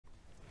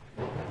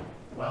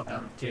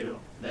Welcome to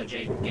the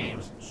Jake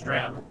Games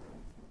Strip.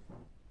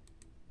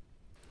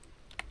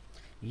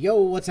 Yo,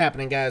 what's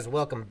happening, guys?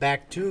 Welcome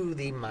back to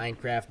the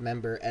Minecraft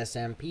Member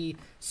SMP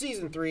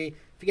Season 3. If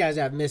you guys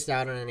have missed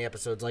out on any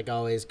episodes, like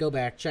always, go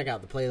back, check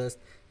out the playlist.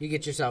 You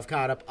get yourself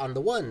caught up on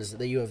the ones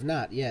that you have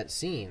not yet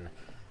seen.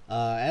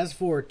 As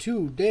for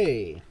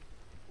today,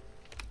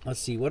 let's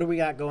see, what do we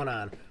got going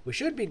on? We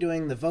should be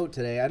doing the vote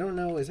today. I don't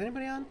know, is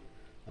anybody on?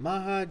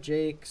 Amaha,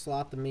 Jake,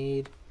 Sloth the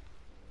Mead.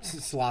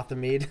 Sloth the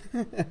Mead.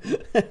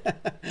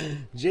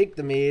 Jake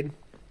the Mead.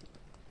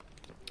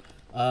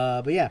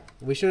 But yeah,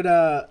 we should,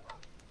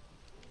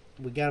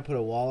 we gotta put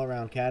a wall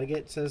around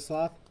Kattegat, says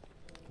Sloth.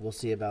 We'll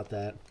see about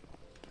that.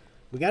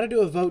 We gotta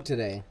do a vote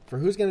today for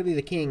who's gonna be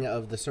the king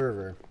of the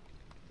server.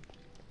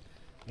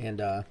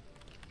 And,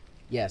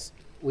 yes,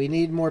 we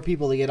need more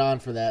people to get on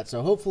for that.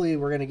 So hopefully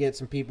we're gonna get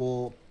some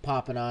people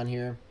popping on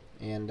here.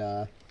 And,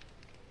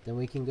 then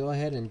we can go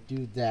ahead and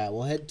do that.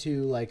 We'll head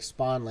to, like,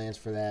 Spawnlands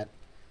for that.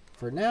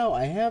 For now,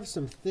 I have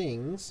some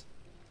things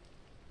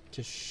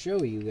to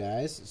show you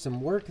guys. Some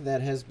work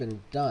that has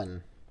been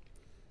done.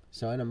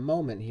 So in a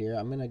moment here,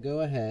 I'm going to go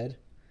ahead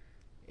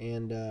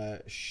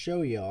and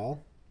show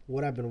y'all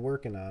what I've been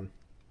working on.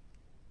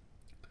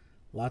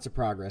 Lots of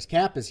progress.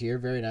 Cap is here.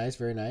 Very nice,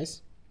 very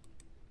nice.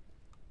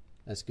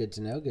 That's good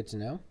to know, good to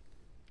know.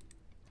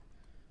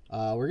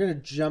 We're going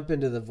to jump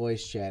into the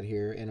voice chat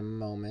here in a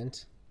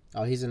moment.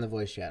 Oh, he's in the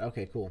voice chat.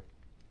 Okay, cool.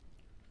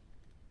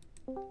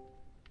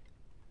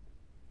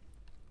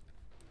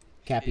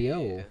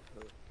 Capio. Yeah.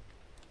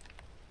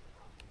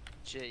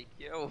 Jake,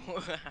 yo.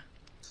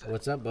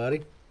 What's up,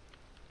 buddy?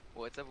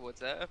 What's up,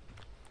 what's up?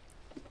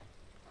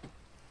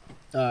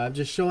 I'm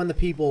just showing the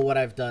people what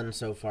I've done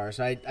so far.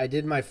 So I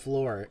did my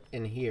floor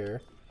in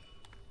here.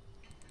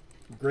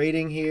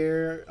 Grading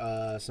here.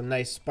 Some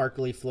nice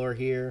sparkly floor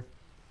here.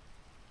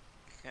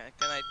 Can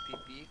I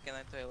TP? Can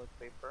I toilet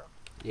paper?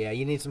 Yeah,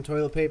 you need some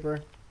toilet paper?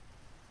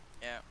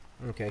 Yeah.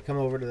 Okay, come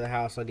over to the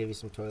house. I'll give you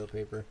some toilet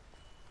paper.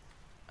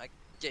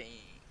 Okay.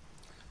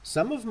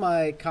 Some of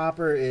my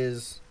copper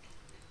is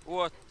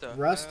What the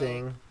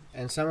rusting, hell?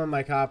 and some of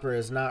my copper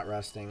is not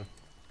rusting.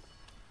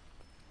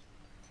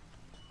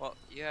 Well,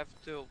 you have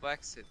to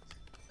wax it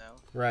now.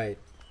 Right.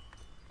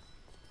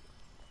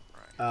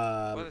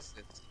 Right. What is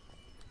it?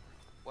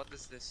 What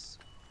is this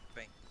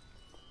thing?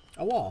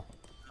 A wall.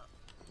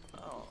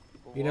 Oh.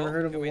 You never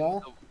heard of a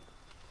wall?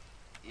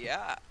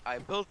 Yeah, I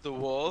built the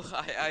wall.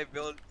 I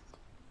built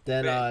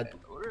Then,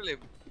 really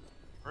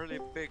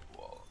big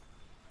wall.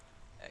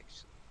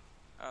 Actually.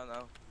 I don't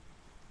know.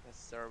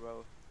 That's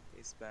Turbo.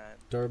 He's bad.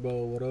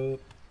 Turbo, what up?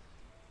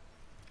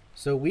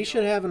 So we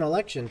should have an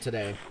election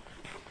today.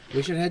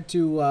 We should head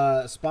to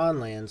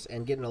Spawnlands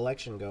and get an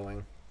election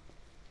going.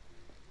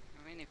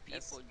 How many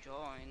people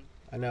join?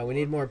 I know, we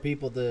need more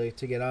people to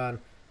get on.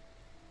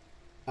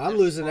 I'm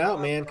losing out,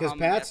 man, because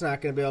Pat's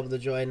not going to be able to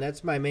join.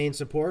 That's my main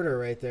supporter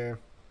right there.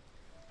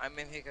 I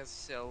mean, he can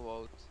still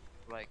vote.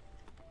 Like,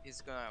 he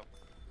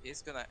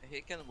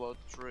can vote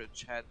through the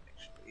chat.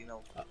 Actually, you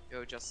know,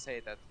 he'll just say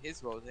that he's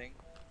voting,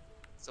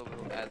 so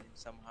we'll add him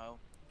somehow.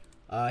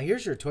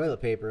 Here's your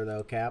toilet paper,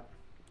 though, Cap.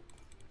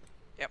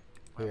 Yep.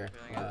 Here,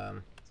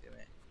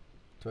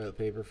 toilet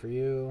paper for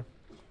you.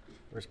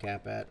 Where's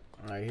Cap at?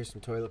 All right, here's some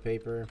toilet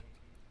paper.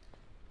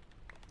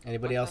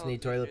 Anybody else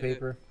need toilet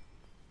paper?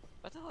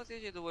 What the hell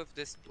did you do with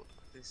this?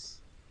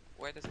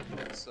 Why does it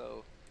look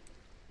so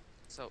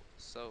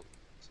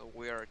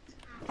weird?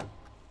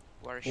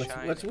 Very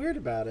shiny. What's weird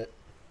about it?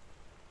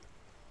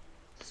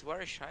 It's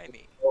very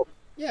shiny.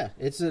 Yeah,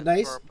 it's a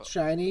nice, purple.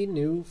 shiny,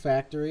 new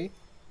factory.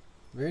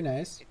 Very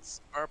nice.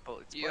 It's purple.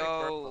 It's Yo.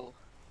 very purple.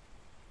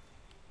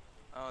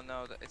 Oh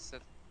no, it's a.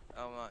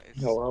 Oh no,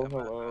 it's. Hello, a man.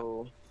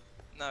 hello.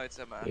 No, it's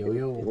a man. Yo,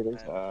 yo. It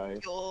is I.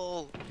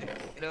 Yo.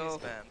 Hello.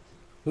 It's man.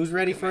 Who's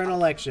ready for an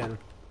election?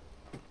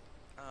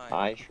 Oh,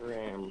 I sure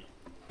am.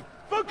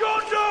 For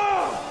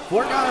Gondor!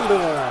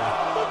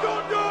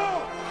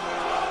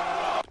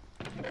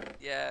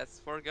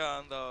 yes, for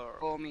Gondor.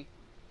 Call me.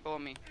 Call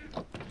me.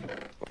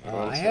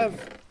 I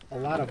have a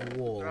lot of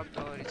wool. Grabbed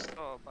already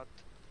saw, but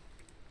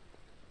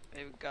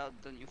I got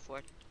the new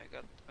fort. I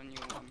got a new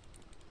one.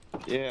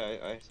 Yeah,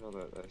 I saw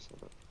that. I saw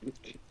that.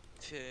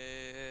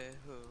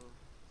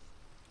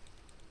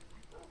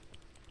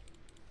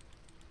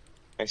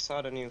 I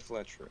saw the new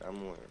Fletcher.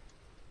 I'm aware.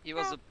 He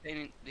was a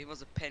pain. He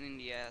was a pain in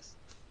the ass.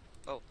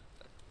 Oh,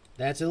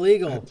 That's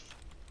illegal.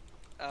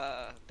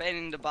 pain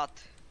in the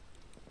butt.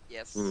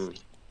 Yes. Hmm.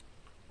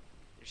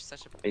 You're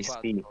such a I see.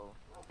 butthole.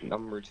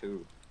 Number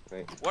 2.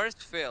 Right. Where's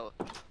Phil?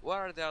 Where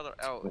are the other?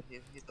 Oh,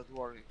 he's at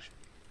work.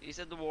 He's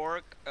at the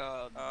work.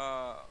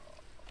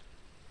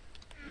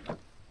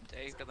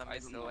 He's gonna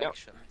miss the don't know.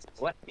 election.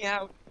 Let me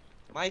out,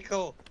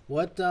 Michael.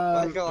 What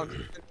Michael,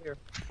 I'm here.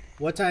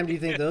 what time do you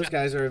think those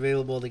guys are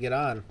available to get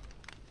on?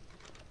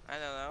 I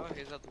don't know.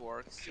 He's at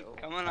work, so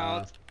Come on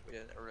out. we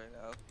didn't really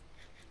know.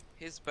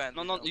 He's banned.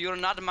 No, you're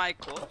not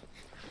Michael.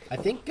 I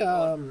think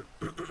I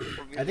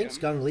think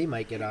Skung Lee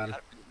might get on.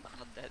 Not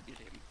that him.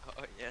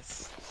 Oh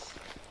yes.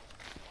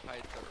 Hi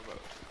Turbo.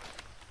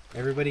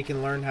 Everybody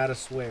can learn how to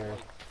swear.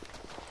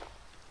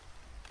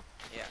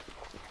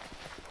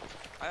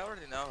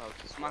 know how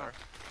to swear.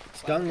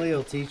 Skungly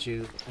will teach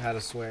you how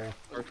to swear.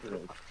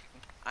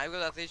 I'm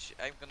gonna teach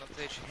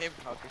him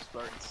how to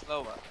swear in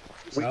Slovak.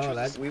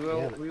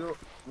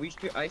 We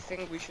should. I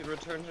think we should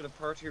return to the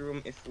party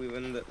room if we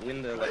win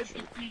the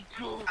election.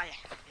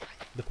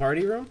 The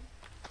party room?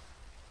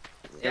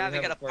 Yeah, we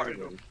have got a party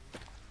room.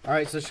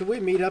 Alright, so should we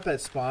meet up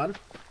at spawn?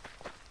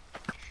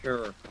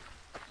 Sure.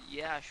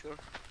 Yeah, sure.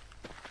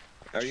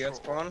 Are you at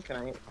spawn?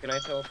 Can I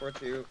teleport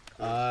to you?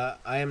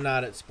 I am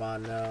not at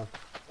spawn, no.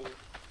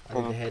 I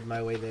need to head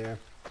my way there.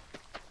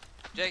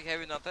 Jake, have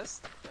you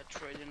noticed? I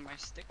traded my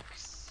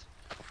sticks.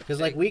 Because,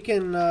 like, we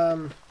can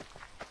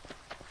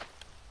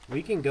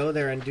go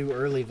there and do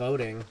early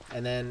voting,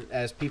 and then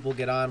as people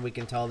get on, we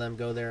can tell them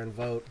go there and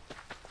vote.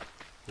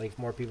 Like, if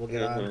more people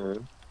get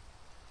on.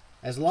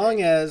 As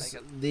long as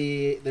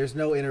there's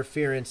no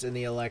interference in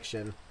the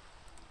election.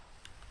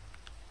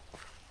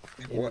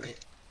 What?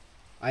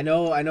 I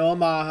know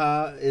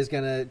Omaha is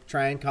gonna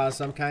try and cause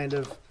some kind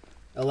of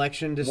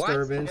election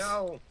disturbance. What?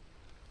 No.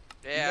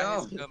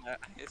 Yeah, No.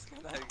 he's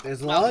gonna.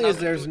 As long as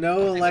there's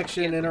no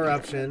election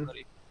interruption.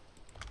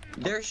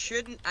 There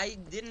shouldn't. I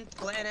didn't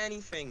plan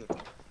anything.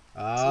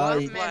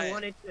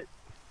 Slothman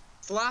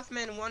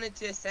Slothman wanted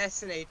to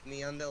assassinate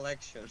me on the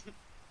election.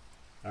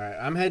 Alright,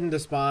 I'm heading to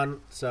spawn,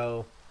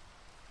 so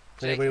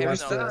if Jake, anybody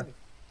wants to...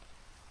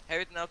 Have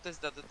you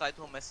noticed that the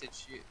title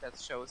message that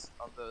shows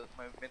on the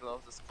middle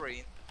of the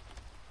screen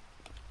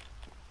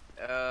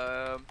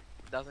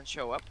doesn't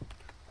show up?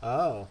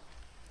 Oh.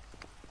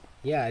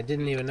 Yeah, I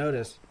didn't even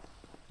notice.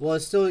 Well,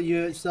 it's still,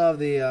 you still have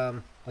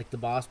the, like the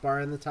boss bar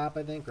in the top,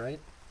 I think, right?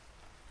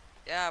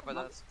 Yeah, but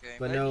that's okay.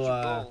 But Where no, did you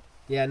go?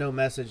 yeah, no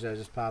message that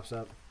just pops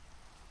up.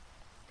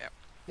 Yeah.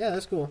 Yeah,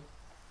 that's cool.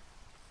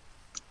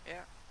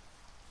 Yeah.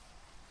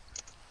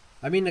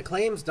 I mean, the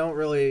claims don't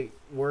really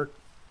work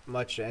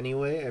much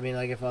anyway. I mean,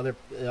 like if other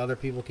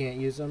people can't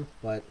use them,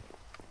 but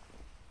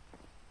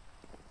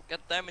God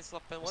damn it,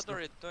 Sloppin, what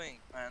are you doing,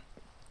 man?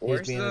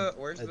 Where's being the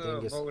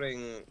dingus.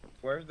 voting?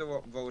 Where's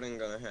the voting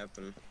gonna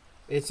happen?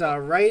 it's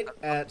right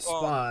at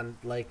spawn.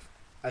 Like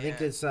I think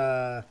Yeah.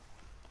 it's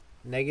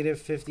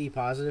negative 50,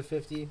 positive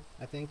 50.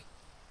 I think.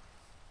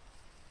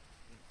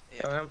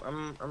 Yeah.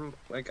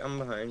 I'm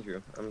behind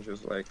you. I'm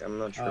just like I'm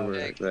not sure Oh. where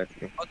Jake,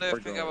 exactly. What do you we're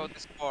think going. about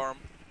this farm?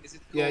 Is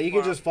it Yeah, cool you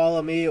can farm? just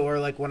follow me, or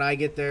like when I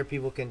get there,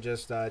 people can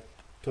just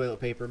toilet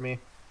paper me.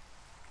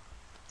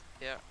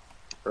 Yeah.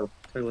 Oh,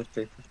 toilet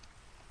paper.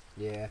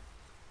 Yeah.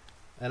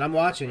 And I'm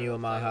watching you,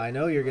 Omaha. I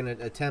know you're gonna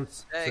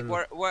attempt Jake, some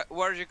where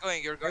are you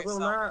going? You're I going will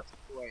south. not.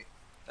 Wait.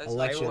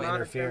 Election I will not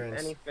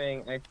interference. attempt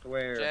anything. I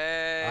swear.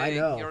 Jake, I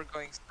know. You're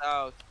going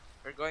south.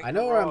 You're going. I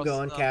know to where I'm Ross,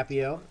 going, no.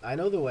 Capio. I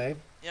know the way.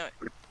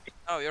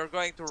 No, you're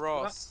going to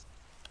Ross.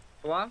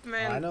 I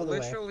Slothman know the way.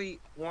 literally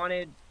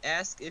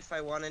asked if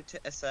I wanted to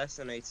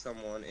assassinate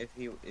someone, if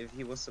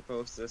he was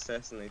supposed to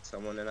assassinate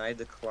someone, and I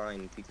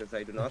declined because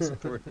I do not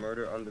support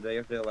murder on the day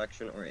of the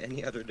election or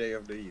any other day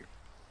of the year.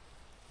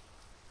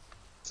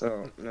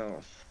 So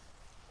no.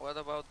 What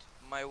about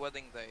my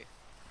wedding day?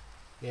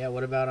 Yeah,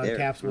 what about on There,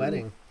 Cap's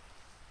wedding?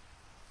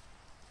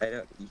 I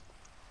don't.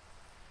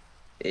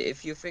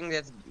 If you think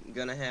that's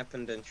gonna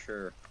happen, then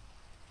sure.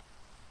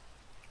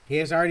 He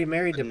is already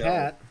married to No.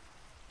 Pat.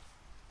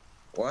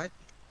 What?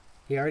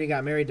 He already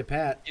got married to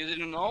Pat, You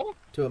didn't know?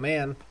 to a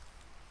man.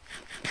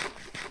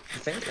 I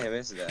think I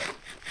missed that.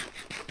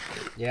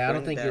 Yeah, I When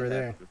don't did think you that were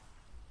there. happen?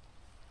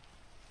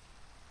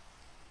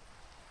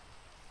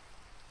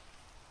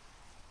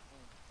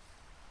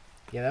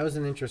 Yeah, that was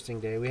an interesting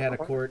day. We had a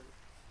court.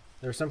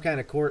 There was some kind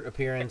of court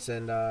appearance,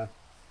 and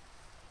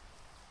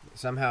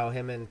somehow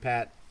him and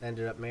Pat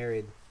ended up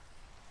married.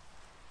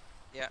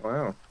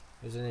 Wow.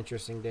 It was an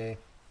interesting day.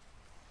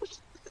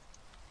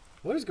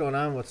 What is going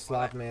on with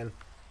Sloth Man?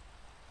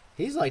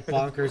 He's like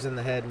bonkers in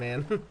the head,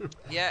 man.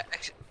 Yeah,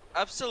 actually,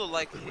 absolutely.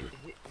 Like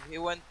he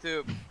went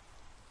to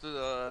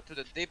the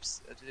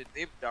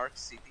deep dark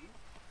city,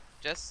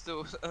 just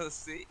to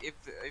see if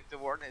the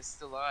warden is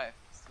still alive.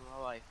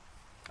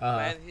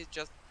 Man, he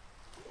just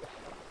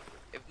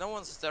if no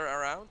one's there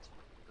around,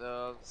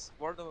 the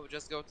warden will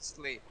just go to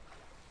sleep.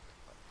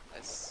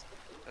 That's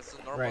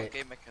a normal Right.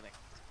 game mechanic.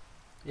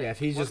 Yeah, if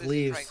he What just is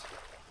leaves.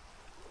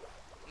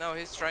 No,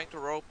 he's trying to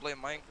roleplay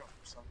Minecraft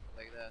or something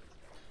like that.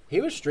 He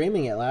was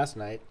streaming it last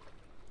night.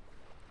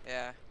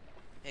 Yeah,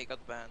 he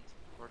got banned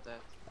for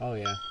that. Oh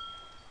yeah.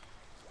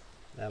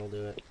 That'll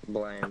do it.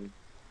 Bland.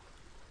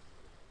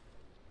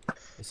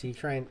 Is he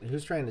trying?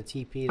 Who's trying to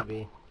TP to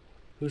be?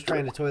 Who's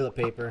trying to toilet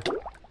paper?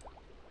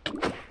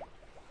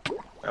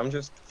 I'm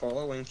just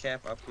following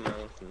Cap up the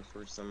mountain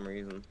for some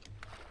reason.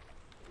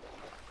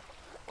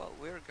 Well,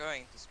 we're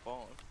going to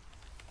spawn.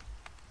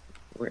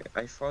 Wait,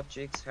 I thought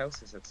Jake's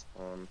house is at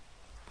spawn.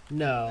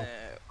 No,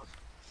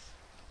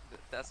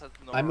 That's a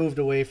normal. I moved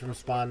away from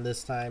spawn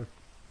this time.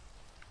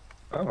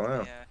 Oh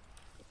wow. Yeah,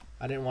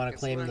 I didn't want to It's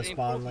claim the really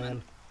spawn improvement.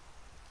 land.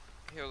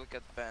 he'll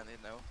get banned, you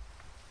know.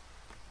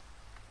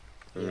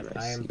 Yep,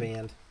 I am see.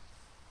 banned.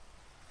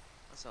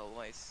 As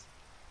always.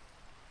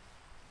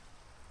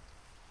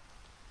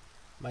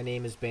 My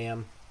name is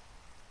Bam.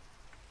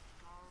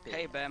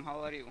 Hey Bam, how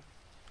are you?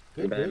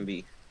 Good, good.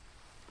 Bambi.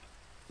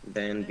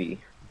 Bambi.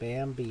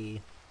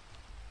 Bambi.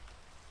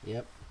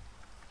 Yep.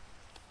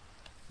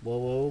 Whoa,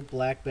 whoa,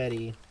 Black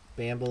Betty.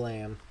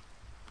 Bambalam.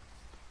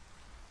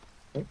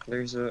 Oh,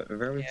 there's a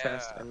very Yeah,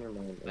 fast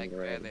animal in Like the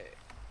red. really.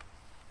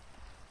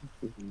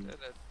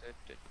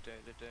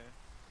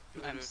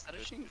 I'm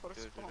searching for a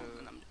spawn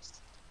and I'm just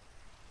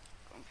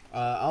confused.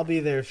 I'll be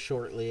there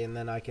shortly, and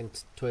then I can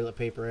toilet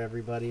paper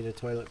everybody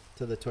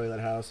to the toilet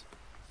house.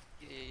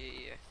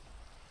 Yeah.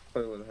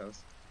 Toilet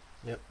house.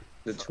 Yep.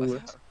 The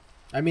toilet.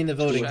 I mean the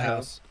voting Toilet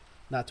house,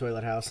 not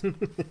toilet house.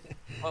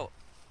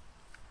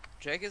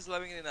 Jake is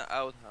living in an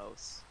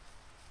outhouse.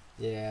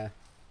 Yeah.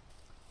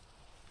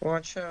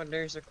 Watch out,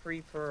 there's a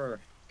creeper.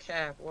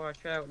 Cap,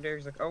 watch out,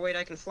 there's a... Oh wait,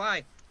 I can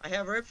fly. I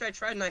have Riptide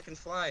Trident and I can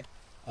fly.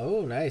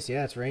 Oh, nice.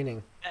 Yeah, it's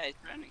raining. Yeah, it's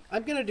running.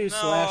 I'm gonna do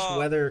No. /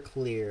 weather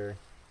clear.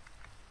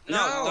 No,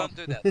 No! don't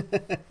do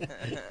that.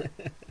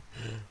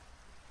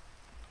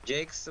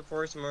 Jake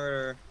supports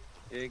murder.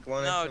 Jake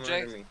wanted No, to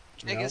murder Jake- me.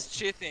 Jake No. is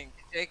cheating.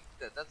 Jake,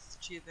 that's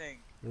cheating.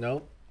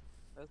 Nope.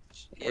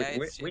 Yeah,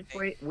 Wait, it's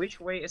cheating. which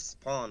way is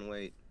spawn?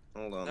 Wait,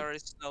 hold on. There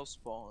is no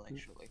spawn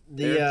actually.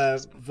 The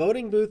There's-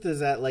 voting booth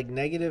is at like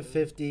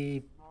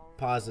 -50,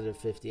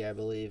 +50, I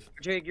believe.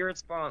 Jake, you're at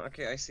spawn.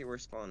 Okay, I see where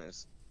spawn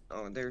is.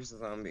 Oh, there's the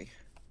zombie.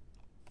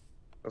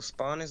 So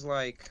spawn is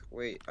like...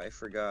 Wait, I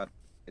forgot.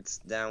 It's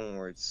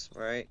downwards,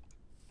 right?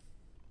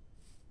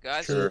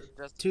 Guys, Sure.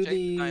 just To check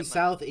the timeline.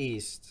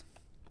 southeast.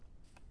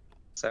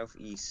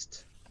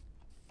 Southeast.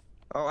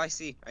 Oh, I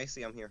see,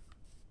 I'm here.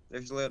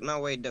 There's a little... No,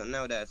 wait,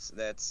 no, that's,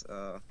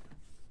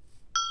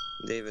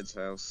 David's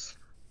house.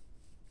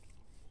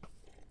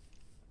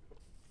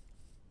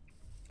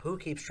 Who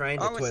keeps trying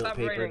to Oh, it's toilet not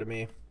paper raining. to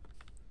me?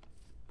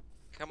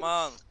 Come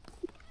on.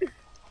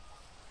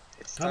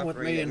 It's Come not with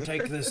me and raining.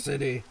 take this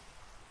city.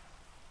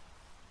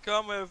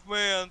 Come with me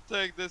and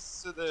take this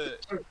city.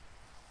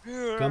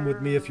 Come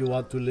with me if you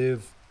want to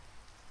live.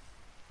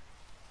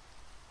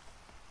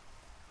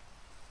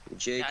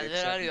 Jake, Yeah,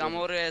 where are you? I'm accepted.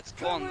 already at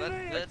spawn.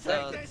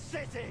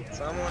 Let's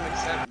Someone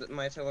accept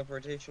my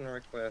teleportation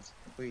request,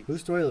 please.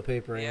 Who's toilet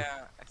papering?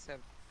 Yeah,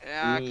 except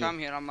Yeah, Me. come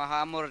here. I'm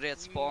already at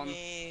spawn.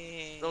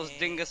 Those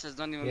dinguses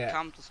don't even Yeah.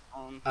 come to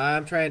spawn.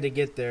 I'm trying to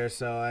get there,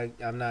 so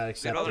I'm not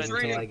accepting already until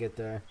raining. I get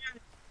there.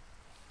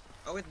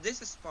 Oh, wait,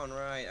 this is spawn,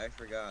 right? I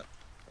forgot.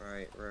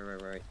 Right.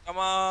 Come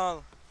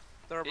on.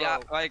 Turbo. Yeah,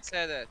 like-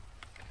 said it.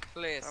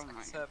 Please Oh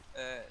my accept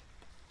it.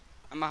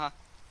 Amaha.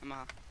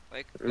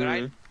 Like,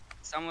 right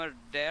somewhere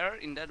there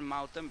in that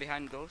mountain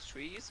behind those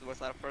trees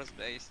was our first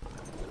base.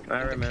 I In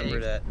the remember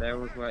cave. that. That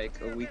was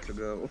like a week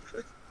ago.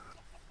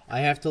 I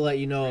have to let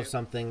you know of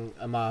something,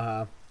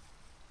 Amaha.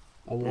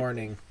 A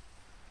warning.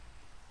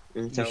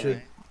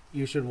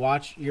 You should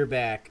watch your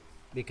back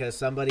because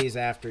somebody's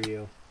after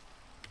you.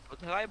 But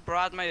have I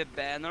brought my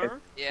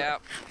banner? Yeah.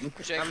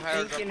 Jake I'm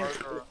hired a thinking,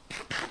 murderer.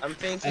 I'm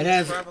thinking It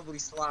it's has- probably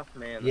Sloth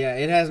Man. Yeah,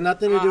 it has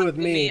nothing to do with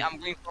me. I'm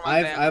going for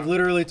my banner. I've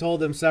literally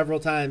told him several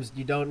times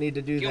you don't need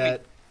to do Kill me.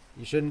 that.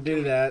 You shouldn't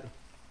do that.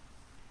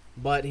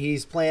 But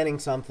he's planning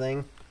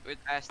something, With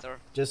Aster.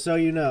 just so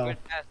you know. With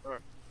Aster.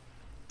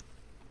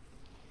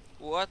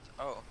 What?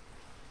 Oh.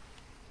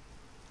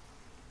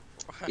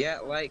 Yeah,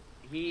 like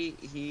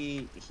he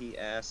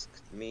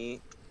asked me.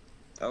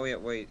 Oh yeah,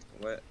 wait,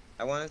 what?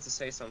 I wanted to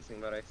say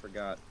something, but I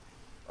forgot.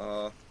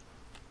 But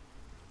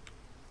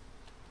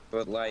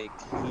like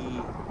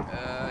he.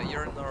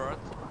 You're a nerd.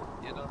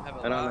 You don't have a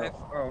I don't life.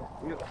 know.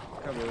 Oh, you,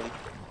 come on.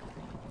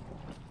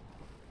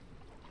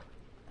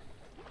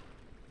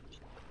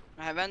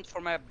 I went for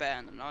my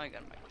banner. Now I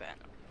got my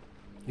banner.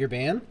 You're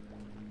banned?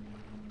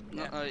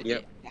 No,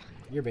 Yep. yeah.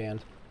 You're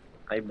banned.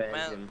 I banned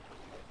Man. him.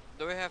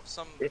 Do we have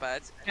some It-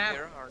 beds in Cap-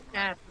 here or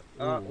Cap,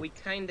 Ooh. we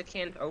kinda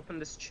can't open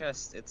this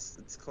chest. It's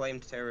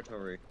claimed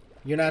territory.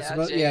 You're not Yeah,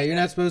 supposed. Jake, Yeah, you're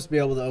yeah. not supposed to be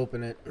able to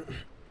open it.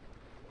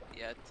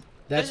 yet?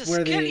 That's There's a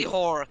where skelly the.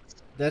 horse.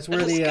 That's where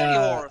There's a the. skelly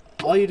horse.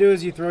 All you do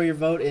is you throw your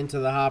vote into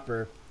the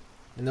hopper,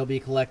 and they'll be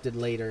collected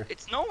later.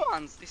 It's no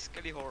one's. This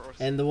skelly horse.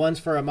 And the ones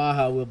for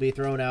Amaha will be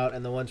thrown out,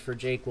 and the ones for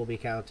Jake will be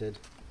counted.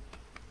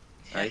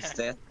 Nice.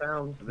 That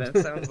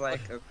sounds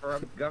like a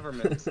corrupt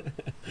government.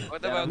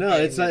 What Yeah. about No, me?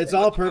 it's all What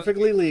about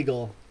perfectly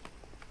legal.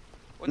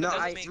 What No, does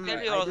I mean do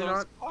skelly not- I horse do on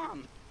not-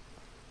 spawn?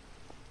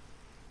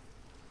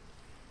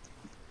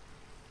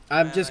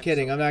 I'm just I'm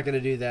kidding. I'm not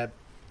gonna do that.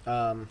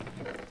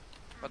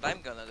 What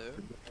I'm gonna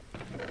do?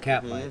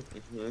 Cat light.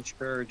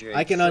 Sure, Jake.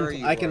 I can sure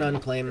you I can are.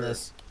 unclaim Sure.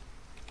 this.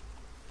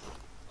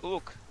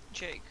 Look,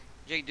 Jake.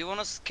 Jake, do you want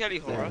a skelly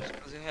horse?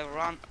 Because you have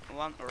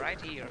one right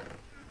here.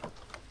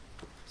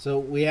 So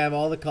we have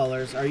all the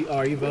colors. Are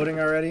you voting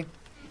already?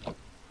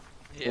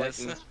 Yes.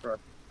 Lightning struck.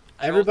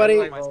 I Everybody-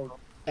 voted for myself.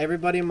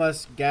 Everybody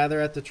must gather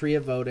at the tree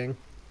of voting.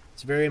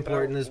 It's very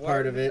important as Who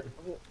part are of the- it.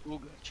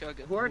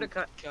 Who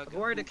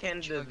are the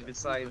candidates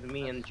besides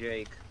me and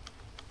Jake?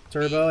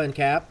 Turbo and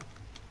Cap.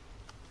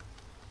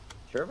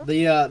 Sure.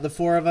 The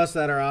four of us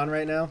that are on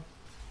right now.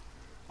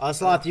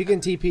 Sloth, you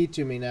can TP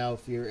to me now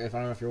if I don't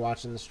know if you're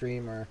watching the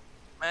stream or.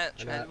 Man,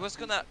 Or man, not. who's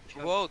gonna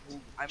vote?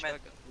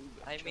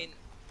 I mean,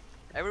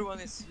 everyone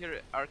is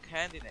here are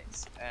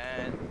candidates,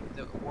 and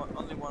the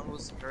only one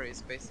who's here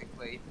is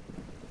basically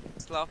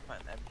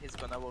Slothman, and he's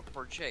gonna vote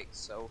for Jake.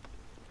 So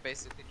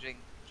basically,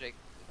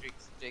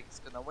 Jake's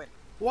gonna win.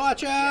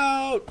 Watch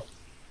out!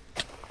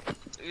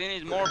 We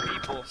need more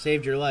people.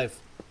 Saved your life.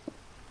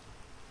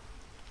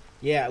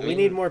 Yeah, we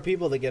need more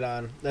people to get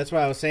on. That's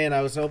why I was saying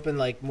I was hoping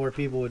like more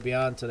people would be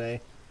on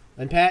today.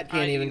 And Pat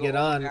can't even get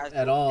on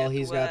at all.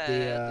 He's got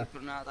the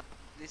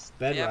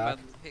bedrock. Yeah, but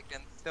he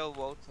can still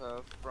vote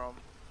from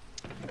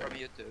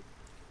YouTube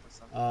or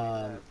something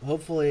like that.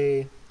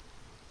 Hopefully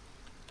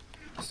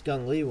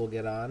Skung Lee will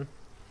get on.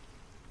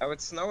 Oh,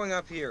 it's snowing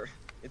up here.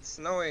 It's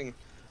snowing.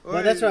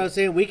 Well, that's what I was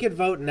saying. We could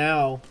vote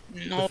now.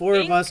 No. The four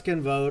of us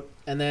can vote,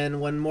 and then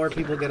when more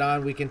people get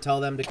on, we can tell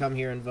them to come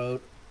here and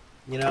vote.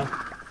 You know?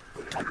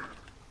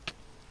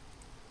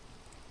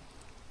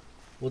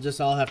 We'll just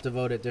all have to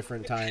vote at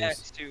different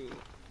times.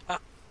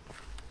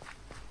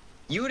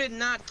 You did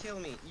not kill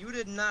me. You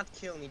did not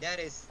kill me. That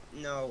is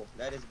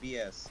that is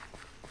BS.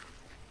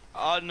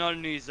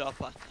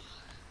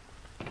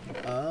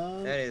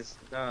 That is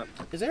not.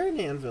 Is there an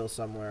anvil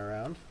somewhere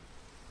around?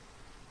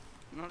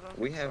 No.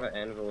 We have an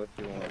anvil if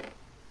you want.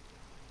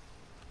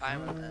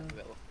 I'm an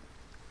anvil.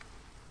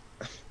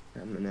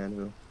 I'm an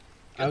anvil.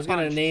 I was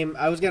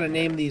gonna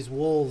name these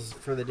wolves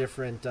for the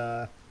different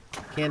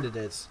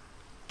candidates.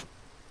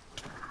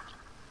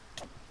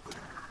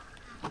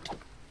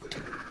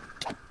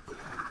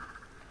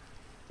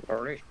 All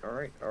right.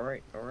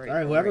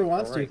 Whoever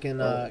wants to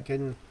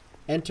can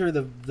enter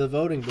the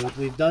voting booth.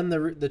 We've done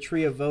the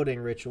tree of voting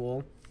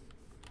ritual.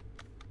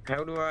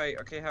 How do I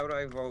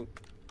vote?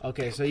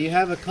 Okay, so you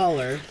have a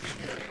color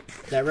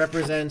that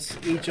represents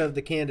each of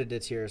the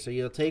candidates here. So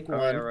you'll take one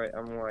Alright,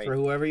 I'm white. for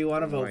whoever you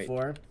want to vote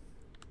white.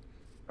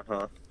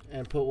 for,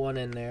 and put one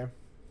in there.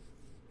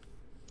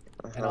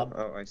 And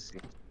Oh, I see.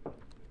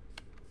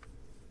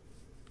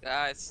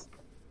 Guys,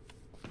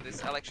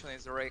 this election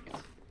is rigged.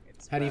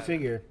 It's How do you bad,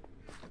 figure?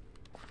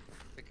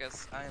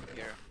 Because I am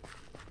here.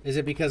 Is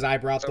it because I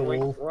brought the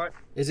wool? What?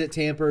 Is it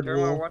tampered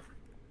wool?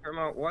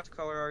 What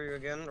color are you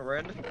again?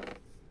 Red?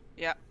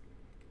 Yeah.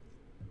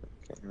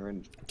 Okay,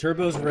 red.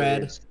 Turbo's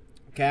red.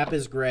 Cap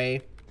is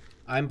gray.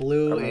 I'm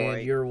blue, I'm and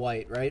white. you're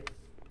white, right?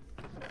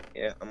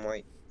 Yeah, I'm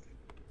white.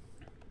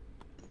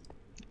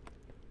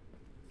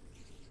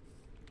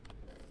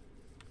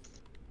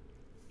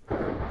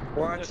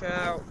 Watch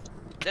out!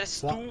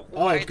 There's Swa- two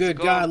Oh, whites good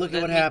gone. God, look at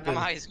That what means happened.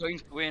 Yamaha is going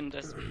to win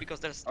this because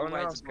there's two Oh no,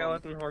 whites gone.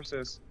 skeleton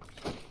horses.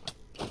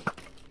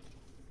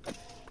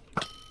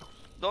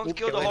 Don't Oop,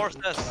 kill the wait,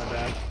 horses. My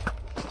bad.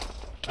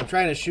 I'm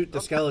trying to shoot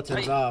the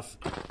skeletons Hey. off.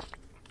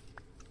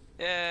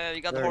 Yeah,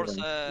 you got There you go. horses.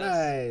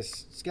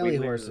 Nice. Skelly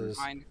win. horses.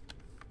 Fine.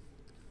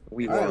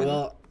 We Alright, won.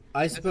 well,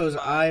 I suppose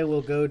I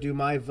will go do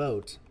my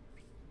vote.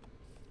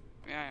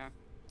 Yeah.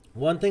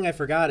 One thing I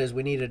forgot is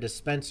we need a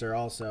dispenser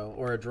also,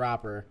 or a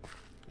dropper.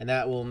 And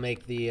that will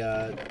make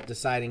the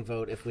deciding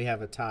vote if we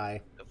have a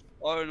tie.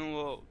 Final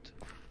vote.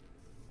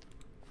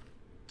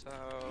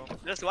 So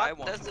There's I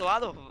won. a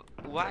lot of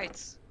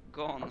whites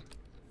gone.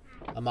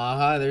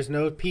 Amaha, there's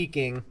no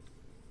peeking.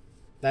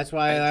 That's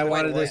why I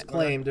wanted this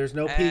claimed. There's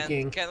no And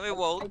peeking. Can we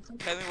vote?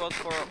 Can we vote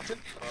for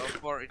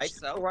I each took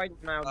cell? right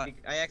now. I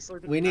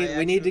actually. We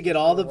need to get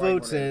all the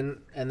votes in,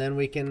 and then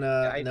we can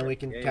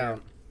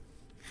count.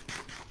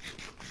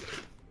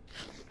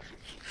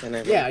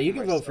 Yeah, you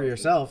can vote for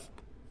yourself.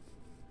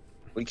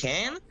 We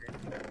can?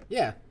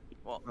 Yeah.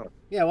 Well,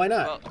 Yeah, why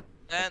not? well,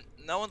 then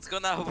no one's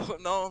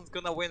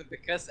gonna win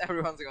because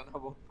everyone's gonna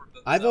vote for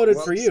themselves. I voted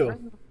for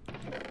you.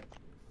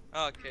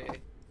 Okay.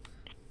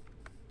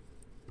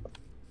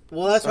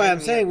 Well, that's why I'm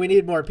saying we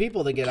need more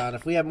people to get on.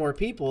 If we have more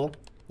people,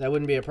 that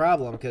wouldn't be a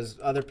problem because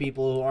other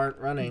people who aren't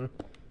running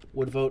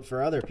would vote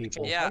for other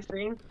people. Yeah.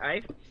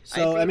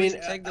 So I mean,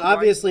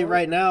 obviously,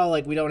 right now,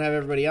 like we don't have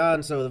everybody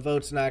on, so the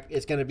vote's not.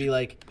 It's going to be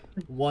like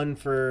one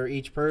for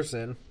each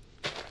person.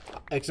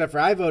 Except for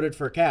I voted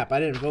for Cap. I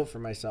didn't vote for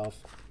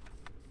myself.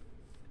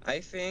 I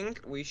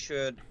think we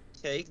should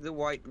take the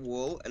white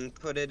wool and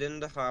put it in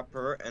the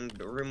hopper and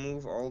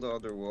remove all the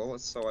other wool,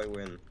 so I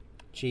win.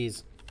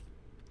 Cheese.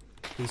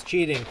 He's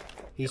cheating.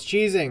 He's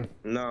cheesing.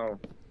 No,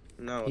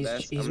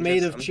 He's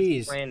made of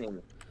cheese. Planning.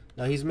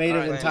 No, he's made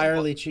of Alright,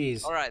 entirely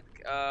cheese. All right.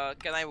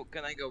 Can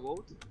I go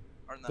vote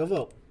or not? Go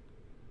vote.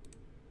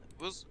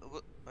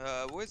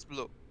 Who is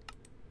blue?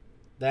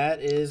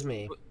 That is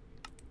me.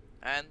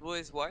 And who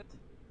is white?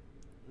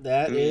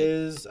 That Me.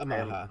 is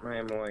Amaha. I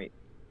am white.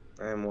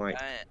 I am white.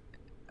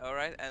 All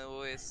right. And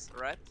who is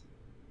red?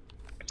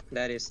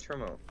 That is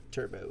Turbo.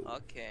 Turbo.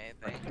 Okay.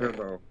 Thank you.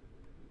 Turbo.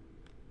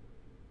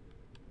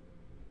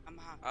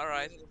 Yamaha,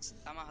 Alright.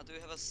 Yamaha, do you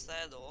have a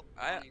saddle?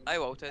 I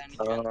voted.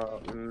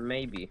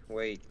 Maybe.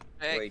 Wait.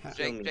 Jake,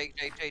 kill me.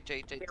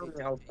 Jake. Kill me,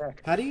 I'll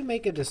check. How do you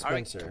make a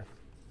dispenser?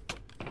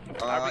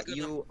 Are we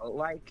You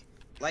like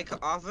an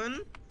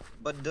oven,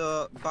 but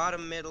the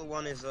bottom middle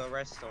one is a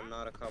redstone,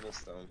 not a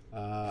cobblestone.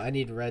 I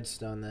need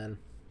redstone then.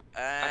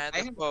 And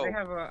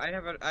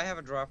I have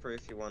a dropper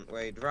if you want.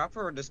 Wait,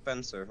 dropper or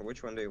dispenser?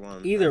 Which one do you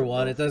want? Either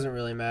one, it doesn't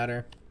really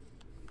matter.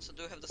 So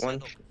do you have the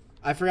One. saddle?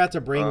 I forgot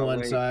to bring one,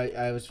 wait. so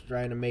I was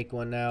trying to make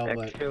one now,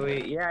 but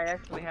Actually, yeah, I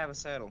actually have a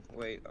saddle.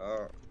 Wait,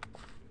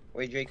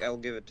 Jake, I'll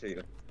give it to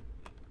you.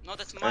 No,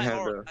 that's I my have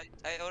horse.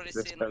 the I already see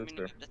in the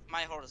dispenser. minimap. That's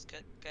my horse.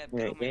 Cap, Yeah,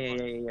 get off my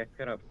horse. yeah.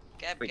 Shut up.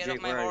 Cap, Wait, get off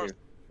Jake, my where are horse.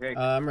 you? Jake,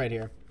 I'm right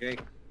here.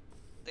 Jake.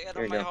 Get Here off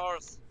you my go.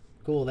 horse.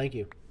 Cool, thank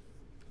you.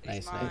 He's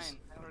Nice, mine. nice.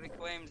 I already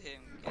claimed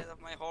him. Get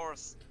off my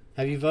horse.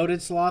 Have you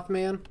voted,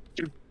 Slothman?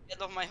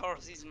 Get off my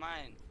horse. He's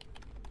mine.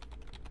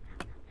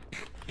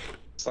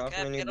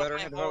 Slothman, you get off better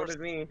my have horse.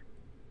 voted me.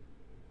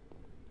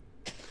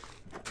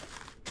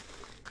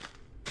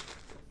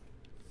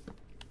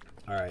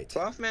 All right.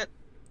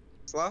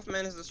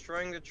 Slothman is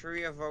destroying the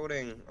tree of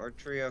voting, or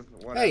tree of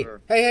Hey,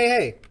 whatever.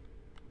 hey!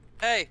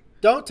 Hey,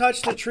 Don't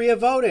touch the tree of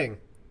voting.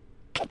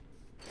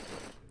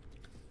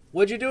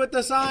 What'd you do with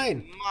the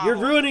sign? You're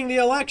Mama. ruining the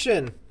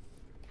election.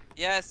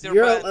 yes, you're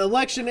You're bad.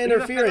 election He's a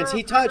interference.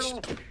 He federal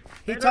touched. criminal.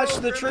 He Federal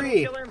touched the criminal,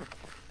 tree. kill him.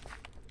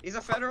 He's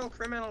a federal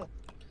criminal.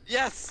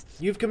 Yes.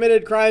 You've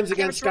committed crimes I have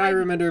against tried-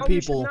 Skyrim Oh, we should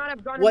people. not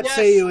have gone What in-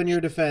 say Yes. you in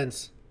your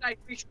defense?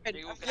 We should-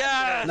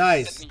 Yes.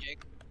 Nice.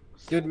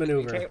 Good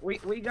maneuver. Okay,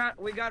 we got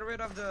rid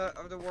of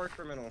the war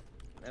criminal.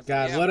 That's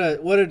God, Yeah.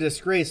 what a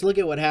disgrace! Look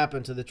at what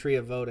happened to the tree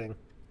of voting.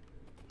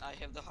 I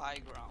have the high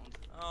ground.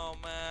 Oh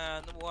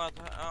man, what?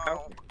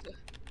 Oh.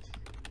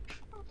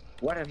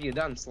 What have you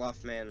done,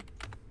 Slothman?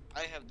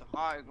 I have the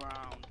high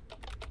ground.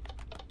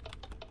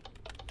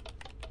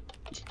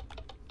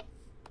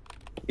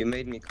 You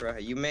made me cry.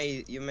 You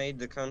made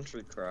the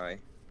country cry.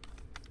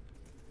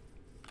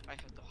 I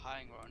have the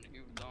high ground.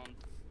 You don't.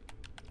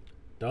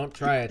 Don't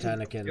try it,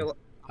 Anakin. Jul-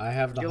 I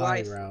have the July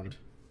high ground.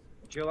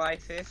 July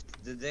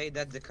 5th, the day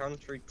that the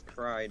country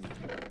cried.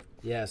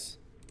 Yes.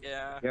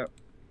 Yeah. Yep.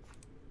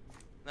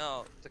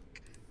 No,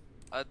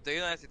 the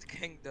United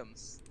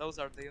Kingdoms. Those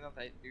are the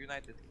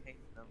United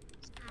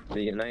Kingdoms.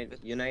 The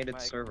United My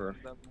server.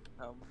 kingdom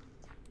come.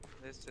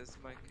 This is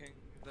my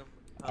kingdom.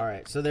 All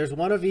right. So there's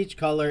one of each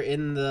color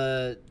in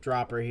the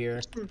dropper here.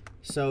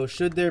 So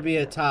should there be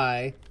a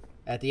tie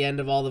at the end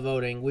of all the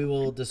voting, we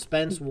will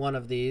dispense one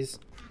of these,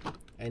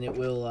 and it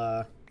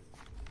will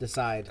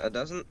decide.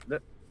 Doesn't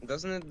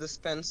it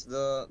dispense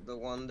the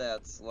one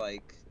that's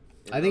like?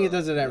 I think it the-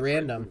 does it at the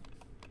random. freaking-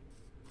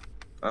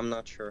 I'm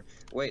not sure.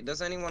 Wait,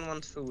 does anyone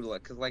want food?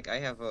 Like, cause like I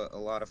have a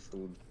lot of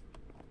food.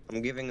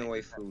 I'm giving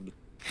away food.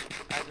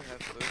 I do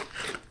have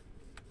food.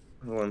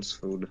 Who wants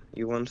food?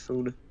 You want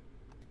food?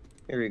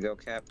 Here you go,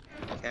 Cap.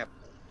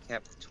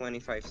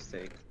 25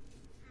 steak.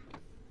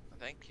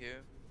 Thank you.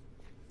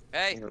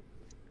 Hey. Yeah.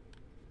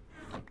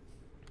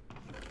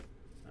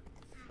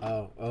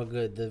 Oh,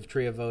 good. The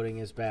tree of voting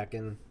is back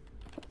to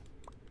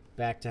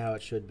how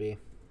it should be.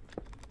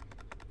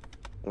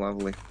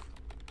 Lovely.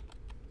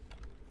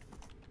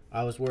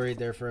 I was worried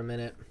there for a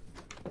minute.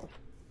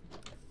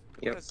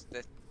 Yep. What is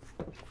this?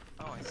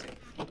 Oh, I see.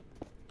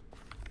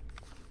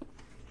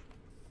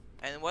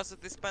 And what's the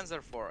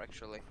dispenser for,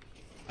 actually?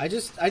 I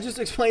just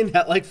explained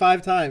that like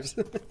 5 times.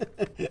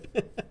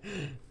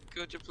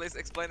 Could you please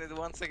explain it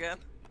once again?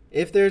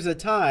 If there's a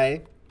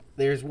tie,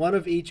 there's one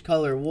of each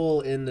color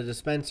wool in the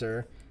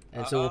dispenser,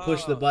 and so we'll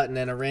push the Oh. button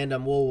and a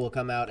random wool will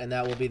come out, and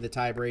that will be the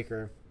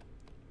tiebreaker.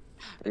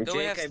 Do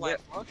we have Jake, slime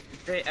block?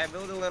 I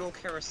built a little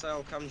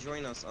carousel. Come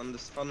join us on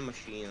this fun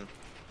machine.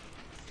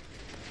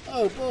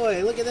 Oh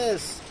boy, look at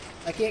this!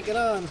 I can't get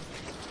on.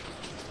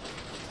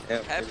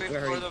 Yep, Happy it's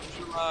very, 4th of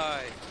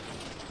July!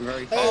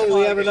 very Hey, Oh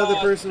we my have another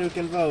God. person who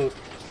can vote.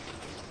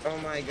 Oh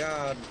my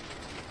god.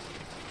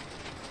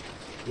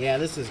 Yeah,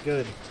 this is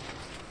good.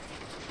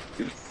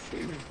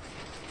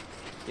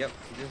 Yep,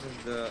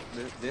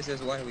 this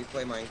is why we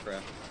play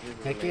Minecraft. This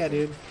is Heck yeah,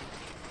 amazing. dude.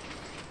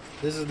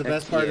 This is the Heck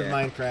best part of yeah.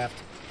 Minecraft.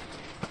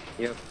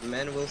 Yep,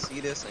 men will see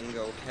this and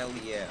go, hell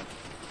yeah.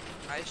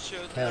 I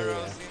shoot Hell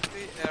arrows in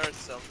the air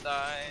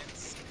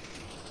sometimes.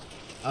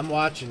 I'm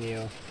watching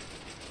you.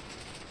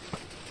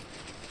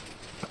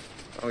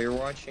 Oh, you're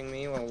watching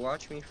me? Well,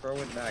 watch me throw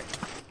it back.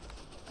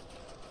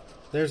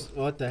 There's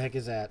what the heck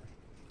is that?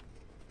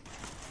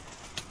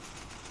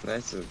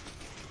 That's a...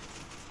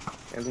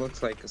 It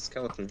looks like a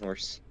skeleton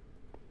horse.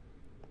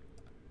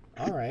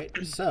 All right,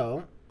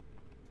 so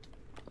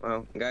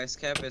Well, guys,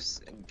 Cap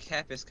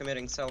is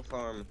committing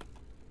self-harm.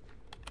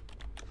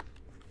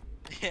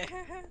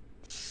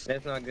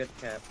 That's not good,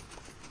 Cap.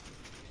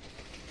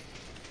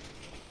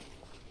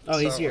 oh,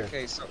 he's So, here.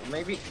 Okay, so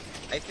maybe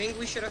I think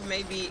we should have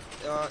maybe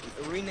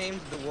renamed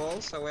the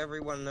wall so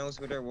everyone knows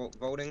who they're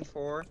voting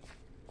for.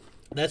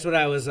 That's what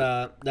I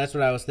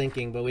was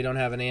thinking, but we don't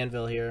have an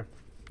anvil here.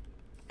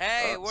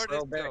 Hey, Oh, where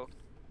so did it go?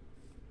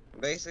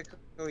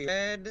 Basically,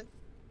 red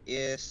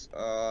is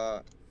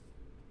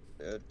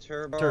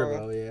turbo.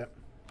 Turbo, yeah.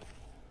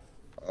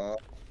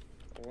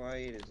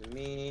 White is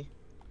me.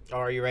 Oh,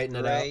 are you writing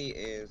it out? Gray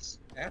is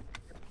Cap,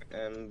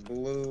 and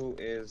blue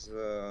is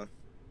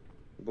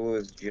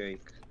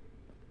Jake.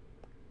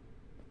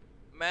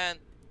 Man,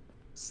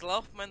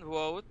 Slothman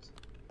vote.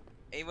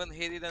 Even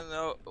he didn't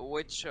know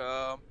which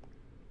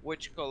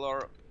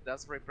color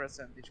does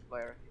represent each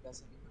player. He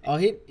doesn't. Oh,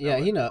 he know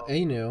it knew. at all.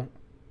 He knew.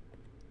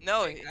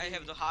 No, I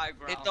have the high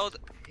ground.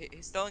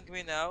 He's telling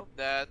me now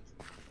that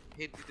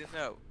he didn't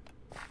know.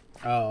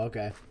 Oh,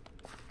 okay.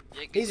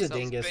 Jake, He's a so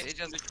dingus. straight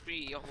into the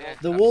tree. Yeah.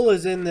 The wool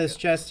is in this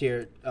chest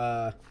here.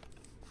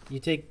 You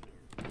take...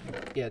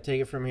 Yeah,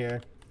 take it from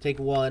here. Take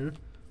one.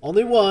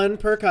 Only one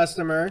per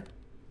customer.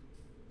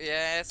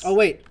 Yes. Oh,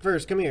 wait.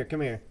 First, come here.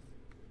 Come here.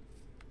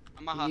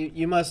 Amaha.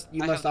 You must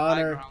I have the high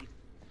honor... ground.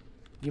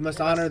 You must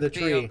You honor the pee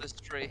tree. on this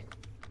tree.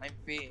 I'm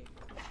peeing.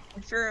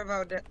 I'm sure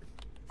about that.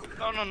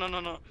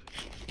 No.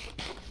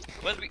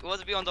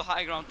 Let's be on the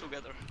high ground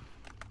together.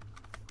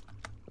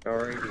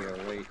 Alrighty,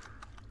 I'll wait.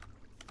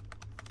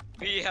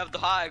 We have the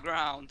high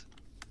ground.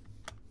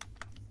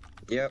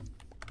 Yep.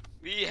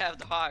 We have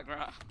the high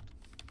ground.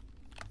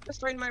 Just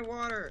drain my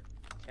water.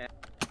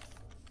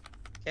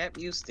 Cap,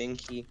 you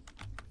stinky.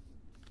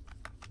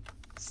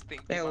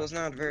 Stinky That was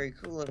monkey. not very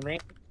cool of me.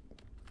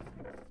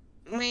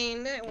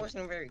 Man, that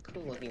wasn't very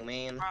cool of you,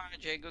 man.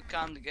 Jake, you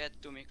can't get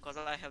to me because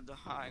I have the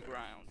high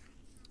ground.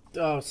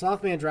 Oh,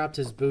 Slothman dropped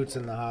his boots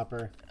in the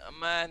hopper.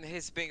 Man,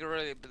 he's being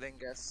really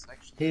dingus.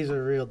 Actually, He's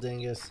a real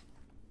dingus.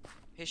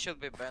 he should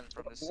be banned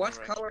from this. What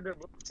server, color the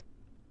boots?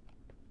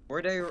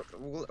 Were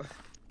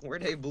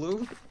they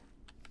blue?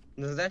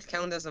 Does that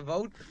count as a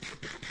vote?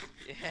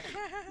 Yeah.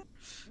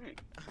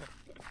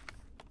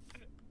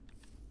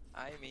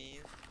 I mean,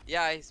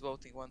 yeah, he's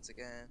voting once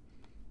again.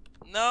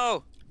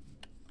 No.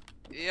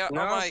 Yeah.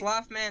 No, Oh my.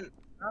 Slothman,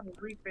 stop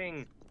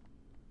griefing.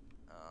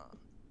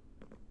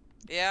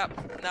 Yeah.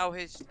 Now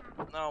he's.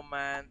 No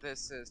man,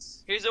 this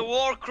is. He's a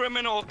war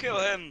criminal. Kill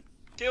him.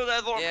 Kill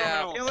that war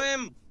Yeah. criminal. Kill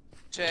him!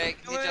 Check.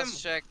 He Kill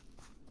just checked.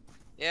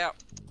 Yeah.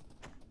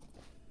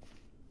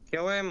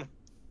 Kill him!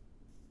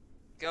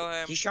 Kill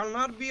him. He shall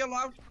not be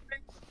allowed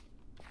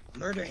to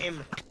murder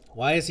him.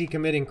 Why is he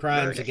committing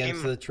crimes Murder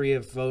against him. the tree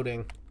of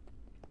voting?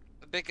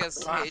 Because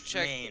he Slothman,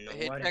 checked.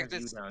 He what checked have you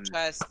his done?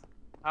 chest.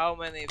 How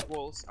many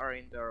wolves are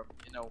in there?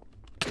 You know,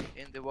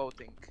 in the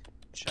voting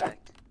check.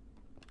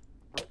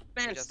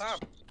 Man, Just-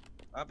 stop.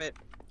 Stop it.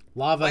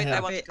 Lava Wait, I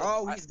him. want- Stop it. to-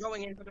 Oh, he's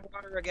going into the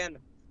water again.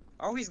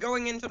 Oh, he's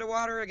going into the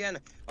water again.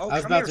 Oh, I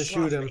was come about here, to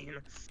shoot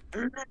him.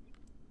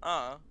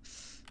 Slothman.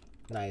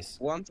 Nice.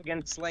 Once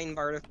again slain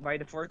by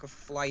the fork of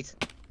flight.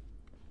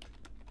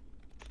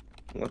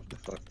 What the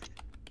fuck?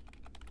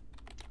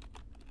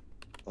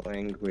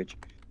 Language.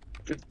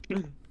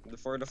 The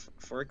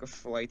fork of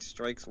flight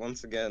strikes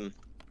once again.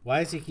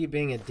 Why does he keep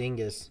being a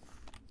dingus?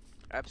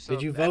 Absolutely.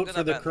 Did you I'm vote gonna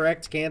for the ban-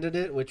 correct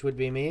candidate, which would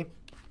be me?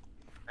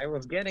 I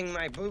was getting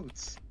my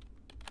boots.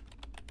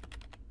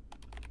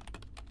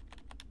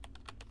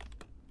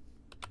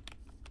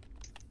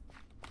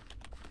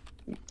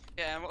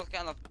 Yeah, and what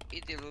kind of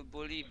idiot will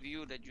believe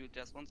you that you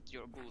just wanted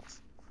your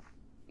boots?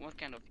 What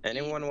kind of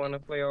Anyone idiot? want to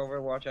play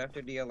Overwatch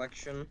after the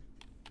election?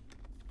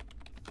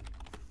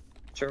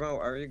 Turbo,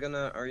 are you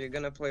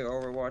gonna play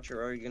Overwatch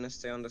or are you gonna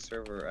stay on the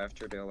server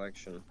after the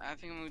election? I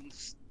think I'm going to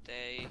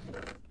stay.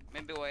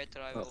 Maybe later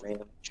I will Oh,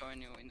 man.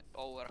 join you in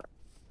over.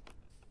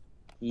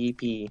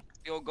 EP.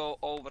 You'll go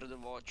over the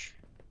watch.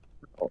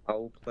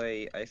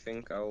 I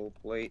think I'll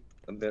play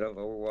a bit of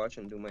Overwatch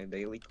and do my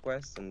daily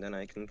quest, and then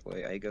I can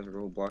play, I guess,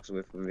 Roblox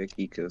with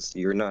Vicky, because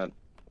you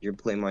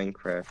play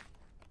Minecraft.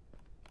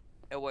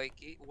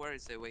 Awakey? Where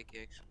is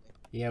Awakey actually?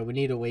 Yeah, we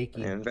need a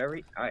wakey. And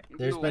There's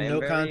You been I no am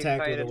very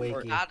contact with a excited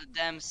for- wakey.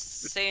 goddamn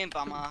simp,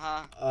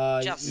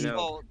 Amaha. Just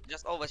No.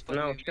 just always play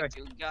No, with check.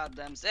 you,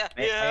 goddamn simp.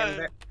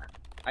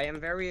 I am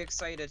very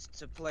excited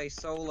to play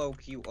solo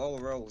queue all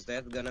roles.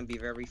 That's gonna be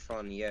very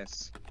fun,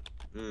 yes.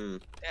 Yeah,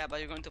 but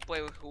you're going to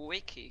play with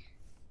Wiki.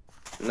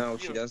 No,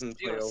 she You- doesn't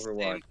play you're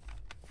Overwatch. simp.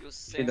 You She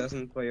simp.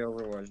 doesn't play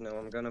Overwatch. No,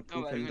 I'm gonna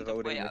poop but in you're the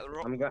going to voting. play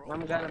a I'm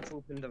gonna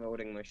poop in the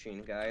voting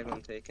machine, guys.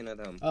 I'm taking a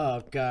dump.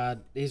 Oh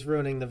god, he's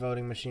ruining the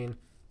voting machine.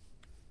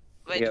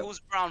 Wait, Yeah. who's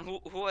brown?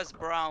 Who has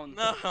brown?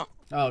 No.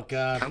 Oh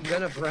god. I'm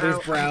gonna There's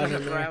brown in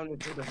there. brown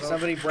into the vote.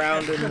 Somebody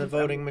browned in the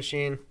voting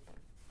machine.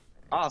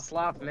 Oh,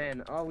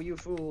 Slothman. Oh, you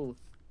fool.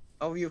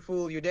 Oh, you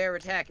fool. You dare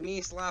attack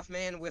me,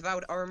 Slothman,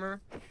 without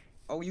armor?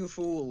 Oh, you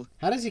fool.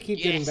 How does he keep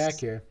getting Yes. back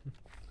here?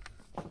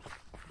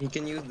 He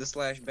can use the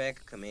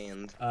 /back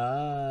command.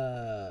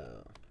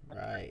 Oh,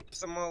 right.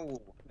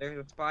 Samo, there's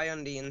a spy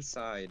on the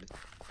inside.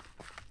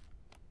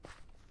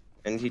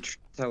 And he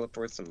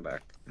teleports him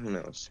back. Who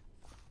knows?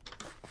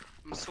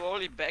 I'm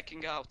slowly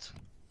backing out.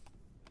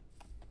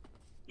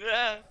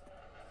 Yeah,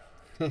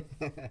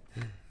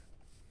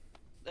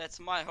 that's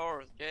my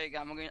horse, Jake.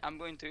 I'm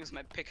going to use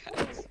my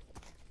pickaxe.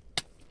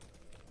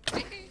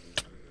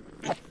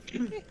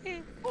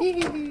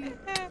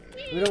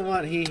 We don't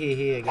want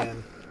he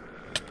again.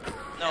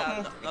 No,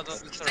 Yeah. not on the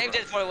server. Save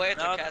it for later,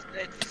 No, Cat.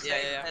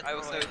 Yeah. I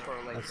will save it for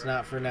later. That's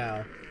not for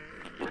now.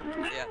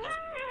 Yeah.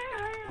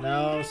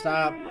 No,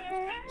 stop.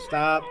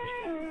 Stop.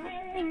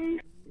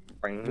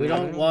 We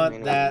don't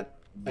want that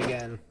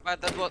again.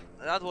 But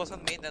that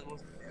wasn't me. That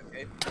wasn't me.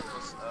 Okay.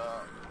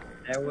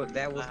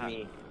 That was Uh-huh.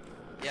 me.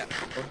 Yeah.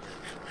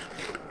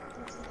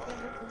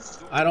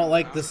 I don't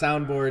like the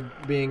soundboard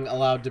being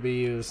allowed to be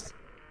used.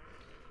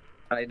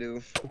 I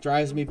do. It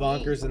drives me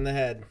bonkers in the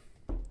head.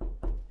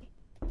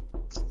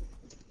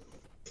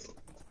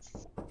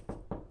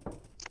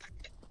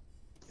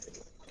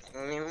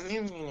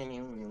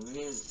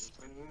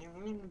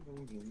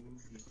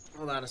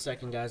 Hold on a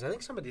second, guys. I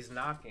think somebody's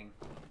knocking.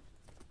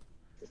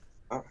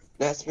 Oh,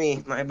 that's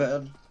me. My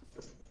bad.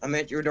 I'm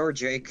at your door,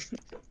 Jake.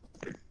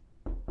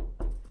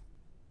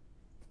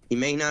 He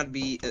may not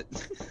be.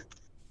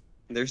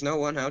 There's no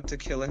one out to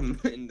kill him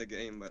in the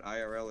game, but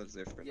IRL is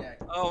different. Yeah.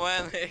 Oh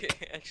man, he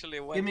actually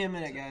went. Give me a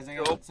minute, guys. I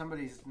got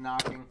somebody's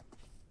knocking.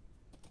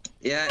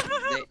 Yeah,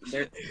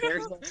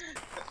 there's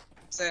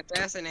an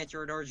assassin at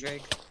your door,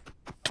 Jake.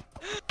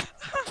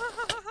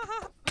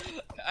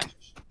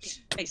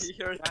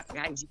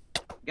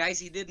 Guys,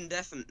 he didn't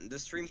deafen. The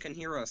stream can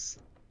hear us.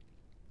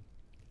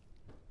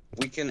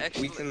 We can.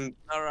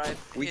 Alright,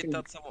 we he can-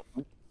 thought someone.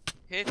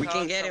 He we thought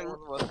can get him.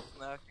 someone was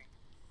knocking.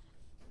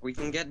 We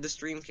can get the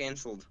stream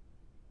cancelled.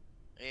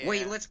 Yeah.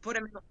 Wait, let's put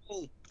him in a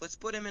hole. Let's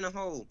put him in a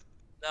hole.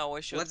 No,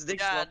 we should. Let's dig.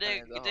 Yeah,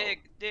 Slopman in the hole.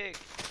 dig.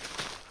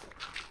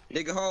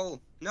 Dig a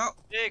hole. No.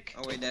 Dig.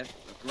 Oh wait, that's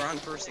wrong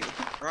person.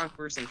 Wrong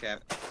person,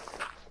 Cap.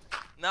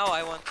 No,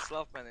 I want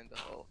Slopman in the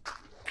hole.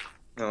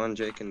 I want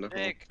Jake in the hole.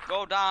 Dig.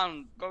 Go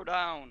down.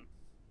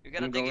 You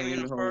gotta I'm dig him going in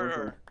even the hole with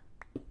further.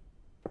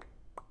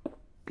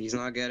 He's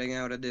not getting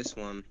out of this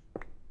one.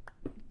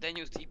 Then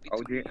you TP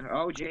Oh,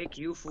 to me. Jake,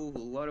 you fool!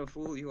 What a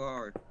fool you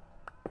are!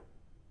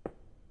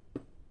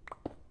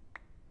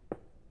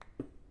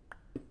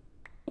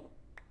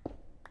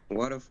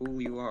 What a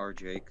fool you are,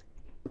 Jake.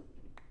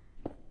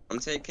 I'm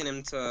taking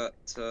him to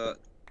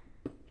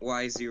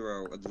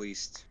Y0 at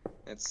least.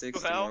 At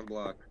 60 hell? more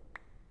block.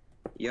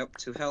 Yep,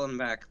 to hell and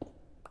back.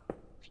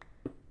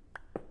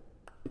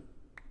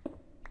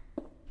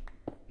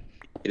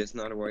 It is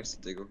not wise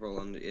to dig a hole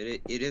under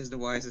it. It is the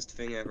wisest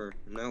thing ever.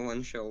 No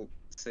one shall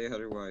say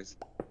otherwise.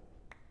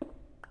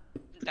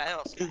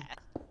 That was fast.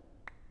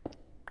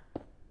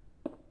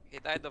 He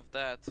died of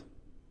that.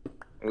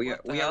 We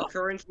What the are hell?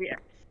 currently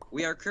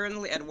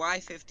at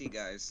Y50,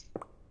 guys.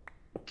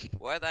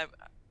 What I'm.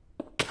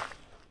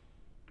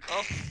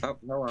 Oh,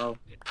 hello.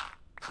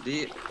 Do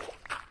you...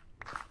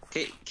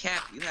 Okay,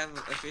 Cap, you have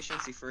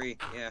efficiency free.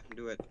 Yeah,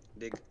 do it.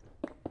 Dig.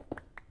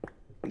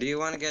 Do you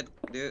want to get...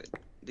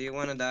 Do you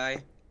want to die?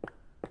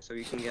 So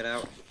you can get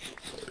out?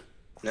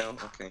 No?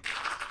 Okay.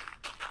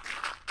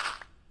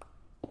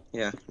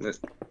 Yeah, but...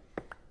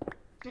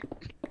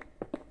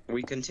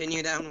 We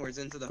continue downwards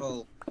into the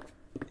hole.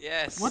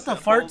 Yes. What the I'm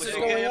farts is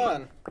holding going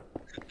him.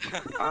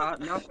 on?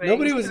 Nothing.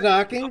 Nobody was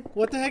knocking.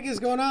 What the heck is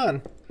going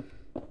on?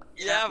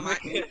 Yeah,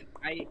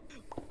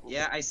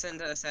 Yeah, I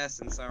sent an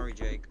assassin. Sorry,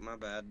 Jake. My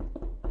bad.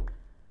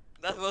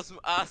 that was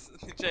us,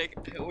 Jake.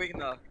 We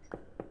knocked.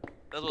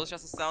 That was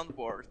just a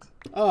soundboard.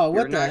 Oh,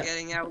 You're what not the?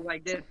 getting out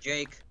like this,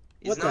 Jake.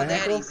 It's What the not that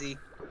heckle? easy.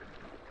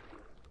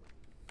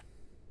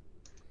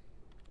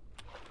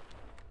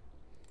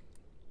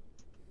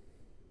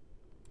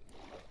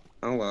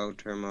 Hello,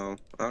 Termo.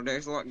 Oh,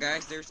 there's a lot,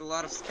 guys. There's a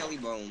lot of skelly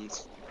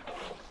bones.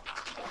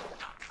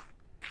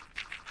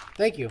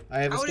 Thank you.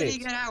 I have How did he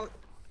escaped. get out?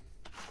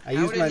 I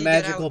how used did my he get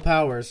magical out?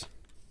 powers.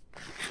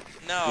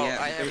 No, Yeah,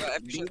 I have there's-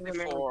 efficiency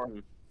being 4.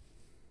 American.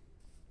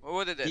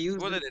 Who did it? He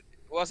used Who it- did it?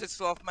 Was it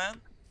Slopman?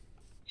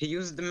 He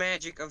used the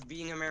magic of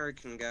being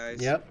American,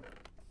 guys. Yep.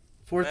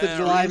 4th of Man,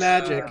 July uh,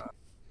 magic.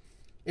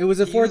 It was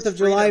a he 4th used of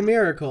July freedom.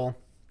 miracle.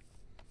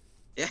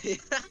 Yeah, he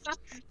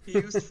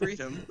used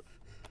freedom.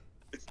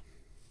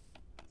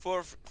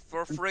 For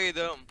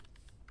freedom.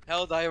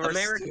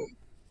 Helldivers.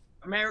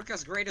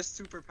 America's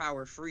greatest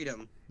superpower,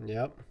 freedom.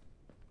 Yep.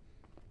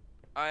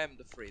 I am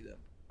the freedom.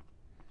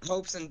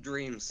 Hopes and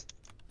dreams.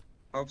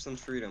 Hopes and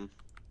freedom.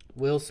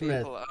 Will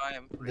Smith, People, I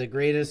am the free.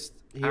 greatest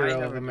I hero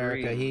have of a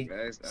America. dream, He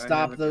guys. I have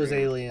stopped a those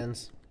dream.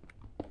 aliens.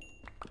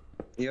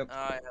 Yep.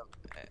 I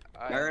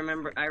I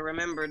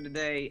remember the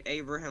day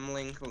Abraham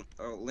Lincoln,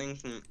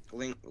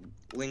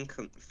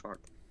 Lincoln, fuck,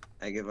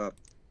 I give up.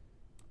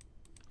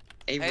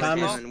 Abraham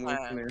Thomas- and Will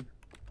Smith.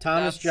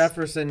 Thomas That's-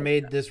 Jefferson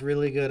made this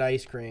really good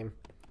ice cream,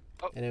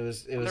 Oh. and it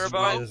was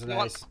Turbo,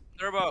 nice.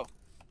 Turbo.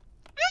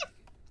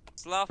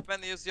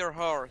 Slopman, use your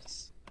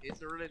horse.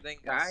 It's really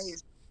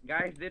dangerous.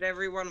 Guys, did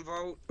everyone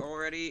vote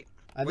already?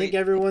 I Wait. think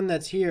everyone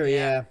that's here,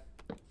 Yeah.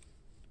 yeah.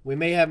 We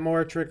may have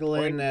more trickle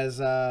in Wait.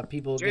 as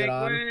people Jake, get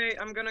on. wait,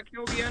 I'm gonna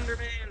kill the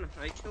Enderman.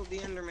 I killed the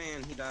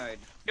Enderman. He died.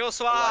 Kill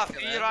Swaff!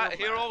 Like an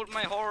He animal. rode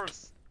my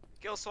horse!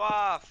 Kill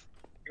Swaff!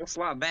 Kill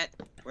Swab, bet.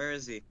 Where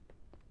is he?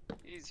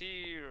 He's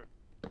here.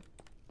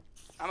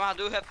 I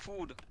do have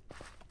food.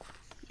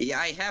 Yeah,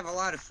 I have a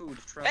lot of food.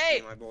 Trust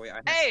Hey! me, my boy.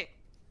 Hey!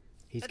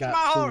 He's That's got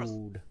my horse.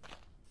 food.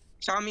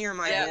 Come here,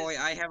 my Yeah. boy.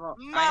 I have a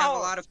My a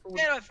horse. lot of food.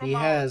 Get away from He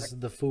my has horse.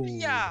 the food.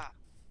 Yeah!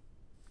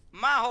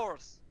 My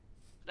horse!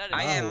 That is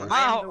I am. My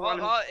I am horse. the one.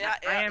 Oh, yeah, I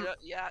yeah, am.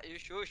 yeah, you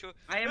sure.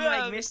 I am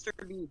Yeah. like Mr.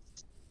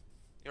 Beast.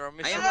 You're a I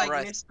Mr. am like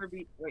Breast. Mr.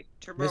 Beast. Wait,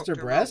 Turbo. Mr.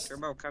 Turbo, Breast?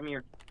 Turbo, come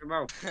here.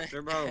 Turbo.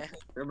 Turbo.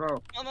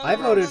 Turbo. No, I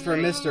no, voted no, for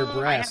no, no, Mr. no, no.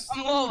 Breast.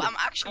 I'm low. I'm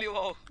actually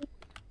low.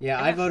 Yeah,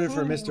 I I have voted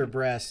for food. Mr.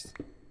 Breast.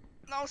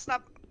 No,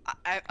 stop.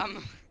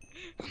 I'm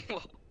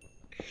low.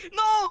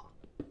 No!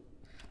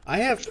 I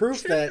have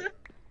proof that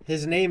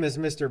his name is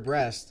Mr.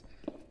 Breast.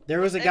 There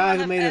was a Does guy anyone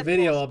who have made a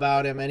video apples?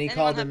 about him, and he Anyone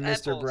called have him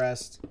Mr. apples?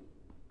 Breast.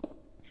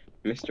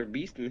 Mr.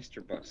 Beast,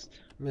 Mr. Bust.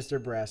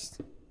 Mr.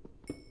 Breast.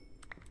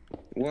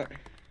 What?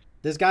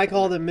 This guy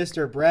called him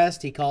Mr.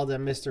 Breast. He called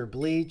him Mr.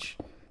 Bleach.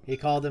 He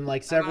called him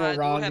like several I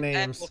wrong do have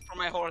names. apples for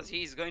my horse.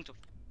 He's going to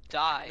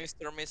die.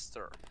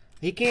 Mister.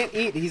 He can't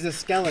eat. He's a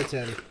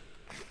skeleton.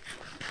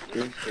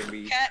 Mr.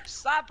 Beast. Cat,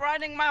 stop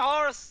riding my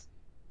horse.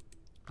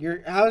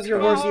 How's your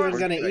horse even Horse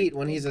gonna right. eat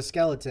when he's a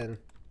skeleton?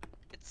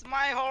 It's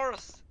my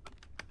horse.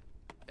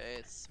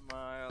 It's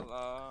my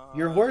life.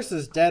 Your horse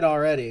is dead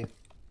already.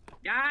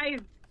 Guys,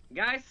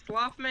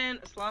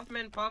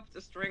 Slothman popped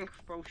a strength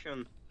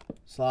potion.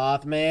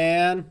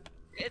 Slothman.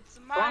 It's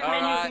my Slothman,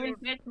 horse. you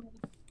can't catch me.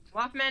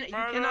 Slothman, you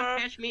cannot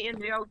catch me in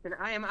the ocean.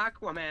 I am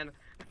Aquaman.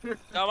 Come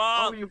Oh,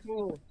 on, you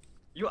fool.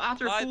 You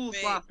utter Fight fool, me.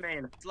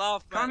 Slothman.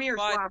 Slothman. Come here,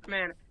 fight.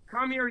 Slothman.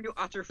 Come here, you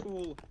utter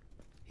fool.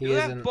 He You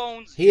is have an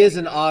bones. he is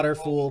an otter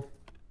fool.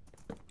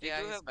 You Yeah,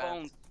 do he's have bad.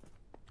 bones.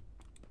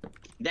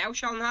 Thou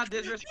shalt not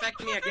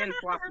disrespect me again,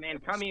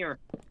 Slothman. Come here.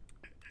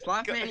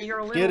 Slothman, your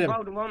Get little him.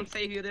 boat won't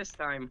save you this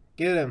time.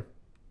 Get him.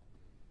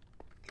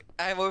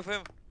 I'm with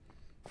him.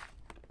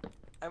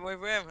 I'm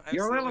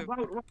Your still little with-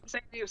 boat won't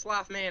save you,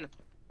 Slothman.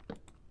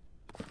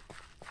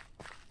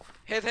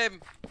 Hit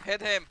him.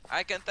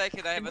 I can take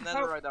it. I have Hit an the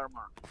boat. netherite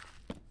armor.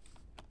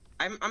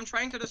 I'm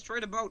trying to destroy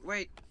the boat.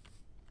 Wait.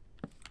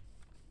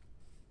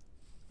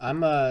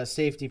 I'm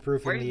safety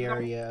proofing Where's the my-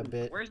 area a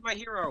bit. Where's my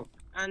hero?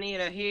 I need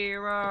a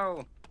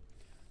hero.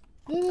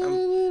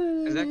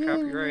 Is that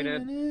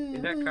copyrighted?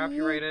 Is that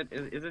copyrighted?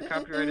 Is it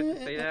copyrighted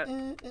to say that?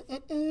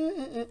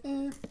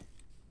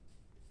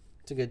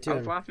 It's a good Oh,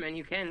 tune. Slothman,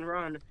 you can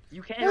run.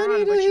 You can I run,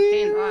 need but a you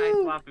can't die,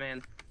 hero.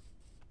 Slothman.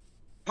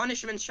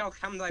 Punishment shall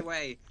come thy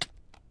way.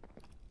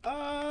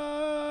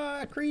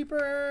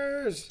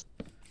 Creepers!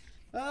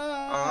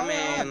 Aw,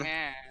 man. Oh,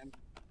 man.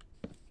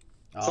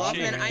 Aw,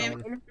 Slothman, I am man.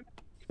 infinitely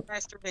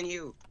faster than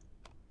you.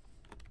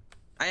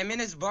 I am in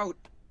his boat.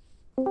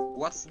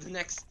 What's the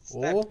next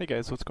step? Oh, Hey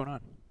guys, what's going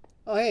on?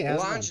 oh hey, how's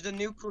it going? Launch the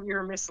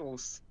nuclear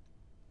missiles.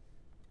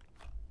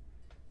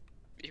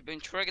 You've been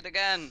tricked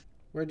again.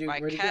 Where'd you My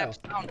go? cap's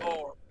on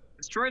board.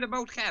 Destroy the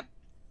boat, Cap.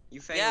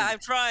 You failed. Yeah, I'm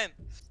trying.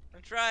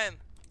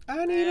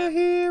 I need a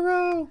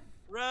hero!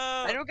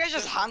 Run. Are you guys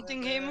just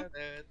hunting him?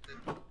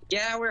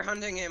 Yeah, we're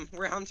hunting him.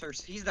 We're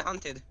hunters. He's the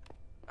hunted.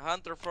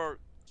 Hunter for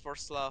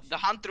sloth. The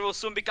hunter will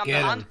soon become Get the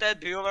him. hunted.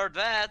 Be aware of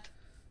that.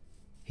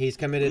 He's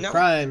committed No,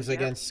 crimes yeah.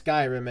 against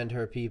Skyrim and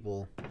her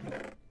people.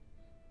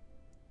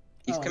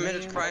 He's Oh,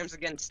 committed man. crimes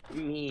against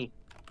me.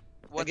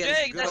 What, Against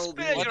Jake, good that's old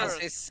pillagers. what me. does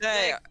he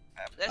say?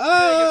 There's Ah!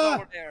 villagers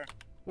over there.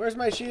 Where's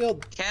my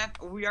shield?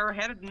 Cap, we are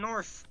headed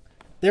north.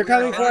 They're We are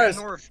coming for headed us.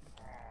 North.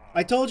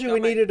 I told you we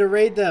Coming. needed to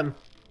raid them.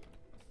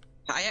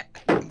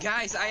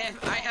 Guys, I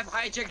have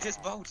hijacked this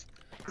boat.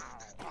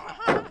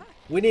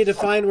 We need to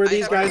find where I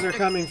these have guys are hijacked-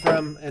 coming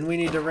from, and we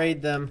need to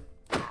raid them.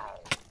 What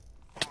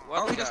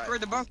Oh, he guy?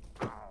 destroyed the boat.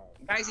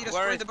 Guys, he Where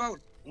destroyed is- the boat.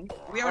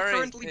 We are where is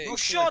currently he? You boatless.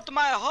 shot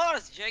my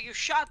horse, Jake. You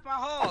shot my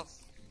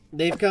horse.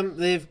 They've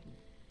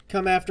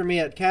come after me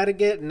at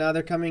Kattegat, and now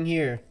they're coming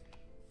here.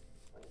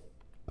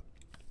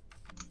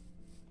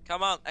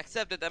 Come on,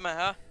 accept it, Emma,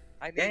 huh?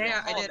 I need Yeah, your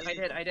I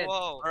help. did.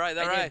 Whoa.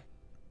 Alright.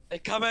 They're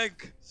coming.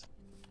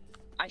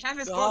 I have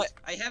his Go boat.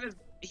 ahead.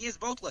 He is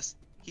boatless.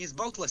 He is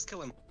boatless.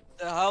 Kill him.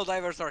 The hell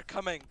divers are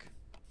coming.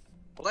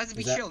 Let's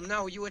be Is that- chill.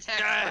 No, you attacked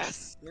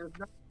Yes. first.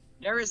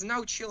 There is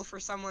no chill for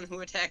someone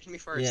who attacked me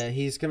first. Yeah,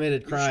 he's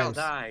committed You shall crimes.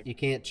 die. You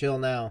can't chill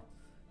now.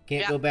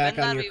 Can't Yeah, go back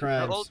when on are your we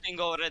crimes. voting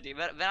already?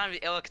 When are we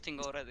electing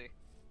already?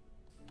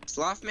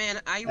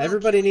 Slothman, I will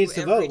Everybody kill you needs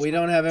to every vote. We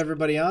time. don't have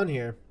everybody on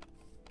here.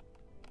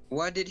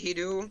 What did he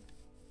do?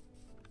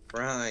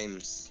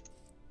 Crimes.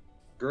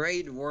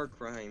 Great war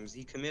crimes.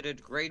 He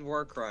committed great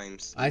war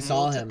crimes. I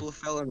saw him. Multiple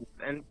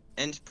felonies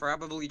and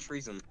probably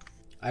treason.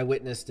 I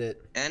witnessed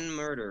it. And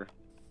murder.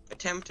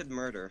 Attempted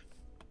murder.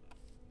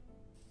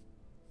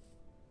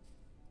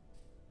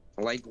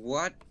 Like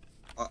what?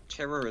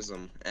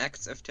 Terrorism.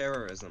 Acts of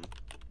terrorism.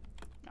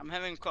 I'm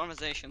having a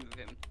conversation with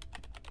him.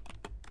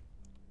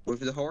 With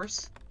the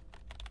horse?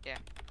 Yeah.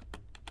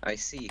 I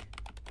see.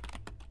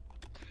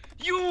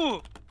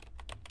 You!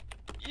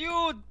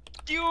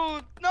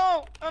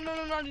 No! No,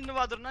 not into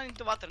water, not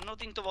into water,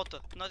 not into water,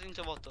 not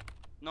into water.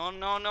 No.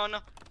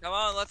 Come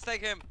on, let's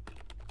take him.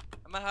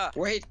 Emma,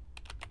 Wait!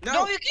 No!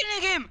 No, you're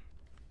killing him!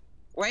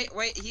 Wait,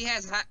 he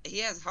has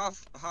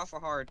half a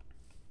heart.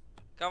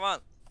 come on.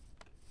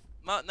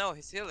 No,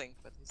 he's healing,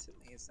 but he's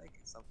healing. He's taking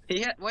something.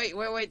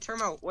 Wait,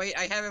 Termo. Wait,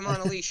 I have him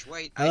on a leash.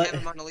 Wait, I I have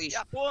him on a leash.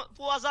 Yeah,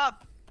 pull us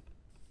up!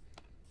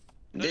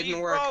 The Didn't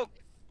lead work. broke.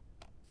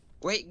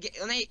 Wait,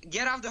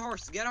 get off the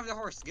horse. Get off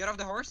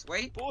the horse.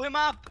 Wait. Pull him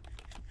up!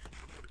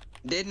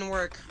 Didn't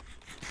work.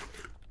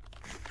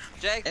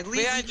 Jake, At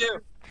least behind he- you.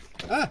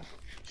 Ah!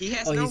 He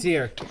has Oh, no he's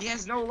here. He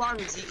has no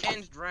lungs. He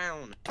can't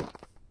drown. He's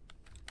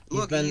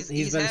Look, been- he's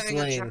he's been having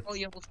slain. a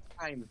jolly old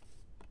time.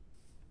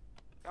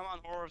 Come on,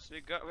 horse,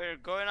 we're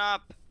going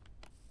up.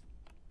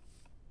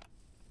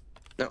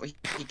 No,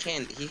 he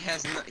can't. He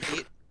has no.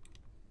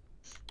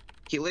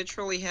 He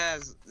literally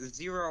has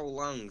 0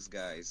 lungs,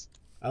 guys.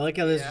 I like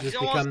how this Yeah. has He's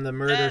just almost become the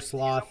murder dead.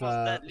 sloth He's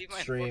almost dead. Leave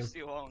my stream. horse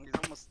alone. He's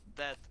almost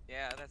dead.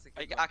 Yeah, that's a good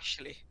Like one.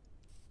 actually.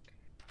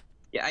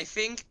 Yeah, I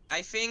think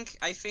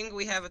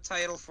we have a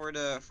title for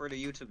the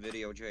YouTube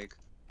video, Jake.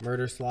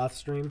 Murder sloth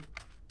stream.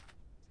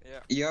 Yeah.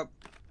 Yep.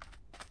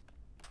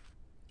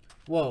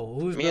 Whoa,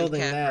 who's Me and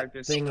building Cat that are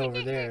just- thing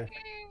over there?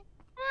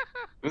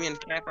 Me and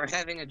Cap are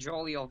having a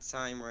jolly old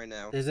time right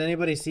now. Does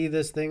anybody see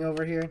this thing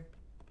over here?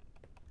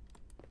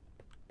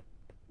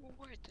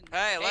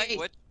 Hey, Hey.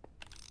 language.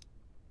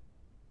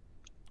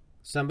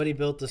 Somebody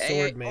built a Hey,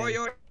 sword hey, man. oi,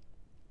 oi,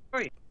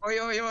 oi, oi,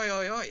 oi, oi,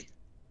 oi, oi.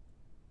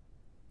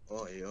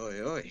 Oi,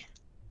 oi, oi.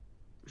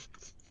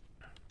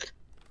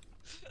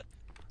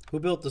 Who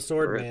built the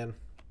sword Alright. man?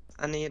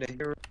 I need a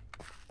hero.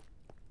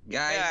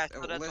 Yeah, Guys, I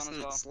saw that one as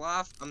listen, well.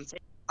 Sloth,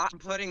 I'm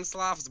putting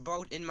Sloth's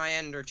boat in my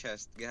ender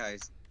chest, guys.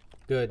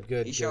 Good,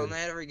 good, He shall good.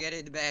 never get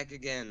it back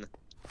again.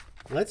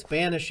 Let's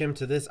banish him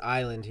to this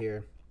island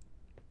here.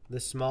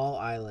 This small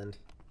island.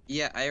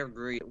 Yeah, I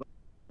agree.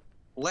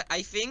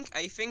 I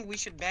think we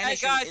should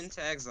banish guys, him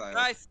into exile.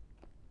 Guys,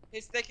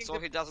 he's taking So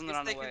the. he doesn't he's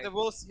run taking away. the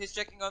wolves. He's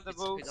checking on the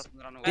So he wolves. doesn't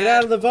run away. Get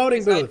out of the voting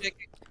He's booth.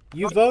 hijacking-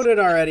 You voted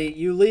already.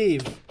 You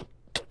leave.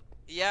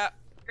 Yeah.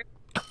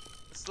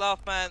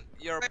 Sloth man,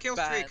 you're Kill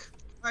bad.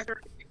 streak.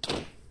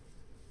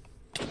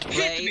 Hit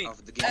Play me!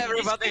 of the game.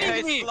 Everybody He's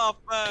hates me. Sloth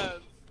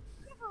man.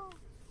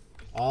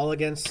 All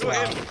against Kill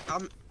him.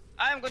 sloth.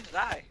 I am going to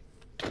die.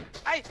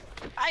 I.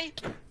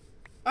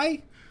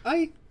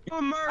 I. You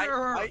a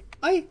murderer!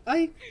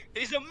 I.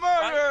 He's a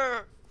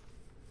murderer.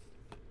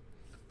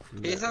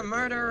 He's a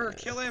murderer!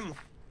 Kill him!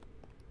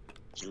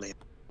 Kill him.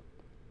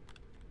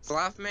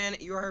 Sloth man,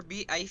 you are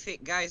I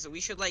think, guys, we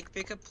should like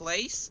pick a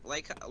place,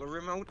 like a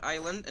remote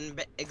island,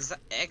 and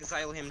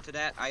exile him to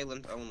that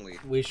island only.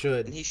 We And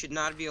should. he should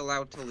not be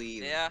allowed to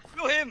leave. Yeah.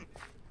 Kill him.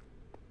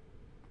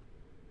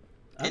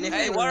 And if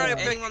Hey, anyone, what are you if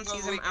anyone picking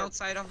sees on him weekend?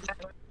 outside of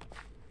that,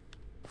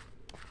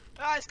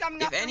 Ah, he's coming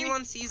if after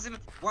anyone sees him,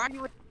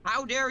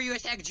 how dare you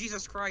attack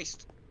Jesus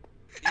Christ?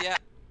 Yeah.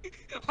 me.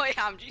 Oh yeah,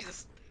 I'm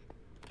Jesus.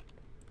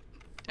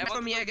 I Follow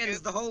wanted, me to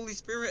against kill, the Holy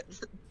Spirit.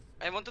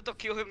 I wanted to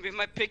kill him with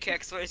my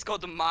pickaxe, so it's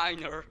called the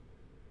miner.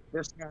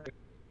 I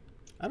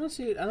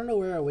don't know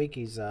where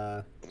Awake's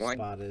Why?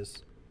 spot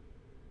is.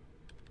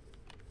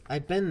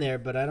 I've been there,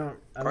 but I don't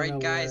know Alright,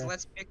 guys, where.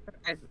 let's pick.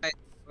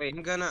 Wait,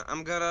 I'm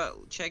gonna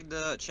check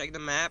the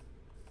map.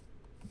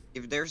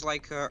 If there's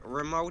like a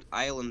remote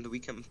island we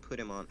can put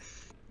him on.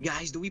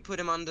 Guys, do we put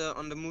him on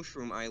the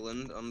mushroom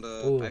island? On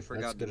the Ooh, I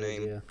forgot the that's a good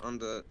name. idea. On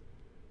the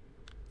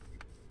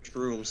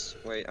shrooms.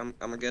 Wait, I'm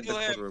gonna get the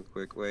Kill code him. real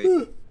quick. Wait.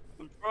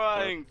 I'm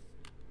trying.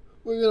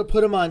 We're gonna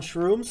put him on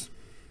shrooms.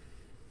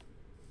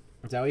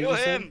 Is that what you Kill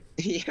just said? him.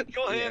 Yeah,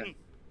 Kill yeah. him.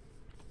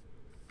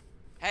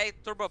 Hey,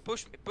 Turbo,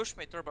 push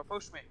me, Turbo,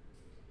 push me.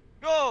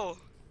 Go.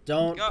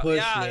 Don't Go- push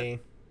yeah. me.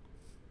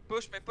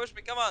 Push me,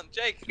 come on,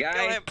 Jake, Guys,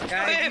 kill him. Kill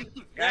guys, him.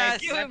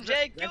 guys, Kill him, let's-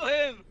 Jake. Kill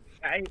him.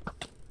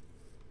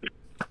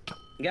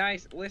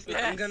 Guys, listen,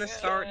 I'm gonna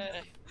start.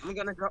 I'm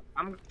gonna go.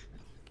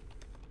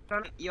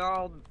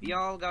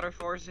 Y'all gotta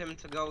force him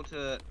to go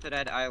to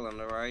that island,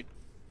 alright?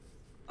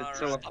 To Alright.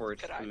 teleport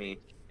Stop to me.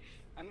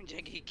 I mean,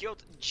 Jake, he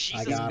killed I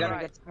Jesus got him.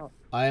 Christ.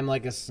 I am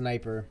like a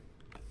sniper.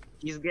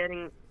 He's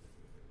getting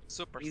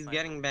Super.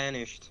 getting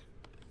banished.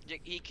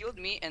 Jake, he killed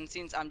me, and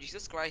since I'm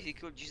Jesus Christ, he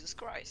killed Jesus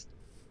Christ.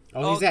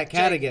 Oh, he's Oh, at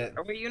Jake. Kattegat.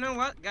 Oh, wait, you know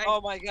what, guys? Oh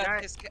my God,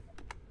 guys,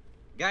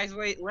 guys,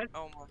 wait.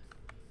 oh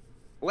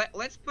my.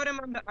 Let's put him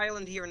on the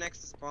island here next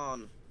to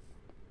spawn.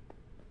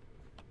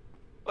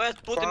 Let's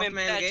put him in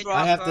Frogman Gate. bedrock.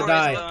 I have to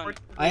die.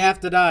 prison. I have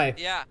to die.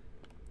 Yeah.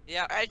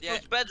 Yeah. I yeah.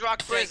 choose bedrock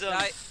Jake, prison.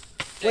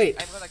 Wait,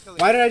 I'm gonna kill you.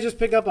 Why did I just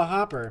pick up a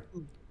hopper?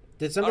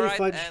 Did somebody Alright,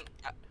 fudge? and,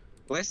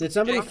 Listen, Did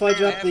somebody Jake,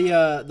 fudge I up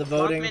have- the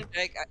voting? Frogman-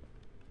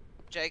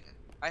 Jake,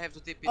 I have to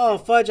TP. Oh,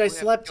 fudge! I We have to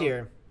slept kill-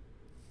 here.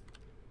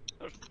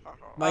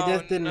 My Oh,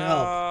 death didn't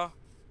help. no.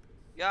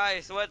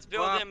 Guys, let's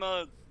build Well-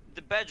 him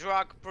the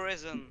bedrock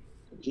prison.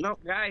 No,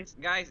 guys,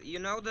 you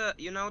know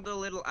the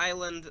little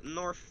island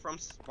north from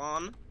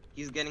spawn.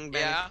 He's getting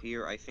banished Yeah.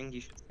 here. I think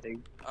you should stay.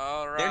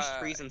 Alright. There's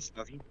trees and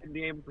stuff. He should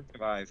be able to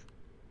survive.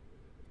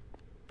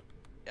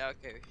 Yeah,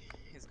 okay.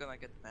 He's gonna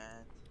get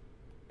mad.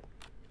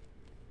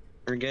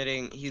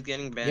 He's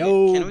getting banished.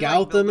 Yo, Can we, like,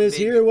 Gautam build a is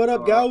big, here. What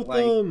up, like-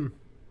 Gautam?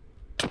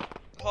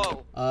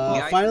 Oh,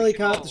 Guys, Finally we should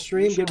caught build- the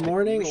stream. we should- Good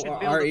morning we should or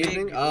build our a big,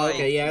 evening. Oh, like,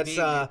 okay, yeah, it's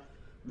big-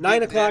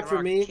 9 o'clock for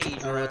bedrock me. I cage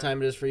don't know what around-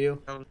 time it is for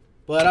you. Um,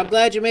 But I'm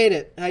glad you made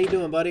it. How you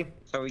doing, buddy?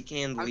 So we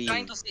can't I'm leave.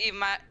 trying to see if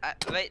my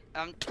wait.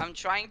 I'm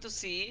trying to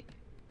see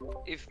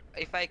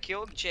if I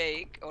killed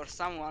Jake or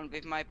someone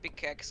with my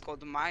pickaxe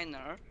called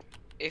miner,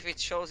 if it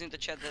shows in the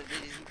chat that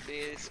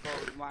this is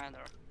called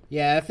miner.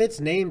 Yeah, if it's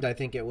named, I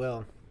think it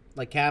will.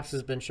 Like Caps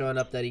has been showing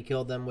up that he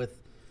killed them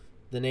with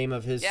the name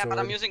of his Yeah, sword. but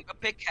I'm using a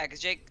pickaxe.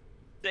 Jake,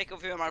 take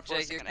off your armor for a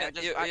Jake, you second. can't,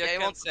 I you want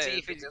can't to say see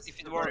if because it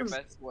it's works.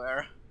 I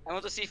swear. I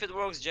want to see if it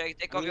works, Jake.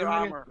 Take off You your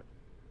wanna- armor.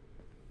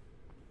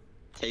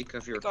 Take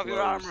off your Take off clothes.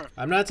 your armor.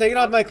 I'm not taking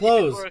off my I want to see if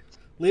it clothes. works.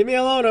 Leave me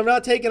alone. I'm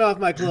not taking off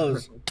my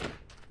clothes.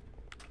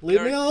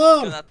 Leave me You're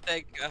alone. Gonna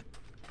take.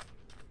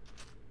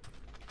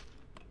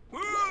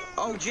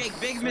 Oh, Jake,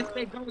 big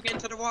mistake going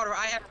into the water.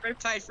 I have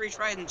Riptide Free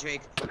Trident,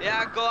 Jake.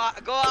 Yeah, go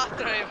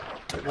after him.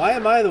 Why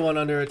am I the one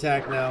under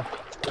attack now?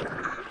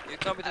 You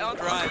told me I to want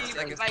to drive see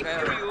like a if I kill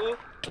sparrow. you,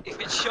 if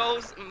it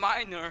shows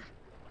minor.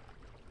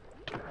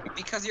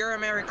 Because you're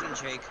American,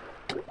 Jake.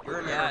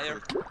 You're Yeah,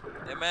 American.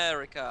 you're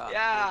America.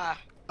 Yeah.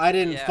 I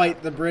didn't Yeah.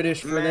 fight the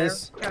British for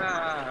this.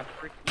 America.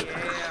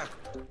 Yeah.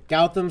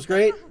 Gotham's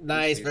great.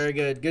 Nice, very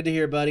good. Good to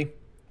hear, buddy.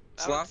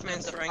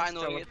 Slothman's the trying to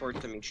final hit.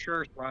 teleport to me.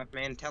 Sure,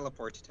 Slothman,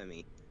 teleport to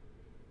me.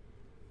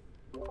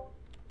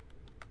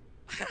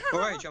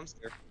 Boy, jump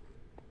scare.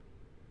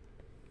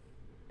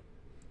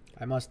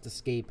 I must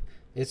escape.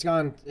 It's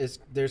gone.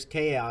 There's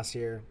chaos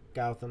here,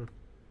 Gotham.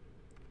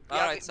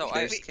 Alright, so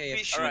There's we KFC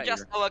should Alright.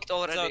 just elect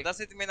already. So does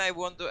it mean I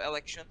won't do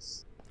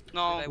elections?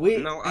 No. We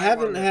No, I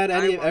haven't won had it.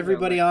 I any won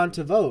everybody the on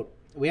to vote.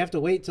 We have to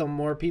wait till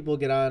more people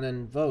get on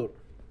and vote.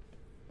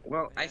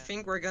 Well, I Yeah.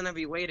 think we're gonna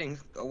be waiting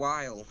a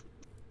while.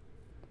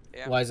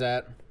 Yeah. Why's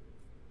that?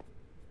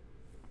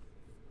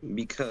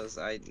 Because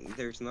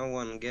there's no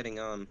one getting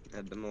on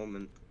at the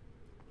moment.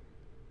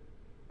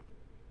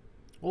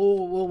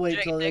 Oh, we'll wait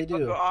Jake, till they take off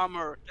do. your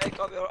armor. Take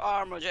off your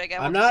armor, Jake. I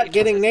I'm want to not see if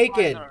getting it's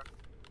naked. minor.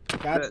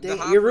 God The dang,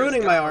 hopper's you're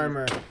ruining my gone.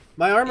 armor.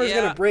 My armor's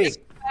Yeah. gonna break.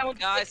 I want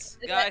to Guys,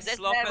 see- guys, that's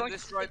Sloth why I and want to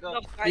destroy see the-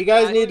 Sloth fight You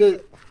guys back. need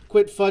to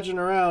quit fudging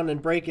around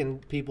and breaking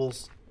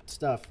people's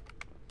stuff.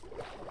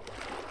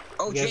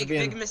 Oh, You guys are Jake,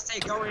 being- big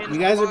mistake going in. You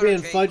guys the are water,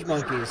 being Jake. fudge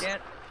monkeys.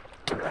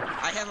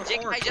 I have a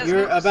Jake, fork. I just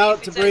You're want to see about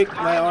if to it break says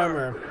my minor.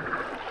 armor.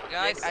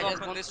 Guys, Jake, I Sloth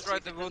just want to see destroyed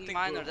if the it says voting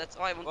minor. booth. That's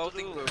all I want to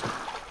Voting do.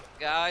 booth.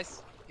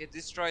 Guys, he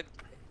destroyed.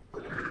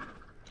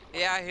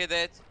 Yeah, I hit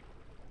it.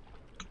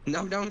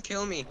 No, don't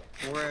kill me.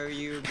 Where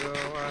you go,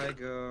 I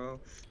go.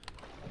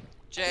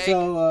 Jake,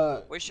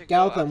 So, we should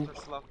Gotham. go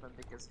after Slothman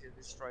because he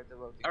destroyed the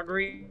voting.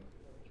 Agree.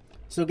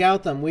 So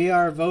Gotham, we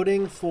are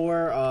voting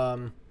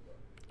for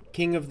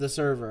king of the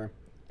server.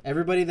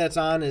 Everybody that's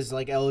on is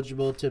like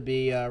eligible to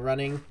be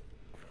running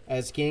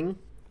as king,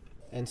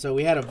 and so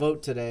we had a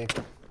vote today.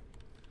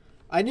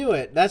 I knew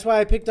it. That's why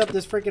I picked up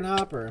this freaking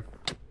hopper.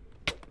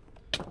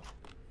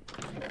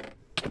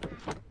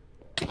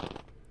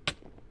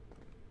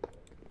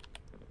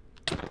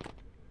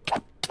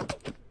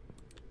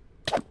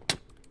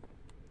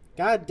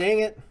 God dang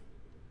it!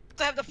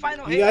 To have the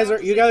final You hit, I guys want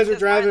are to you see guys if are it says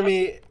driving minor.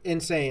 me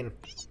insane.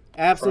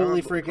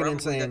 Absolutely freaking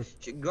Probably insane.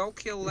 Go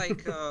kill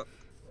like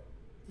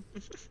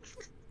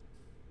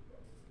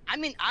I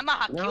mean,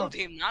 Amaha No. killed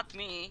him, not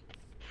me.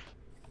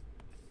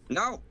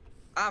 No.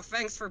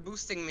 Thanks for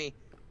boosting me.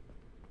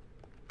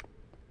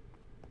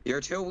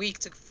 You're too weak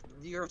to.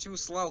 You're too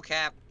slow,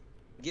 Cap.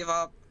 Give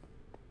up.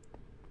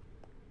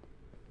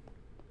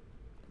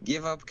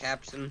 Give up,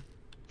 Captain.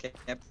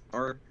 Cap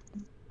or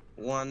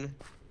one.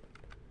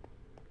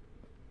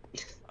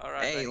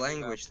 Alright. Hey,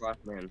 language,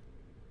 Slothman.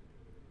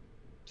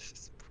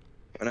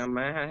 When I'm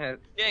mad.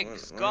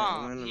 Jake's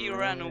gone. He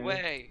ran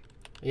away.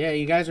 Yeah,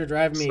 you guys are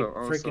driving me So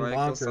freaking I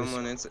killed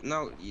bonkers.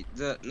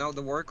 someone.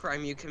 The war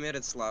crime you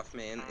committed,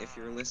 Slothman, if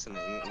you're listening,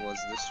 was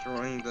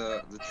destroying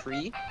the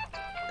tree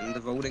and the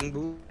voting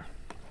booth.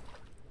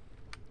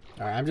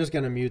 All right, I'm just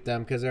gonna mute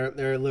them because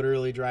they're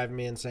literally driving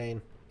me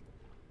insane.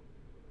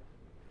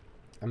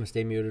 I'm gonna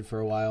stay muted for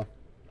a while.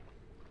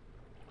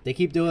 They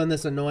keep doing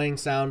this annoying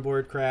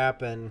soundboard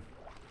crap and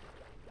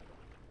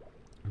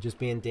just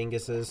being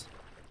dinguses.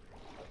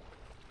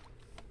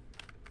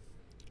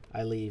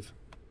 I leave.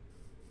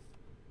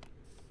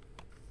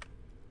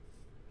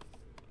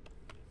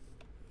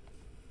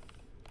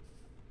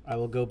 I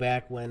will go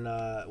back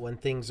when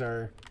things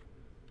are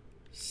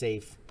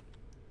safe.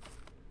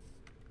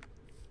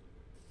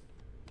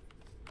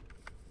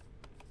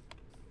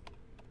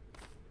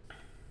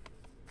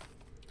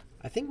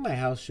 I think my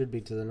house should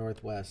be to the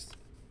northwest.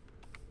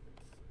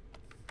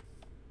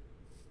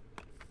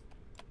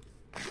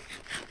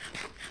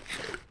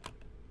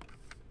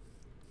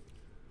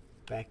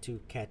 Back to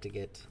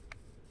Kattegat.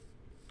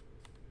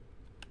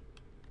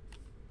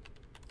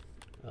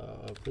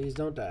 Oh, please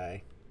don't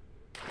die.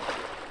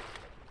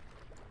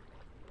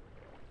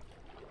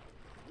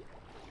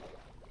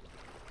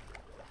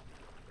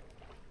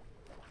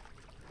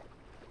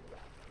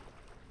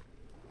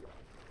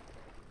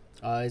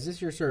 Is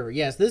this your server?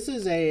 Yes, this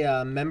is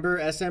a member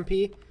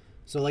SMP.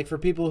 So, like, for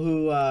people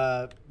who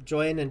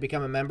join and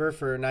become a member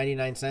for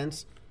 99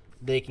 cents,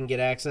 they can get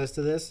access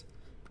to this.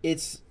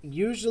 It's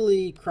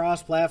usually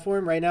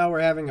cross-platform. Right now,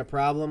 we're having a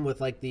problem with,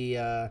 like,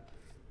 the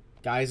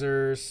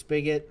geyser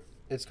spigot,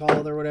 it's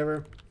called, or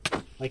whatever.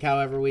 Like,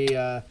 however we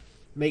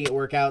make it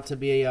work out to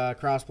be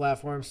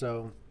cross-platform.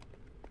 So,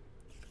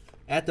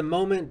 at the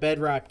moment,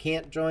 Bedrock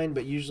can't join,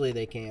 but usually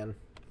they can.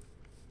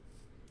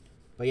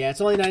 But yeah,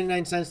 it's only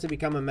 99 cents to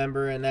become a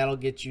member, and that'll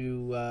get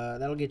you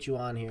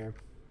on here.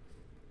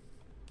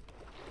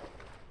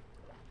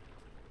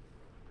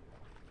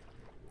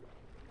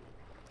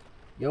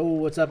 Yo,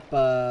 what's up,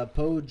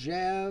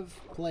 Pojav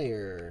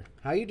player?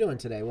 How you doing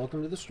today?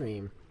 Welcome to the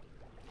stream.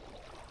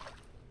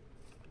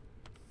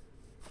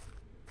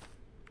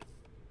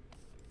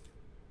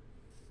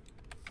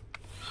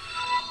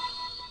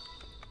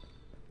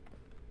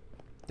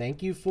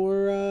 thank you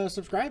for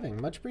subscribing.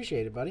 Much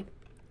appreciated, buddy.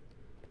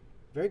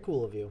 Very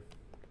cool of you.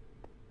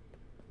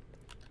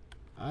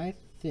 I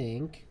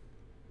think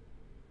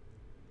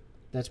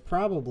that's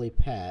probably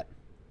Pat.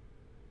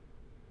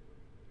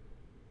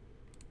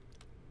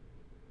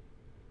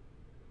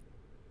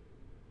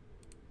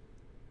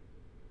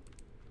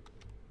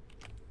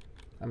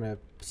 I'm going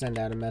to send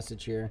out a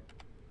message here.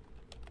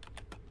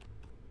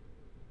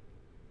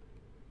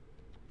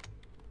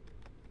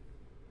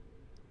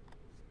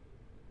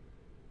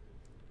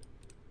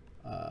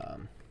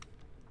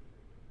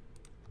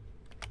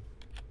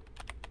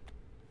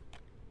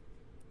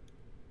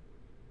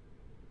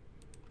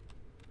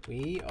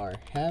 We are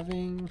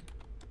having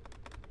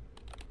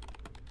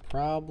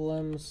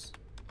problems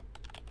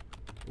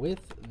with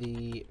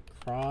the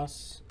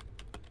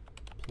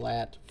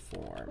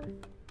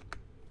cross-platform.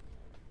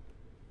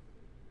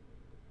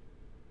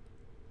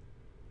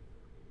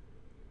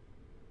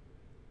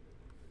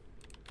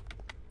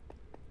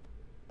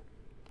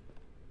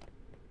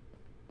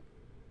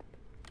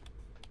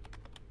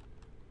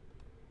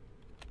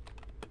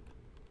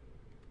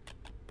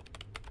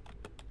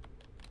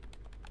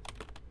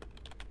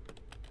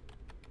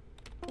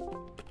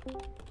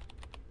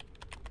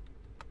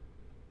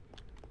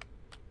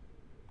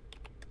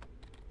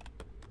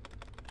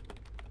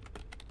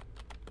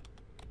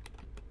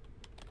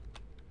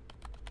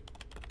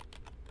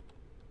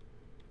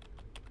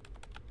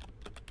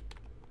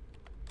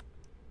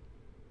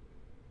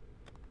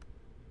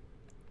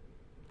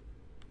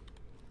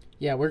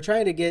 Yeah, we're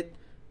trying to get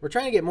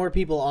more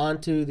people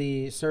onto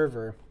the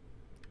server.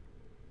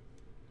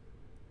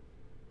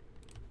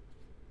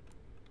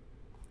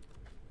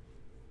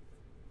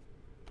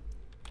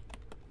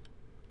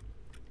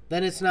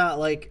 Then it's not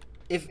like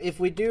if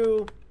we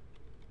do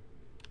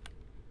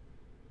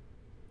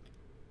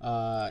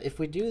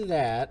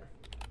that,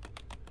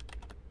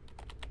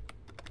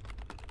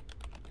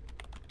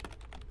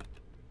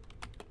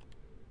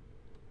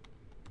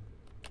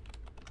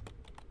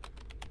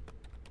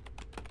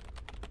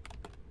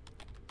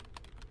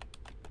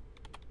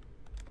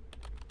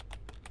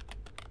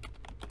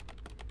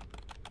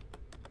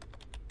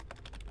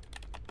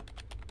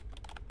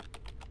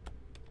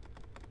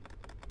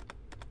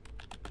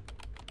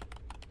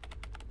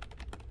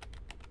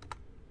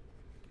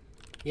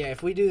 yeah,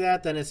 if we do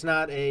that, then it's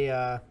not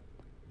a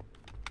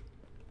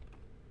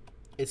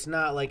it's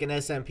not like an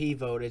SMP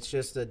vote, it's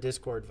just a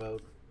Discord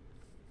vote.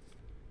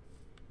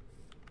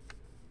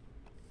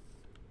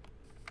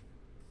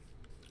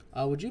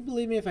 Would you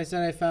believe me if I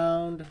said I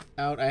found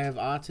out I have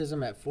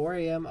autism at 4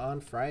 a.m.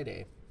 on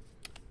Friday?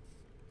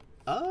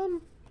 I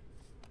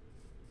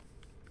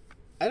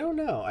don't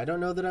know. I don't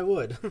know that I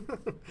would.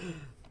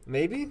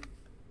 Maybe?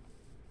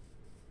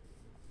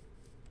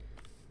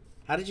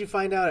 How did you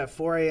find out at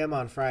 4 a.m.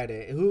 on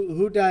Friday?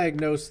 Who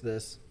diagnosed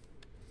this?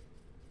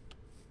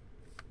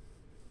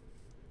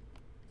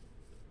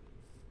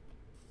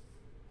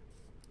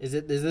 Is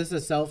this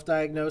a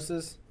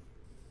self-diagnosis?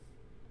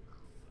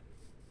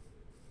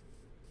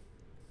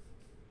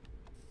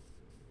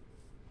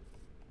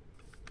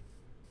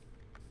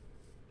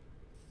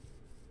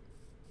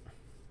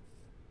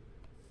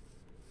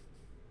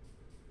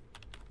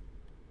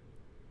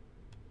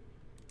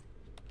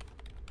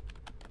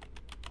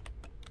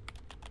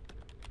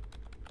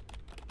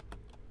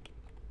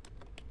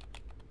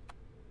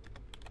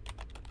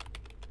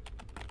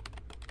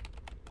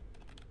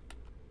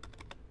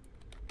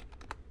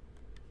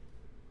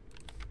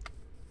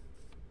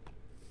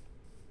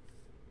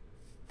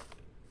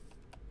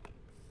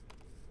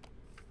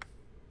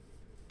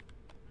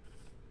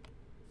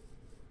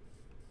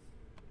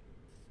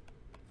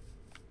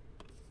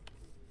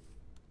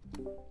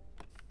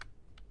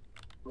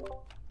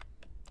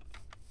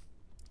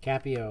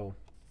 Capio.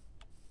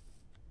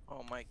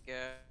 Oh my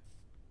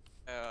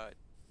god.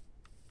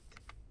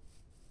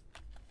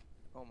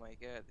 Oh my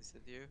god, is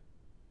it you?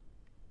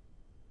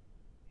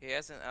 He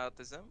has an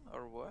autism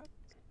or what?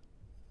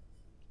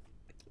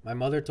 My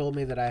mother told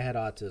me that I had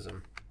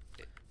autism.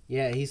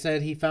 Yeah, he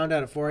said he found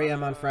out at 4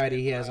 a.m. on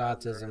Friday he has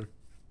autism.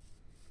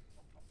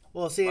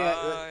 Well, see,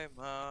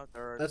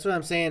 that's what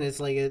I'm saying. It's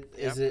like,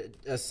 is it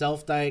a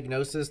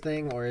self-diagnosis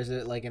thing or is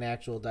it like an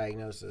actual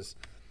diagnosis?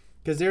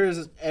 Because there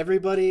is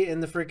everybody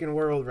in the freaking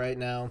world right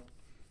now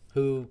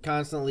who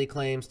constantly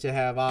claims to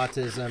have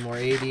autism or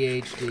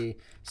ADHD.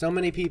 So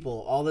many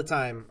people all the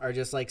time are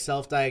just like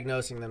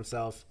self-diagnosing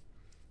themselves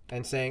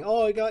and saying,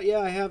 "Oh,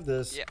 I have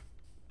this." Yeah.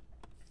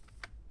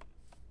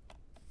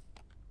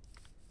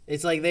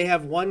 It's like they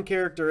have one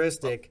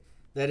characteristic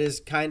that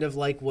is kind of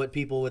like what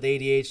people with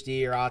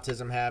ADHD or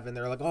autism have, and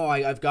they're like, "Oh,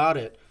 I've got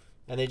it,"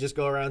 and they just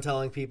go around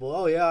telling people,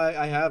 "Oh yeah,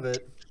 I have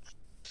it."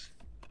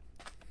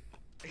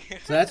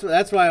 So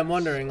that's why I'm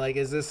wondering, like,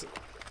 is this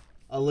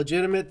a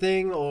legitimate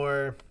thing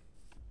or?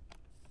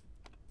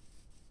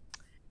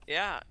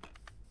 Yeah,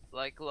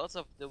 like lots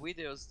of the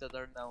videos that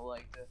are now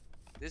like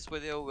this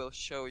video will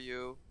show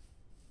you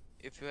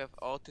if you have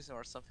autism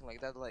or something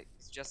like that. Like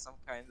it's just some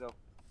kind of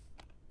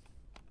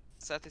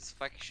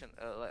satisfaction,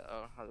 like,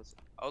 or how does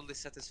only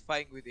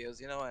satisfying videos,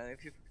 you know. And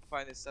if you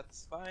find it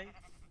satisfying,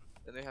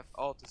 then we have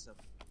autism.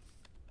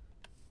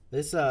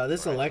 This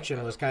Right,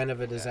 election was kind of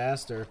a yeah.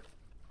 disaster.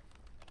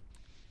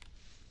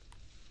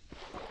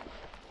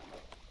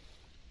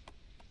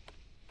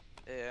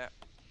 Yeah.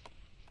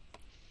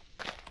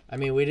 I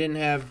mean, we didn't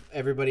have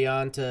everybody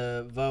on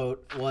to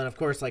vote. One, of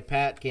course, like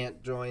Pat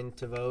can't join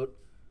to vote,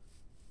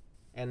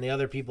 and the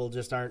other people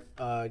just aren't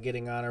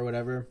getting on or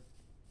whatever.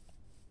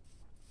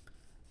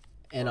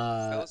 And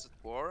Fellas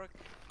at work.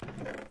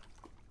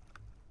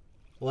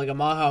 like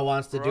Amaha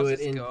wants to do Ross it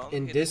is in gone. He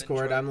didn't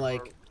Discord. join I'm for-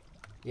 like,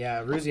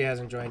 yeah, Ruzi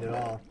hasn't joined at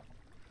all,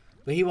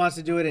 but he wants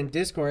to do it in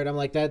Discord. I'm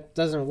like, that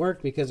doesn't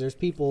work because there's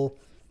people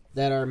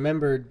that are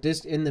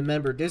in the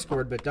member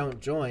Discord but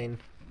don't join.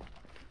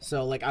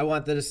 So like, I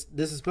want this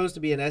is supposed to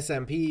be an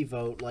SMP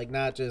vote, like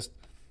not just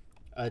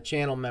a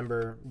channel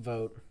member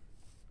vote.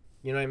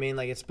 You know what I mean?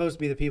 Like, it's supposed to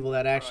be the people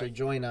that actually Right.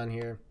 join on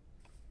here.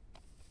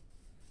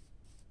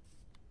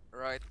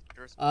 Right.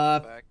 There's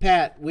fact.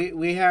 Pat,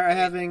 we are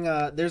having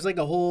there's like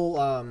a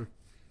whole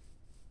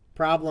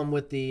problem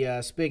with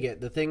the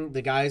spigot,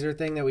 the geyser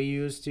thing that we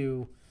use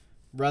to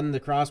run the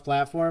cross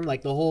platform.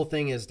 Like, the whole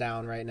thing is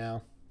down right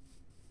now.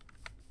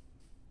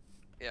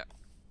 Yeah.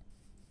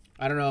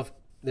 I don't know if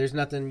there's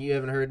nothing, you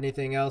haven't heard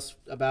anything else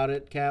about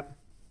it, Cap?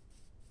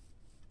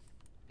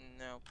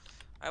 No.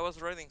 I was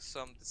reading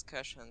some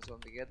discussions on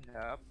the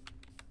GitHub,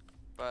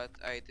 but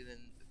I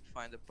didn't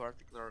find a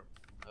particular.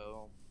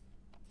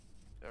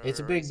 It's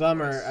a big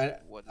bummer. express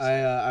what is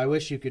I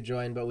wish you could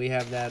join, but we're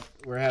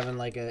having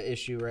like a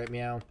issue right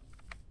meow.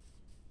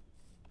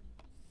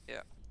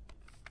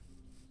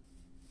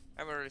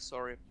 I'm really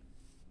sorry,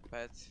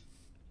 but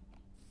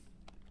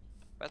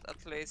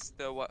at least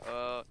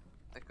the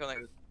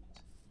connect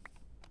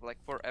like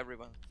for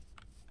everyone,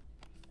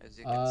 as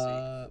you can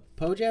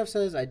see. Pojav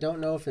says, I don't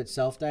know if it's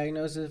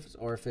self-diagnosis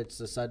or if it's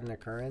a sudden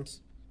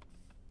occurrence.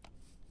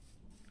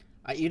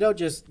 You don't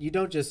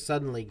just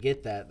suddenly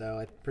get that though.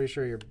 I'm pretty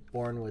sure you're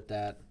born with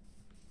that.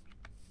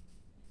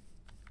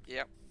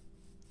 Yep.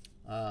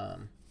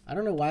 I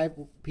don't know why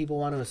people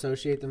want to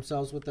associate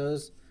themselves with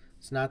those.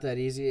 It's not that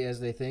easy as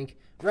they think.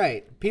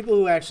 Right. People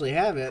who actually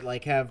have it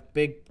like have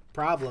big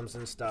problems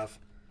and stuff.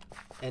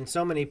 And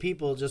so many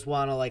people just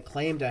want to like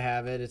claim to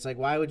have it. It's like,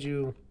 why would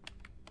you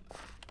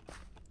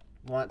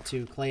want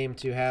to claim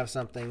to have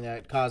something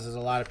that causes a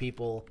lot of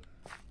people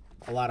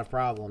a lot of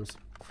problems?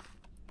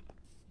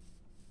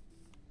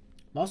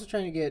 I'm also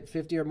trying to get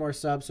 50 or more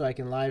subs so I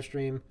can live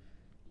stream,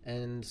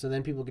 and so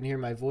then people can hear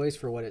my voice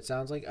for what it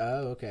sounds like.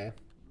 Oh, okay.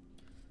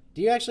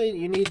 Do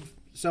you need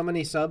so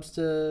many subs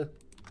to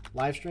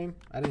live stream?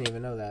 I didn't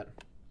even know that.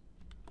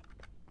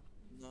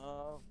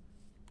 No,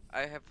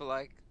 I have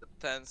like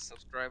 10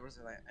 subscribers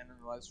and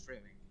I'm live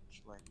streaming.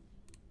 Actually,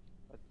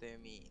 what do you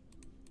mean?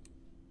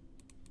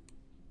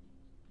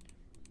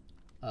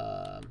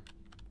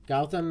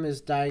 Gotham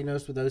is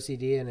diagnosed with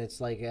OCD and it's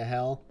like a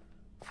hell.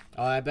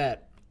 Oh, I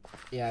bet.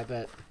 Yeah, I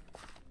bet.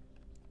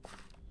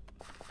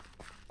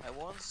 I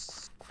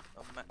once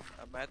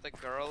met a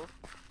girl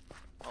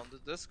on the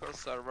Discord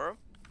server.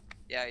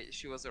 Yeah,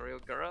 she was a real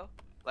girl.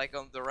 Like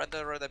on the Red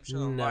Dead Redemption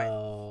Online.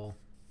 No.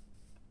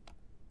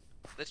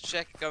 Let's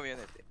check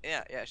community.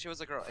 Yeah, she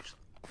was a girl actually.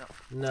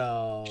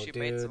 No, She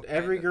made some dude.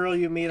 Every kind of- girl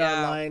you meet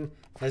Yeah. online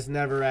has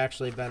never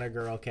actually been a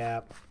girl,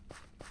 Cap.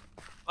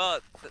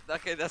 But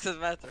okay, doesn't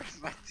matter.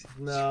 But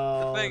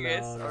No, the thing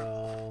is,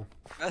 no.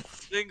 the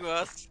thing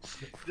was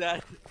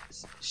that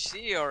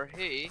she or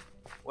he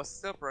was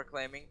still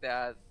proclaiming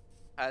that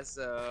has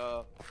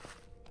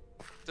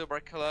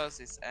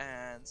tuberculosis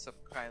and some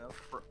kind of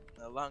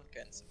lung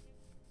cancer.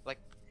 Like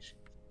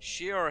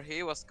she or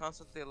he was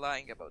constantly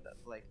lying about that.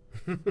 Like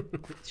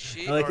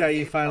she I like or how he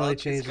you finally thought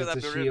it's changed it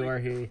gonna to be she really- or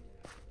he.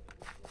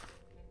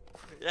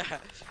 Yeah,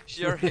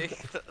 she or he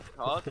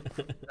thought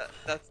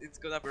that it's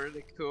gonna be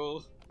really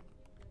cool.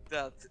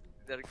 That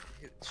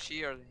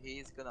she or he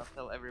is gonna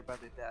tell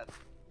everybody that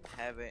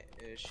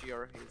she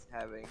or he is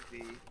having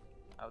the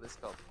how this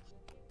called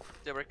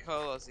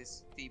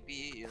tuberculosis,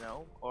 TB, you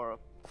know, or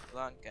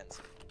lung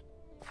cancer.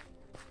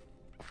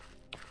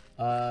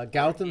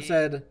 Gautam he-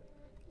 said,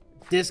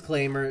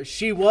 disclaimer,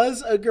 she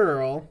was a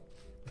girl.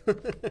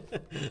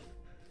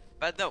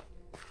 But no,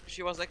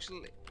 she was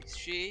actually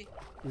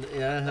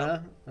Yeah,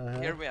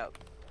 hear me out.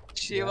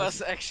 She Yes.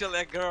 was actually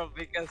a girl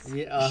because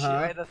Yeah,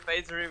 she made a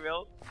face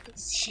reveal.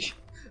 She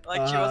was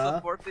Uh-huh.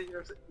 a 14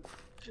 years.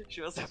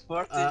 She was a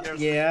 14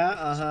 years.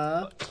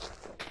 Yeah,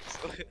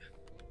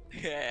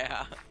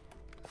 Yeah.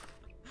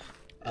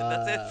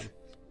 And that's it.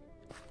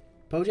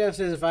 Pojav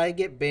says, if I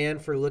get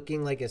banned for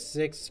looking like a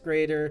 6th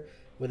grader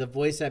with a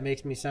voice that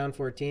makes me sound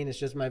 14, it's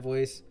just my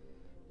voice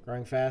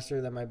growing faster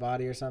than my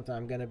body or something.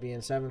 I'm going to be in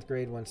 7th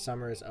grade when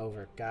summer is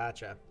over.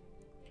 Gotcha.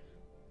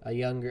 A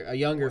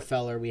younger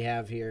feller we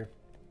have here.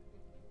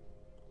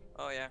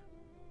 Oh yeah.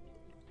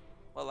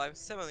 Well, I'm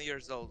 7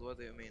 years old. What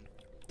do you mean?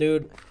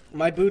 Dude,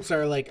 my boots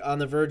are like on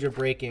the verge of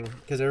breaking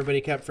because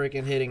everybody kept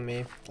freaking hitting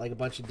me like a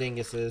bunch of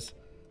dinguses.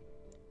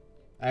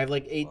 I have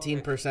like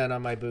 18%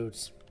 on my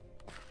boots.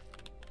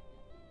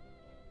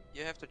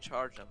 You have to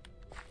charge them.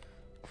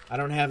 I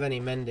don't have any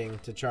mending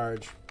to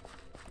charge.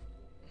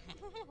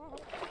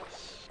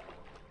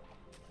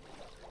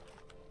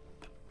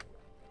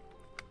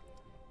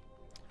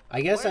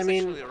 I guess, I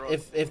mean,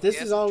 if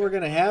this is all we're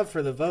going to have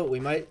for the vote, we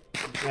might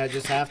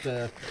just have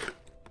to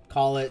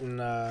call it and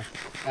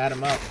add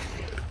them up.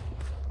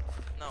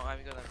 No, I'm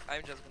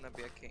just gonna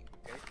be a king,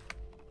 okay?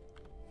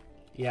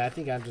 Yeah, I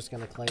think I'm just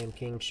going to claim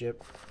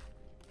kingship.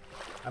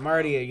 I'm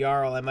already a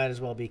Jarl, I might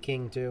as well be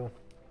king too.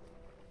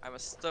 I'm a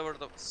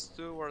steward of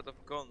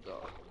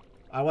Gondor.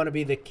 I want to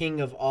be the king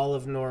of all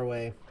of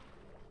Norway.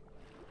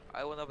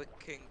 I wanna be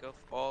king of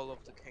all of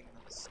the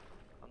kingdoms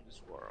on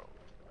this world.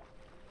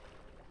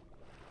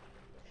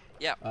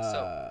 Yeah,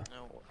 so,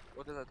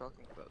 what was I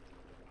talking about?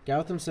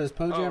 Gautam says,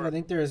 Pojev, I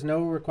think there is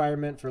no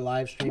requirement for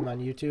live stream on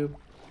YouTube.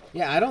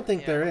 Yeah, I don't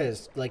think there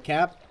is. Like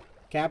Cap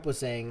was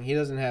saying, he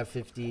doesn't have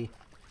 50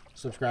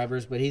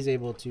 subscribers, but he's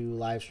able to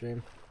live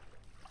stream.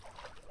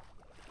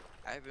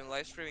 I've been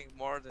live streaming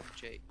more than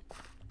Jake.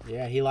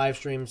 Yeah, he live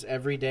streams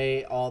every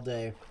day, all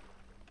day.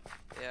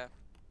 Yeah.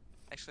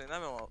 Actually,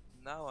 now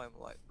I'm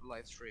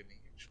live streaming,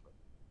 actually.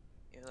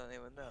 You don't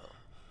even know.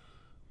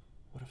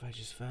 What have I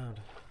just found?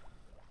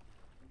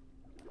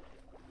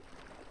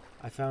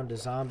 I found a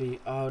zombie.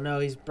 Oh no,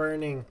 he's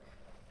burning.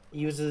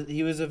 He was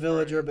a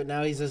villager, but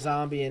now he's a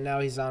zombie, and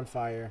now he's on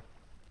fire.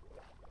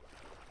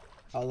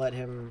 I'll let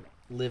him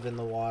live in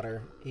the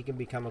water. He can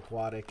become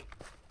aquatic.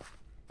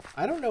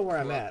 I don't know where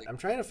I'm at. I'm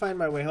trying to find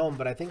my way home,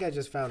 but I think I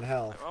just found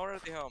hell. I'm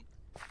already home.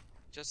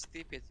 Just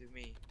tip it to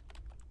me.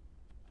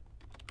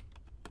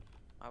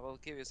 I will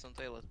give you some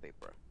toilet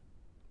paper.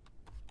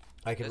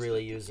 I could Just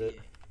really look use at it.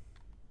 me.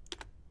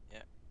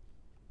 Yeah.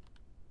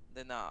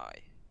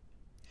 Deny.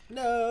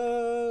 No.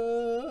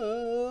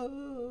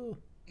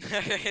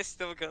 he's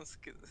still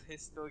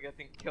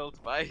getting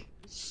killed by.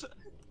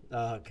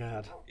 Oh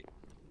god.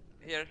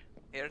 Here,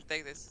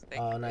 take this.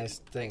 Oh,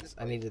 nice. Thanks.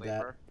 I needed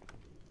that.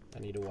 I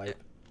need a wipe.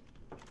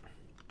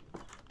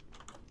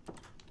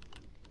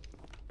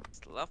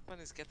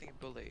 Sluffman is getting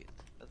bullied.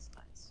 That's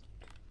nice.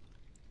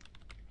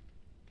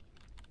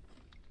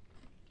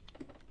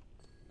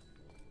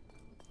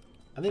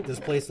 I think this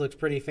place looks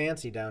pretty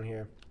fancy down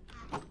here.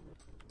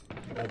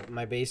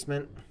 My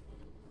basement.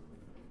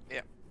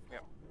 Yeah.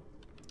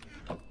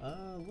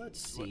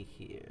 Let's see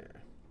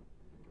here.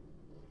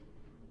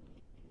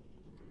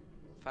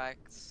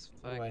 Facts.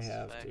 What do I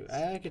have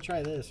to? I could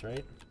try this,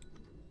 right?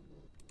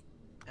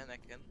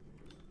 Anakin.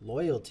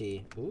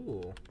 Loyalty.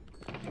 Ooh.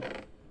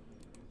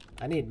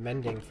 I need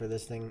mending for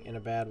this thing in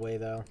a bad way,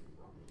 though.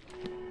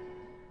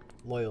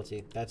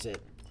 Loyalty. That's it.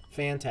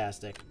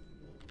 Fantastic.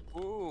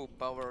 Ooh,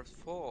 power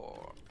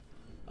 4.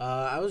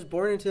 I was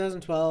born in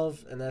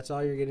 2012, and that's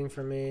all you're getting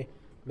from me.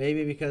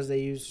 Maybe because they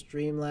use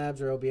Streamlabs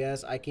or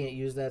OBS. I can't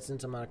use that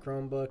since I'm on a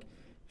Chromebook.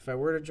 If I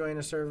were to join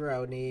a server, I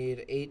would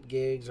need 8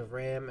 gigs of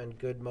RAM and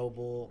good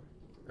mobile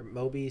or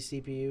Mobi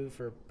CPU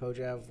for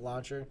Pojav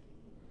launcher.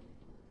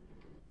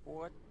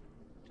 What?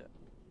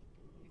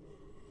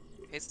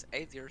 It's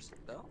 8 years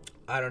though.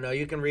 I don't know.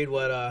 You can read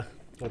what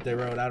they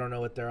wrote. I don't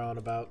know what they're on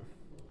about.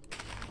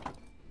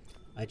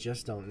 I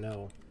just don't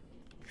know.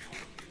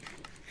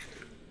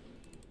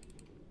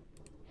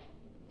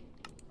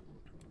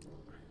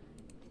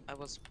 I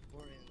was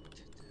born in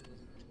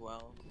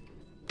 2012.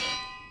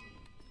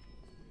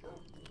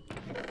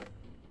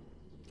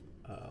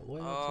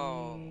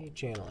 Loyalty,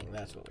 channeling.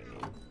 That's what we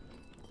need.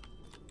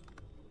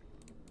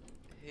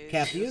 He's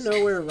Cap, do you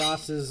know where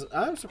Ross is?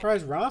 I'm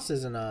surprised Ross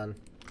isn't on.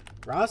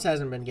 Ross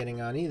hasn't been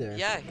getting on either.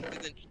 Yeah, he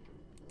didn't.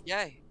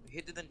 Yeah,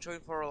 he didn't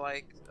join for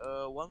like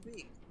 1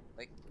 week,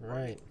 like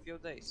right. A few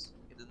days.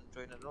 He didn't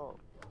join at all.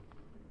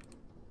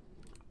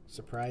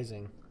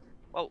 Surprising.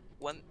 Well,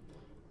 when.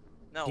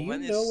 No, do you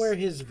when know where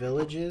his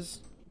village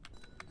is?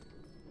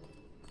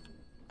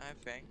 I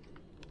think.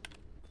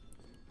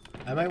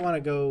 I might want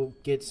to go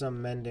get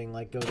some mending,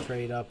 like go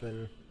trade up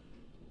and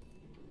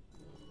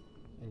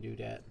do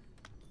that.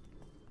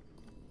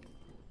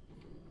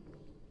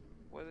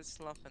 What is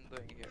Sluffin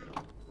doing here?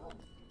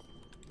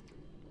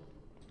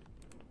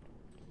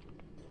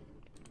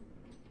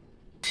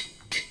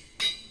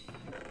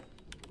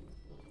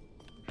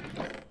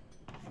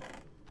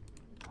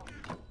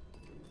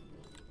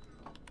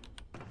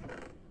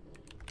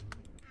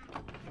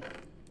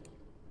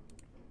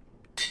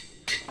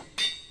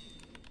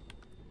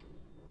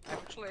 I'm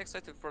actually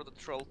excited for the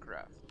troll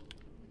craft.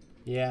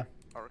 Yeah.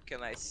 Or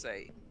can I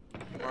say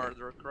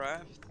murder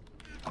craft?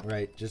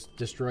 Right, just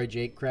destroy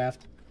Jake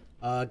Craft.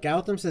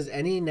 Gautam says,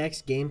 any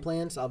next game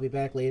plans? I'll be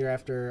back later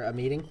after a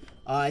meeting.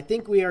 I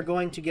think we are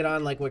going to get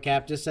on, like what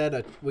Cap just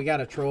said, we got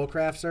a troll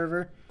craft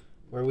server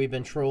where we've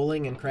been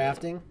trolling and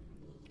crafting.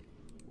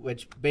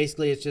 Which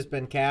basically it's just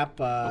been Cap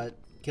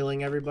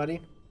killing everybody.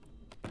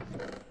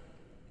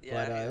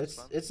 Yeah,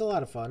 but it's a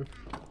lot of fun.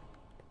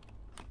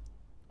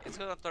 It's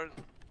gonna turn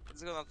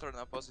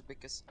opposite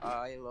because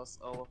I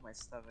lost all of my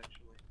stuff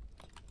actually.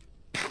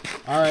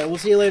 Alright, we'll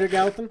see you later,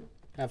 Gautam.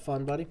 Have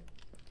fun, buddy.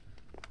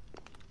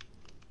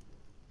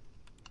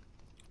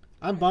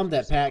 I'm bummed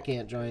that Pat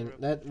can't join.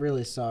 That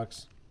really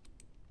sucks.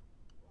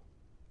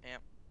 Yeah.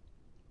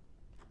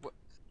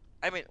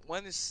 I mean,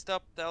 when you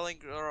stop telling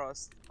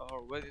Ross,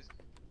 or when you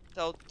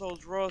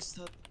told Ross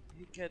that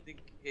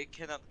he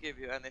cannot give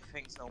you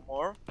anything no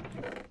more,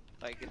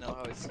 like you know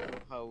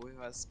how he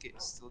was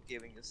still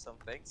giving you some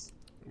things.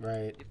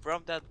 Right.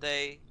 From that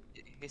day,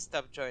 he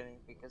stopped joining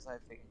because I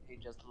think he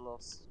just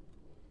lost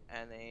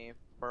any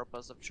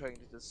purpose of joining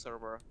the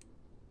server.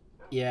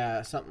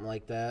 Yeah, something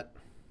like that.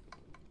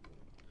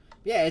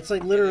 Yeah, it's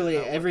like He didn't literally know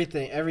what-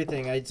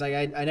 everything. It's like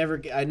I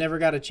never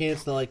got a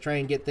chance to like try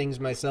and get things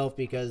myself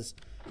because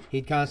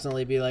he'd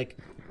constantly be like,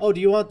 "Oh, do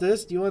you want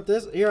this? Do you want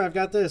this? Here, I've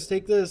got this.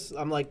 Take this."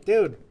 I'm like,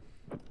 "Dude,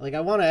 like I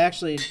want to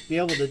actually be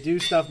able to do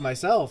stuff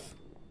myself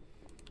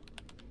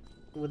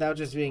without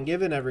just being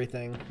given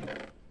everything."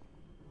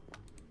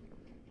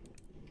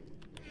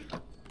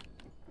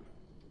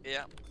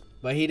 Yeah.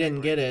 But he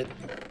didn't get it.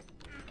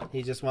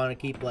 He just wanted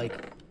to keep like,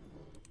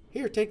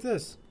 "Here, take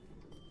this."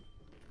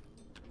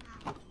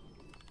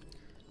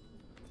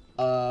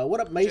 What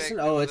up, Mason?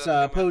 Jake, Oh, do it's you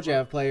want that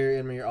Pojav player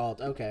in your alt.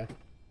 Okay.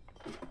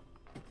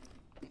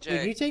 Jake,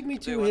 Can you take me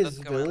do you to want his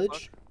that command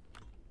village?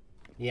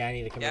 Yeah, I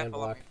need a block? command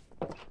follow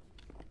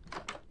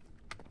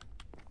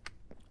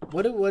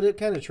block. me. What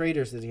kind of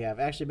traders does he have?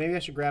 Actually, maybe I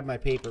should grab my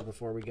paper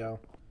before we go.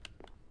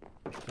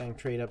 Try and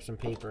trade up some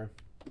paper.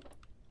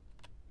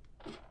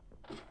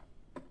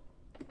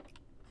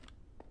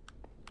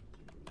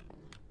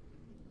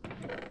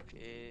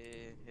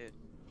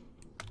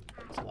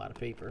 That's a lot of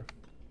paper.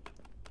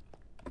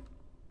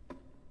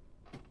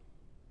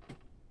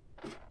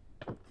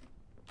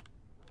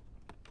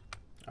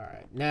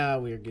 Alright, now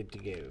we're good to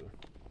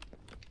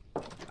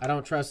go. I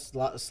don't trust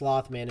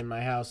Slothman in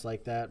my house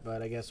like that,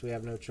 but I guess we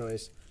have no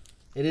choice.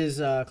 It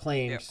is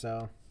claimed, Yep.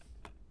 so...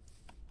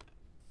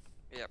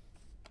 Yep.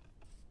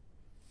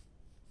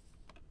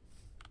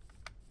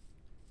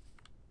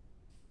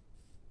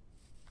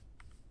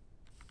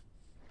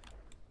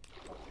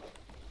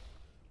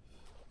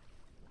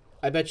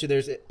 I bet you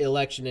there's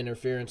election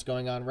interference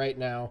going on right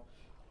now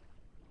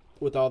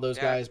with all those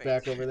Yeah, I guys think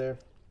back so. over there.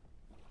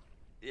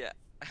 Yeah.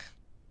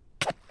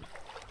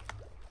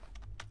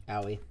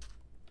 Owie.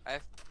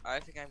 I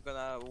think I'm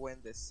gonna win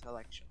this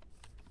election.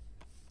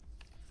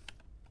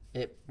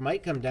 It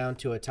might come down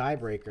to a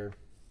tiebreaker.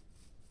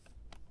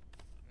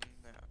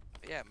 No.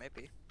 Yeah,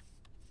 maybe.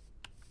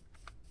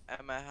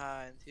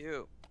 Yamaha and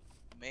you,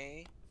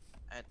 me,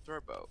 and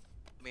Turbo,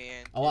 me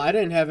and. Oh, you. I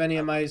didn't have any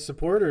of my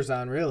supporters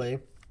on, really.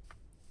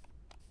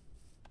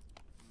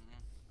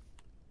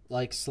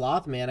 Like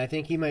Slothman, I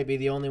think he might be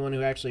the only one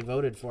who actually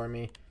voted for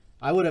me.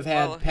 I would have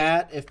had Well,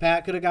 Pat. If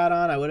Pat could have got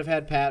on, I would have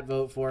had Pat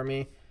vote for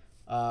me.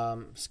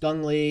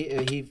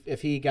 Skungly,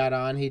 if he got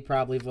on, he'd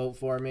probably vote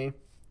for me.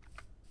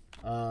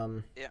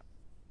 Yeah.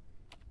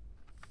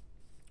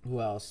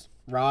 Who else?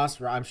 Ross.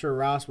 I'm sure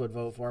Ross would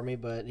vote for me,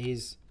 but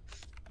he's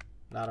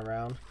not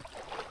around.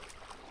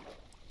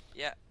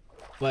 Yeah.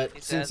 But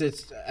He since said-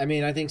 it's, I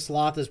mean, I think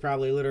Sloth is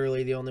probably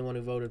literally the only one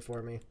who voted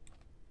for me.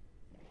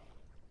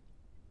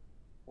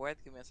 Wait,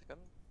 give me a second.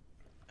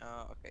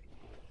 Okay.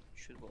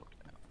 Should work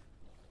now.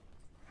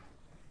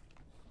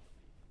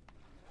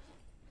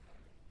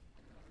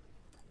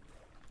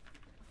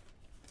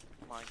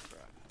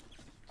 Minecraft.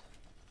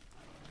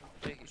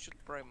 Jake, you should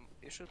play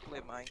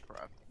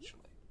Minecraft actually.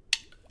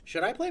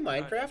 Should I play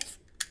Minecraft?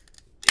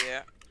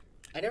 Yeah.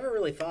 I never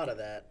really thought of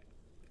that.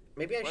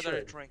 Maybe I What are you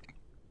should. drinking?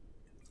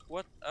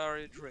 What are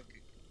you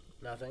drinking?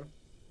 Nothing.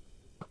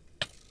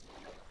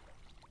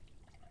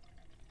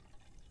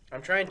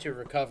 I'm trying to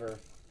recover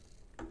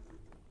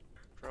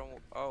From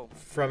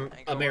from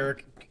Hangover?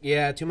 America.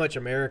 Yeah, too much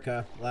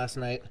America last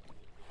night.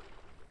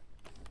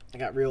 I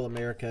got real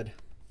America'd.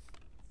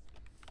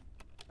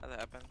 that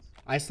happens.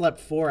 I slept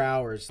 4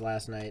 hours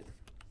last night.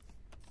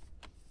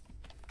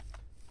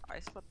 I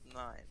slept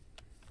 9.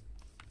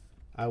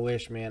 I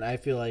wish, man. I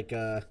feel like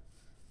a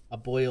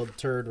boiled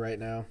turd right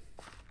now.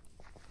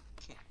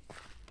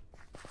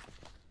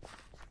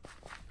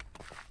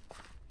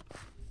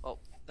 Well,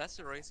 that's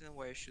the reason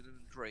why you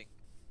shouldn't drink.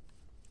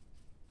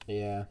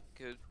 Yeah,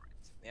 Good reason.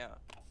 Yeah.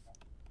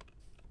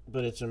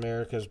 but it's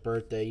America's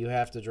birthday. You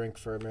have to drink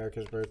for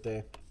America's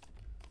birthday.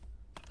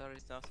 There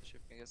is no such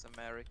a thing as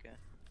America.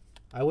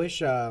 I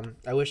wish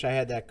I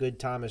had that good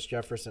Thomas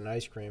Jefferson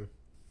ice cream.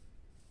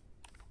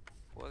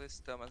 What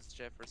is Thomas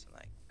Jefferson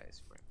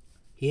ice cream?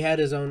 He had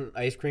his own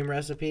ice cream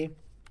recipe,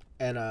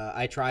 and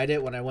I tried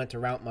it when I went to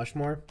Mount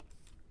Mushmore.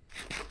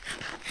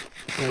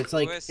 So it's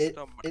like Who is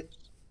Thomas?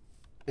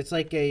 it's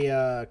like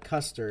a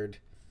custard.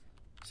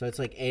 So it's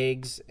like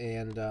eggs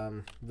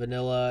and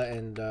vanilla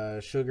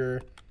and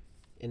sugar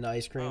in the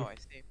ice cream. Oh, I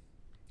see.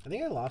 I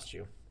think I lost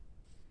you.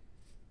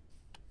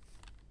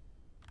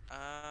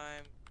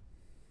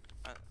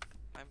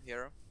 I'm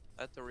here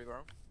at the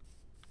river.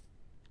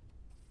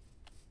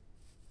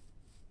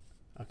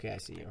 Okay, I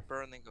see you.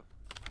 Burning.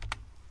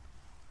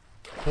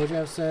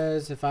 Pojav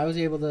says, if I was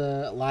able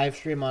to live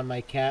stream on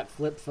my cat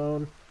flip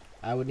phone,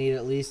 I would need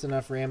at least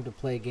enough RAM to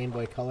play Game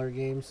Boy Color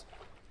games.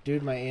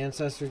 Dude, my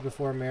ancestors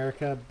before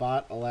America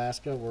bought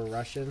Alaska were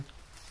Russian.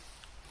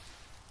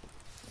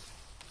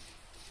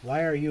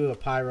 Why are you a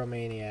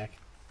pyromaniac?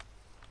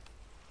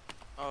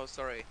 Oh,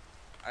 sorry.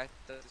 I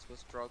thought this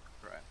was drug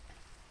crime.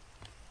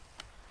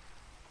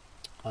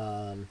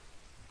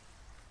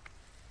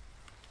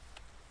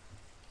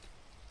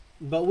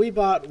 But we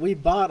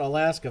bought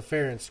Alaska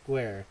fair and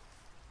square,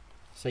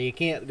 so you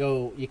can't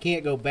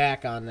go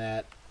back on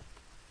that.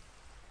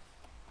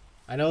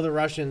 I know the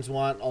Russians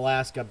want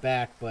Alaska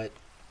back, but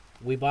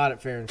we bought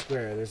it fair and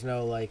square. There's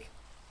no like.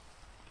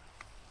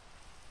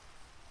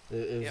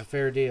 It was a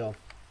fair deal.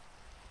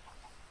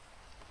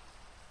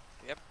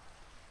 Yep.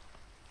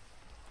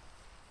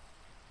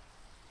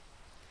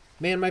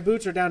 Man, my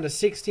boots are down to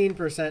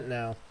 16%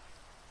 now.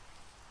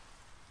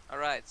 All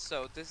right,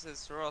 so this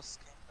is Ross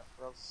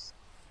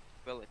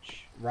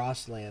Village.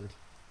 Rossland.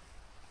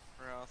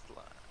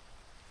 Rossland.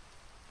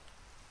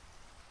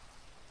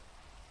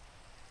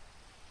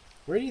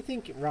 Where do you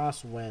think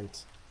Ross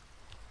went?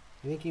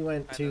 You think he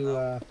went I don't to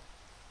know.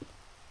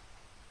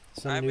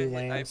 some new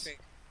lands?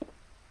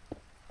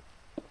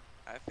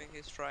 I think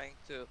he's trying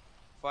to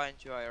find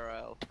you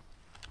IRL.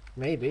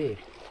 Maybe.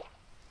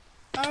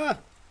 Ah!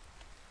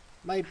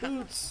 My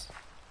boots!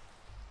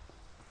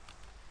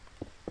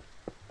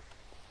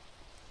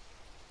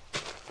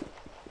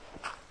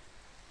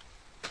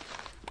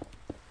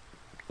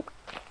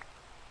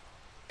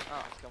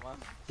 Oh, come on.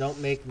 Don't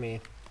make me.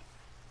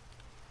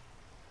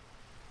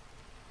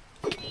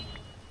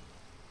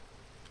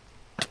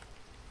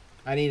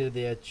 I needed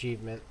the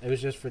achievement. It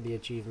was just for the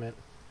achievement.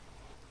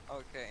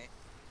 Okay.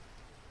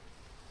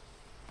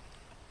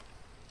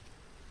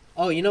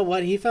 Oh, you know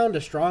what? He found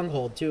a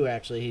stronghold too,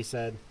 actually, he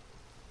said.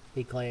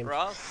 He claimed.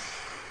 Ross?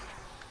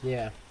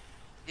 Yeah.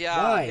 Yeah.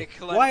 Why? he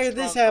claimed Why is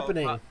this stronghold,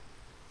 happening?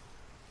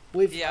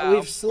 but- Yeah, We've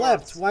of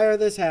slept. course. Why are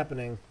this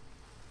happening?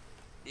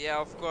 Yeah,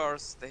 of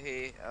course.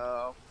 He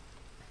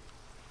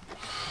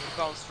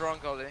found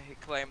stronghold and he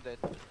claimed it.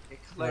 He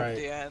claimed Right.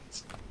 the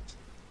end.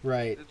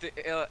 Right.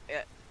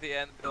 The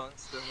end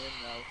belongs to him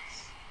now.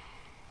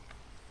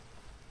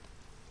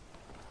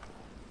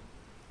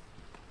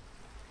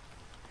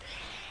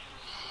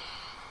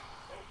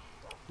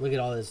 Look at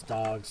all these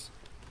dogs.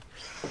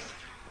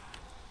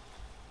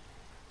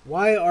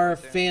 Why are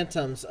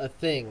phantoms a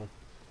thing?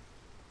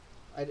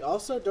 I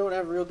also don't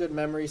have real good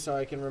memory, so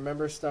I can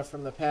remember stuff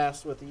from the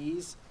past with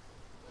ease.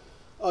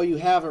 Oh, you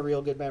have a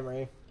real good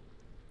memory.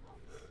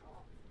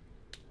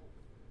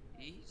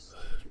 Ease?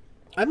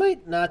 I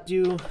might not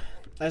do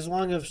as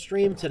long of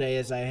stream today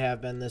as I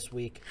have been this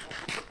week.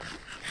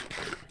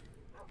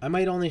 I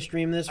might only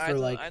stream this for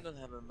like... I don't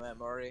have a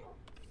memory.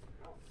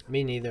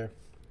 Me neither.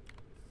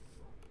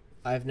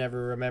 I've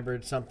never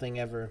remembered something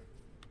ever.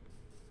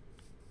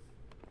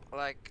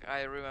 Like,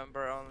 I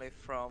remember only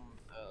from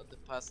the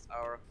past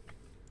hour.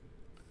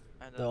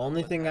 I don't The know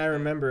only what thing I happened.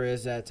 remember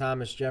is that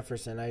Thomas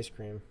Jefferson ice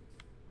cream.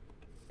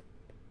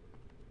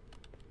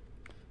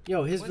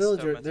 Yo, his What's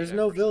villager... Thomas There's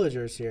no Jefferson?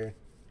 villagers here.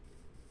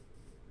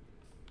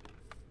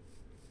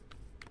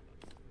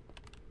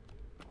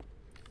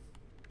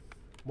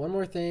 One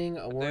more thing,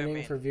 a warning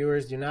mean? for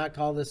viewers. Do not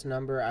call this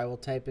number. I will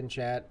type in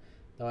chat,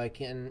 though I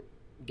can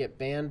get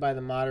banned by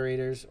the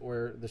moderators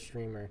or the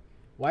streamer.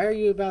 Why are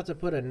you about to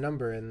put a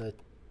number in the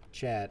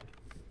chat?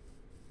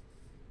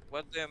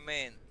 What do you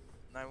mean?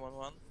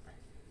 911?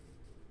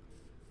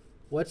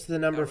 What's the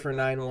number Are we for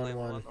gonna call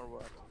 911? or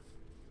what?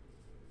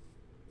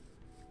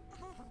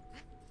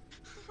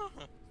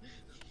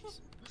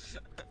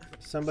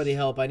 Somebody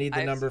help. I need the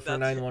I've number seen for that-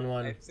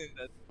 911. I've seen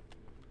that.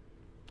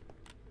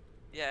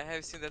 Yeah, I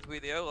have seen that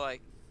video.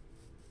 Like,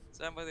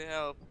 somebody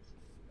help.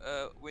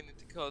 We need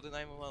to call the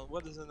 911.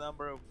 What is the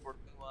number of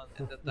 411?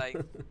 And that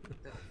dying,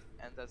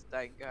 that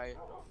dying guy.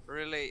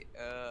 Really,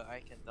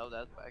 I can tell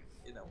that back.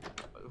 You know,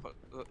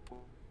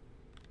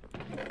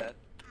 that.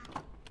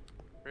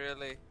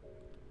 Really,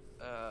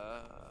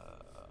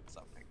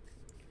 something.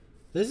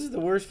 This is the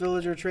worst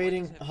villager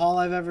trading hall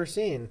I've ever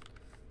seen.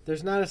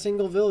 There's not a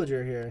single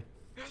villager here.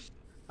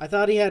 I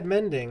thought he had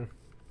mending.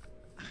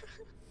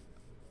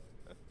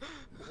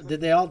 Did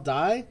they all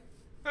die?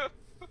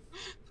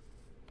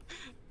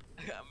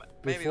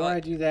 Maybe Before like, I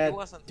do it that,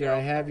 wasn't do there, I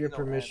have your you know,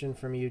 permission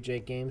from you,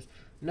 Jake Games?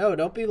 No,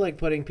 don't be like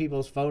putting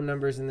people's phone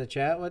numbers in the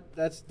chat. What?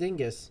 That's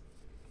dingus.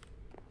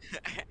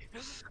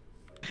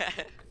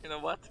 You know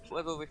what?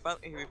 What will be fun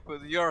if we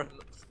put your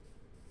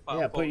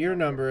Yeah, put your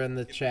number in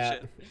the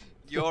chat.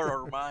 Your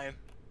or mine.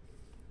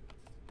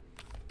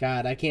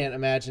 God, I can't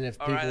imagine if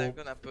Alright, I'm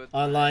people gonna put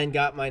online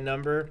got my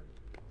number.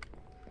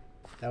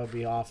 That would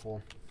be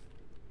awful.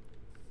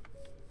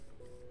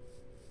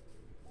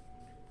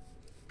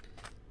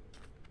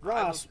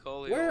 Ross,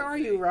 call you where all are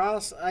day. you,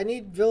 Ross? I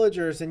need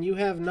villagers and you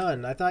have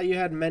none. I thought you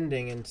had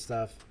mending and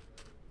stuff.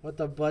 What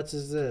the butts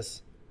is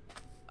this?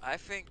 I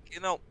think,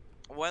 you know,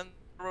 when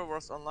server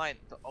was online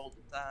all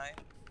the time,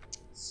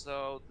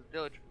 so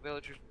the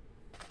villagers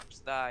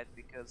died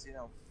because, you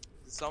know,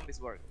 the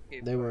zombies were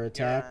They were here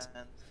attacked?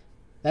 and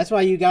That's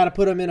why you got to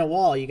put them in a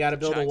wall. You got to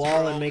build a giants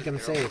wall were and make them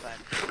always there all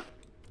safe. the time.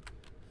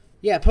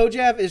 Yeah,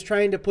 Pojav is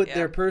trying to put Yeah,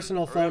 their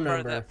personal phone remember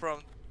number. that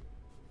from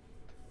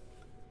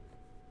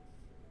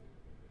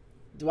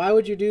Why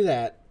would you do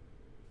that?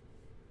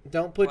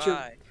 Don't put your...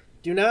 why?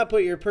 Do not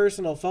put your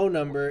personal phone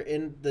number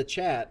in the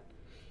chat.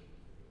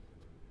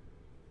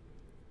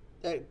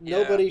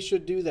 Nobody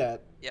should do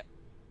that. Yeah.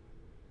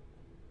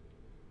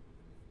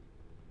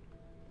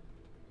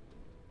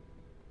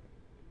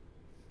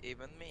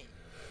 Even me.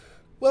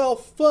 Well,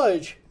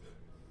 fudge.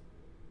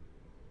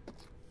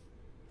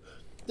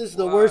 This is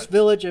the What? worst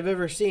village I've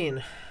ever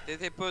seen. Did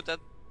they put that?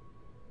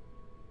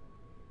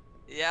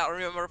 Yeah,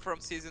 remember from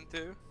season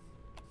 2?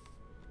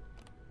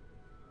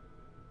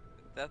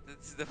 That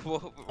is the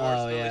worst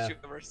Oh, village yeah.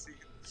 you've ever seen.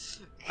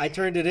 I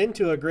turned it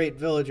into a great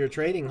villager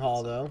trading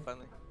hall, So though.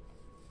 funny.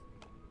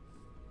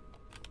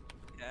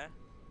 Yeah.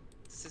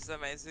 This is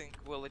amazing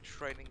village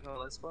trading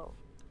hall as well.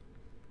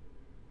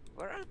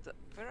 Where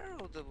are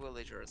all the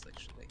villagers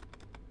actually?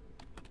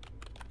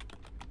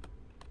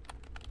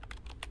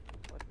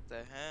 What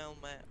the hell,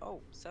 man?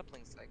 Oh,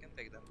 saplings, I can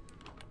take them.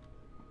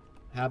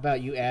 How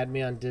about you add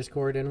me on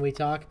Discord and we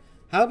talk?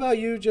 How about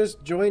you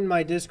just join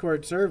my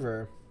Discord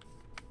server?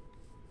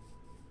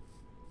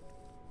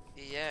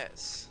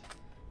 Yes.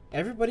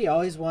 Everybody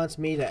always wants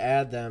me to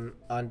add them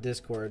on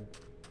Discord.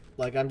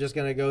 Like, I'm just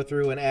gonna go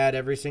through and add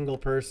every single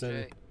person.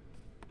 Jay,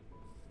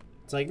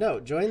 It's like, no,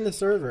 join the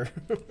server.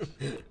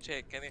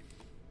 Jay, can you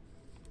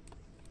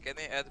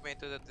add me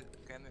to the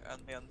can you add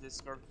me on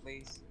Discord,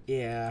 please?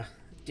 Yeah.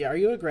 Are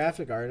you a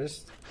graphic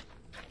artist?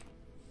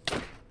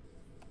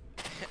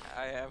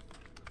 I am.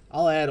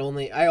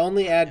 I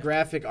only add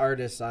graphic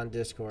artists on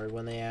Discord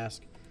when they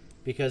ask.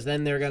 Because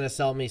then they're gonna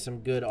sell me some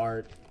good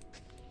art.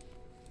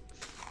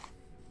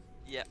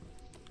 Yeah.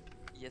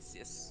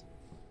 Yes.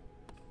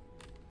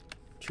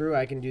 True,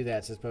 I can do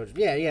that, says Poach.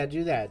 Yeah,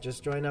 do that.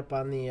 Just join up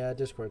on the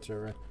Discord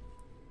server.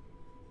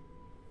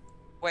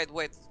 Wait.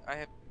 I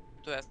have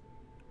to ask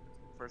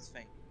first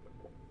thing.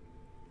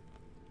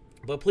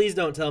 But please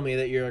don't tell me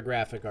that you're a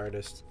graphic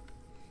artist.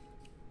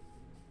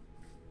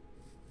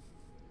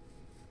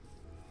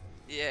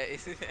 Yeah.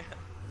 Is it?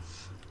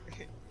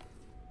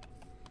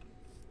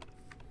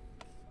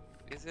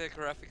 Is it a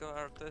graphical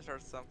artist or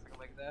something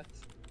like that?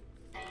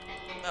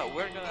 No,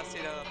 we're gonna see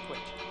that on Twitch.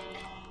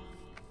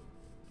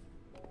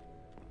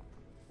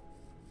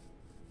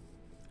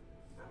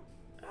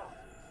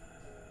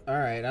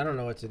 Alright, I don't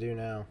know what to do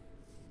now.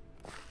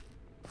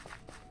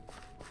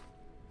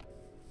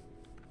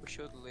 We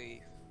should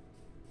leave.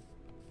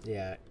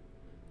 Yeah.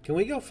 Can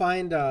we go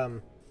find,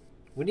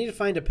 we need to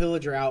find a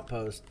pillager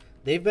outpost.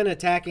 They've been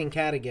attacking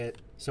Kattegat,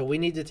 so we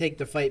need to take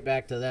the fight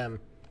back to them.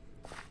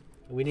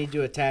 We need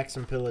to attack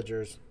some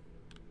pillagers.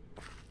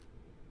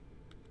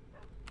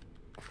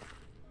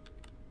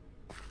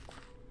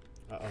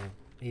 Uh-oh.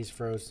 He's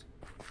froze.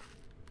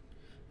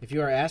 If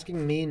you are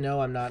asking me,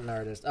 no, I'm not an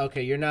artist.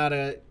 Okay, you're not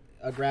a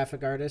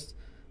graphic artist.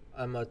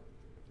 I'm a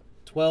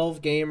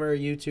 12 gamer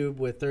YouTube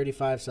with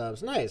 35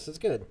 subs. Nice, that's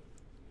good.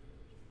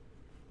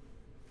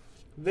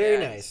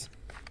 Very Yeah, nice.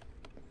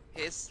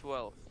 He's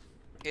 12.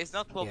 He's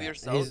not 12 Yeah,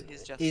 years old.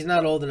 He's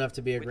not old enough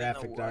to be a We don't know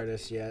graphic what.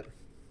 artist yet.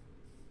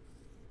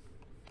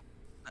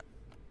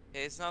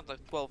 He's not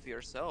like 12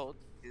 years old.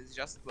 He's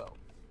just 12.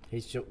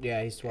 He's 12.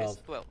 He's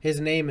 12. His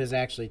name is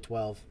actually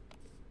 12.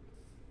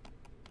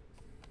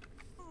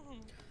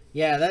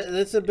 Yeah,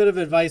 that's a bit of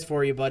advice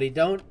for you, buddy.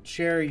 Don't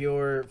share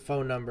your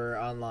phone number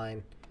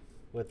online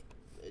with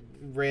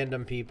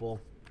random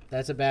people.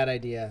 That's a bad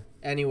idea.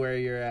 Anywhere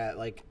you're at,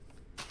 like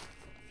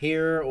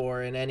here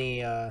or in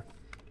any,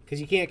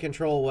 because you can't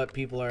control what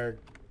people are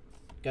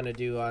gonna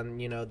do on,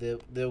 you know,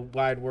 the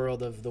wide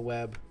world of the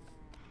web.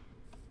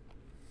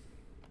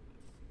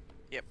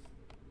 Yep.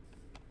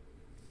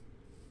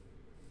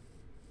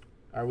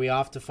 Are we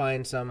off to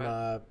find some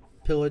Well,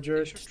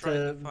 pillagers should try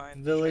to to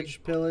find village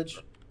Jake's phone pillage?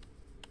 number.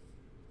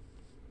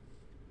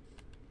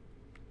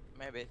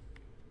 Maybe.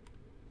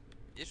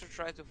 You should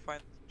try to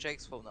find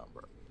Jake's phone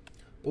number.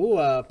 Ooh,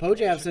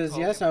 Pojav should says, call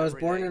yes, him I was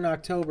every born day. in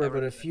October, but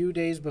Every a day. few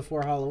days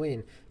before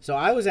Halloween. So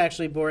I was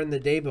actually born the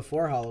day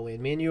before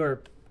Halloween. Me and you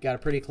got a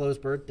pretty close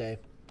birthday.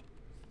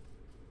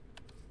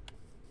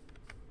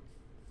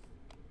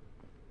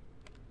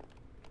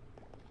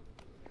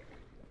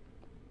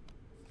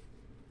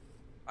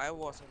 I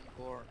wasn't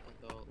born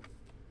at all.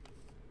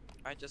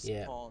 I just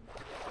Yeah. spawned.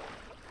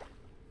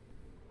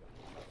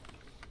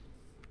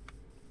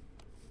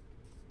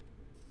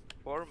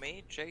 For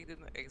me, Jake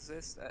didn't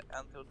exist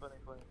until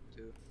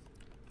 2022.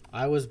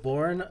 I was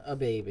born a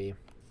baby.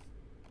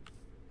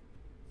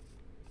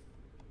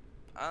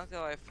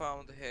 Until I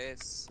found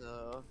his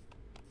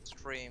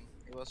stream.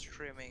 He was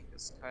streaming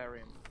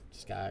Skyrim.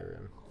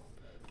 Skyrim.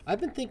 I've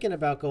been thinking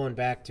about going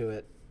back to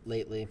it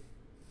lately.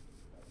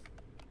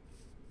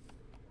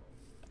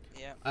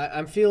 Yeah.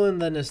 I'm feeling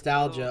the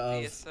nostalgia Oh,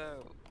 of...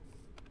 PSO.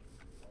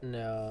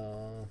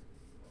 No.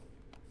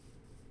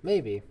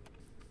 Maybe.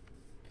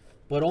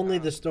 But only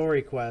the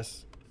story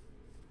quests.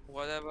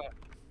 What about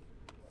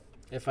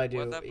If I do.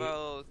 what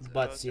about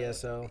but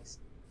CSO. Beast?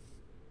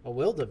 A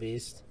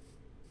wildebeest?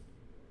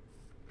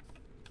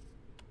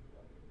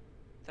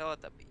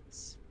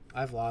 Teletubbies.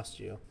 I've lost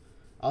you.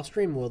 I'll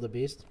stream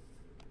wildebeest.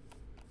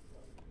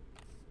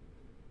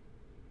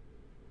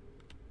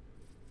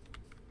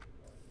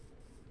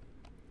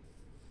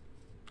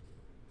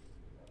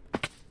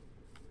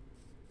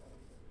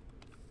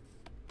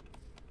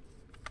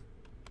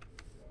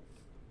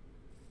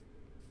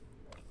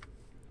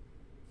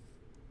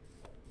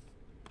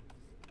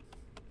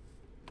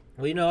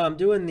 Well, you know, I'm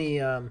doing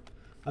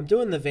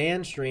the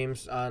van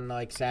streams on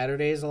like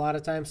Saturdays a lot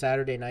of times,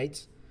 Saturday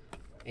nights,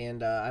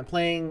 and I'm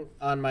playing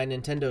on my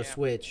Nintendo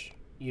Switch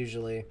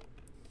usually.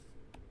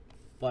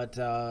 But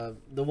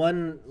the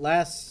one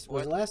last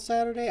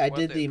Saturday? I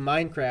did the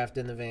Minecraft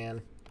in the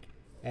van,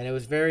 and it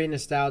was very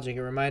nostalgic.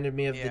 It reminded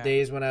me of the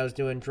days when I was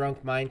doing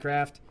drunk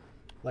Minecraft,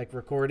 like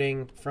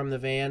recording from the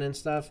van and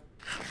stuff.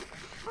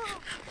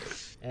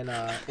 And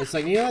it's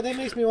like, you know, that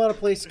makes me want to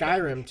play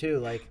Skyrim too.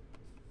 Like,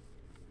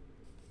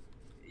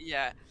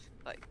 yeah,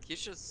 like you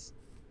should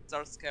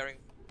start scaring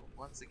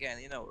once again.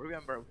 You know,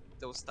 remember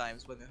those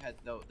times when you had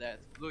that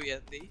Blue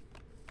Yeti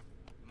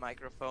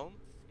microphone?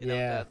 You know,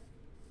 yeah.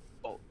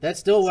 that, That's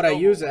still what I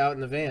use out in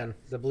the van,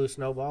 the blue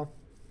snowball.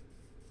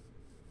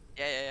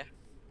 Yeah.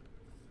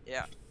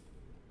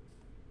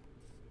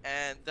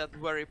 And that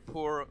very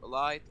poor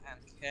light and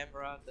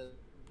camera, that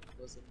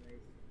was amazing.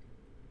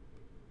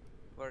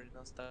 Very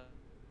nostalgic.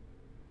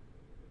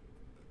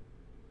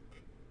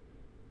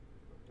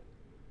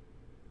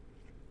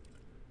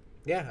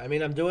 Yeah, I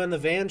mean, I'm doing the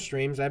van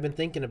streams. I've been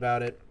thinking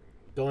about it.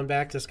 Going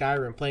back to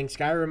Skyrim, playing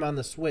Skyrim on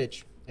the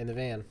Switch in the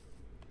van.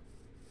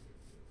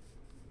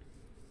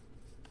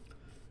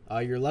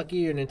 You're lucky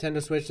your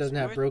Nintendo Switch doesn't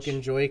have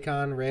broken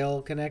Joy-Con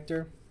rail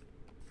connector.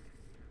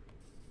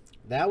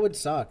 That would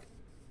suck.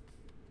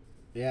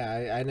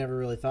 Yeah, I never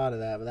really thought of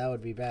that, but that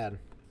would be bad.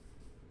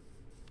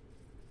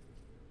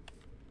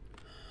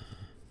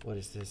 What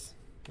is this?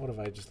 What have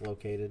I just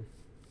located?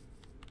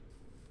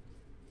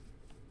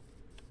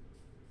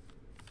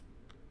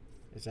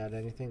 Is that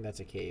anything? That's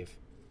a cave.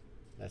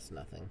 That's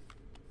nothing.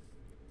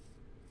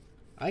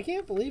 I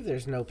can't believe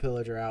there's no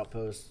pillager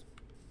outpost.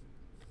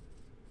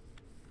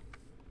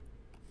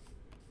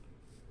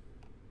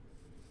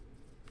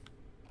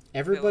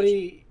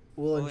 Everybody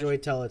will enjoy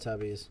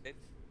Teletubbies.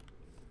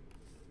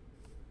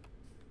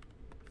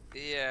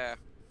 Yeah.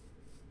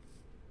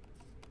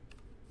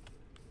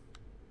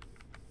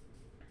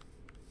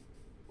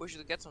 We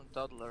should get some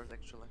toddlers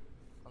actually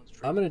on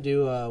stream. I'm gonna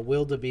do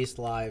Wildebeest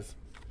live.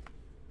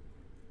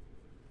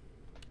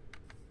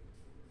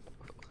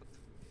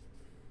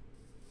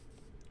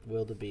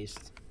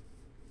 Wildebeest.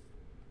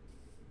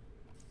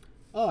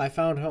 Oh, I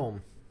found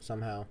home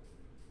somehow.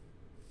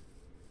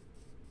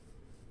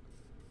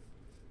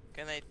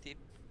 Can I tip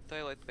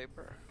toilet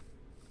paper?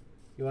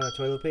 You want to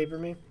toilet paper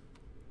me?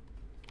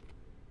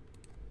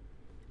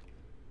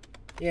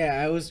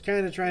 Yeah, I was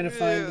kind of trying to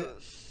find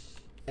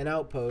an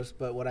outpost,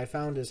 but what I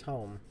found is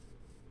home.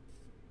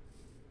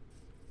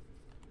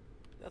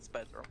 That's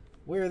better.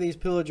 Where are these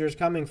pillagers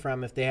coming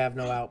from if they have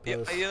no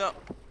outpost? You know.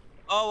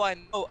 Oh, I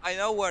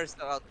know where's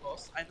the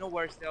outpost. I know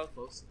where's the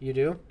outpost. You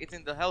do? It's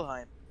in the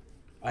Helheim.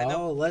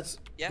 Oh, let's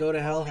go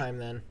to Helheim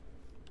then.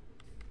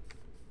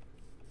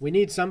 We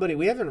need somebody.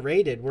 We haven't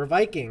raided. We're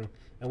Viking,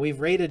 and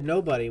we've raided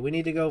nobody. We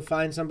need to go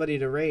find somebody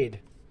to raid.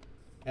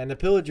 And the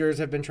pillagers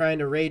have been trying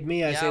to raid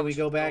me. I say we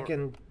go back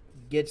and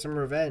get some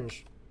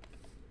revenge.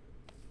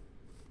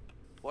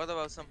 What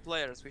about some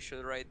players? We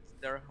should raid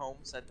their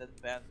homes and then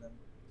ban them.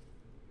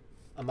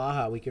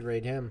 Amaha, we could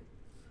raid him.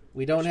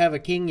 We don't have a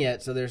king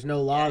yet, so there's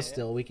no laws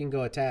still. We can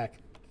go attack.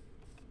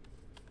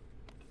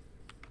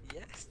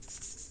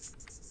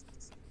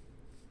 Yes.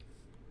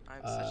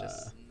 I'm such a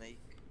snake.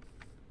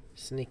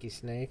 Sneaky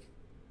snake.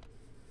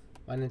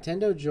 My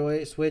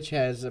Nintendo Switch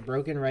has a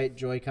broken right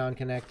Joy-Con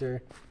connector.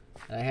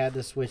 And I had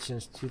the Switch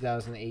since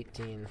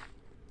 2018.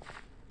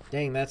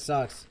 Dang, that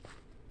sucks.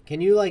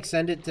 Can you, like,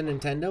 send it to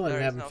Nintendo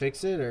and have them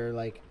fix it, or,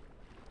 like...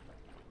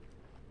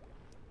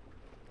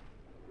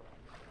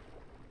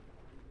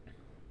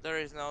 There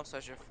is no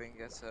such a thing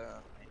as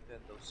a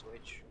Nintendo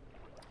Switch.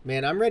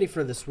 Man, I'm ready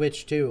for the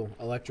Switch 2,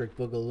 Electric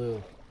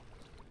Boogaloo.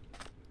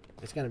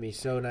 It's gonna be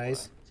so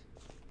nice.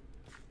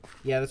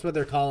 Yeah, that's what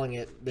they're calling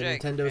it. The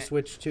Nintendo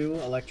Switch 2,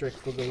 Electric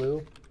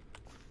Boogaloo.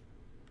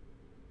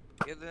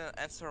 You didn't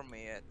answer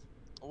me yet.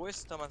 Who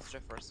is Thomas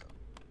Jefferson?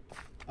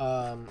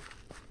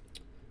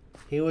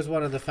 He was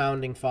one of the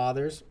founding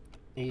fathers.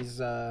 He's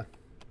up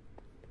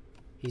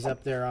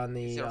there on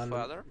the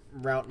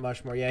Mount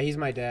Rushmore. Yeah, he's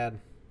my dad.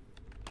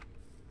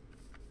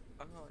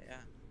 Oh yeah.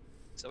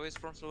 So he's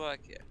from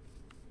Slovakia.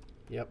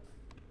 Yep.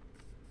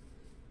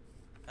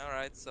 All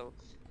right. So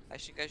I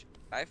think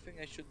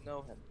I should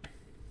know him.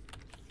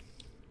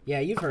 Yeah,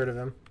 you've heard of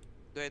him.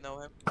 Do I know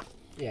him?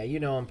 Yeah, you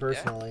know him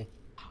personally.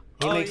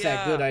 He makes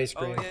that good ice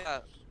cream. Oh yeah.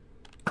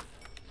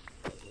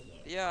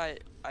 Yeah,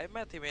 I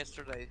met him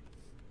yesterday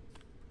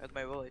at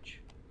my village.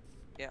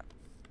 Yeah.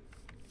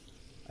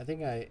 I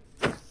think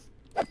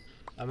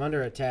I'm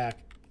under attack.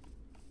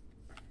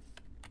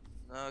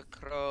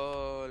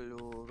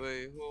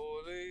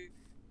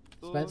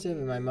 Expensive,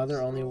 and my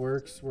mother only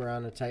works. We're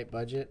on a tight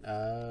budget.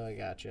 Oh, I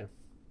gotcha.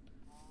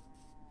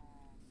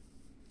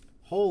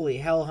 Holy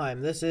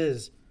Helheim, this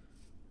is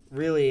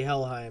really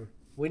Helheim.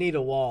 We need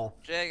a wall.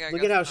 Jake,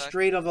 look at how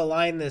straight of a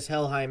line this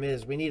Helheim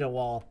is. We need a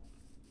wall.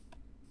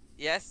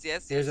 Yes.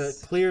 There's a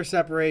clear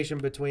separation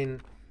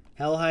between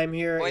Helheim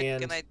here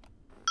and... Wait,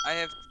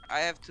 I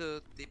have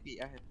to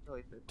TP. I have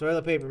toilet paper.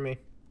 Toilet paper me.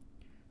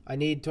 I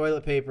need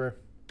toilet paper.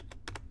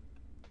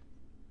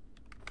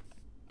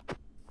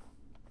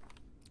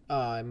 Oh,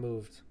 I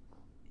moved.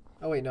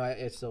 Oh wait, no,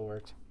 it still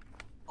worked.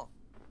 Oh.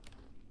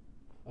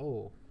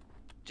 Oh.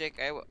 Jake,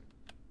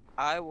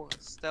 I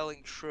was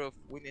telling truth.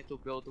 We need to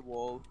build a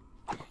wall.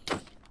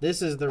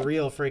 This is the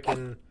real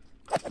freaking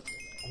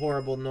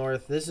horrible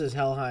north. This is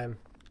Helheim,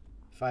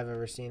 if I've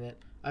ever seen it.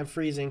 I'm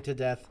freezing to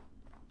death.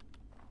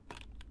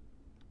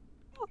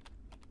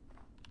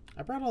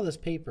 I brought all this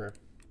paper.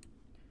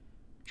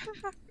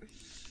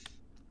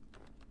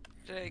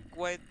 Jake,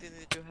 why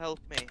didn't you help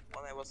me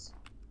when I was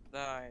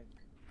dying?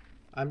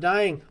 I'm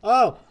dying.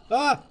 Oh!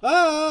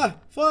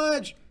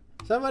 Fudge!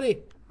 Somebody!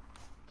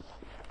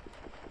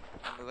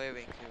 I'm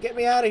leaving you. Get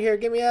me out of here!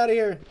 Get me out of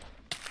here!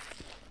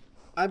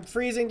 I'm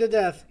freezing to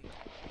death.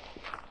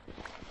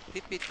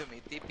 TP to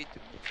me, TP to me.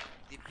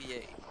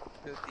 TPA.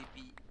 To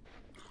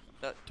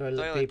TP.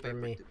 Toilet paper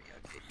me. To me,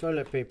 okay.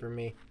 Toilet paper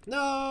me.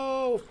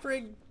 No!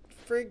 Frig!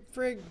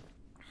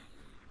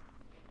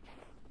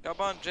 Come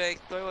on, Jake,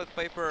 toilet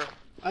paper.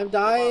 I'm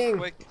Come on, dying!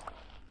 quick.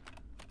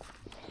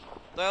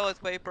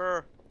 Toilet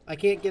paper. I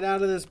can't get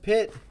out of this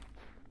pit.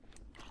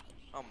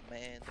 Oh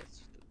man,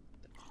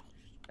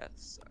 that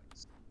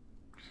sucks.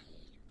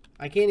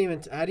 I can't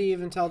even... How do you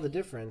even tell the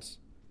difference?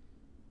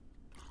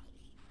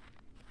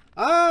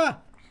 Ah!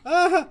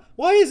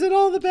 Why is it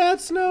all the bad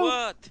snow?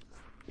 What?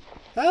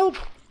 Help!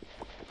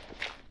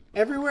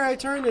 Everywhere I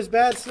turn there's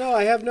bad snow.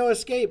 I have no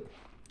escape.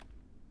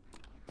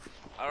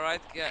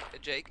 Alright,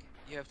 Jake,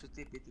 you have to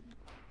TP to me.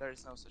 There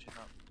is no such an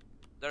option.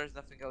 There is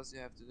nothing else you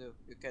have to do.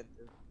 You can't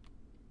do.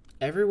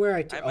 Everywhere I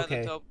I'm at the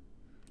okay. top.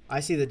 I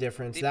see the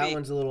difference. TP. That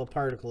one's a little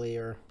particle-y,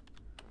 or...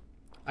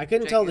 I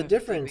couldn't Jake, tell you the have to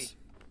difference.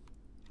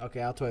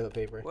 Okay, I'll toilet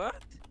paper. What?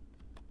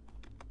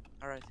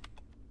 Alright.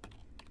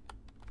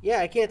 Yeah,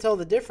 I can't tell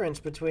the difference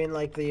between,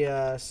 like,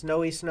 the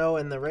snowy snow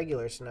and the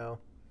regular snow.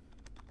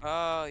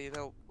 Oh, you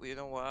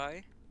know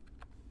why?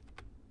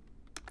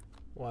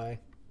 Why?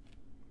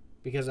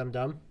 Because I'm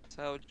dumb?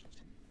 So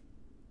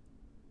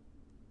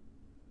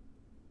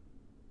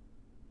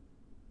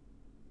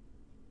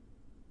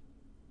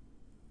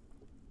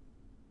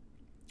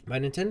My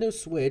Nintendo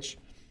Switch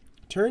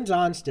turns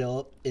on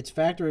still. It's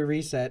factory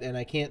reset, and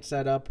I can't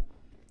set up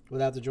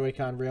without the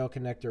Joy-Con rail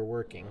connector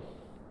working.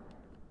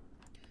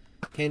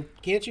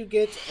 Can't you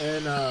get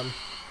an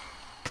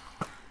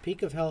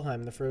Peak of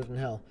Helheim, the Frozen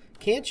Hell?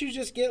 Can't you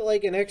just get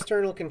like an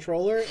external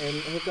controller and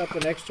hook up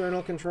an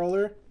external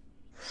controller?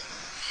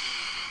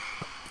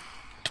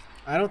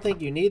 I don't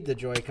think you need the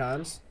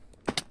Joy-Cons.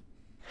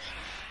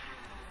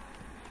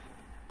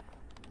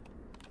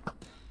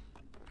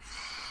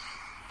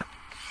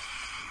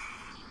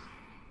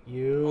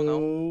 You Oh,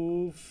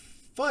 no.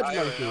 fudge I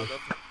monkey. know the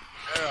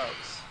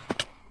arrows.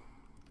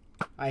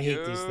 I hate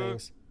You- these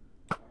things.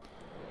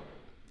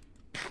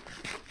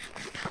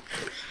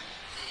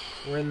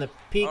 We're in the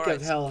peak Alright,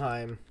 of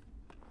Helheim.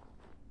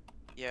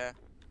 Yeah.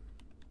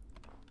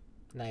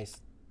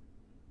 Nice.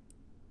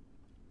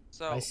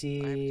 So I I have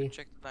see- to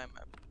check the time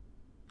map.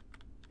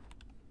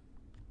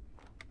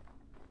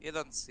 You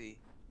don't see,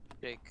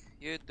 Jake.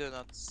 You do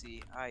not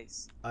see. I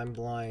see. I'm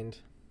blind.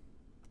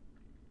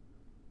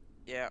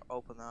 Yeah,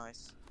 open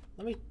eyes.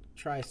 Let me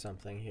try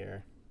something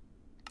here.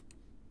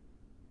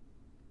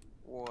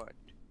 What?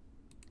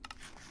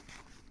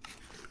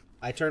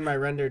 I turned my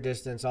render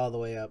distance all the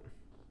way up.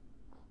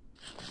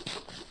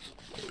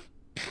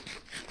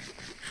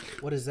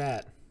 What is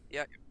that?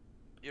 Yeah,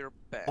 you're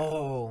bad.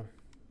 Oh.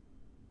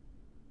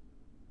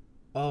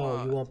 Oh,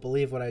 you What? won't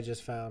believe what I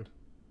just found.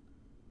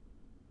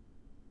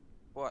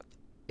 What?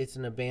 It's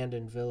an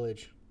abandoned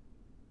village.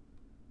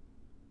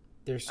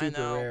 They're super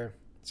know. rare.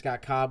 It's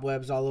got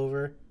cobwebs all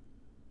over.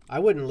 I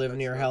wouldn't live That's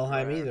near not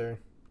Helheim rare. either.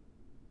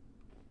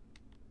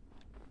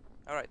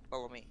 Alright,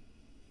 follow me.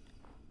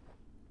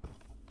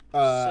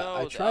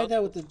 I So, tried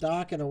that with the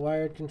dock and a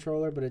wired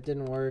controller, but it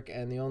didn't work,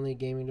 and the only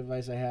gaming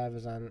device I have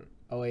is on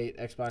 08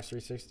 Xbox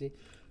 360.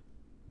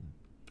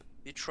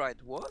 You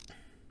tried what?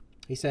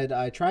 He said,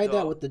 I tried that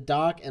Dock. with the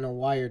dock and a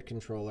wired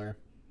controller.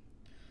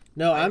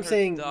 No, I I'm heard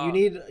saying dock.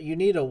 you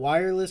need a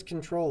wireless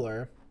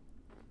controller,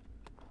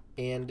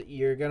 and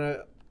you're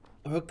gonna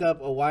hook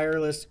up a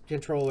wireless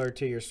controller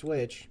to your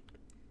Switch,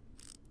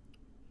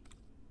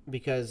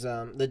 because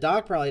the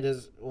dock probably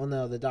does. Well,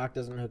 no, the dock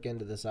doesn't hook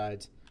into the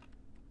sides.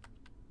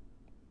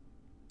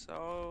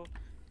 So,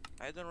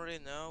 I don't really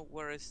know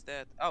where is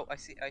that. Oh, I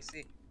see it. I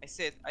see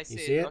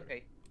see it?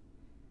 Okay.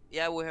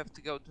 Yeah, we have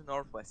to go to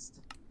northwest.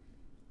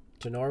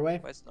 To Norway?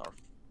 West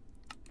north.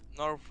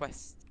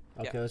 Northwest.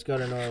 Okay, Yeah. let's go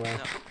to Norway.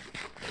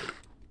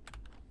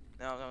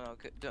 No. No.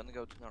 Don't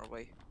go to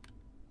Norway.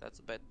 That's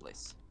a bad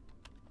place.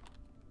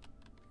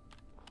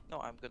 No,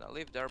 I'm gonna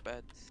live there,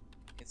 but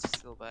it's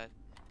still bad.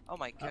 Oh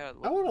my god.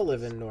 I want to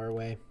live in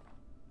Norway.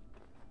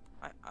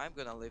 I'm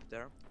gonna live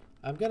there.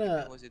 I'm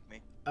gonna Visit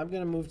me.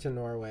 move to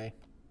Norway.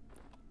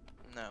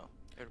 No.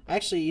 you're bad.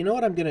 Actually, you know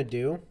what I'm gonna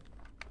do?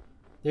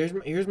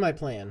 Here's my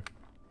plan.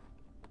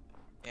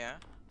 Yeah.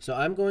 So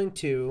I'm going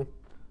to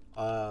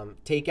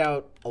take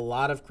out a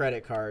lot of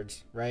credit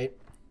cards, right?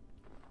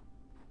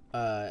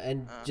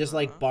 And just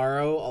like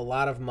borrow a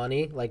lot of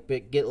money, like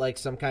get like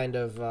some kind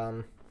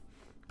of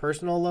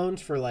personal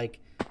loans for like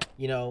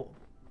you know,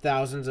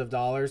 thousands of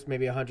dollars,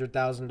 maybe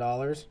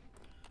 $100,000.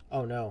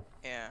 Oh no,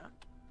 Yeah.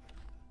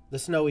 the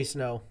snowy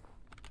snow.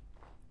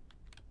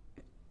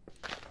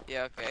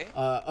 Yeah. Okay.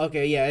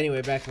 Okay, yeah.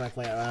 Anyway, back to my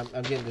plan.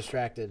 I'm getting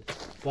distracted,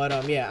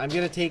 but yeah, I'm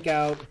gonna take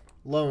out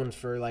loans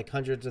for like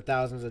hundreds of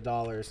thousands of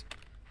dollars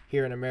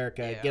here in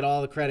America. Yeah. Get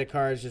all the credit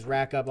cards, just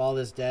rack up all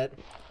this debt,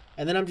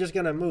 and then I'm just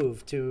gonna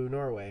move to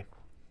Norway,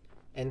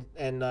 and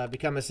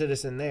become a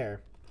citizen there.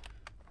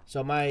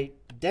 So my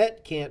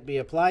debt can't be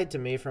applied to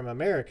me from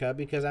America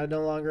because I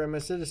no longer am a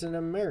citizen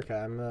of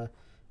America.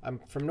 I'm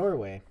from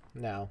Norway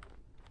now.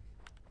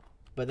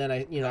 But then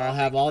I'll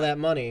have all that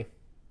money.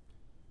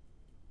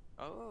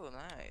 Oh,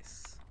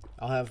 nice.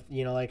 I'll have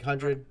like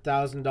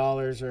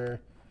 $100,000 or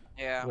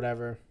Yeah.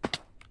 whatever.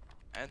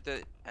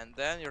 And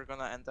then you're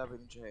gonna end up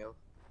in jail.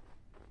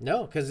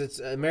 No, because it's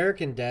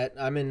American debt.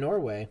 I'm in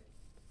Norway.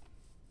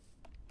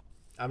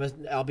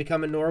 I'll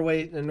become a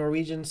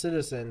Norwegian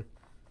citizen.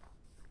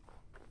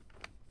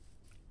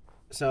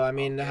 So I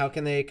mean, Okay. how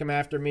can they come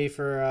after me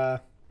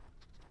for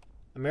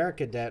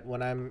America debt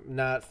when I'm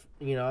not?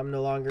 I'm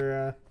no longer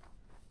a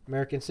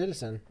American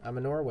citizen. I'm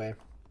a Norway.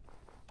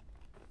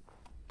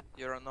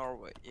 You're in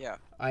Norway. Yeah.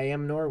 I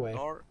am Norway.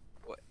 Norway.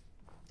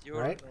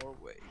 You're Right? in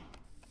Norway.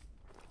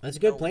 That's a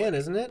good Norway. plan,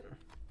 isn't it?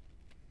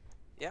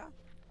 Yeah.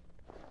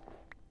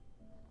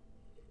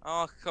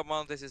 Oh, come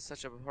on, this is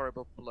such a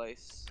horrible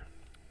place.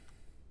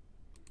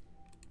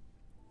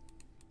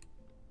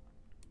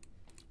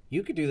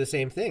 You could do the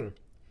same thing.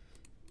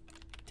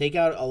 Take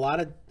out a lot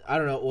of, I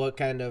don't know what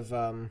kind of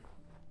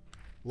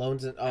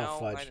loans and No,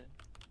 fudge.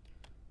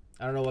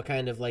 I don't know what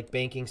kind of like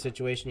banking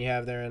situation you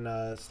have there in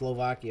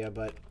Slovakia,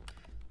 but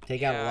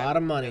take out a Yeah, lot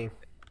of money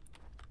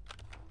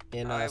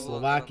in I will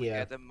not Slovakia.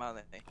 get the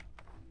money.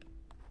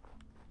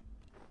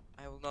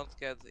 I will not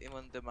get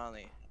even the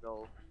money at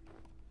all.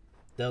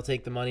 They'll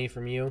take the money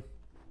from you.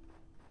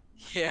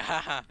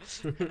 Yeah.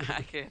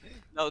 I can.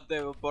 No,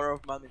 they will borrow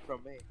money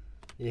from me.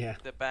 Yeah.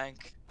 The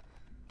bank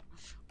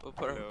will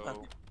borrow Hello.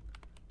 money.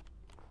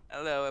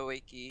 Hello,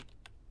 Awakey.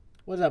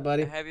 What's up,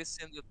 buddy? Have you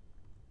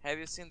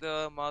seen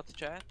the mod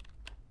chat?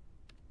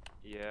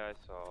 Yeah, I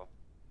saw.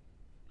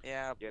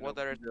 Yeah. Yeah, What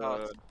no, are your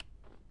thoughts?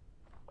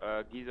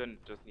 Gizon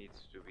just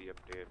needs to be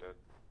updated.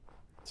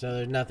 So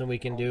there's nothing we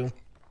can do.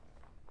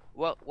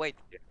 Well, wait.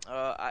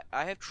 I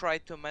have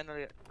tried to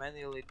manually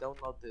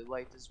download the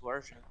latest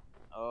version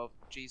of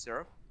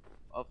Gzer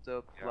of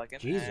the Yeah. plugin,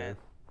 Gzer? and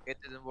it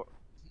didn't work.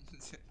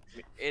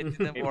 It Maybe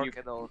didn't work you-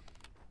 at all.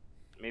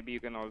 Maybe you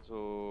can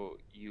also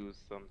use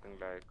something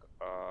like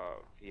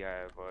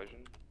VI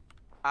version.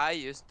 I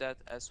used that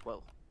as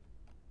well.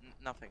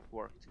 Nothing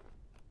worked.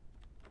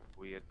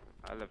 Weird.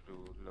 I'll have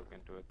to look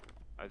into it.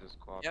 I just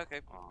got Yeah,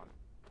 okay. on.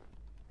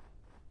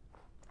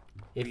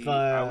 If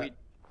Are we?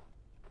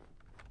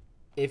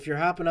 if you're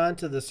hopping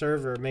onto the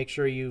server, make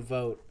sure you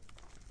vote.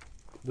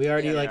 We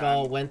already Yeah, like yeah,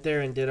 all I'm- went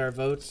there and did our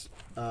votes.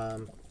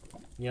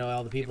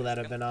 All the people that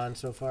have been on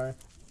so far.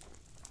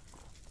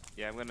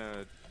 Yeah, I'm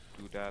gonna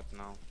do that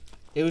now.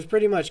 It was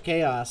pretty much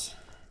chaos.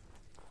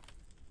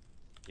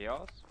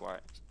 Chaos? Why?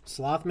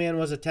 Slothman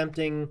was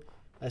attempting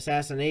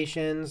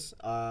assassinations.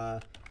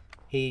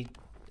 He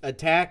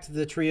attacked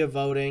the tree of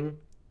voting,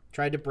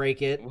 tried to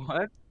break it.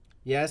 What?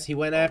 Yes, he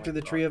went Oh after my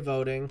the tree God. of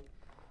voting.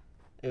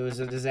 It was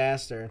a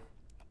disaster.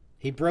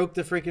 He broke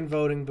the freaking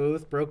voting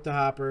booth, broke the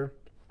hopper.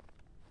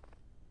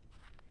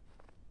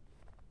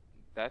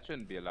 That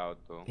shouldn't be allowed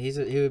though. He was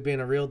being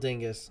a real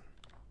dingus.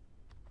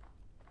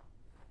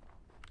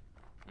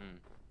 Hmm.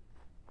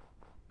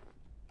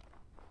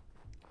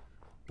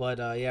 But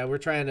yeah, we're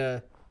trying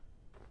to.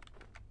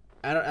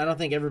 I don't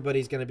think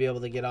everybody's gonna be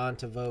able to get on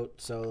to vote.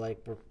 So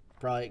like we're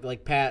probably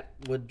like Pat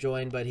would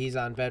join, but he's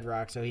on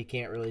Bedrock, so he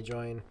can't really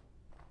join.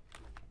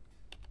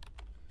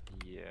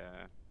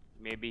 Yeah.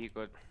 Maybe he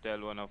could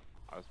tell one of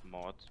us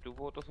mods to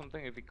vote or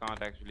something if he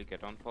can't actually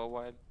get on for a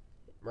while.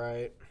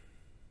 Right.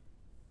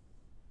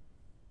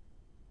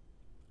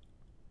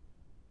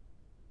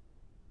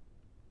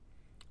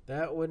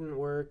 That wouldn't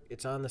work.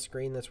 It's on the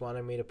screen that's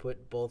wanting me to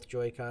put both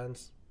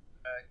Joy-Cons.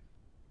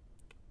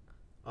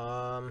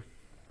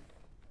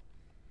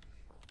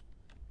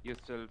 You're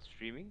still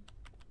streaming?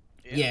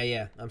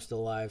 Yeah, I'm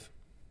still live.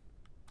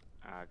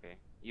 Ah, okay.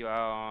 You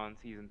are on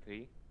season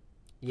 3?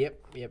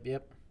 Yep.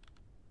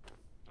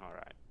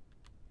 Alright.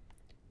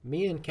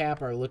 Me and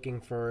Cap are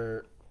looking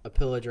for a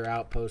pillager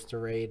outpost to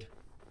raid.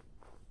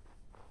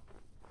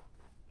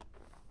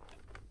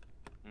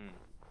 Hmm.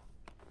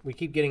 We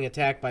keep getting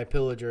attacked by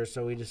pillagers,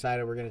 so we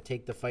decided we're going to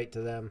take the fight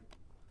to them.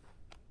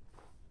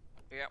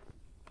 Yeah.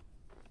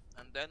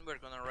 And then we're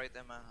gonna raid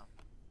them out.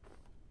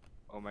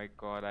 Oh my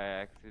god, I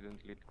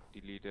accidentally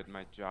deleted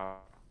my Java.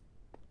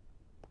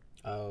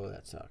 Oh,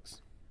 that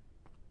sucks.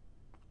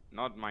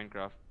 Not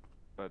Minecraft,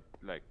 but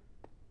like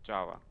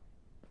Java.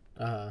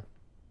 Uh-huh.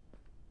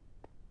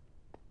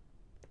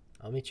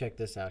 Let me check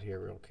this out here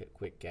real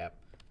quick, Cap.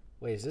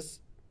 Wait, is this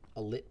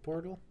a lit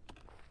portal?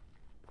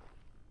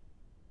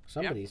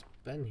 Somebody's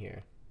been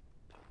here.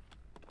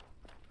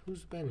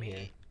 Who's been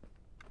Me.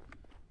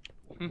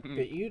 here?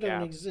 But you don't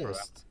Yeah,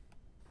 exist.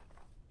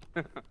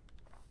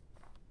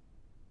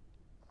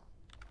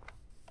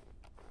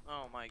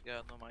 Oh my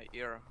god, no, my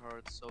ear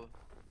hurts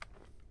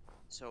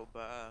so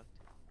bad.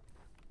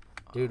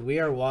 Dude, we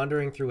are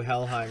wandering through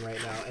Helheim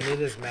right now, and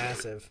it is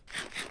massive.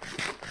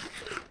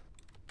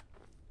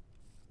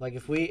 Like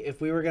if we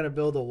were gonna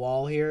build a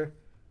wall here,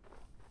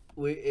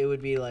 it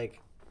would be like.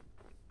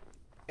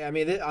 I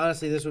mean,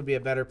 honestly, this would be a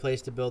better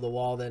place to build a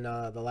wall than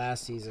the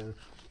last season,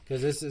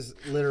 because this is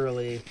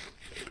literally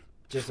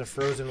just a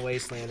frozen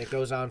wasteland. It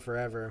goes on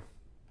forever.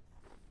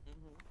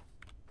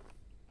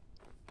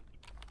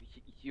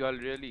 You're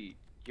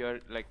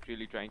like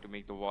really trying to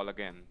make the wall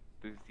again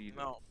this season.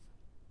 No.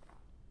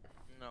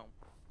 No.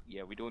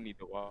 Yeah, we don't need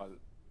the wall.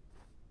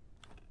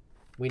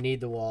 We need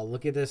the wall.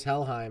 Look at this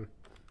Helheim.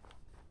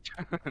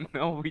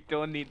 No, we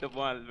don't need the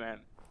wall,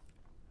 man.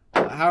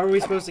 How are we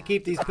supposed to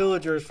keep these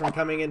pillagers from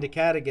coming into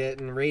Kattegat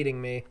and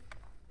raiding me?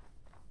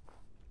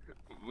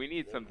 We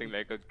need something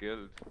like a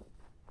guild.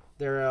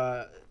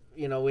 They're,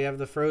 you know, we have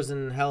the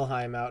frozen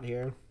Helheim out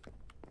here.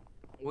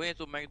 We need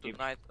to make the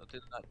night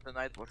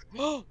watch.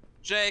 Oh,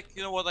 Jake,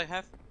 you know what I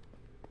have?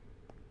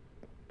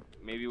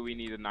 Maybe we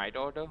need a night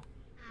order.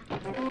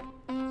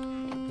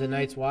 The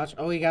Night's Watch.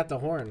 Oh, he got the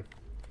horn.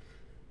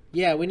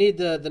 Yeah, we need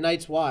the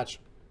Night's Watch.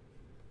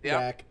 Yeah.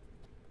 Back.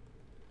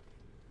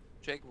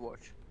 Jake,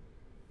 watch.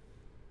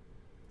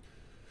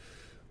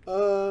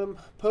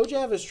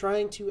 Pojav is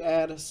trying to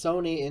add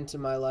Sony into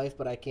my life,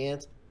 but I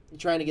can't. I'm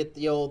trying to get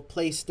the old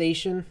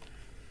PlayStation.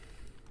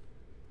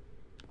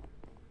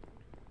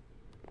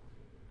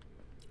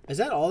 Is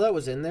that all that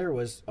was in there?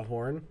 Was a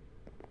horn?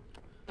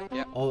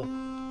 Yeah.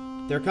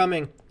 Oh, they're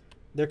coming.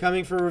 They're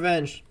coming for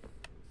revenge.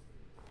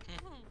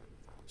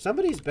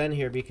 Somebody's been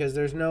here because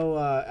there's no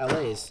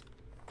LAs.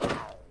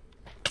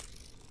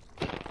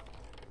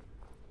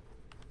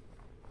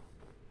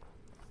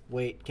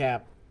 Wait,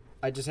 Cap.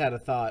 I just had a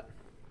thought.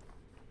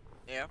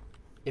 Yeah.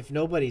 If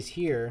nobody's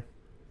here,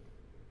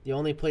 the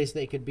only place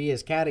they could be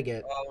is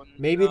Kattegat. Oh,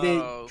 Maybe no.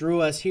 they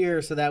drew us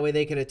here so that way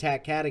they could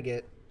attack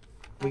Kattegat.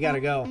 We gotta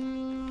go.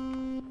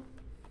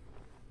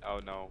 Oh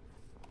no.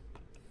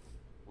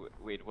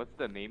 Wait, what's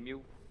the name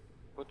you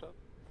put up?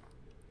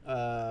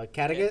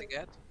 Kattegat?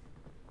 Kattegat?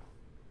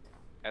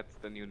 That's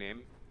the new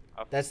name.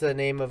 That's the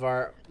name of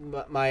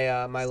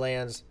my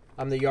lands.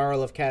 I'm the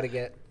Jarl of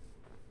Kattegat.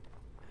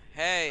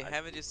 Hey,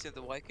 haven't you seen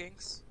the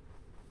Vikings?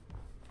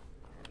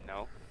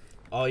 No.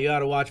 Oh, you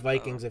gotta watch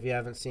Vikings if you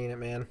haven't seen it,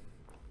 man.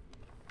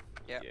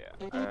 Yeah.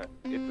 Yeah.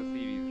 It's a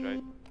series,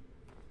 right?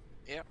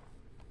 Yeah.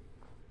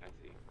 I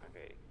see.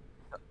 Okay.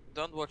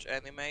 Don't watch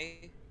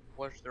anime.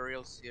 Watch the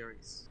real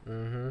series.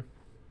 Mm-hmm.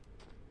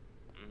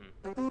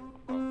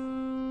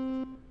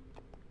 Mm-hmm.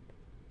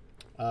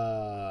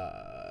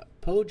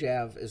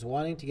 Pojav is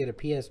wanting to get a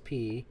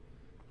PSP,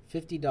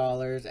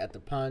 $50 at the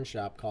pawn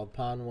shop called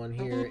Pawn One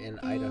here in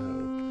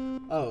Idaho.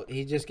 Oh,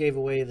 he just gave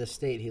away the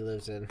state he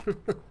lives in.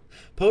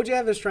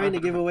 Pojav is trying to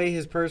give away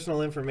his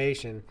personal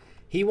information.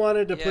 He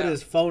wanted to put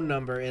his phone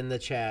number in the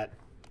chat.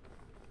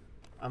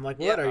 I'm like,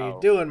 what are you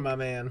doing, my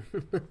man?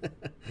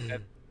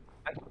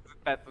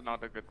 That's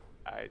not a good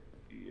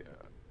idea.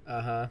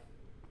 Uh-huh.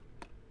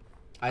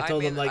 I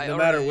told him, like, no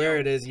matter where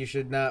it is, you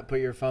should not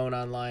put your phone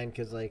online,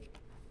 because, like...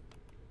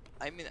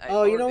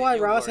 Oh, you know why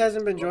Ross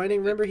hasn't been joining?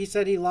 Remember, he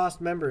said he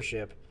lost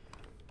membership.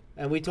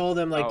 And we told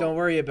him, like, don't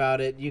worry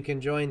about it. You can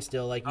join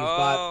still. Like, you've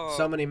bought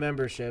so many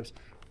memberships.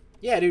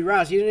 Yeah, dude,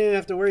 Ross, you didn't even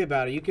have to worry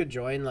about it. You could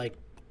join. Like,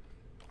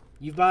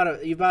 you've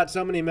bought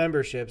so many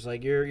memberships.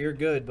 Like, you're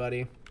good,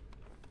 buddy.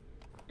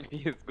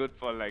 He's good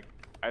for, like,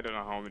 I don't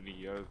know how many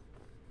years.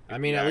 I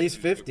mean, at least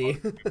 50.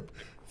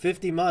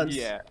 50 months.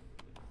 Yeah.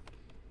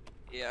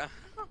 Yeah.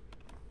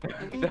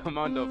 The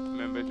amount of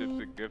memberships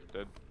we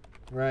gifted.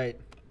 Right.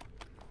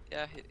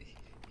 Yeah,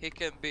 he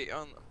can be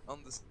on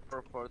the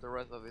server for the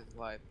rest of his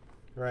life.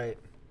 Right.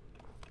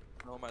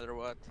 No matter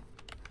what.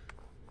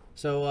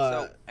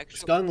 So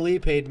Skung Lee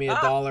paid me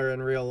 $1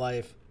 in real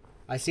life.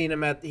 I seen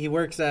him he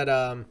works at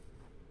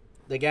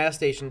the gas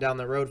station down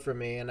the road from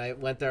me, and I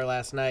went there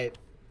last night,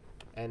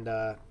 and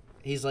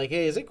he's like,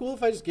 hey, is it cool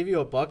if I just give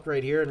you $1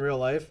 right here in real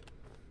life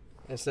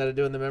instead of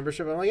doing the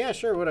membership? I'm like, yeah,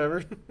 sure,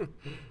 whatever.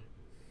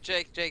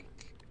 Jake, can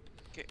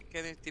you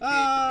TP to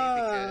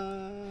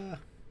me?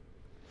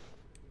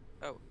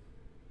 Oh.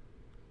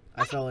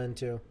 I fell in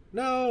too.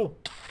 No!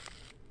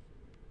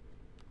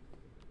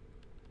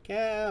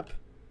 Cap!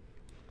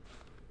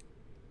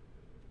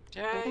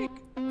 Jake!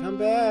 Come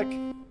back!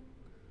 I'm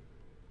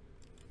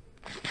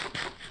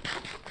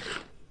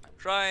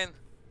trying.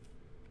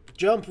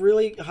 Jump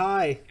really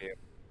high. Okay.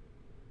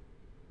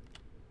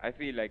 I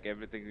feel like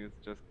everything is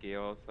just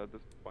chaos at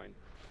this point.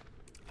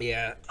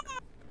 Yeah.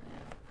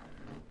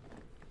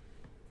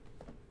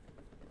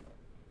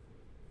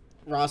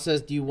 Ross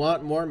says, do you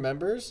want more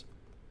members?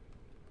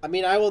 I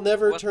mean, I will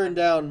never turn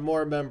down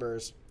more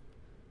members.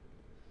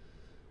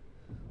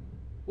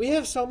 We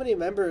have so many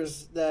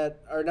members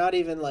that are not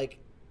even, like,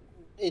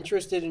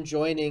 interested in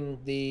joining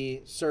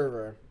the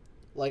server.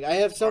 Like, I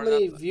have so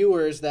many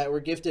viewers that were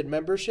gifted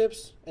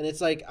memberships, and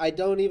it's like, I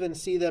don't even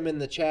see them in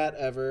the chat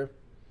ever,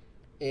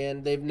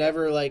 and they've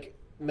never, like,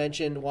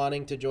 mentioned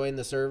wanting to join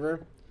the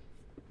server.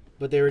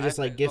 but they were just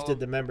I like think gifted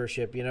the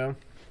membership, you know?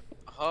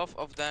 half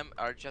of them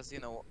are just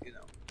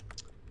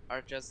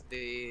are just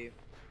the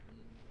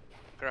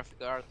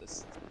graphic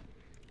artists.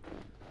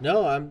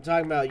 No, I'm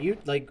talking about you.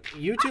 Like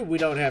YouTube, we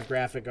don't have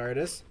graphic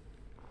artists.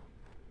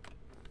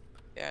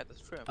 Yeah,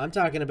 that's true. I'm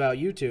talking about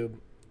YouTube.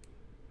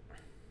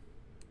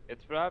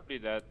 It's probably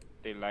that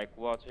they like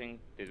watching,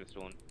 they just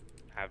don't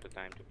have the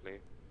time to play.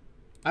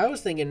 I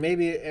was thinking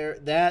maybe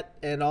that,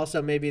 and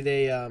also maybe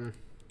they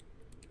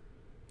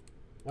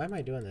Why am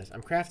I doing this?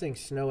 I'm crafting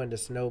snow into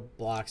snow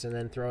blocks and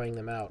then throwing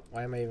them out.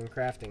 Why am I even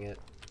crafting it?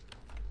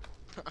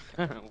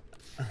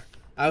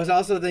 I was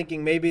also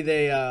thinking maybe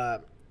they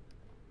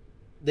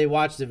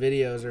watch the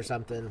videos or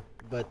something,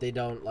 but they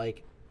don't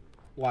like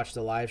watch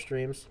the live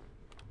streams.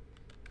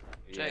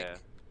 Jake, Yeah.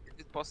 is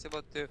it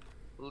possible to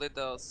lit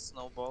a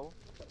snowball?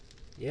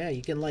 Yeah,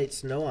 you can light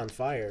snow on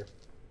fire.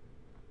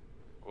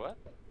 What?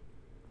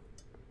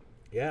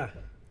 Yeah.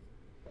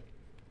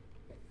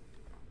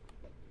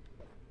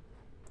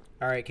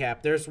 All right,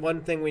 Cap. There's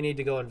one thing we need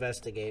to go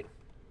investigate.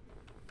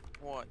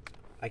 What?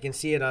 I can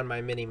see it on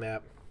my mini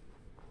map.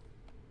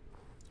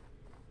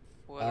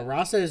 What?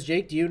 Ross says,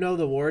 Jake, do you know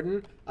the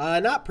warden?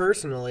 Not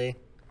personally,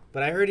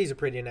 but I heard he's a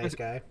pretty nice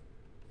guy.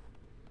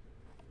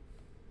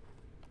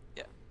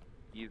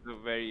 He's a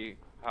very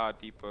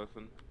hearty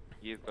person.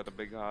 He's got a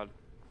big heart.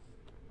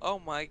 Oh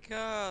my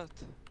god.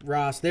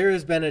 Ross, there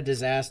has been a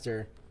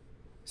disaster.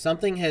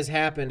 Something has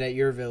happened at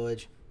your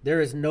village.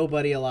 There is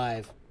nobody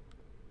alive.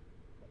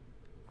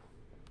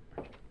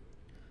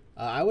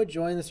 I would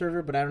join the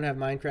server, but I don't have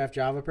Minecraft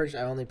Java purchased.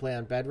 I only play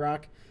on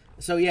Bedrock.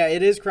 So yeah,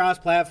 it is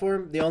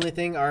cross-platform. The only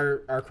thing,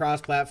 our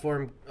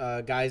cross-platform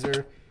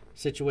geyser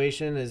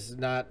situation is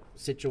not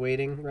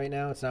situating right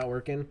now. It's not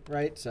working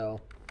right, so.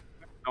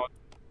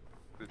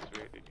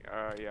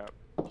 Yeah.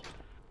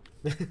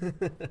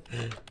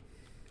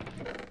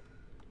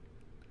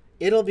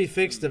 It'll be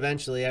fixed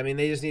eventually. I mean,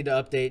 they just need to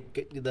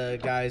update the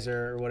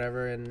geyser or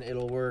whatever, and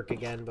it'll work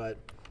again. But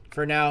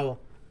for now,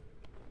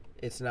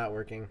 it's not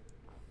working.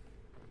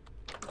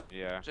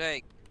 Yeah.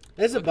 Jake.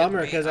 It's a Look at bummer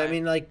me, because I I'm-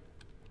 mean, like,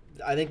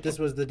 I think this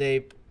was the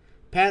day.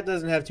 Pat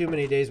doesn't have too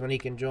many days when he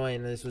can join.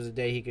 And this was the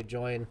day he could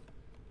join,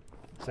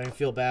 so I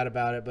feel bad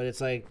about it. But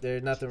it's like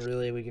there's nothing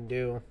really we can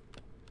do.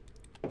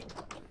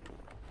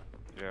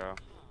 Yeah.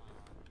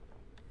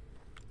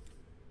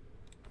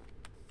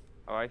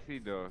 Oh, I see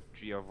the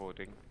tree of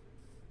voting.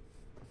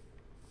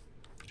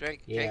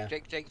 Jake, Yeah.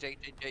 Jake,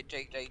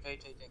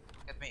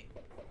 look at me.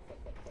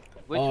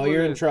 Which Oh, wool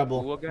you're in is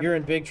trouble. who again? You're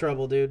in big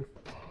trouble, dude.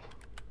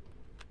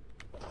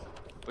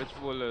 Which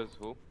wool is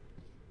who?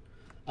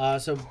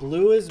 So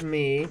blue is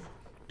me,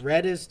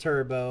 red is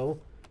Turbo,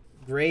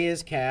 gray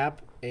is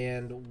Cap,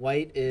 and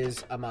white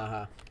is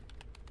Amaha.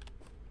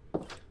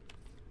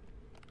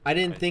 I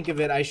didn't think of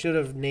it. I should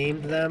have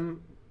named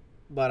them,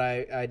 but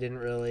I didn't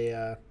really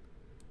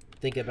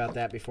think about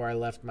that before I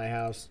left my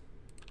house.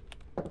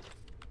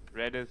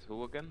 Red is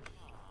who again?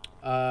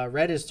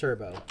 Red is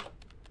Turbo.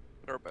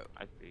 Turbo.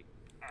 I see.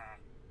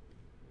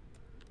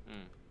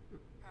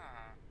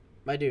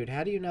 My dude,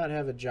 how do you not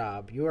have a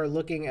job? You are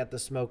looking at the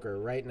smoker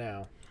right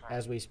now,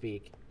 as we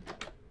speak.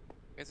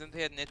 Isn't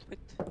he a nitwit?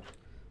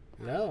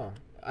 No,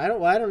 I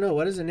don't know.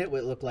 What does a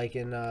nitwit look like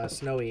in a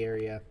snowy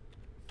area?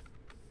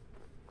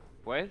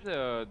 Why is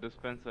the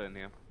dispenser in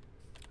here?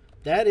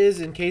 That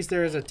is in case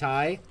there is a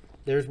tie.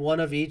 There's one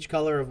of each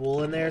color of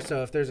wool in there,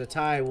 so if there's a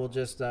tie, we'll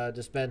just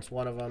dispense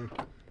one of them,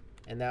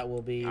 and that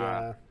will be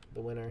the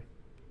winner.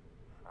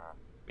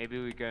 Maybe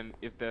we can,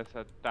 if there's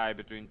a tie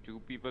between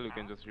two people, we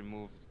can just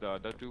remove the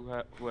other two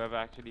who have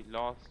actually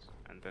lost,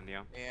 and then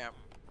yeah. Yeah,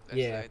 that's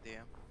Yeah. the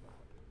idea.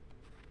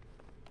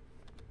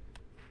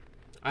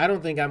 I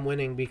don't think I'm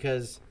winning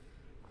because,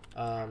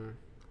 like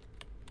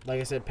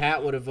I said,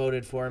 Pat would have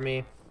voted for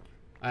me.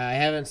 I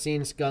haven't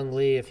seen Skung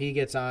Lee. If he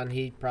gets on,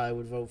 he probably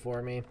would vote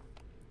for me.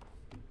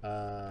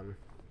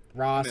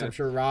 Ross, I'm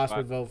sure Ross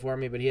would vote for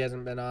me, but he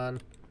hasn't been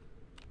on.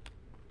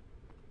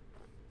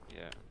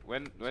 Yeah.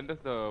 When does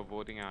the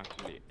voting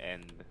actually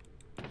end?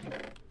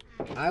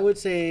 I would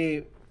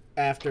say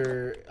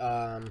after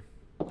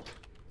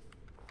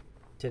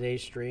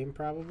today's stream,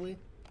 probably.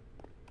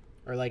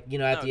 Or like, you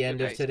know, at No, the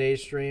end of today's.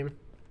 today's stream.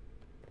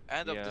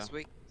 End of Yeah. this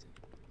week.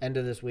 End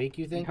of this week,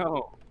 you think?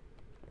 No.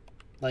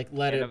 Like,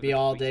 let End it of be this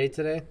all week. day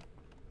today?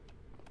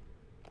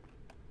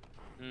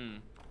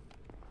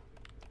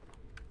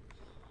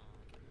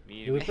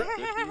 Me, We we could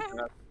do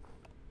that.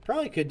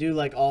 Probably could do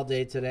like all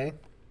day today.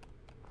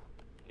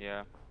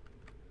 Yeah.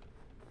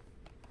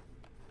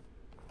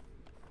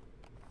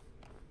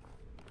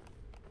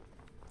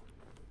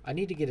 I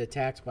need to get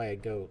attacked by a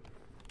goat.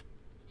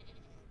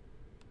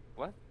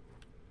 What?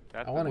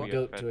 That's I want a weird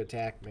goat fetch. to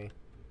attack me.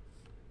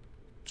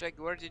 Jake,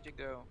 where did you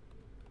go?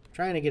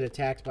 Trying to get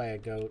attacked by a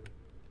goat.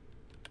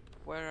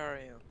 Where are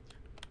you?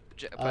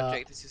 But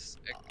Jake, this is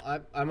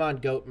I'm on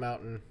Goat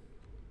Mountain.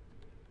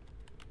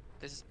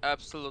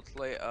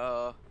 absolutely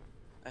a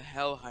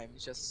Helheim.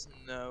 It's just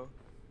snow.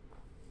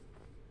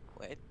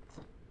 Wait.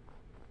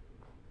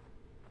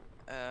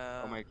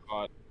 Oh my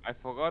god. I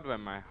forgot where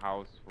my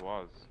house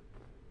was.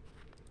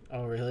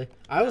 Oh, really?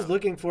 I was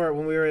looking for it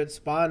when we were at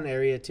spawn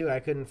area, too. I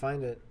couldn't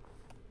find it.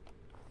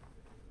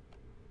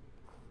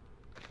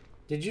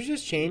 Did you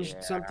just change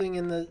something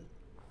in the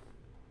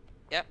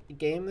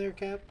game there,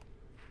 Cap?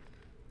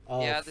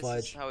 Oh, yeah, this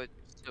fudge. is how it.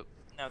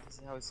 No, this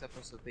is how it's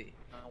supposed to be.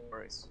 No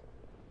worries.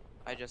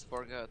 I just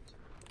forgot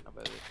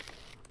about it.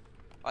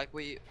 Like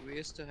we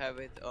used to have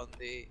it on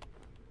the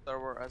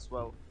server as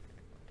well.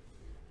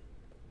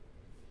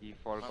 He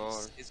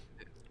forgot.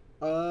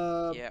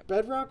 Yeah.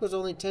 Bedrock was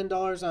only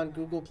 $10 on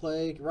Google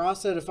Play.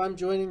 Ross said, if I'm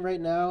joining right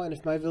now and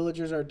if my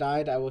villagers are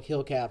died, I will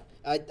kill Cap.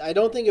 I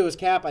don't think it was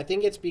Cap. I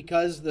think it's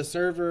because the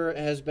server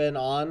has been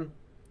on.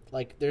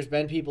 Like, there's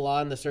been people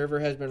on. The server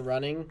has been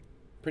running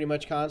pretty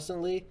much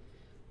constantly.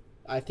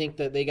 I think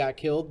that they got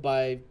killed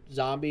by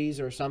zombies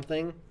or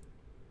something.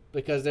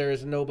 Because there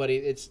is nobody.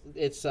 It's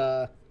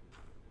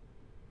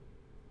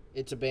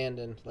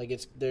abandoned. Like,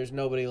 there's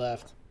nobody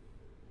left.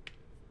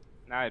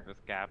 Nah, it was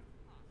Cap.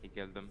 He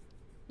killed them.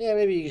 Yeah,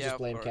 maybe you could Yeah, just of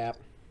blame course. Cap.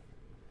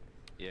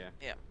 Yeah.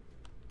 Yeah.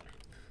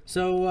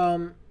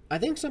 So, I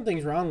think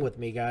something's wrong with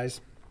me,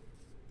 guys.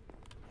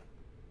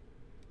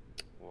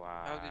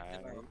 How did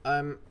you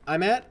Why? know?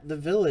 I'm at the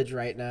village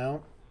right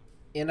now,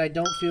 and I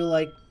don't feel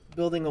like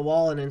building a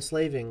wall and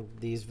enslaving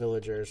these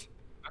villagers.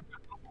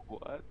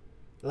 What?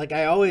 Like,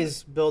 I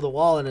always build a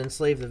wall and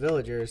enslave the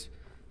villagers,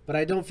 but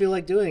I don't feel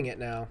like doing it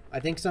now. I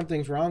think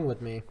something's wrong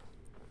with me.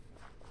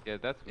 Yeah,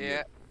 that's weird.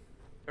 Yeah.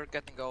 You're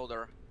getting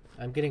older.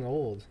 I'm getting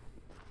old.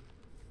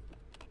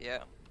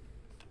 Yeah.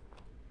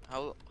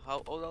 How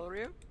old are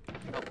you?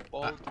 How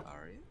old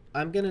are you?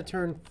 I'm gonna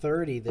turn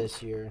 30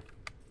 this year.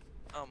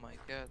 Oh my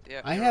god,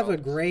 yeah. I you're have a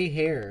old. gray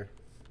hair.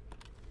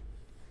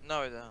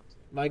 No, you don't.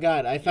 My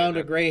god, I found a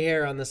that- gray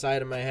hair on the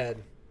side of my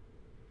head.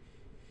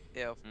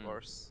 Yeah, of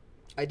course.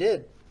 I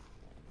did.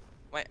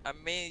 Wait, I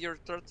mean, you're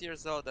 30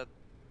 years old. That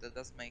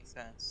does make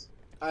sense.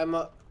 I'm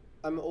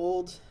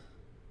old.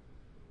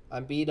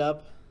 I'm beat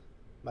up.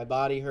 My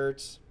body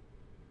hurts.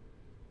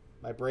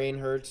 My brain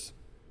hurts.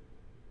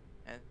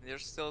 And you're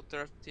still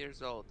 30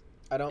 years old.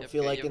 I don't You've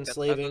feel got- like you've got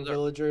enslaving another-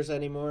 villagers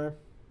anymore.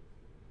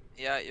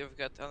 Yeah, you've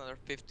got another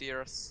 50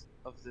 years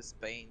of this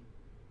pain.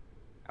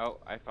 Oh,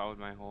 I found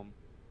my home.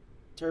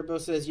 Turbo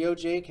says, "Yo,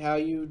 Jake, how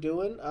you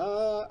doing?"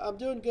 I'm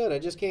doing good. I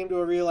just came to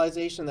a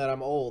realization that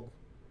I'm old.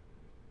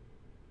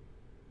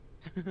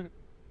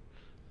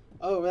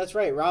 Oh, that's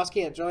right. Ross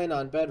can't join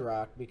on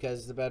Bedrock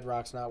because the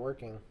Bedrock's not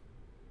working.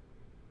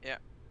 Yeah.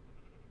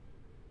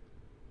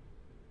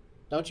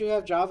 Don't you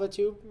have Java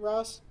too,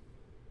 Ross?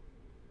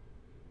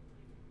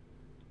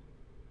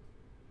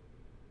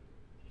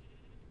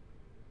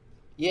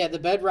 Yeah, the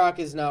Bedrock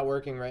is not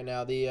working right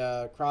now.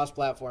 The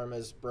cross-platform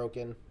is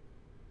broken.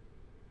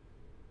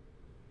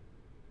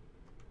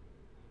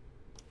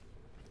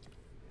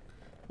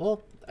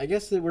 Well, I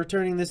guess that we're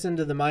turning this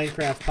into the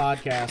Minecraft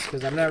podcast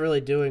because I'm not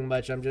really doing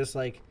much. I'm just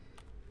like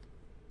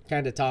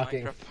kind of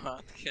talking. Minecraft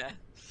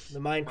podcast. The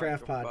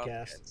Minecraft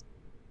podcast.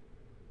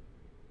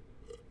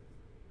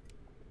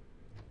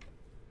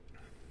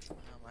 Oh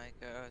my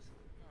god.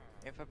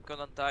 If I'm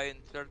gonna die in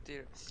 30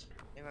 years,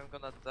 if I'm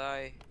gonna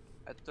die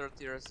at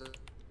 30 years,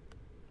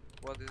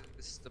 what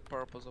is the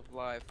purpose of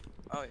life?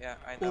 Oh yeah,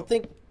 I know.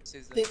 Well,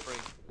 Season think- 3.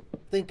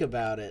 think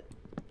about it.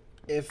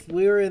 If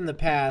we were in the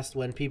past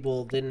when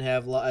people didn't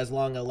have as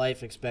long a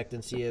life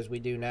expectancy as we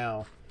do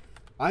now,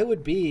 I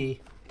would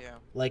be Yeah.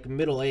 like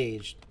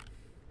middle-aged.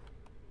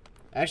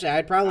 Actually,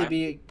 I'd probably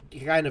be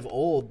kind of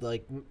old.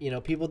 Like, you know,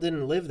 people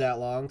didn't live that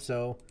long,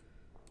 so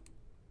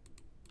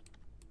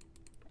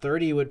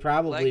 30 would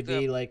probably Like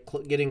be like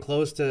getting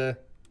close to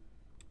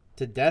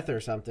death or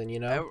something, you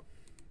know?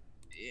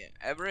 Yeah,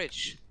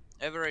 average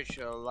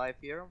life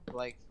year,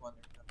 like when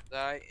you can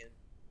die in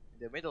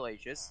the Middle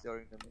Ages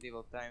during the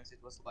medieval times, it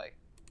was like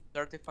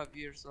 35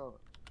 years old.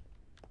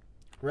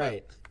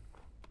 Right.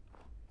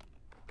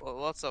 Well,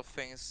 lots of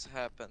things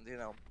happened, you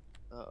know,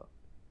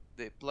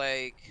 the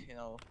plague, you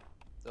know,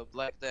 the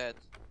Black Death,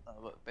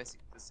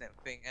 basically the same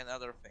thing, and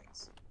other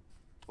things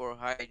for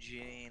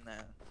hygiene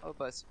and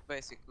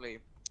basically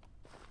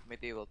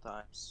medieval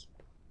times.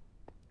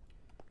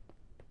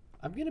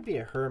 I'm going to be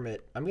a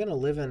hermit. I'm going to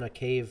live in a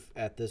cave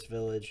at this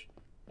village.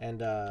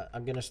 And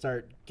I'm going to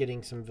start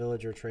getting some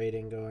villager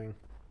trading going.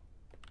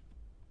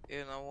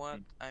 You know what?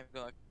 I'm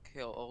gonna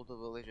kill all the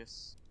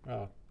villages.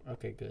 Oh,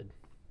 okay, good.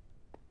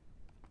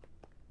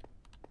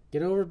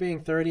 Get over being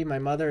 30. My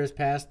mother is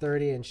past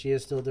 30 and she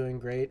is still doing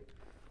great.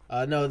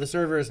 No, the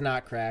server is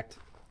not cracked.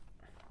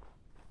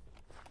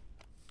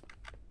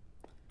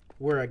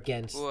 We're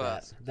against What?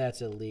 that.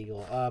 That's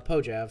illegal.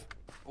 Pojav.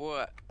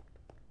 What?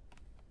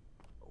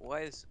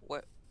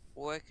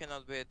 Why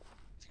cannot be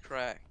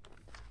cracked?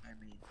 I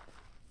mean,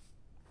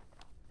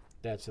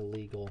 That's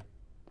illegal.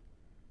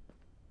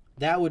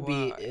 That would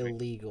be Why?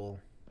 illegal.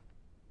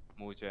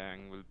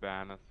 Mojang will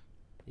ban us.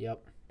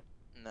 Yep.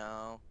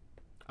 no.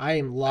 I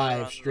am run live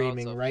lots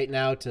streaming of- right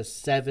now to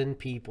 7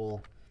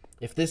 people.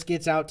 If this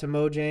gets out to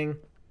Mojang,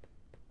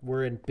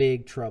 we're in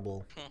big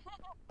trouble.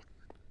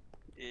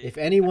 If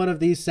any one of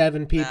these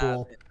 7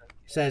 people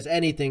says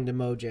anything to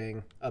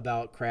Mojang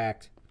about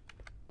cracked,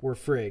 we're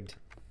frigged.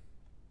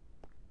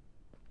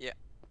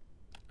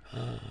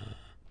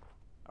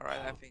 Alright,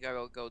 I think I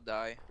will go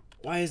die.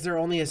 Why is there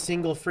only a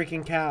single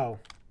freaking cow?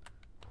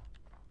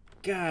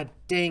 God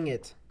dang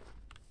it.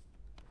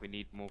 We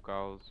need more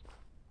cows.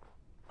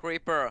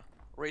 Creeper,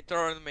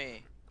 return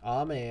me.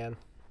 Aw, man.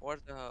 What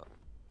the hell?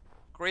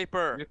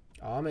 Creeper,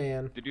 Aw,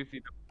 man. Did you see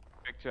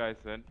the picture I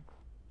sent?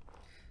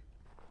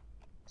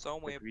 so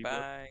me creeper?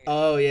 bang.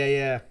 Oh, yeah,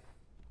 yeah.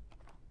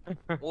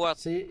 What?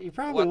 So you're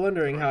probably What?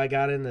 wondering how I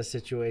got in this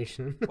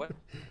situation. What?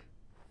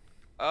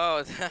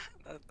 Oh,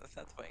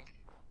 that thing.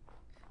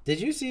 Did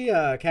you see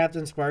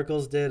Captain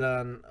Sparkles did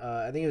on,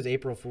 I think it was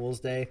April Fool's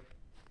Day?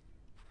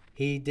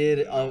 He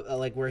did,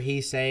 like, where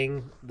he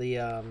sang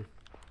the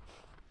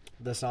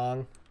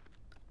song.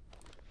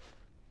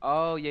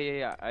 Oh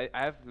yeah. I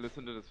have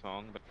listened to the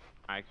song, but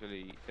I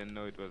actually didn't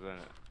know it was an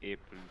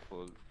April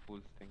Fool's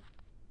thing.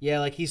 Yeah,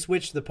 like, he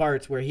switched the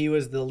parts where he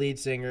was the lead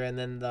singer, and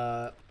then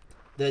the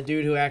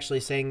dude who actually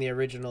sang the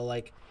original,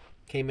 like,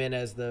 came in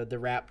as the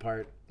rap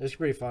part. It was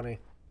pretty funny.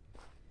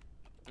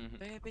 Mhm.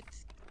 Baby,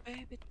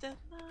 baby tonight.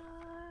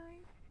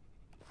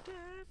 Da,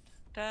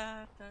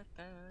 da, da,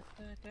 da,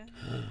 da,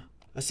 da.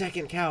 A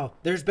second cow.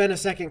 There's been a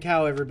second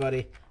cow,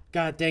 everybody.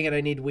 God dang it,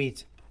 I need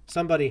wheat.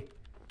 Somebody,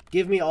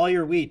 give me all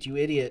your wheat, you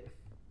idiot.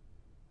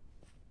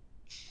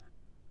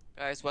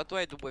 Guys, what do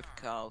I do with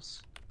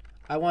cows?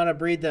 I want to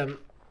breed them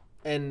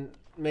and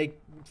make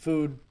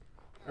food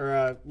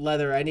or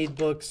leather. I need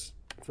books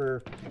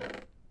for...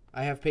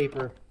 I have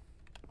paper.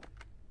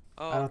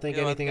 Oh, I don't think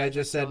you know what, anything I guys,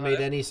 just still said made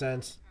have- any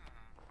sense.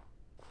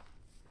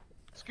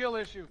 Skill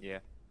issue. Yeah.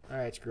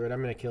 Alright, screw it.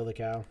 I'm going to kill the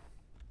cow.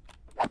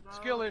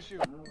 Skill issue.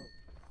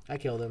 I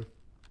killed him.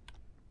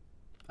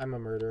 I'm a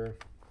murderer.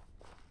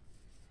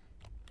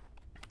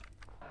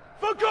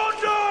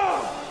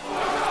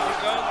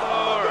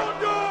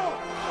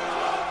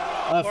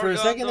 For a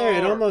second there,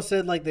 it almost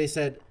said like they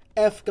said,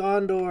 F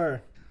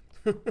Gondor.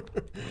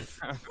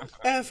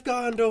 F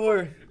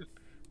Gondor.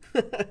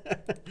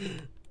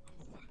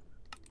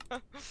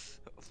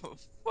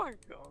 Fuck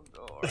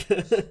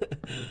Gondor.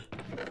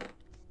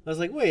 I was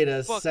like, wait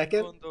a Fuck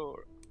second. Gondor.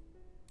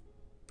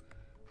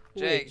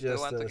 Wait Jake, do you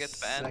just want to a get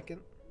banned? second.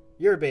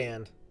 You're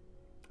banned.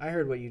 I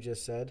heard what you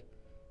just said.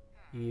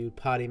 You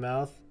potty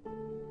mouth.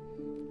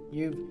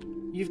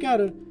 You've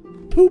got a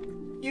poop.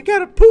 You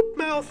got a poop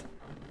mouth.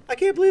 I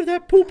can't believe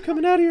that poop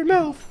coming out of your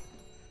mouth.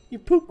 You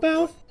poop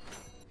mouth.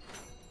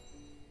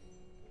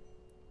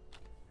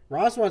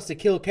 Ross wants to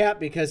kill Cap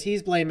because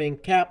he's blaming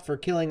Cap for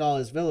killing all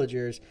his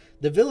villagers.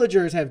 The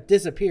villagers have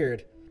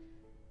disappeared.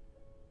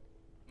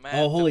 Man,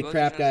 Oh, the holy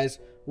crap, villagers-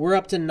 guys. We're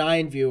up to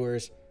 9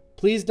 viewers.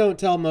 Please don't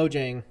tell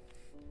Mojang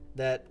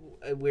that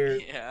we're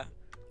Yeah,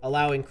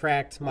 allowing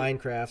cracked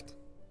Minecraft.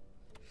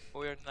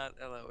 we're not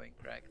allowing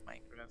crack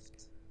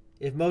Minecraft.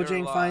 If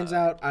Mojang You're finds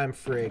live. out, I'm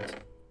frigged.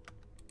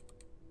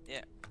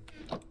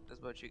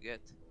 That's what you get.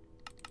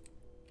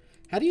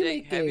 How do you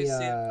Jake, have make you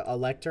seen- a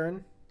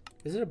lectern?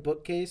 Is it a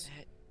bookcase?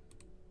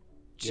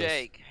 Yes.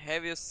 Jake,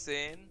 have you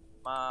seen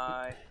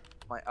my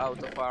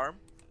auto farm?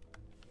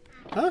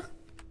 Huh?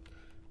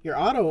 Your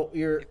auto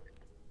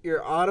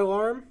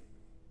arm?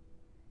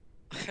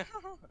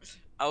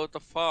 Auto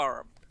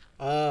farm.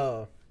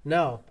 Oh,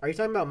 no. Are you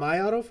talking about my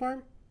auto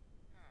farm?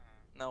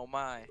 No,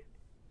 my.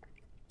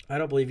 I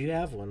don't believe you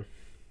have one.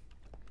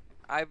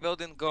 I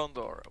built in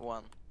Gondor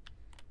one.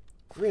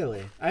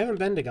 Really? I haven't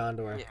been to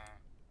Gondor. Yeah.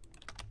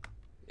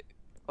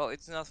 Well,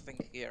 it's nothing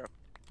here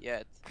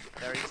yet.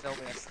 There is no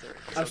mystery.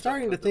 I'm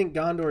starting to think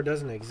Gondor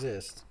doesn't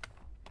exist.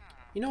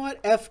 You know what?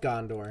 F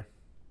Gondor.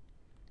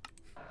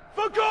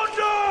 For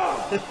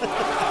Gondor!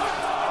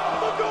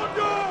 For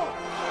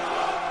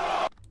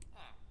Gondor!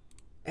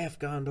 F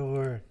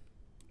Gondor.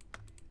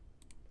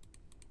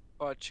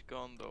 Watch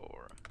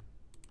Gondor.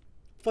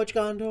 Fudge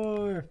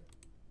Gondor.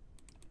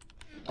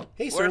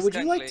 Hey, sir, Where's would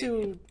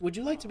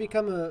you like to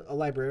become a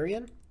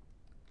librarian?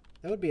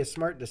 That would be a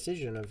smart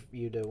decision of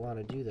you to want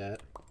to do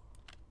that.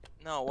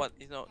 No, what?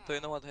 Do you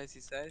know what he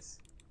says?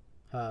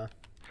 Huh.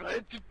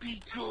 Tried to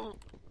be cool.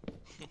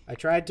 I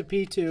tried to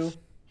pee too.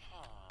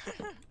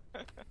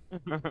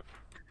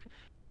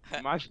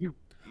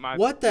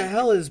 What the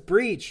hell is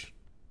breach?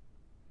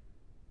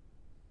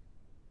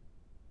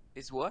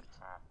 Is what?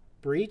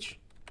 Breach?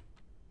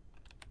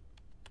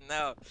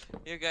 No,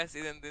 you guys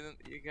didn't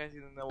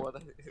know what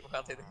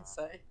did he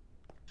say?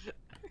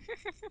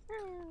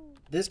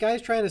 This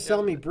guy's trying to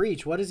sell me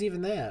breach. What is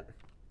even that?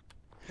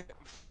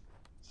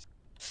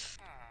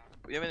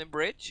 You mean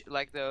bridge,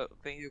 like the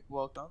thing you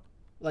walk on?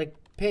 Like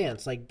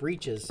pants, like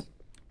breeches.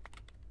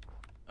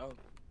 Oh.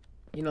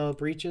 You know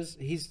breeches?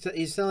 He's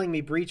selling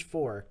me breach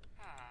 4.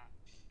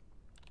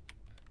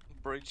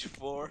 Bridge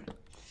 4.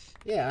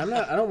 Yeah,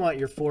 I don't want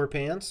your 4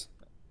 pants.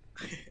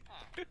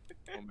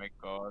 Oh my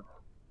god.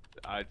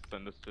 I just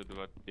understood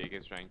what Jake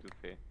is trying to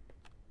say.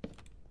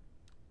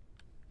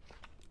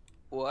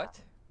 What?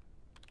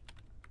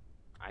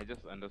 I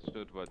just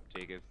understood what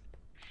Jake is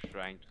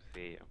trying to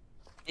say.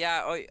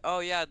 Yeah. Oh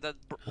yeah. That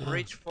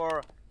bridge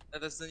 4.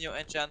 That is the new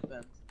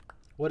enchantment.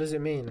 What does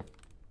it mean?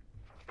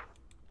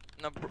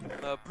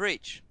 No,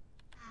 breach.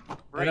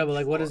 I know, but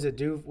like, what Bridge does it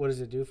do? What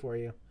does it do for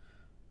you?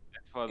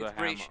 for the It hammer.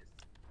 breaches.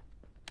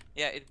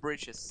 Yeah, it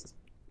breaches.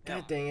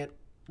 God dang it.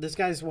 This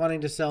guy's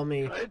wanting to sell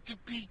me. Machu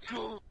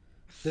Picchu.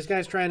 This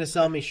guy's trying to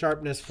sell me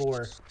sharpness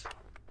 4.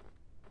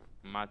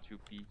 Machu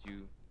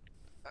Picchu.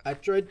 I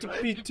tried to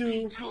Machu beat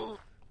 2. Picchu.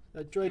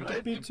 I tried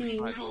to beat 2.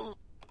 Machu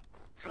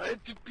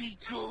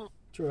Picchu.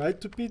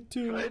 Tried to beat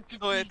 2.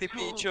 Soyete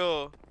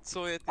Picho!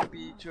 Soyete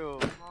Picho!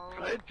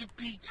 Machu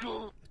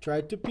Picchu.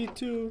 Tried to beat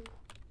 2.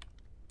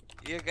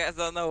 You guys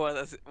don't know what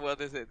is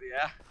it,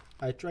 yeah?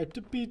 I tried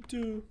to beat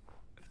 2.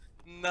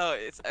 No,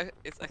 it's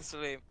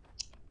actually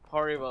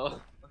horrible.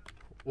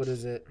 What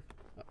is it?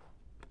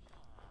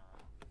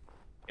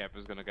 Cap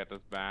is gonna get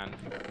us banned.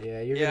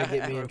 Yeah, you're Yeah, gonna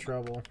get me in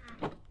trouble.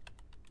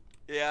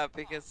 Yeah,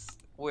 because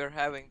we're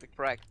having the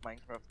cracked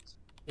Minecraft.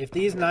 If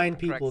these 9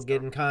 people Correct, get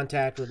sir. in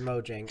contact with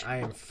Mojang, I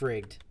am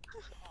frigged.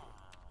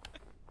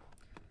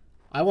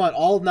 I want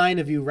all 9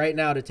 of you right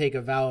now to take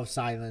a vow of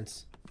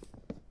silence.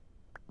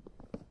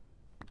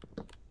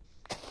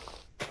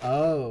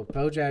 Oh,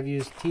 Pojav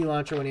used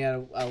T-Launcher when he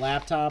had a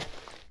laptop.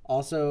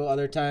 Also,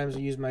 other times I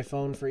used my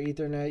phone for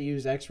Ethernet,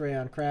 used X-Ray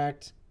on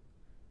Cracked.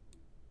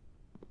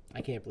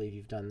 I can't believe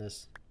you've done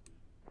this.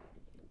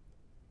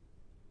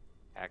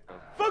 Hacker.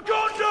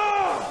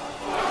 Fagonda!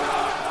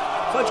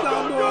 Fudge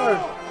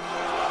Gondor!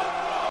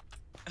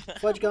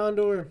 Fudge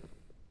Gondor!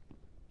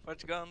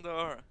 Fudge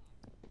Gondor!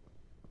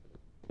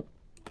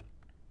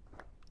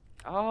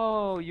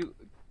 Oh,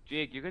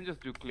 Jake, you can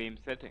just do claim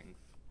settings.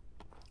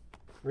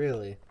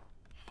 Really?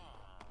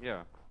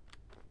 Yeah.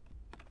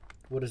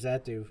 What does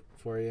that do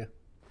for you?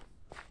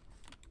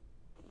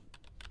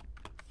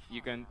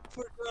 You can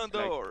Fudge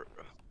Gondor!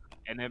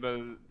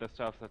 enable the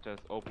stuff such as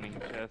opening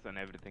chests and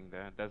everything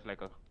there. There's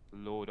like a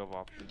load of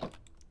options.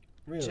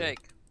 Really?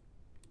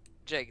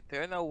 Jake, do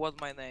you know what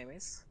my name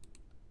is?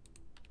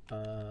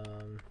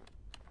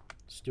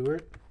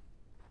 Stuart?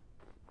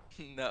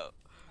 No.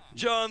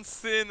 John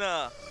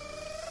Cena!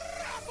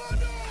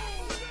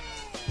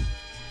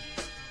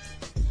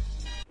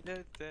 Da,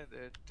 da,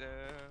 da, da.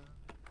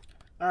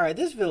 Alright,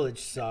 this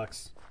village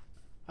sucks.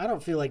 I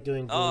don't feel like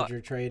doing Oh. villager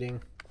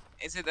trading.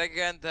 Is it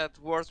again that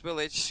worst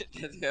village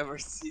that you ever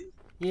see?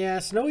 Yeah,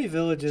 snowy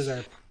villages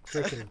are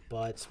freaking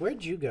butts.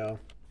 Where'd you go?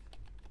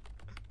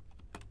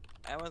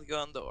 I went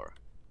Gondor.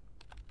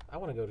 I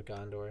want to go to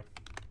Gondor.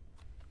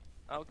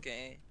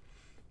 Okay.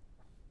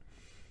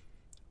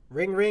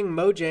 Ring ring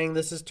Mojang,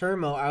 this is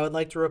Turbo. I would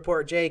like to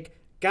report Jake.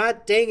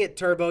 God dang it,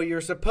 Turbo,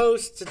 you're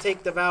supposed to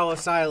take the vow of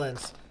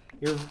silence.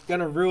 You're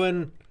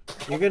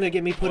gonna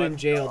get me put in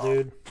jail,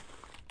 dude.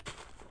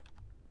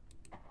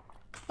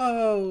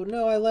 Oh,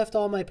 no, I left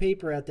all my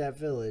paper at that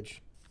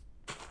village.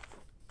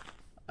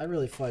 I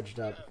really fudged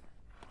up.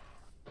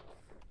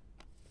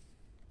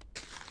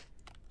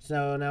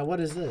 So, now what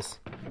is this?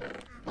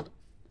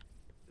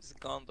 It's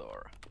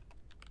Gondor.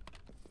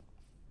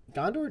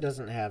 Gondor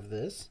doesn't have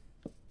this.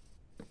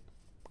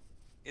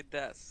 It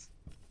does.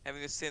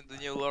 Haven't you seen the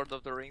new Lord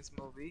of the Rings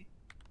movie?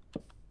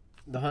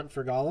 The Hunt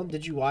for Gollum.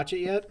 Did you watch it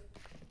yet?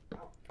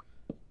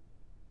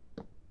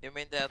 You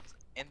mean that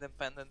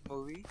independent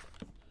movie?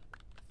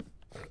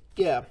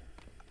 Yeah.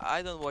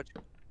 I don't watch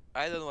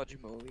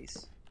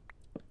movies.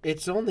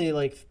 It's only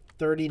like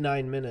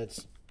 39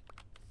 minutes.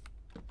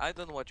 I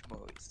don't watch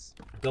movies.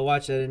 Go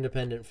watch that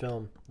independent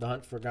film, The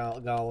Hunt for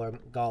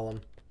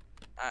Gollum.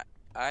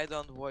 I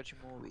don't watch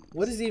movies.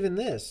 What is even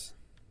this?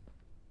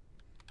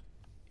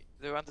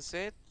 Do you want to see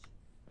it?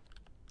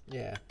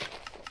 Yeah.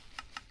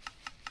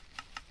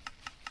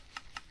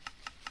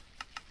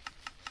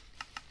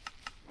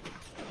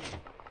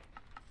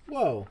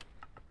 Whoa.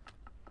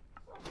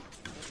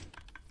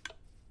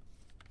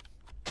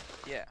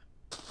 Yeah.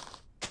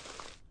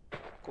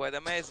 Quite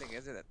amazing,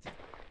 isn't it?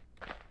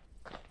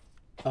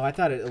 Oh, I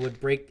thought it would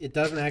break. It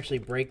doesn't actually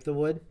break the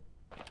wood.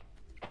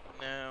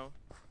 No.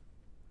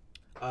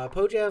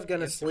 Pojav's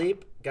gonna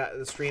sleep. Got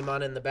the stream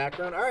on in the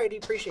background.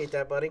 Alrighty, appreciate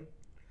that, buddy.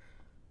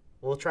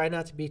 We'll try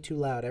not to be too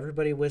loud.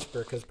 Everybody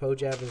whisper, because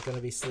Pojav is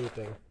gonna be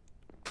sleeping.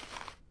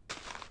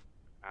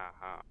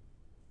 Aha.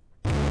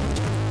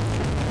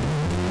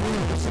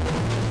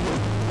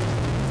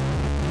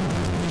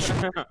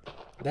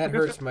 That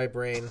hurts my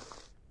brain.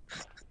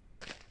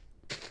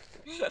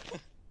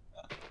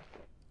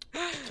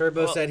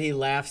 Turbo Well- said he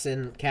laughs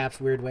in Cap's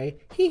weird way.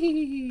 Hee hee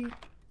hee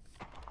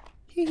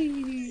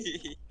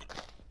hee.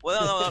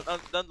 Well, no,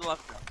 don't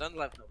laugh now. Don't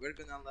laugh now. We're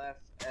gonna laugh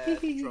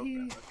at the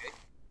program, okay?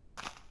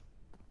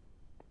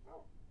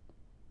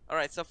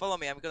 Alright, so follow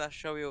me. I'm gonna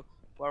show you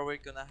where we're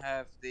gonna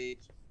have the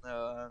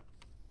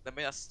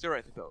Minas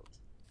Tirith built.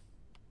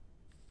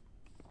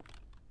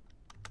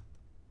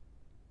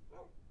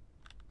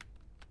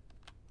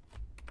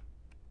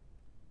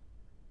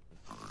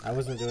 I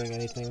wasn't doing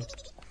anything.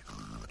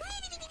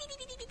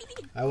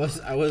 I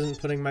wasn't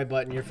putting my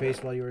butt in your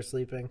face while you were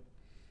sleeping.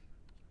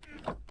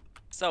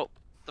 So,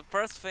 the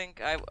first thing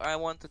I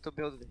wanted to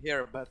build it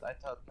here, but I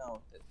thought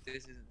no,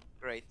 this isn't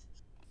great.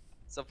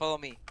 So follow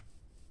me.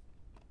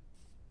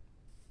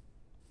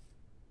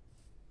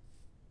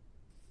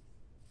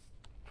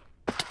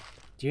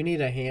 Do you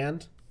need a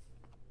hand?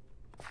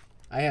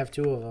 I have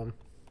 2 of them.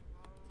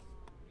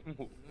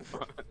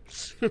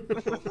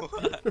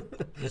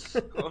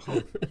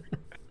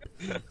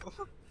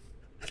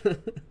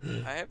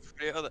 I have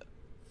three other.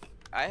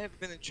 I have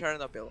been in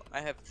Chernobyl.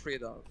 I have three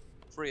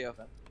of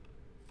them.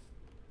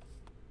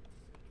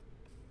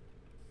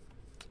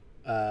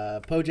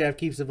 Pojav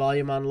keeps the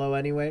volume on low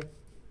anyway.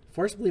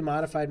 Forcibly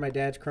modified my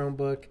dad's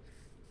Chromebook,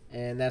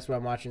 and that's what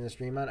I'm watching the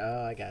stream on.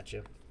 Oh, I got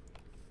you.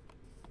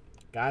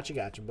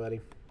 Gotcha,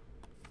 buddy.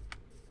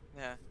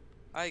 Yeah,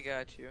 I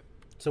got you.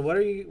 So what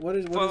is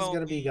Follow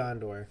going to be me.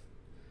 Gondor?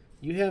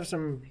 You have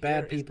some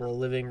bad Here is people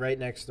living right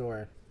next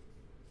door.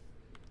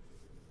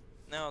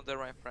 No, they're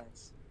my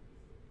friends.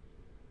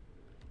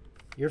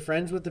 You're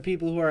friends with the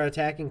people who are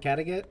attacking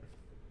Kattegat?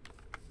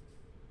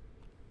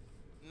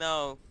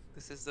 No,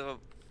 this is the.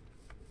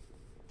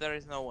 There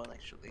is no one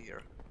actually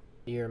here.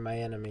 You're my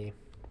enemy.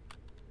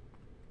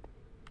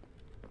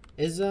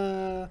 Is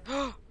Jake,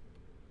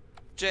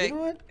 You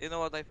know what? you know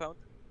what I found?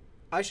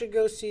 I should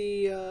go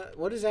see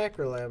what has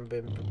Acrolam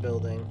been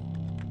building?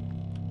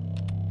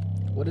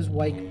 What has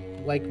Wyke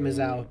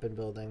Mizzou been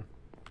building?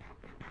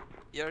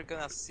 You're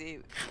gonna see,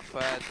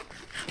 but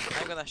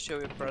I'm gonna show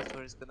you first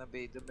where it's gonna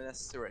be the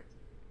Ministry,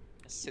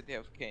 a city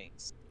of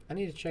kings. I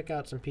need to check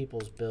out some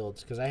people's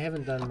builds because I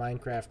haven't done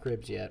Minecraft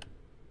cribs yet.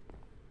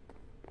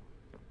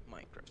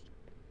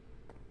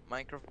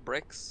 Minecraft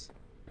bricks.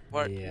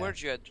 Yeah.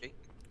 Where'd you at, Jake?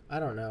 I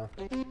don't know.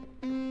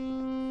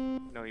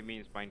 No, he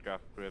means Minecraft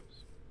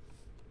cribs.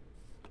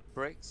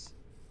 Bricks?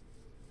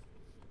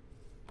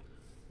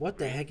 What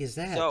the heck is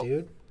that, So-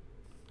 dude?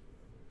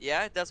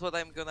 Yeah, that's what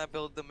I'm gonna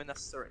build the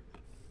Ministry.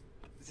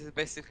 This is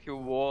basically a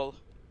wall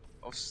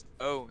of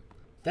stone.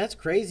 That's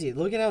crazy.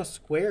 Look at how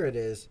square it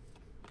is.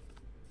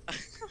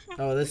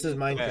 Oh, this is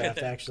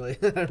Minecraft, actually.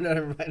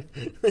 Never mind.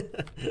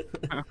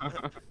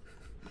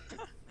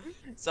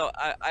 So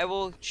I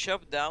will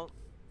chop down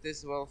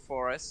this whole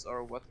forest,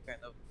 or what kind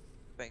of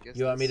thing is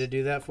You want me to this?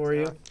 do that for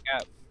you?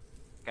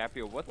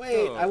 Capio, what's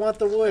Wait, the I want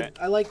the wood.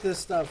 I like this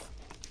stuff.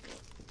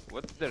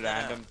 what's the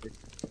random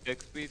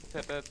tick speed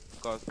set at?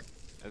 Cause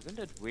isn't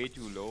it way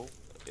too low?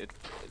 It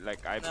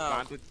like I No.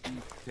 planted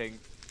these things.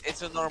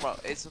 It's a normal.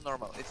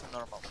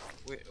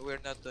 We're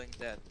not doing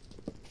that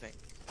thing.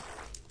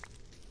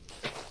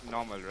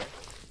 Normal, right?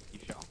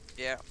 Isha.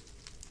 Yeah.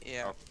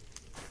 Yeah. Oh.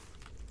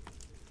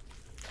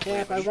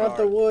 Cap, Wait, I want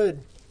the sure.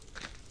 wood.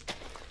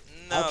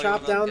 No, I'll you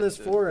chop will not down get this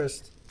to-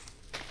 forest.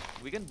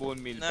 We can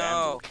bone meal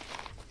No.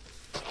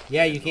 bamboo.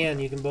 Yeah, you can.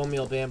 You can bone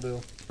meal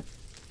bamboo.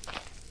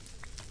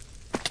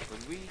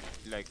 When we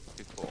like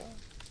before?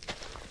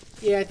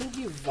 Yeah, I think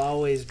you've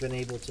always been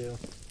able to.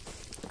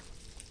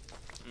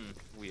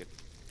 Weird.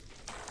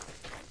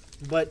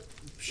 But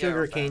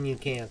sugarcane okay. you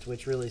can't,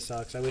 which really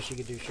sucks. I wish you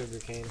could do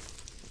sugarcane.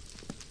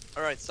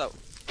 All right. So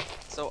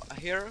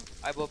here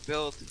I will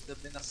build the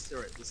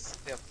Ministry, the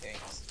city of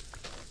kings.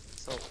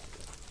 So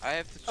I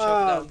have to chop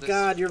Oh down this.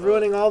 god, you're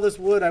ruining all this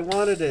wood. I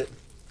wanted it.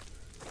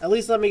 At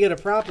least let me get a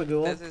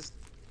propagule. This is.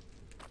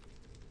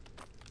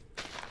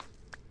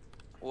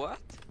 What?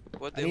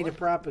 What I do you need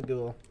a want?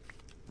 propagule.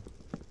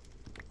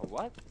 A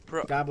what?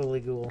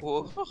 Gobbledygool.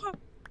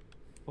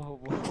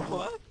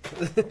 What?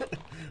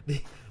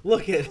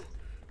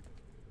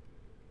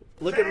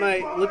 Look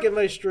at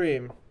my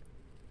stream.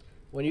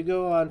 When you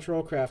go on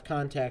Trollcraft,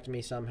 contact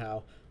me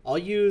somehow. I'll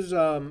use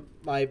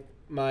my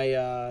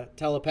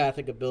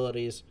telepathic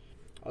abilities.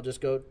 I'll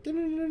just go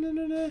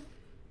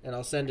and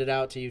I'll send it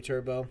out to you,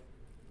 Turbo.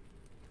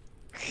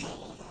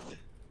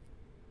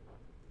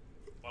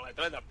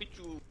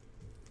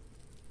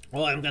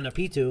 Well, I'm gonna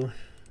P2.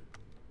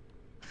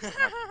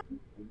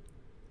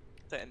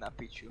 Not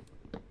beat you.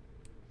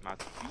 Machu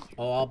Picchu.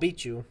 Oh, I'll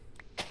beat you.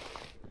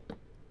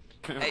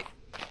 Hey.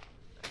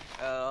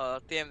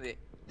 TMD.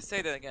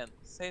 Say that again.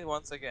 Say it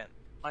once again.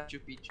 Machu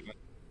Picchu.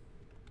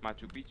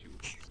 Machu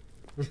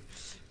Picchu.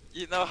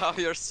 You know how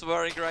you're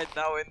swearing right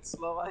now in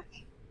Slovak?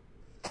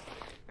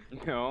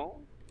 No.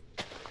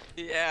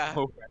 Yeah.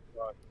 Oh my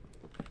god.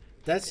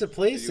 That's the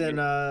place You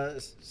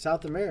in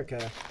South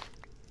America.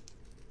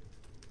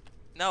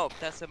 No,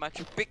 that's a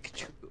Machu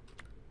Picchu.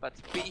 But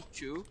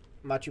Pichu.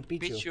 Machu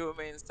Picchu. Pichu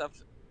means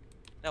something.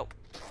 No.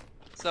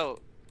 So,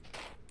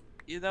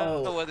 you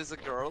don't know Oh. what is a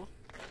girl?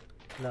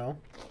 No.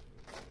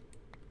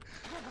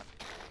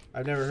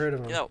 I've never heard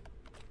of them. You know.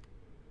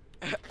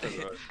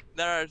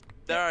 there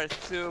are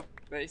two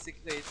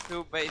basic Yeah,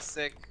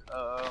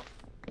 are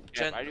you a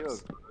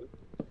genders. girl?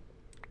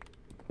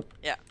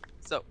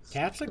 So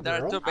Cap's a there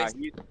are girl? two Ah, basic.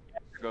 he's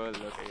a girl.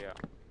 Okay, yeah.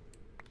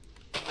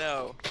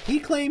 No. He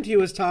claimed he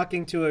was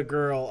talking to a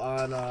girl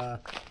on,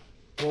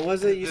 what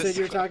was it you said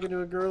you were talking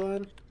to a girl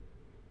on?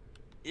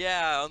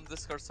 Yeah, on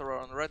Discord server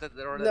on Reddit.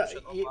 The No,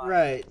 Redemption Online.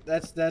 right.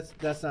 That's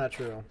not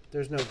true.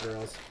 There's no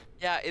girls.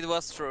 Yeah, it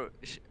was true.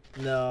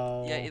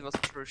 No. Yeah, it was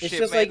true. It's She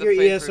just made like a your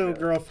fake ESO reveal.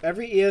 girl.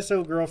 Every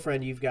ESO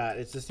girlfriend you've got,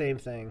 it's the same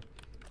thing.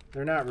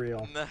 They're not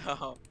real.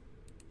 No.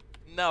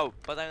 No,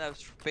 but I'm not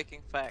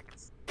speaking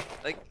facts.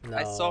 Like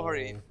I saw her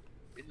in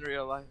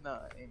real life. No,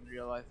 in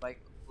real life, like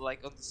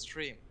on the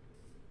stream.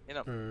 You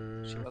know, she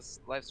Mm. was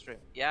live stream.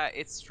 Yeah,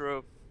 it's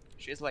true.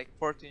 She's like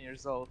 14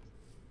 years old.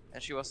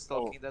 and she was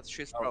talking that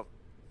she's Oh.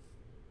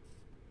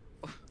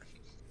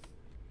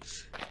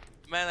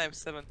 Man, I'm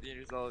 17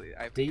 years old.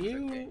 I Do think it's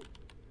you?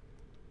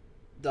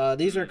 okay.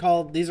 These are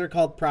called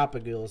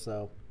propagules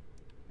though.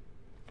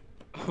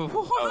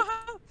 What?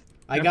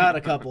 I got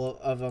a couple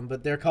of them,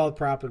 but they're called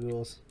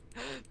propagules.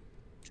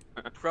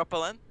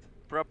 Propellant?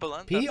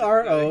 Propellant?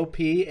 Propagule.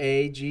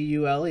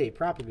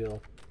 Propagule.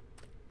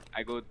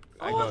 I got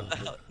What the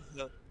hell?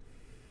 those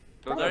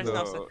There are is no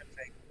the such a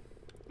thing.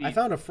 I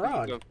found a seeds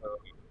frog. of the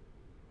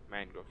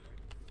mangrove.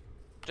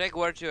 Jake,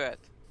 where'd you at?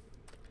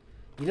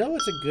 You know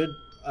what's a good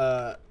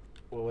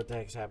well, what the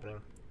heck's happening?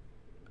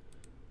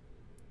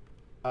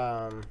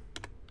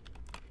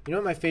 You know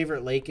what my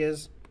favorite lake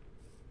is?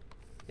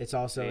 It's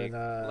also Lake-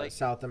 in Lake-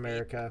 South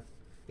America.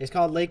 It's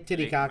called Lake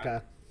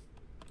Titicaca.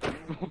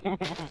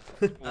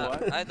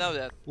 What? I know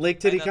that. Lake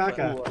I know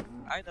Titicaca. that.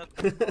 I know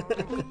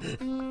that.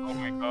 Oh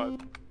my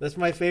god. That's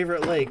my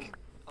favorite lake.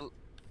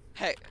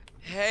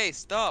 Hey,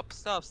 stop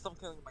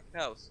killing my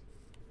cows.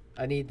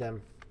 I need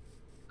them.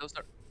 Those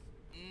are...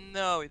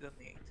 No, you don't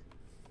need.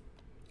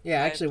 Yeah,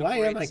 I have actually, to why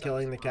am breed I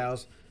killing the some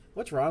cows?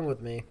 What's wrong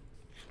with me?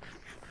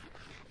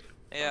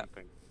 Yeah.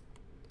 Something.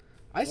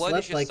 I Why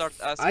slept did you like start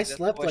asking I that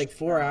slept like question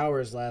 4 now?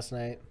 hours last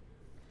night.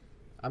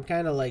 I'm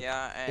kind of like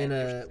Yeah, and in you're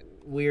a st-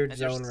 weird and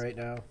you're zone st- right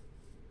now.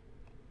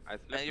 I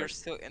slept and you're like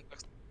still in.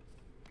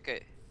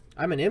 Okay.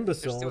 I'm an You're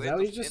imbecile. still Is that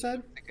what you just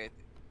said? intoxicated.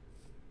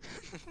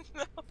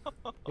 No.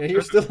 Yeah,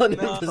 you're still an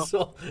No.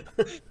 imbecile.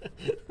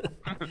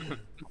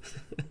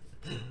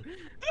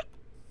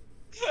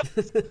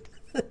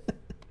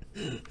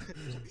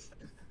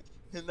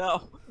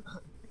 No.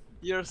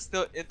 You're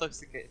still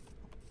intoxicated.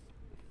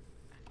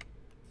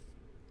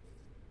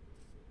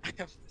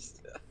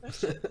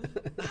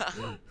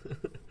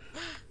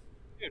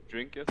 you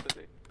drink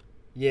yesterday?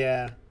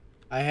 Yeah,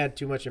 I had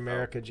too much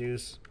America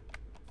juice.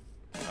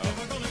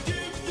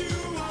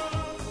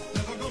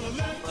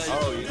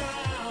 Oh,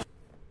 yeah.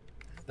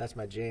 That's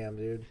my jam,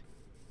 dude.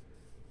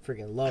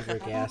 Freaking love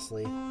Rick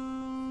Astley.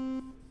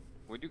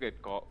 Would you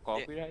get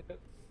copyrighted?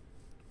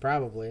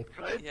 Probably.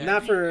 Yeah.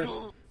 Not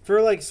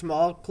for like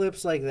small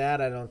clips like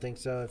that. I don't think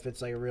so. If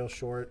it's like real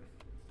short,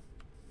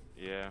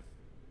 Yeah.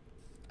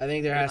 I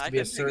think there has I to be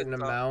a can take certain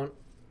it off. amount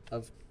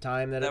of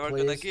time that Never it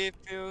gonna plays. give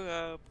you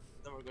up.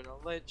 Never gonna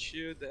let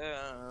you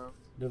down.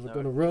 Never Never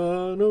gonna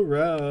run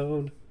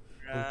around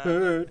and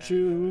hurt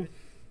you.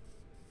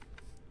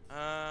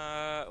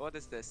 What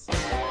is this?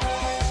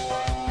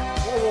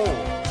 Whoa,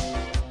 whoa.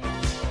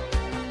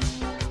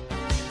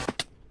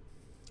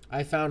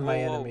 I found my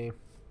Whoa, whoa. enemy.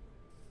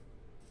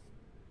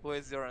 Who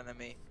is your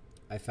enemy?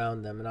 I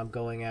found them, and I'm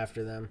going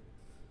after them.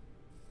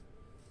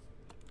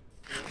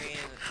 You mean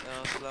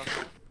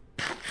Slav?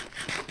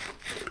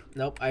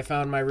 Nope, I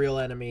found my real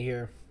enemy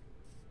here.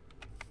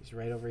 He's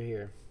right over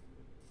here.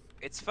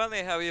 It's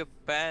funny how we There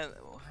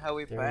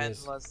he banned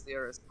is. last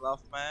year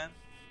Slav man.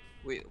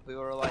 We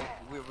were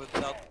like we would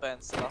not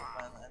ban Slav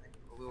man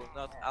anymore. We would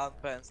not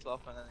unban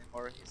Slav man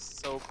anymore. He's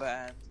so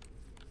banned.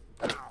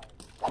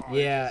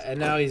 Yeah, and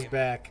now he's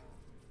back.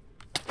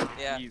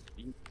 Yeah,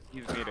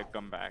 He's made a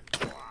comeback.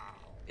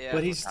 yeah.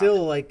 But he's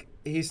still like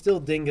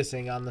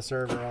dingusing on the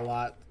server a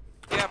lot.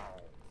 Yep.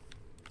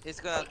 He's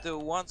gonna do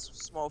one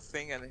small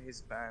thing and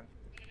he's banned.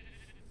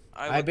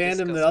 I would banned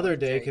him discuss the other with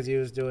day Jake. because he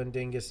was doing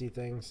dingusy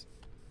things.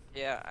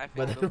 Yeah, I think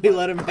But we'll then we ban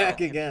let him back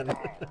him. again.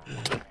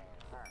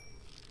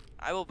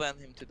 I will ban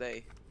him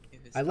today.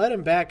 if he's- I let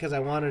him back because I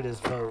wanted his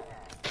vote.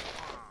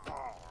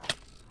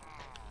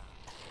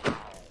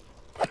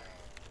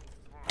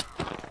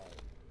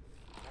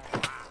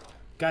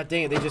 God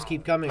dang it, they just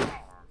keep coming.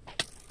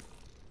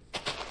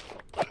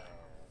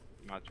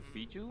 Machu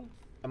Picchu?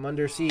 I'm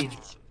under siege.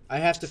 I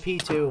have to pee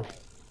too.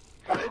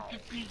 Machu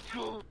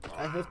Picchu.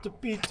 I have to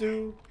pee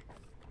too.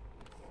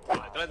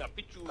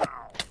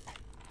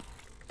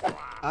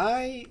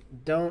 I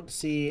don't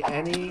see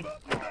any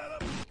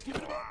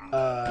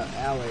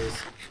allies.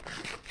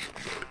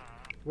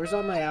 Where's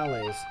all my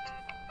allies?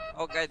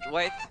 Okay,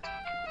 wait.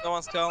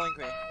 Someone's calling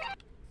me.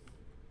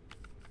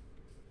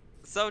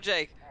 So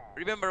Jake,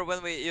 remember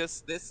when we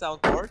used this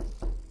soundboard?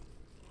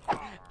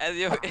 And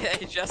you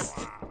just...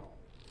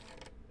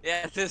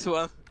 Yeah, this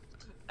one.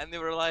 And you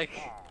were like,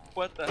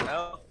 what the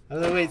hell? I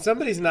was like, wait,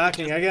 somebody's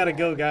knocking. I gotta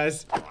go,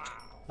 guys.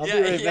 I'll be Yeah,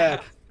 right yeah.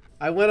 back.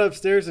 I went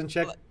upstairs and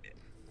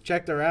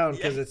checked around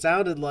because Yeah.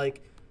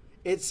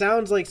 it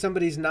sounds like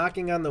somebody's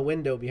knocking on the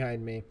window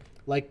behind me.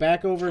 Like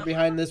back over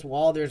behind this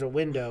wall, there's a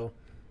window,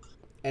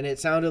 and it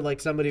sounded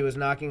like somebody was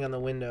knocking on the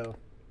window.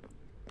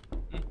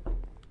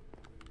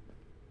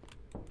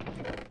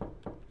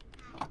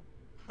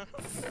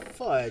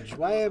 Fudge!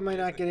 Why am I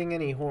not getting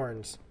any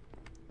horns?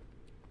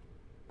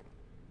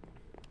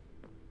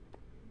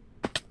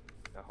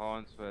 The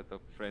horns were the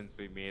friends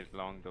we made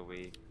along the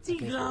way.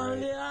 think you're right.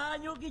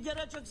 Leányok,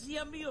 gyere csak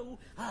szia jó,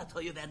 hát ha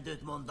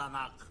jövendőt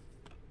mondanak.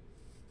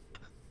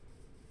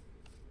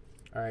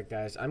 Alright,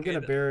 guys. I'm going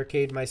to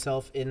barricade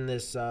myself in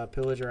this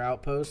pillager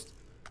outpost.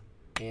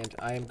 And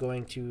I am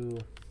going to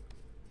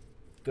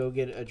go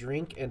get a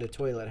drink and a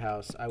toilet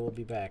house. I will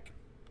be back.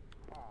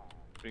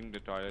 bring the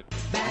toilet.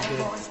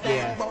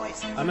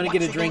 I'm gonna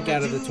get a drink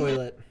out of the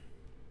toilet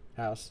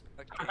house.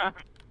 Okay.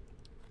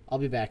 I'll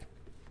be back.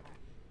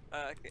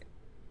 Okay.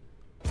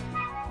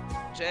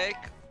 Jake,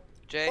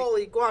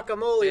 Holy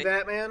guacamole, Jake.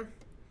 Batman!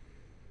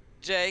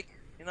 Jake.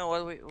 You know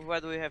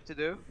what do we have to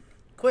do?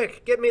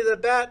 Quick, get me the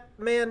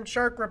Batman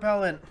shark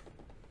repellent.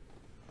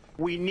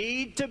 We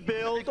need to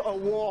build a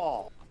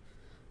wall.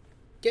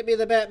 Get me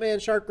the Batman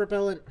shark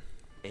repellent.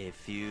 A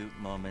few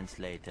moments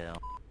later.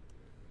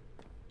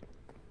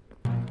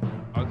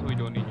 Also, we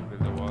don't need to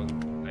build a wall.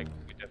 Like,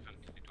 we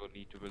definitely don't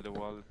need to build a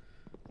wall.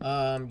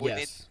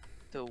 Yes.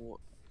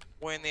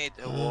 We need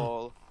a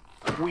wall.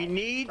 We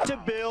need to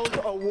build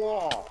a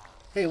wall.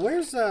 Hey,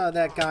 where's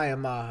that guy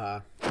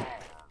Amaha?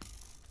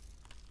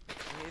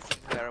 He's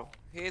in here.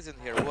 He's in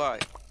here. Why?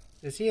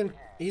 Is he in?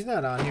 He's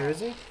not on here, is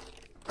he?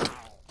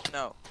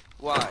 No.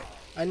 Why?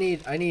 I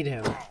need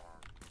him.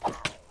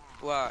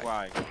 Why?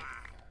 Why?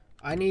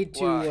 I need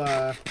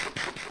to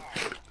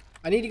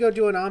I need to go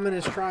do an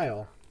ominous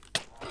trial.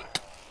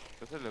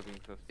 This is looking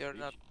suspicious. You're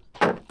not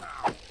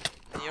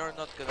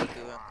gonna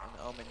do an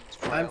ominous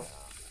trial. I'm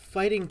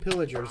fighting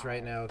pillagers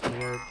right now.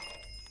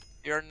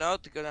 You're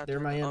not gonna They're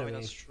do my an enemy.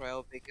 ominous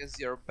trial because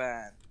you're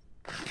banned.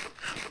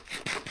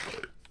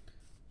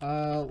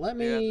 Let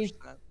Do you me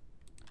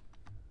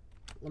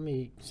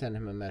understand? send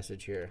him a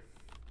message here.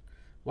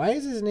 Why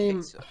is his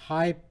name so.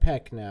 High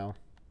Peck now?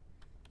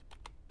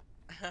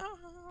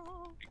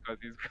 Because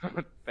he's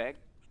got pegged.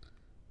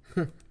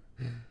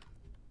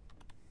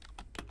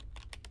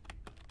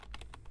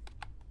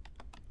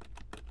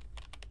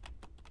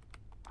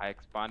 I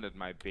expanded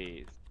my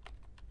base.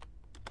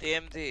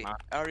 TMD,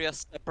 are you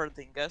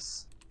supporting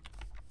us?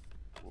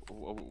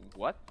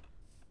 What?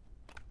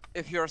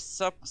 If you're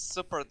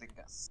supporting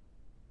us.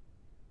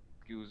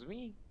 Excuse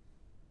me?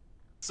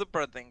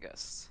 Supporting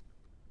us.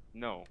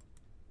 No.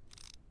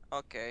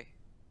 Okay.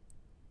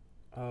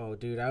 Oh,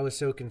 dude, I was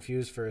so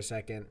confused for a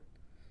second.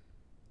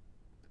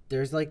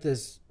 There's like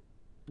this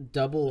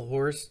double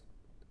horse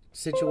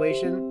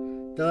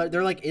situation.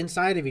 They're like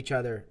inside of each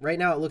other. Right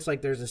now it looks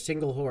like there's a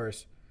single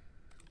horse.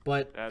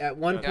 But at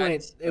one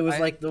point, it was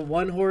like the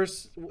one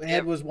horse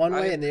head was one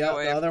way and the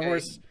other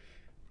horse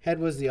head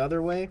was the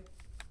other way.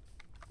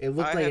 It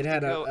looked like it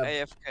had a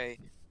AFK.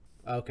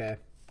 Okay.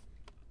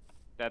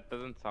 That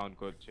doesn't sound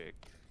good, Jake.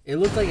 It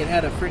looked like it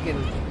had a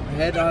freaking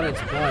head on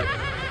its butt.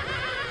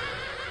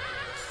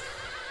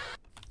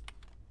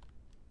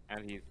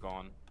 And he's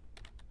gone.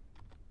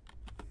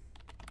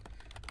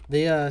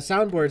 The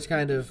soundboards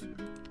kind of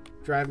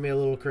drive me a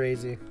little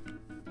crazy.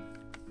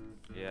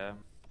 Yeah,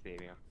 same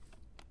here.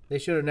 They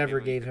should have never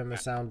Maybe gave him a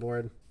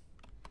soundboard.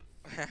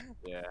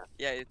 Yeah.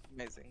 Yeah, it's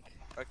amazing.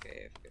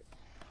 Okay, AFK.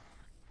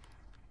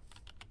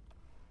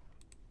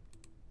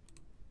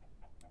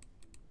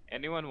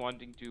 Anyone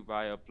wanting to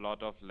buy a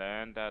plot of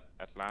land at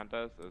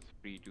Atlantis is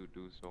free to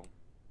do so.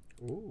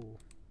 Ooh.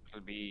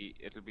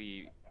 It'll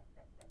be,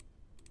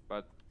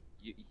 but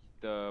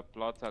the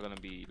plots are gonna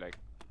be like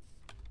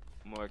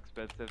more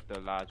expensive the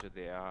larger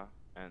they are,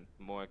 and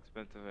more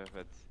expensive if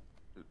it's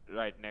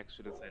right next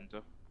to the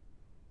center.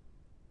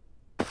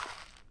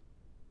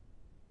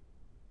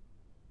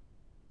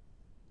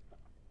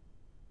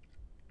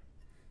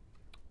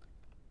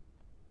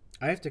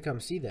 I have to come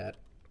see that.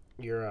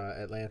 Your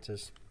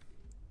Atlantis.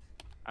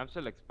 I'm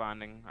still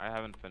expanding. I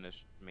haven't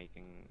finished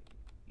making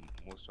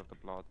most of the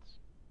plots.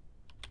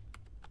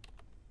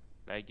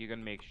 Like, you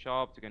can make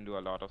shops, you can do a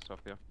lot of stuff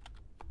here.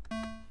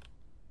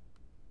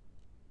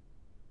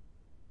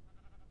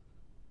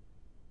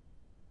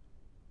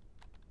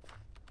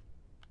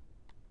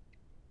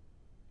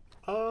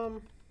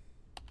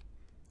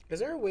 Is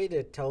there a way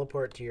to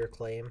teleport to your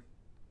claim?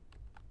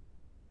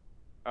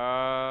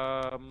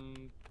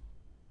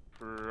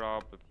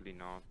 Probably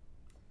not.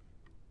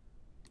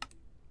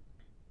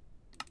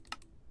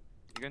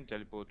 You can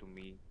teleport to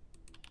me.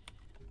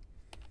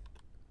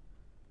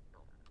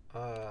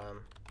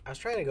 I was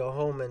trying to go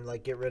home and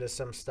like get rid of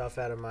some stuff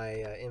out of my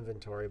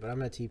inventory, but I'm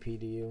gonna TP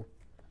to you.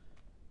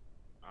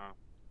 Ah,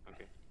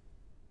 okay.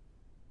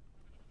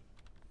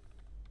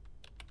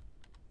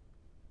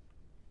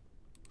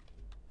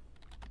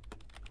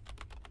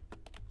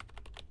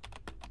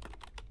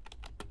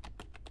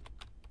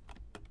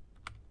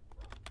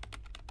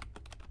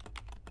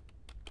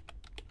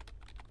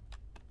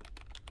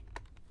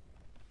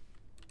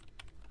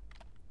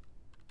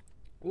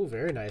 Ooh,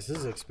 very nice. This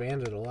has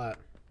expanded a lot.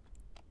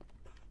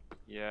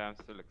 Yeah, I'm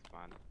still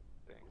expanding.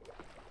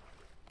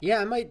 Yeah,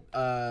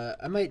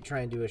 I might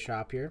try and do a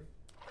shop here.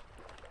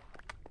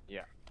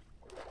 Yeah.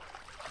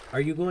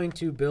 Are you going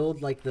to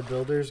build like the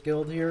Builders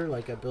Guild here,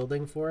 like a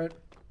building for it?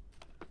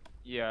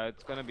 Yeah,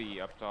 it's gonna be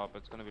up top.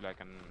 It's gonna be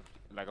like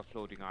a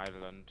floating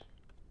island.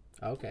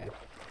 Okay.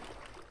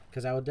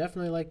 Because I would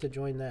definitely like to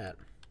join that.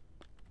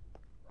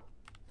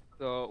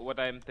 So what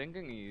I'm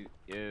thinking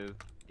is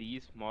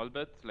these small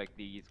bits, like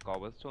these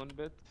cobblestone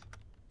bits,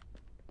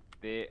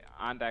 they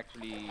aren't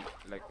actually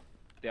like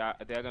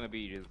they're gonna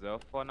be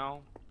reserved for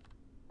now.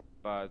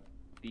 But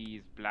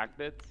these black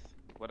bits,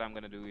 what I'm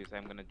gonna do is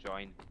I'm gonna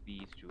join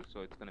these two.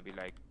 So it's gonna be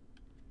like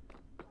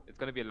it's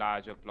gonna be a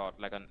larger plot,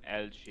 like an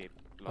L-shaped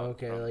plot.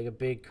 Okay, from- like a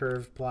big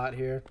curved plot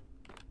here.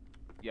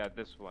 Yeah,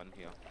 this one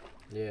here.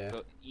 Yeah.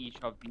 So each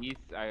of these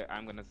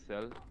I'm gonna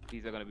sell.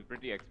 These are gonna be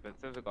pretty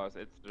expensive because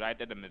it's right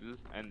at the middle,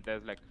 and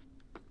there's like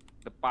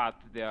the path.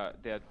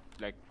 They're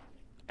like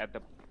at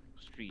the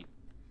street.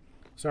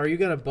 So are you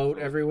gonna boat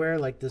So- everywhere?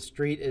 Like the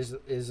street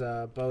is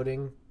a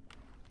boating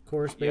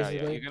course, Yeah,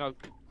 basically. yeah. You can also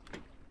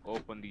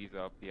open these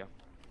up. Yeah.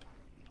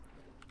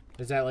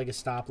 Is that like a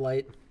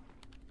stoplight?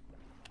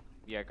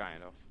 Yeah,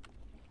 kind of.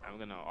 I'm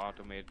gonna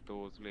automate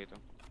those later.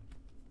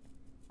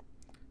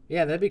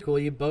 Yeah, that'd be cool.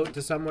 You boat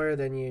to somewhere,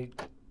 then you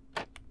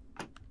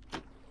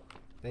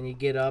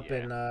get up Yeah.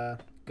 and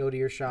go to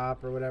your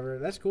shop or whatever.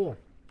 That's cool.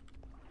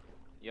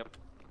 Yep.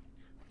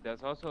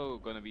 There's also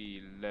gonna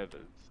be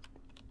levels.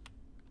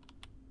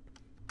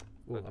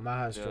 Ooh, But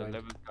Amaha's the joined.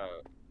 levels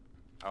are...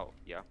 Oh,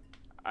 yeah.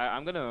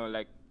 I'm gonna,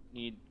 like,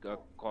 need a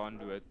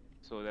conduit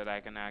so that I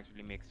can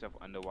actually make stuff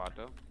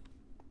underwater.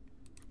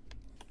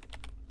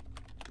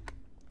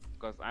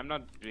 Because I'm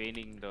not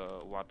draining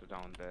the water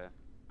down there.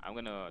 I'm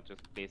gonna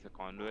just place a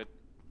conduit.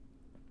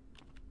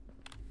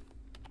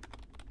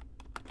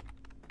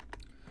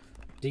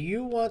 Do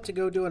you want to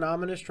go do an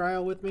ominous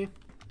trial with me?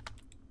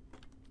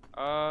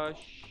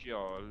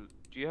 Sure.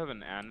 Do you have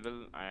an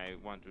anvil? I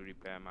want to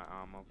repair my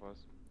armor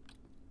first.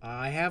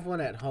 I have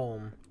one at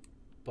home,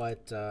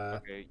 but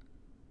Okay.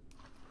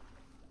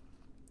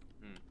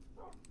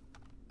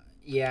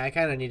 yeah, I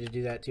kind of need to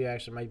do that too.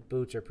 Actually, my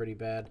boots are pretty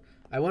bad.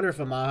 I wonder if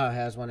Amaha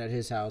has one at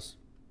his house.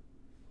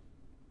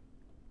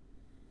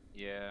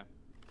 Yeah.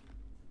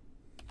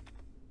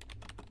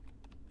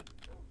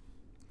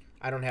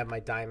 I don't have my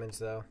diamonds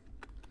though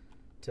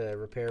to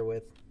repair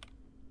with.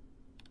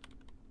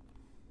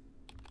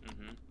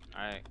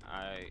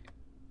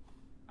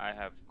 I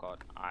have got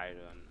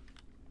iron.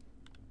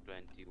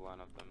 21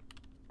 of them.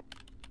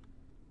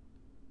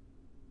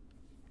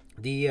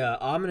 The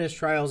ominous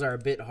trials are a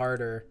bit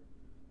harder,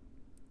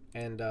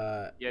 and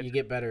Yeah, you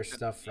get better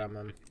stuff from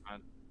them.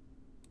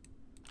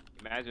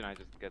 Imagine I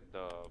just get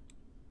the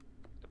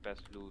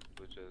best loot,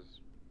 which is...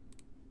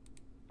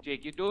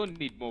 Jake, you don't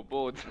need more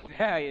boats.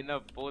 There are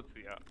enough boats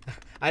here.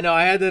 I know,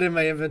 I had that in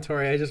my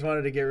inventory. I just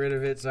wanted to get rid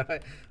of it, so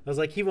I was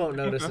like, he won't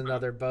notice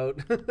another boat.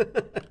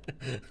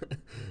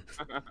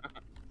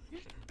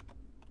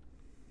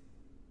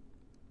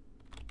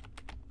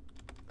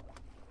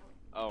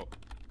 Oh.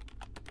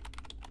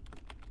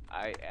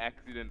 I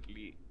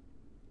accidentally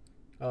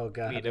Oh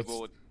god, made a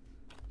boat.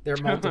 they're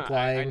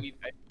multiplying.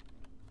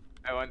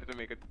 I wanted to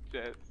make a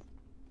chest.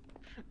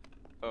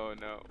 Oh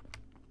no.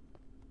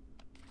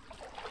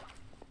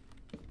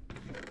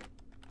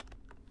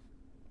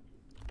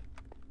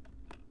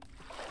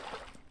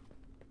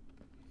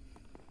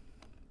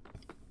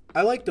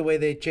 I like the way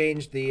they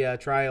changed the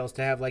trials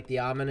to have like the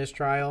ominous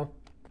trial.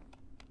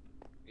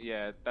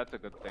 Yeah, that's a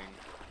good thing.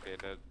 Okay,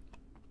 that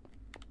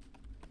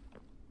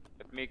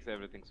it makes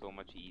everything so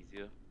much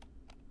easier.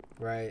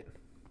 Right.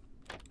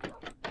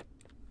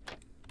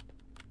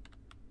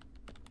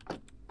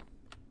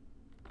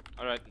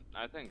 Alright,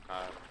 I think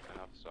I have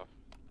enough stuff.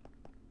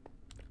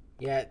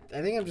 Yeah,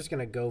 I think I'm just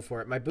gonna go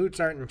for it. My boots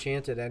aren't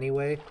enchanted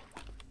anyway.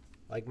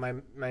 Like my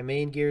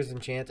main gear's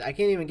enchanted. I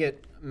can't even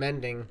get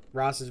mending.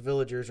 Ross's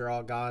villagers are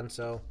all gone,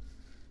 so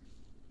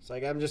it's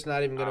like I'm just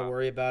not even gonna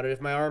worry about it.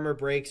 If my armor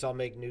breaks, I'll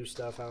make new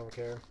stuff. I don't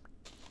care.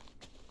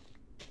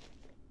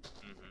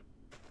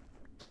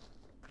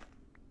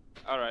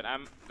 Alright,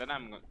 I'm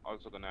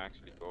also gonna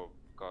actually go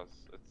because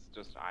it's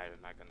just iron.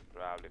 I can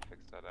probably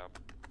fix that up.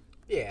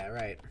 Yeah,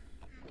 right.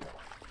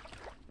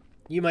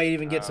 You might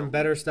even get some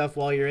better stuff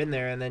while you're in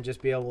there, and then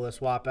just be able to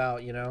swap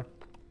out. You know?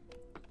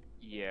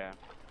 Yeah.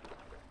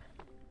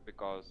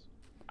 Because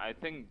I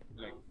think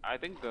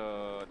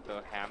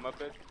the hammer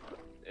bit,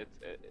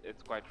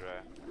 it's quite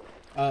rare.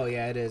 Oh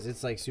yeah, it is.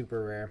 It's like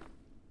super rare.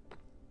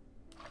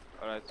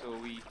 Alright, so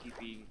we keep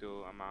eating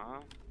to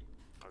Amaha.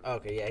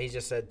 Okay, yeah, he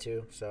just said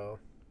 2, so.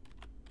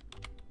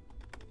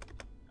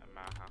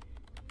 Amaha.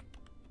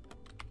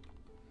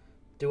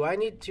 Do I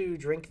need to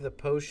drink the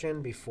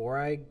potion before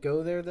I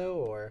go there though,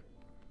 or?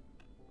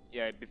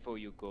 Yeah, before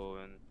you go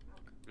and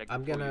like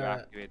I'm before you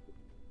gonna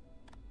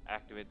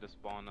activate the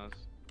spawners.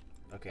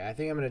 Okay, I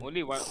think I'm gonna.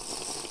 Only one.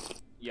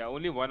 Yeah,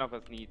 only one of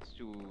us needs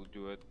to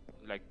do it.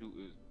 Like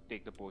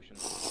take the potion.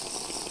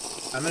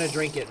 I'm gonna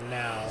drink it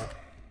now.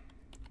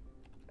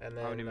 And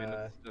then. How many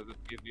minutes does it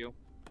give you?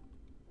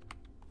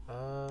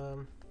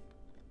 Um.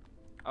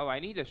 Oh, I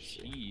need a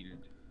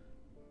shield.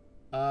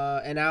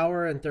 An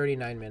hour and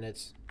 39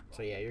 minutes.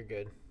 So yeah, you're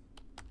good.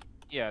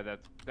 Yeah,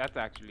 that's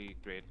actually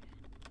great.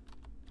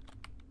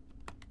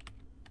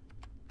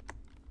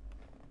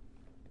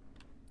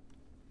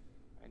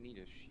 I need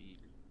a shield.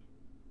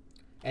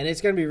 And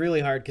it's gonna be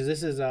really hard because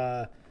this is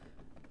Bad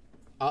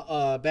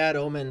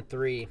Omen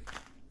 3.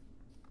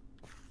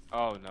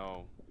 Oh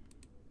no.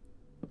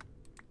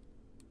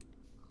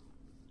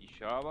 You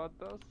sure about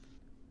this?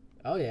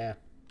 Oh yeah.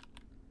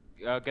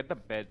 Get the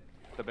bed.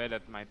 The bed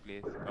at my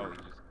place. Oh, you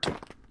just.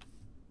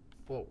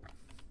 Whoa.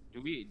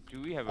 Do we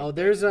have? Oh,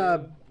 bed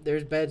here?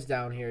 there's beds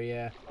down here.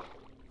 Yeah.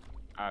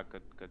 Ah,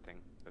 good thing.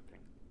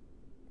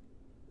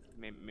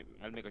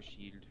 I'll make a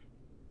shield.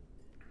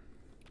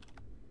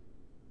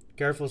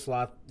 Careful,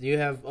 Sloth. Do you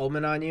have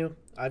Omen on you?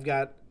 I've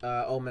got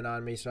Omen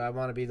on me, so I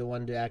want to be the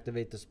one to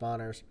activate the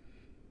spawners.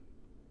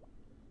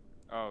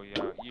 Oh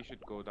yeah, you should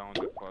go down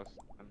there first.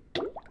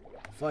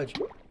 Fudge.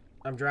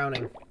 I'm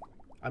drowning.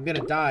 I'm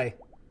gonna die.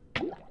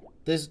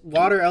 This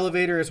water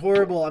elevator is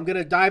horrible. I'm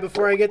gonna die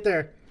before I get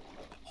there.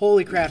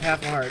 Holy crap,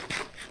 half a heart.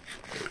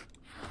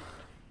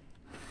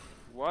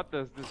 What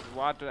is this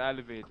water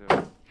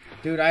elevator?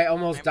 Dude, I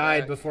almost I'm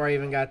died back. before I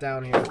even got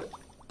down here.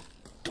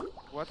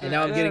 What And is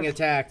now I'm getting this?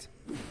 attacked.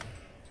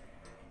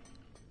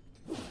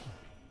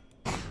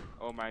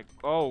 Oh my.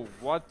 Oh,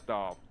 what the?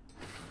 Oh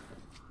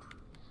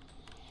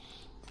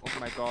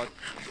my god.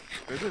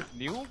 This is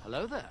new?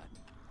 Hello there.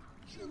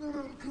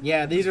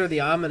 Yeah, these are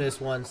the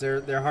ominous ones.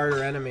 They're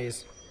harder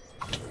enemies.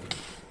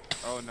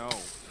 Oh no.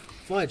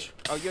 Fudge.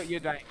 Oh, you're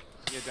dying.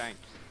 You're dying.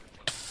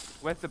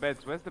 Where's the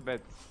beds? Where's the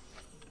beds?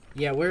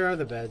 Yeah, where are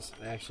the beds?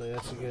 Actually,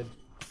 that's a good...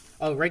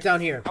 Oh, right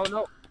down here. Oh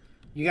no.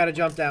 You gotta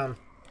jump down.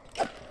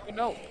 Oh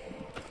no.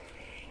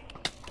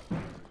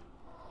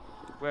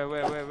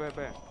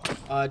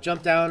 Where?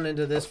 Jump down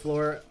into this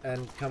floor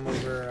and come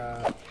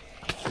over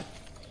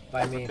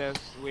by me. There's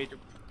way too.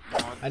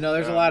 I know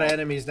there's a lot of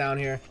enemies down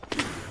here.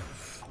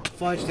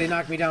 Fudge, they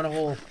knocked me down a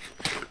hole.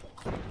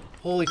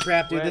 Holy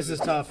crap, dude, this is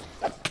tough.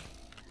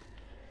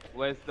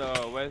 Where's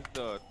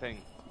the thing?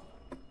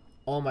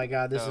 Oh my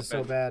god, this is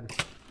so bad.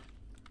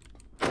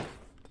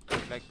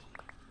 Like,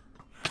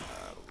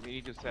 we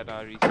need to set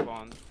our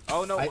respawn.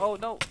 Oh no! Oh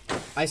no!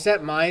 I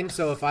set mine,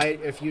 so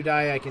if you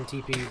die, I can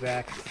TP you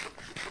back.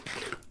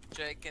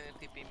 Jake, can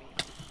you TP me?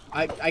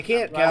 I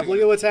can't, Cap. Look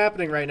at what's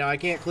happening right now. I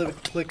can't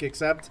click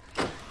accept.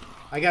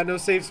 I got no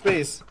safe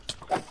space.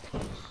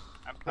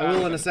 I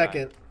will in a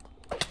second.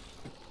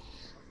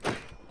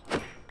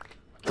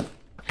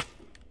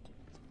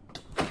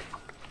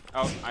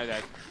 Oh, I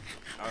died.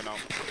 Oh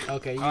no.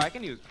 Okay. Oh, I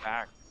can use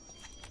back.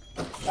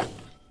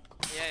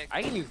 Yeah.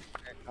 I can use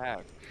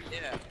back.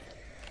 Yeah.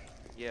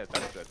 Yeah,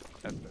 that's good.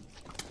 That's good.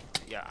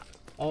 Yeah.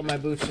 Oh, my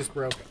boots just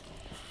broke.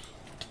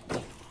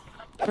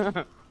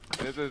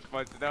 This is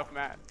much enough,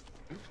 man.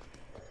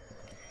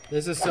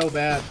 This is so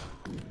bad.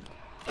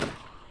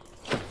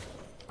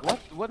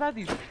 What are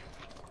these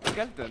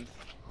skeletons?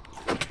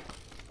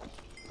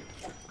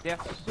 They're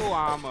so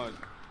armored.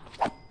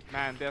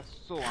 Man, they're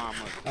so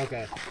armored.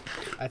 Okay.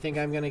 I think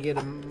I'm gonna get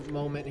a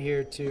moment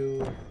here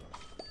to...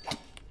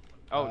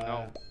 Oh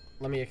no.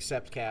 Let me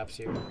accept Caps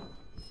here.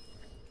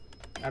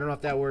 I don't know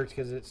if that works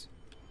because it's...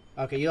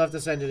 Okay, you'll have to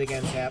send it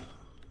again, Cap.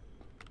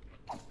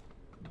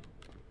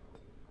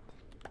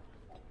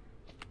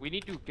 We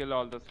need to kill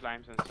all the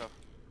slimes and stuff.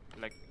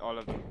 Like, all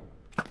of them.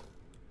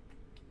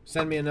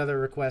 Send me another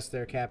request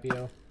there,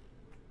 Capio.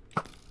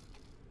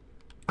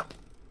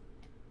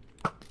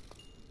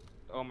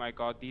 Oh my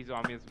god, these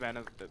zombies,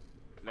 man,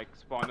 like,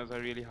 spawners are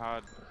really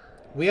hard.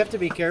 We have to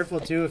be careful,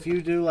 too. If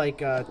you do,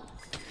 like,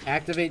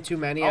 activate too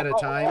many at a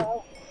time,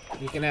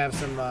 you can have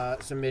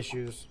some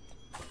issues.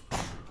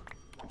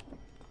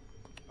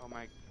 Oh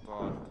my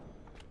god.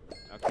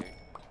 Okay.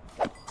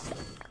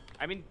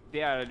 I mean,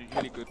 they are a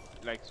really good,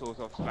 like, source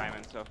of slime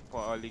and stuff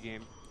for early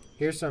game.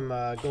 Here's some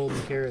golden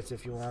carrots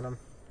if you want them.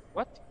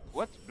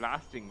 What's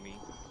blasting me?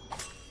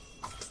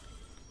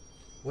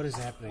 What is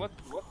happening?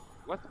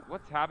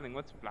 What's happening?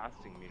 What's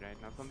blasting me right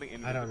now? Something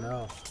invisible. I don't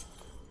know.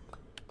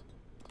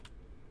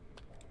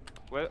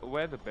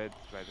 Where are the beds,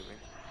 by the way?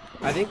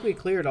 I think we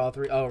cleared all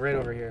three. Oh, right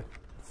over here.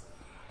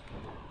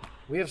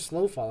 We have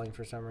slow falling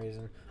for some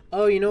reason.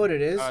 Oh, you know what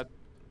it is?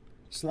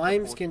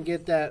 Slimes can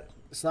get that.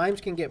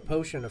 Slimes can get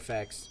potion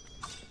effects.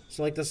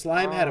 So, like, the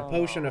slime had a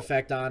potion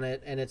effect on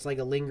it, and it's like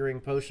a lingering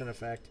potion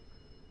effect.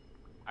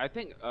 I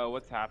think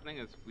what's happening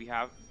is we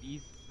have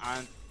these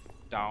aren't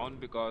down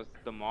because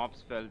the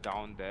mobs fell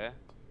down there.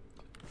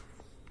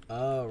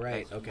 Oh,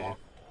 right. Like Okay.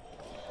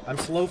 I'm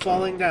slow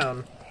falling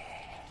down.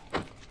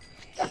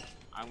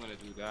 I'm gonna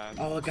do that.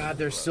 Oh, God,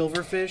 there's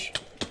silverfish?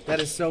 That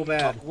is so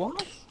bad.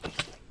 What?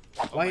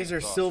 Why is there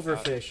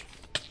silverfish?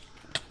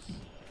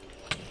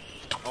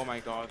 Oh my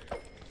god.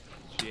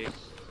 Jake,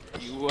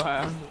 you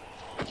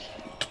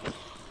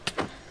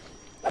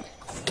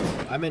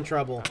I'm in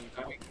trouble. I'm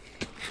coming.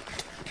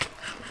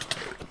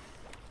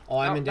 Oh,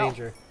 I'm No, in no.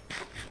 danger.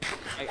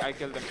 I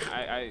killed him.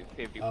 I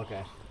saved you.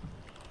 Okay.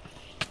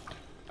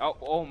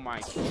 Oh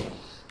my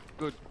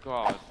good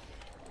god.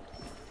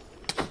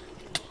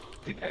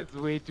 There's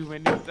way too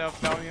many stuff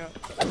down here.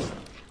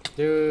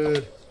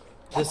 Dude,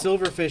 the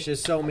silverfish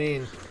is so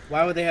mean.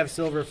 Why would they have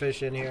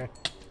silverfish in here?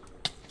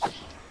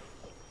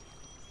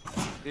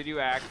 Did you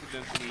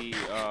accidentally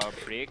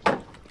break?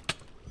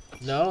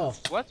 No.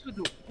 What's with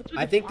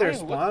I the think they're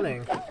fire?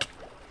 spawning.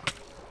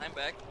 I'm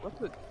back. What's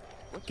with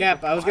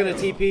Cap, the I was gonna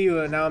fire? TP you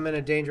and now I'm in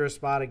a dangerous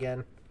spot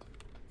again.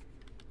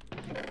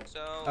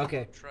 So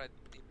Okay. try to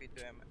TP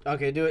to him.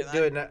 Okay, do it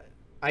Can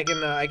I-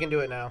 now. I can do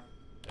it now.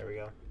 There we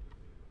go.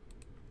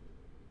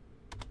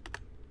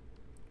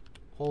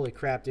 Holy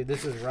crap, dude,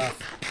 this is rough.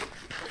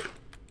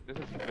 This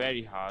is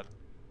very hard.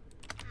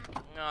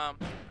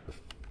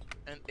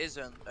 and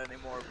isn't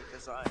anymore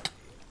because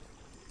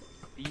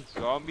These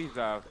zombies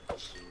are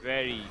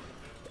very.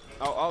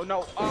 Oh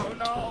no! Oh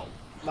no!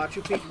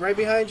 Machu Picchu, right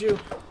behind you.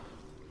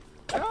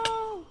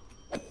 No!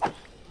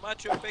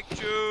 Machu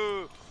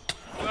Picchu.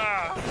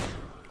 Ah!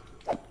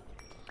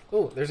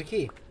 Oh, there's a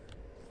key.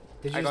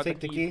 Did you I just got take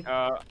the key?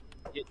 Yeah.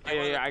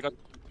 I got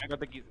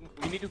the keys.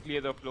 We need to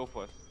clear the floor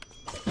first.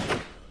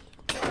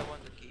 I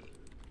want the key.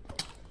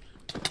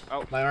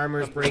 Oh, My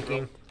armor's something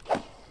breaking.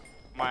 broke.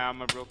 My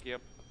armor broke.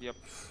 Yep.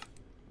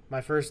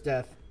 My first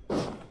death.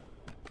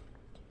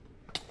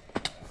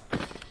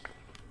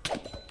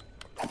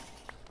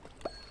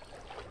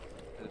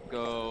 Let's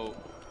go.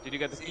 Did you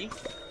get the key?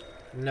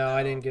 No,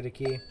 I didn't get a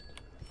key.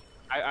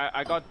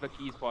 I got the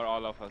keys for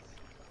all of us.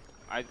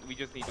 We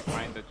just need to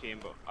find the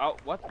chamber. Oh,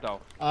 what the?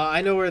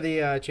 I know where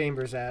the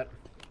chamber's at.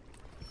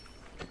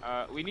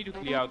 We need to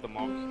clear out the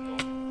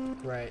mobs though.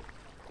 Right.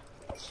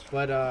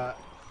 But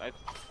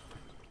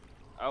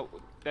Oh,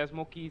 there's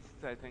more keys,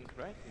 I think,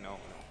 right? No.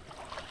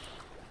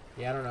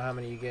 yeah, I don't know how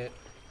many you get.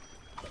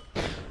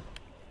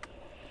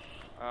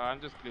 I'm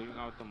just clearing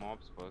out the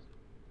mobs first.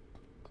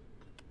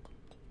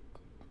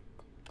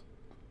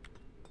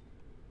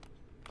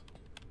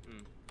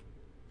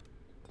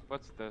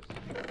 What's this?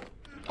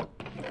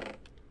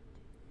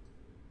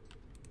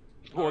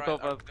 Both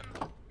of us.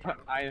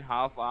 I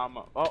have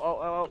armor.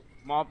 Oh.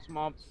 Mobs.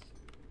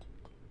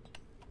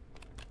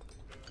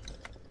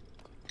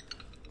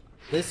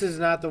 This is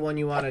not the one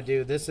you want to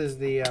do. This is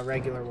the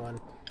regular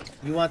one.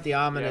 You want the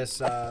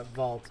ominous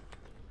vault,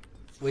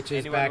 which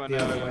is back the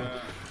other way.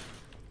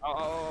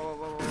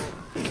 Oh.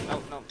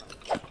 No.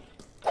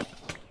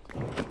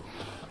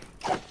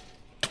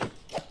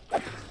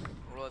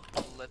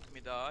 Let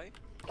me die.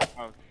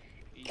 Oh,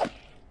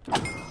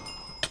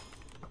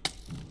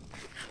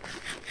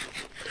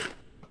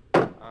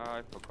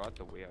 I forgot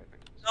the way, I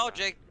think. No,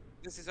 Jake,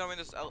 this is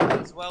ominous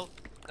as well.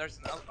 There's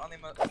an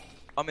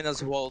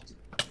ominous vault.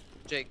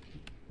 Jake.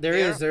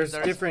 There's there's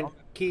different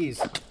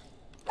keys.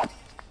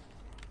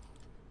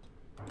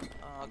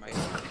 Okay.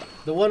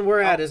 The one we're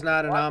at is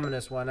not an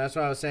ominous one. That's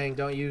what I was saying.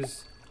 Don't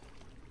use.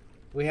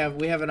 We have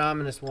an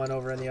ominous one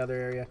over in the other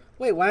area.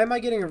 Wait, why am I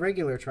getting a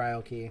regular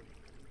trial key?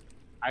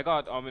 I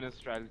got ominous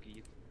trial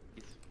keys.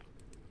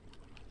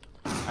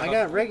 I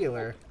got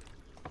regular.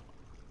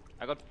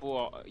 I got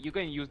 4. You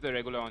can use the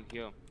regular on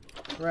here.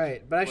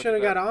 Right, but I should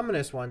have got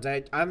ominous ones.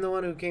 I'm the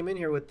one who came in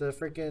here with the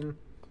freaking.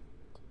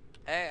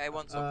 Hey, I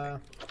want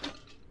something.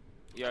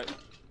 Yeah,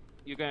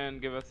 you can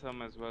give us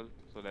some as well,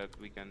 so that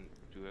we can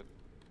do it.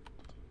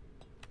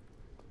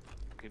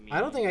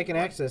 I don't think I can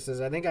access this.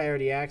 I think I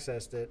already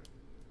accessed it.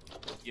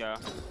 Yeah.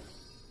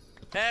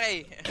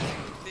 Hey,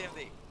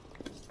 DMD.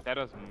 That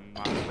was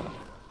mine.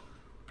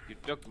 You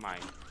took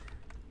mine.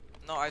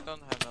 No, I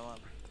don't have no one.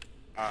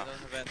 I don't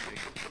have anything.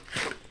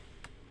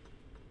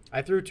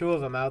 I threw 2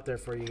 of them out there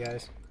for you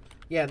guys.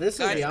 Yeah, this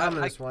is the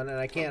ominous one, and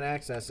I can't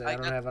access it. I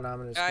don't have an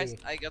ominous key.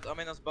 I got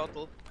ominous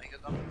bottle.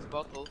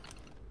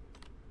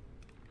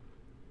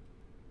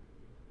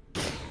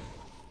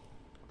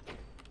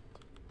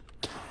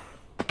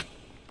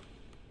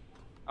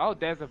 Oh,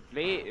 there's a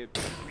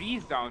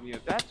breeze down here.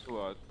 That's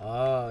what.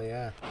 Oh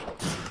yeah.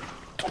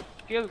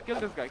 Kill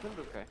this guy.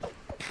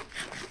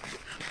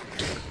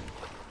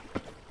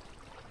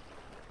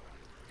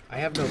 I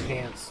have no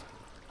pants.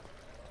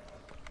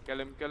 Kill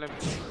him.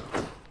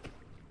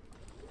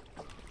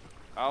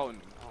 Oh no.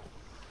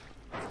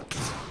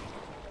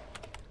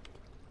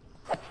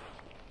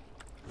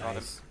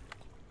 Nice.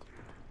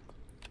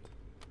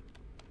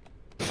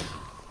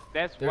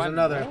 There's one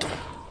another. More?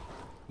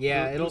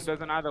 Yeah, there's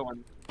another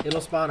one. It'll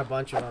spawn a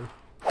bunch of them.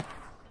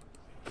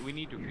 We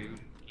need to kill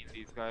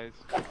these guys.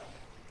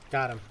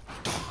 Got him.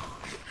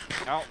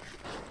 No.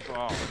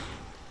 Oh.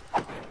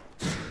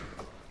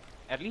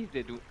 At least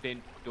they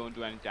don't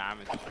do any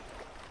damage.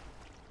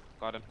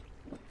 Got him.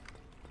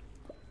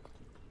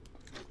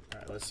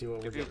 Alright, let's see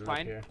what we're getting up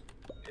here.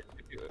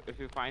 If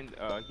you find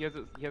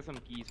here's some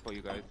keys for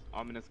you guys.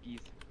 Ominous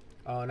keys.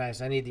 Oh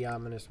nice, I need the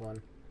ominous one.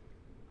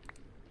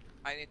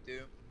 I need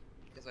to.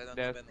 Because I don't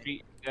have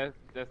any. There's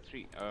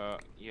 3.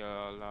 Here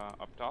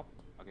up top.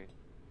 Okay.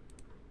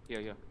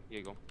 Here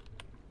you go.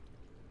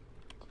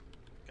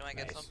 Can I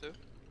get some too?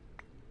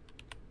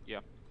 Yeah.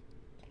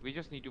 We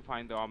just need to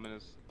find the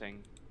ominous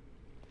thing.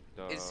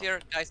 It's here,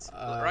 guys.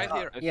 Right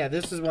here. Yeah,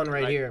 this is one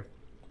right here.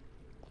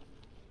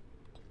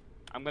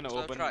 I'm gonna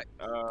open.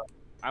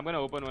 I'm gonna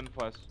open one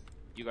first.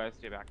 You guys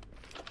stay back.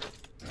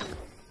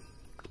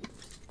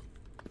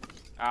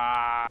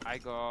 I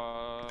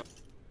got.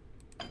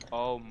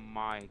 Oh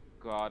my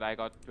god! I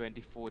got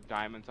 24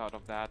 diamonds out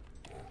of that.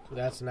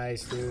 That's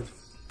nice, dude.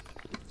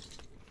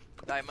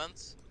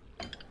 Diamonds,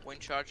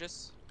 wind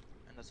charges,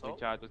 and that's all. Wind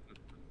charges.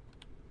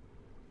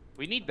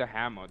 We need the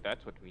hammer.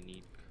 That's what we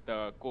need.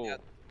 The core. Yeah,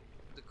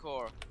 the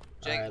core.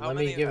 Jake, Alright, let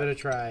me give it a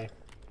try.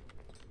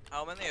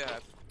 How many you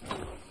have?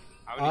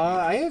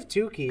 I have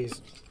 2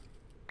 keys.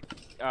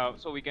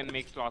 So we can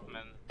make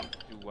Slothman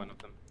do one of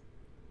them.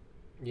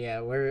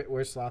 Yeah,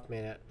 where's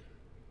Slothman at?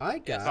 I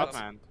got.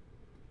 Slothman.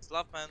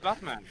 Slothman.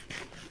 Slothman.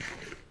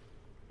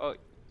 Oh,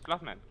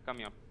 Slothman, come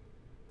here.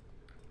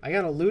 I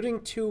got a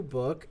looting 2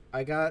 book.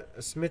 I got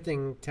a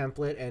smithing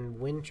template and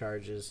wind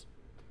charges.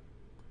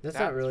 That's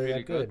not really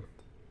that good.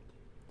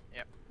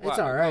 Yep. It's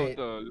Well, alright.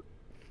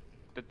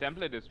 The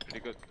template is pretty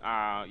good.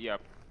 Yeah.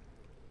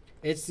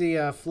 It's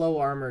the flow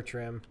armor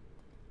trim.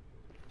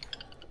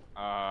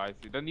 I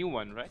see. The new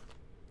one, right?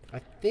 I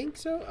think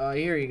so.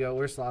 Here you go.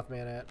 Where's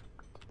Slothman at?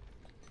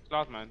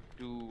 Slothman,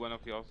 do one of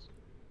yours.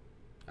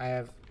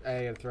 I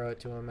gotta throw it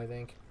to him, I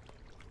think.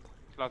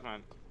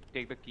 Slothman,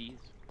 take the keys.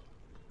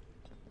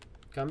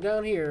 Come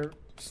down here,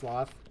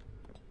 Sloth.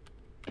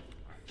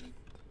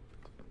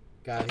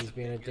 God, he's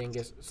being a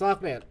dingus.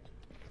 Slothman!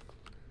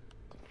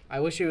 I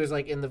wish he was,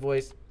 like, in the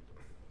voice.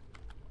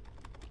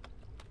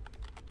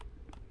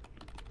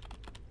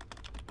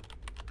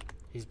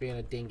 He's being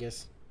a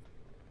dingus.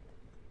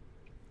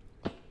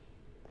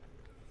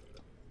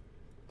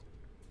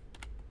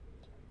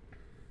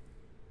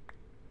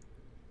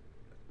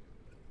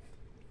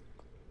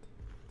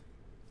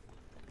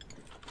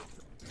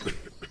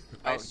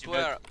 I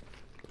swear.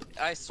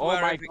 I swear.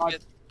 Oh my if we god.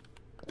 Get...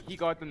 He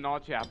got the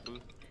notch apple.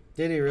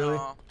 Did he really?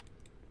 No,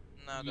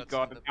 no, He that's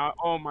got not,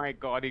 oh my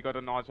god, he got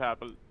a notch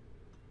apple.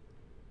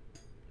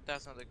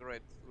 that's not the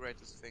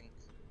greatest thing.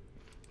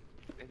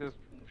 This is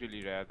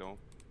really rare though.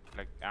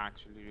 Like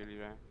actually really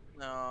rare.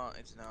 No,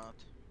 it's not.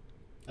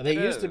 They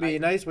used to be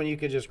nice when you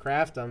could just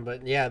craft them,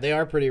 but yeah, they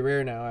are pretty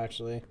rare now,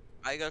 actually.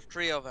 I got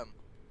 3 of them.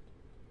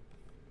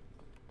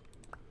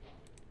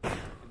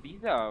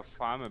 These are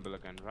farmable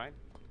again, right?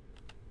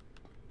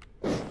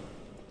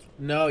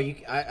 No,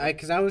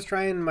 because I was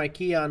trying my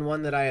key on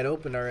one that I had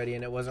opened already,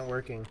 and it wasn't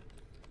working.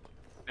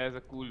 There's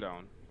a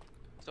cooldown.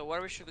 So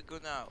where we should go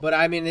now? But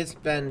I mean, it's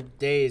been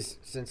days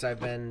since I've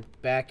been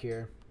back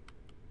here.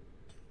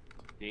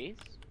 Days?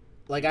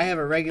 Like, I have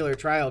a regular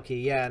trial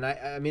key, yeah, and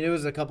I mean, it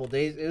was a couple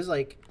days. It was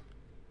like,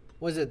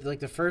 was it like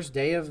the first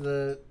day of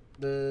the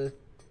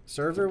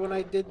server when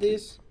I did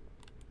these?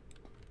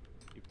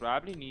 You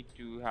probably need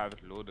to have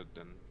it loaded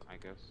then, I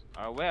guess.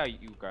 Where are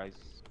you guys?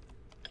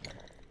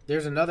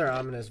 There's another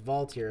ominous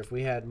vault here if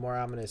we had more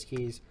ominous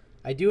keys.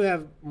 I do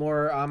have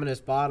more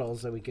ominous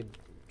bottles that we could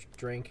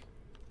drink.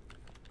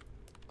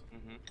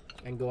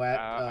 And go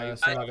at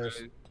some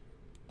others.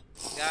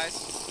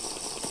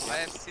 Guys, I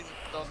have seen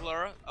a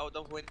toddler out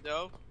of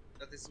window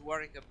that is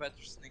wearing a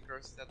better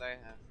sneakers that I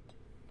have.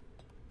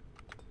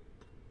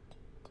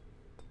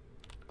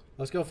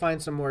 Let's go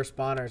find some more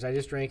spawners. I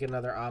just drank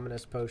another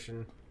ominous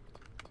potion.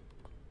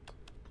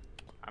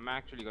 I'm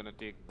actually gonna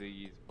take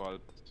these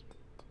bulbs.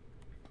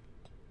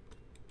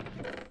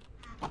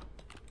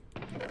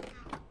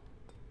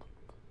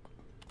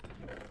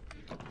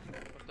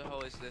 What the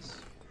hell is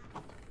this?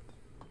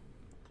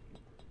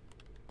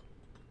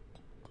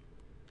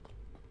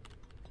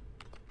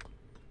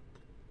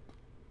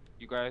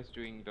 You guys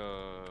doing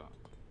the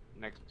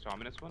next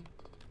ominous one?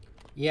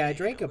 Yeah, I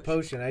drank a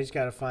potion. I just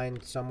gotta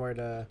find somewhere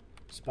to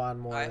spawn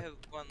more. I have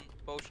 1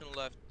 potion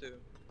left too.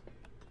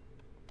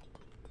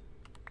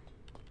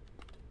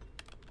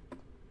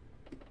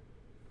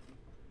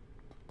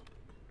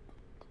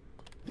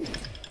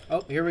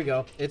 Oh, here we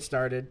go. It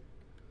started.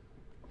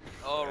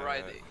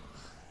 Alrighty.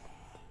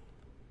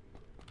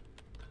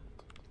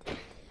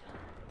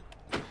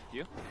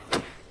 You?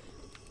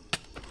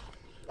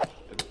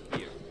 It's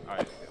here.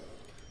 Alright.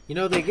 You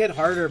know, they get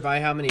harder by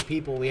how many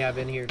people we have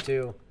in here,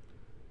 too.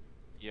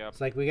 Yep.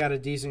 It's like we got a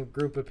decent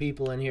group of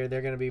people in here.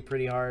 They're going to be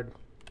pretty hard.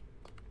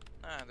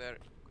 Ah,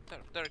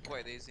 they're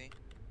quite easy.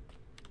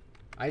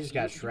 I just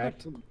got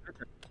shreked.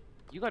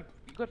 You got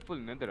full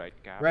netherite,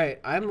 Cap. Right.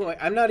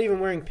 I'm not even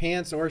wearing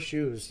pants or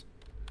shoes.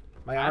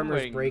 My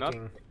armor's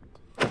breaking.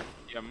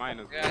 Yeah, mine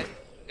is.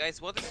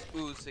 Guys, what is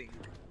oozing?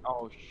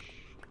 Oh,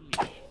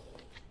 sheesh.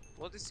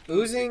 What is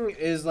Oozing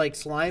is like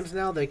slimes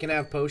now. They can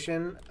have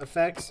potion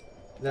effects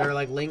that are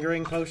like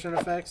lingering potion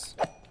effects.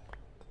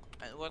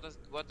 And what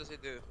does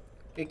it do?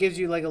 It gives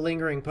you like a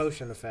lingering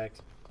potion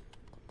effect.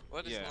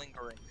 What is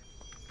lingering?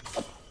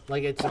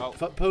 Like it's a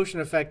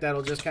potion effect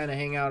that'll just kind of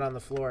hang out on the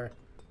floor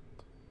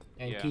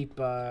and keep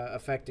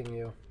affecting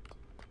you.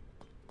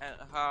 And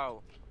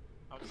how?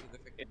 How does it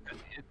affect?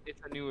 It's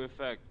a new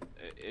effect.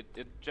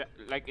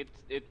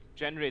 It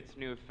generates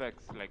new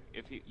effects. Like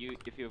if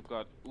you've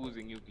got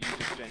oozing, you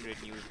just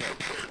generate new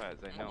effects. As far as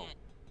I know.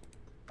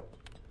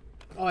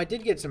 Oh, I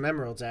did get some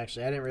emeralds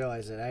actually. I didn't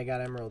realize it. I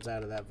got emeralds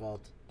out of that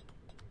vault.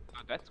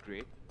 Oh, that's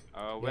great.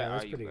 Yeah, Where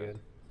that's are you pretty guys?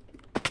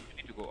 good. You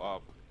need to go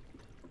up.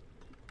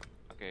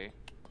 Okay.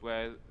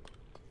 Where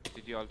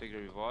did you all take the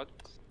rewards?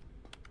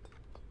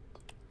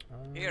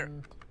 Here,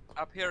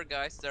 up here,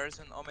 guys. There is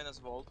an ominous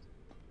vault.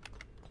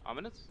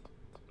 Ominous?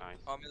 Nice.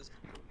 Ominous.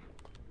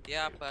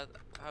 Yeah, but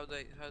how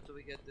do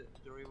we get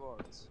the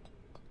rewards?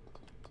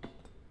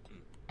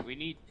 We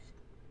need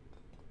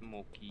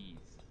more keys.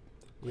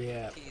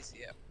 Yeah. Keys,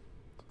 yeah.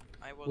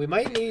 We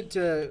might need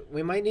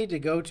to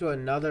go to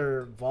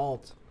another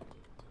vault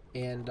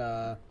and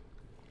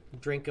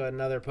drink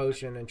another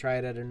potion and try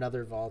it at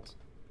another vault.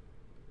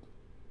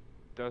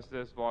 Does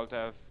this vault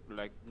have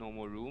like no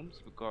more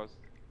rooms? Because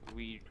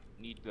we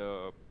need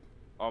the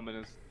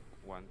ominous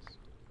ones.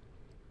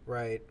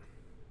 Right.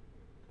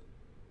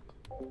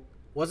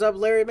 What's up,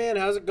 Larry, man?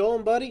 How's it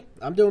going, buddy?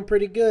 I'm doing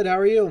pretty good. How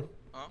are you?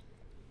 Huh?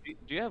 Do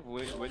you have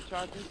wind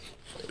charges?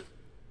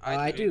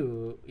 I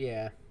do.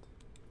 Yeah.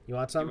 You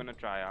want some? You wanna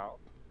try out?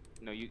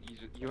 No, you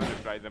wanna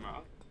try them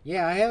out?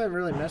 Yeah, I haven't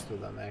really messed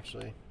with them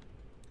actually.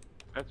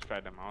 Let's try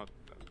them out.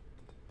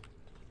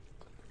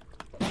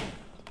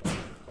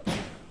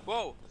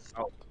 Whoa!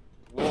 Oh.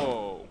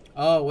 Whoa!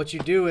 Oh, what you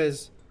do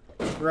is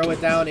throw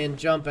it down and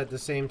jump at the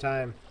same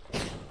time,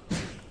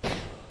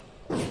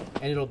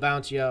 and it'll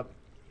bounce you up.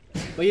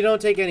 But you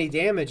don't take any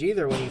damage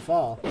either when you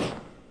fall.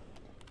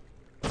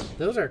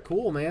 Those are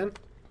cool, man.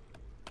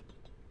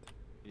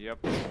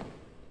 Yep.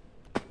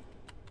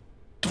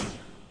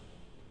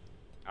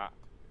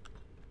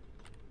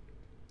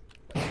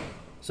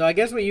 So I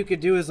guess what you could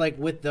do is like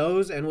with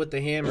those and with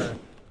the hammer,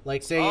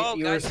 like say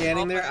you were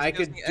standing there, I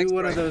could do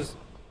one of those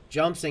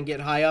jumps and get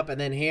high up and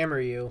then hammer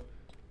you,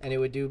 and it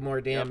would do more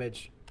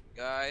damage.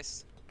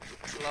 Guys,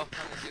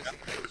 Slothman is using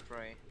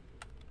X-ray.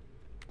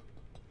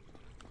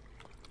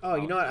 Oh,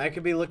 you know what? I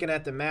could be looking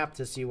at the map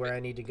to see where I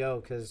need to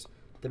go because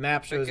the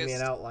map shows me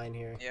an outline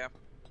here. Yeah.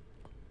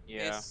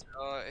 Yeah.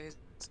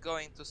 He's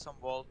going to some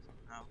vault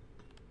now.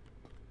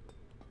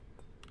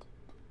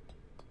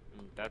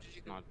 That's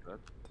not good.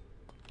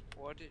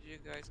 Where did you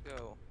guys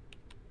go?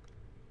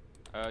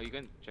 You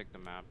can check the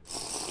map.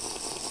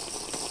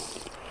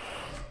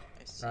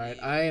 Alright,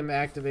 I am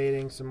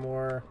activating some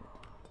more.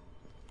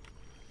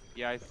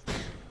 Yeah,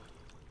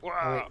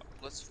 Wow!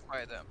 Let's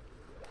fry them.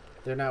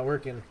 They're not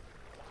working.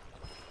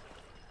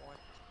 What?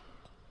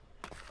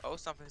 Oh,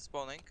 something's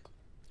spawning.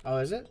 Oh,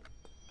 is it?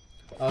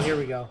 Oh, here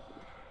we go.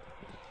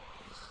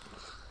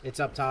 It's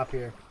up top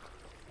here.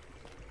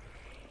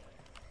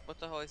 What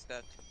the hell is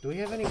that? Do we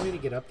have any way to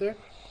get up there?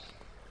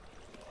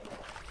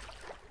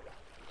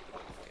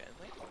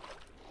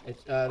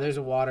 It's there's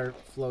a water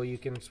flow you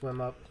can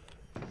swim up.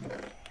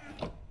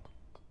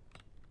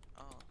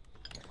 Oh,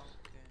 okay.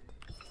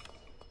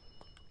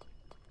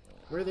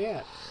 Where are they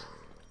at?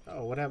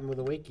 Oh, what happened with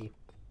the wakey?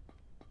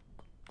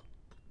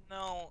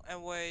 No, a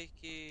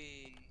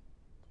wakey.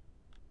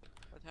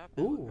 What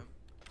happened? Ooh.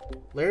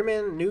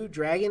 Lairman, new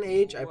Dragon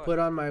Age I put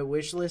on my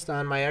wish list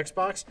on my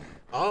Xbox.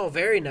 Oh,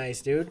 very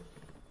nice, dude.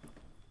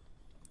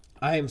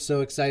 I am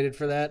so excited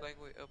for that.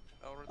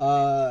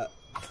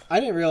 I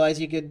didn't realize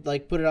you could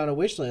like put it on a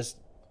wish list.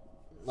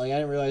 Like I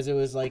didn't realize it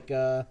was like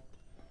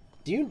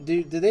did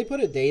they put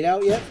a date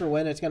out yet for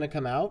when it's gonna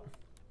come out?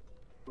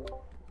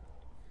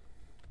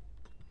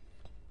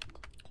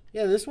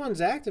 Yeah, this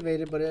one's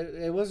activated, but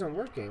it wasn't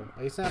working.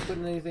 Like, it's not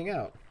putting anything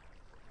out.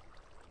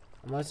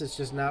 Unless it's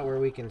just not where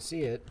we can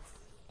see it.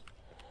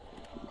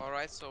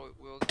 Alright, so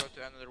we'll go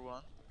to another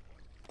one.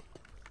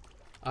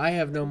 I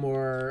have no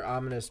more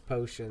ominous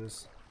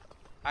potions.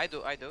 I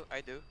do.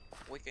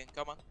 We can,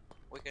 come on.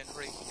 We can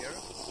bring here.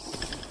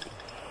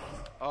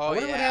 Oh, I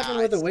wonder what happened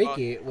with the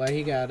wakey. Why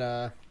he got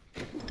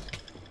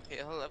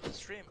He'll have the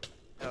stream.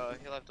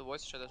 He'll have the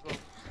voice chat as well.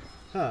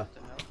 Huh.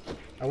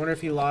 I wonder if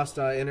he lost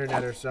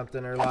internet or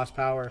something, or lost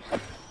power. I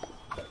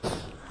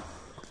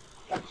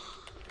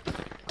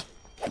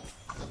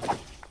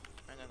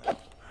don't know.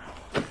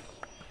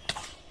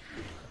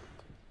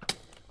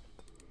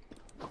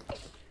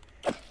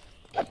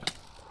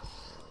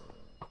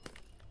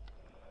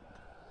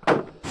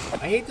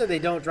 I hate that they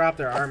don't drop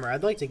their armor.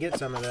 I'd like to get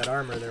some of that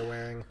armor they're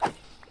wearing.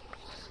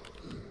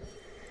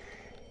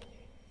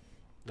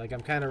 Like,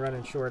 I'm kind of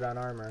running short on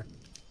armor.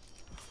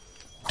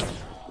 Oh,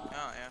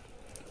 yeah.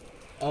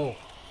 Oh,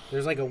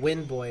 there's like a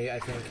wind boy, I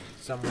think,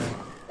 somewhere.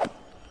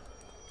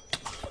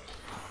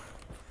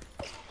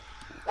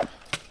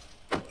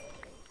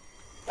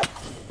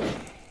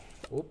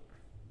 Oop.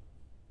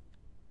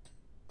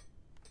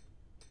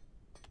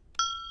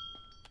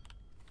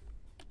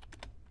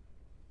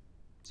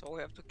 So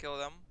we have to kill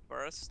them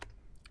first.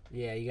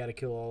 Yeah, you gotta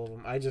kill all of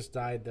them. I just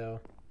died, though.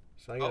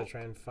 So I gotta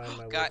try and find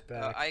my way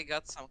back. I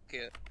got some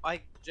kill.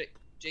 Jake.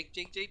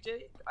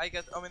 I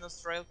got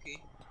ominous trail key.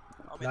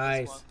 Ominous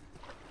Nice. one.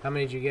 How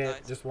many did you get?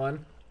 Nice. Just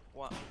one?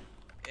 One.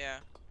 Yeah.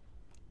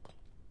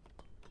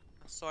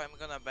 So I'm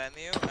gonna ban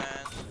you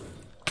and...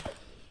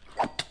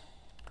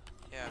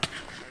 Yeah,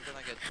 we're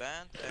gonna get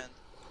banned and...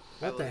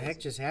 What the heck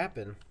just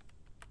happened?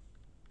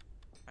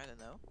 I don't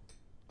know.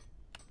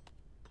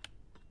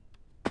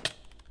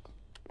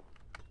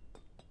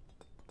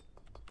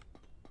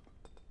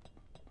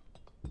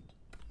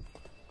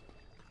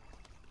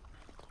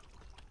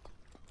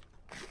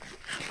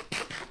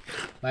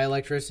 My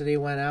electricity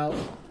went out,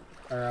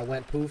 or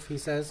went poof. He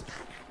says.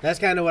 That's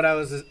kind of what I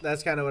was.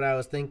 That's kind of what I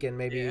was thinking.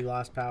 Maybe you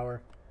lost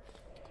power.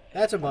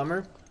 That's a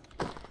bummer.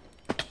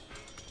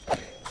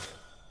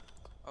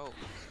 Oh,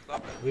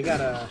 stop it. We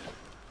got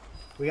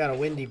a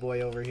windy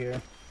boy over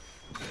here.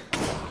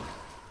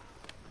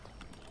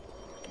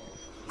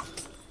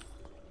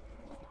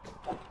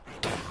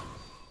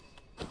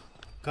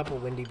 Couple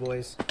windy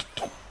boys.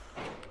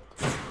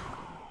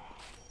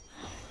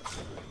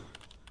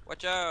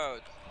 Watch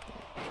out!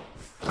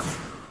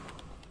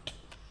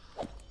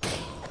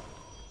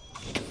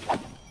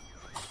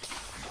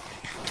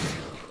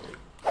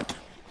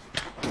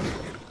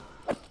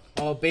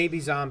 Oh, baby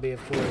zombie, of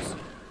course.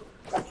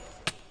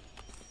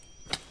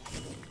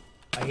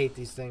 I hate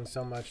these things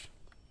so much.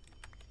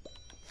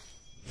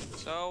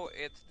 So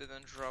it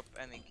didn't drop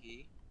any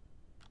key.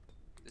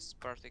 This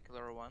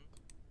particular one.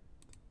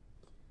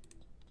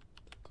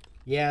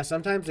 Yeah,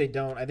 sometimes they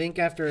don't. I think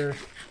after...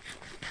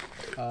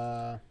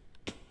 grab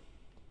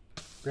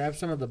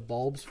some of the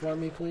bulbs for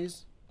me,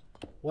 please.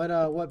 What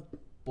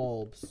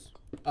bulbs?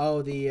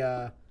 Oh,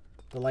 the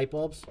light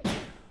bulbs?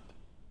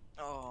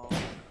 Oh,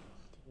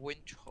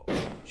 windtorch.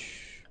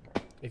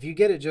 If you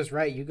get it just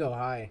right, you go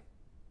high.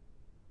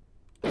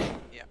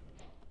 Yeah.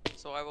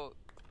 So I will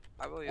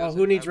use Oh, it.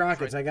 who needs I will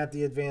rockets? try- I got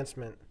the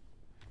advancement.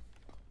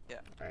 Yeah.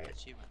 Alright.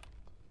 Achievement.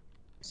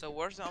 So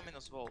where's the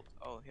ominous vault?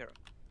 Oh, here.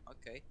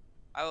 Okay.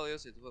 I will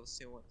use it. We'll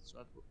see what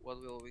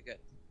will we get.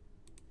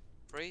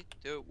 3,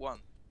 2, 1.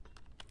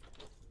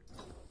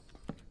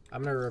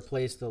 I'm gonna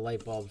replace the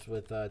light bulbs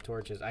with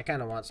torches. I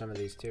kind of want some of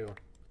these too.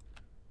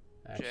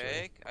 Actually.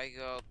 Jake, I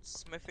got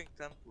smithing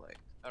template,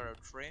 arrow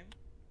trim,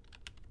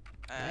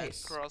 and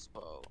Nice.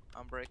 crossbow.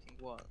 I'm breaking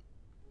 1.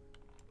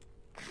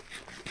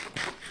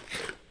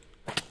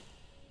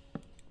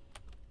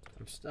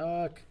 I'm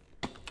stuck.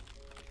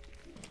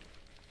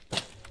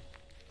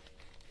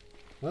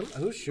 What?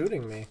 Who's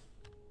shooting me?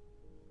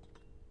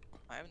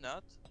 I'm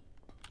not.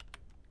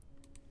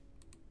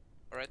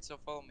 Alright, so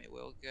follow me.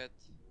 We'll get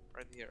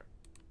right here.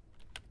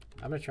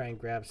 I'm gonna try and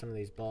grab some of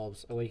these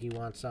bulbs. Oh wait, you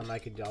want some? I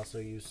could also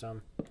use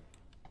some.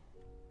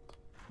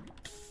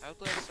 How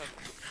do I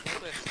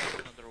start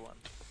another one?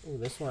 Ooh,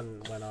 this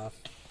one went off.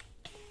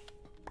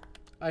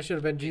 I should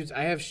have been using.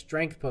 I have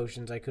strength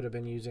potions I could have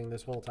been using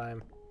this whole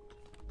time.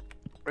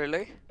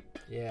 Really?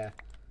 Yeah,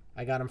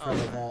 I got them from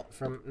a vault.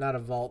 From not a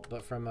vault,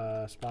 but from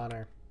a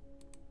spawner.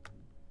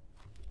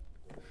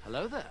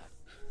 Hello there.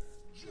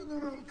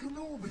 General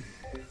Kenobi.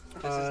 This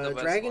is the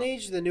best Dragon one.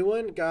 Age, the new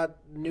one, got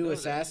new What is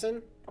it?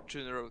 assassin.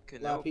 General A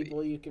lot of Kenobi.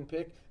 people you can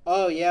pick.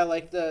 Oh yeah,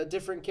 like the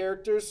different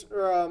characters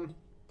or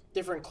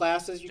different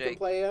classes you can Jake,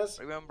 play as.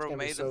 Remember gonna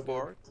be May so the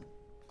good.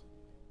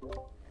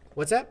 4th?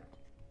 What's that?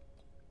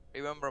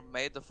 Remember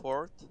May the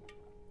 4th?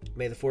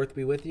 May the 4th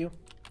be with you.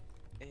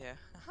 Yeah.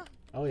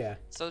 Oh yeah.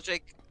 So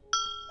Jake,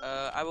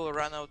 I will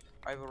run out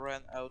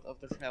of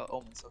the trail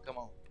omen. So come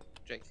on,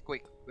 Jake,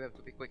 quick. We have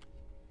to be quick.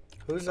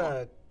 Who's Come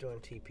on. doing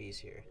TPs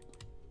here?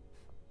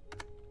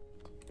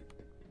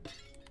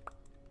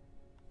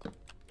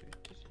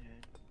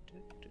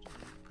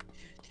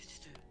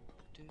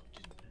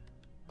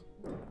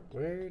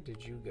 Where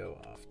did you go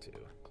off to?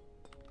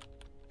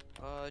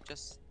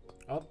 Just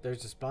Oh,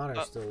 there's a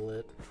spawner still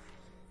lit.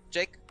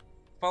 Jake,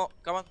 follow.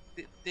 Come on,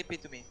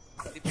 TP to me.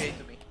 TP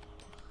to me.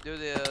 Do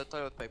the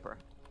toilet paper.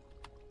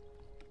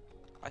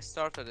 I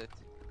started it.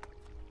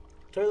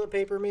 Toilet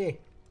paper me.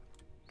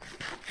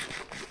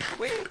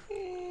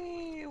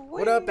 Whee!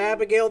 What up,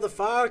 Abigail the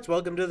Fox?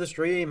 Welcome to the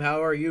stream.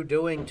 How are you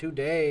doing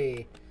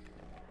today?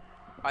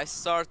 I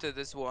started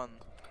this one,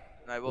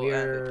 and I will end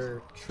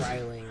We're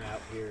trialing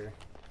out here.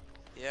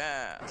 it.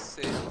 Yeah,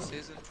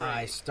 season 3.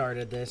 I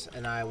started this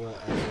and I will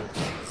end it. And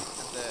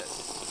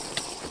this.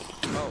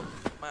 Oh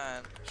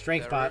man.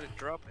 Strength they're pot. really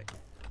dropping.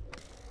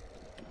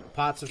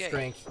 Pots of Okay.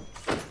 strength.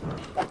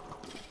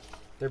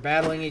 They're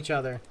battling each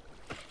other.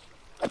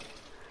 And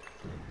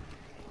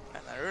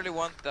I really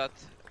want that,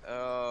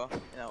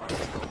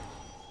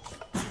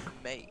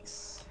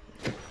 mace.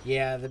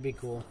 Yeah, that'd be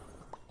cool.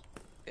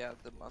 Yeah,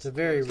 the It's a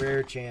very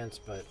rare chance,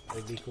 but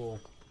it'd be cool.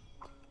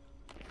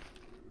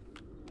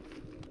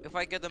 If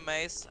I get the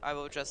mace, I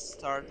will just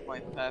start my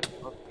path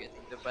of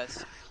getting the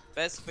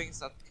best things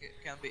that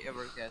can be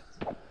ever get.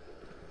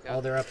 Yeah,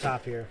 Oh, they're up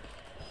top here.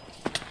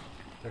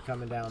 They're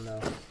coming down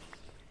though.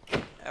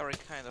 every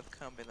kind of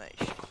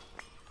combination.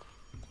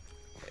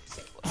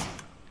 Basically.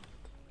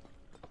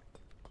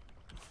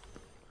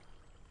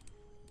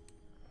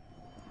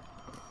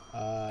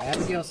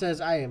 Abigail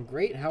says, "I am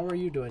great. How are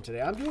you doing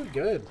today?" I'm doing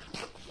good.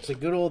 It's a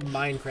good old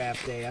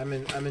Minecraft day. I'm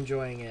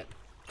enjoying it.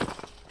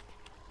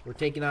 We're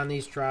taking on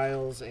these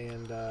trials,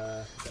 and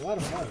it's a lot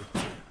of fun.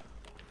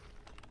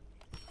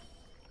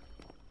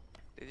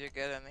 Did you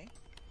get any?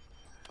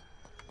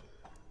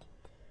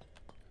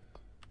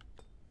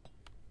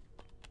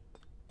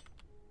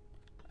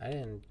 I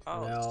didn't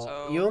Oh, know.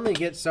 so- You only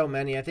get so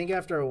many. I think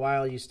after a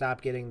while you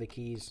stop getting the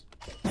keys.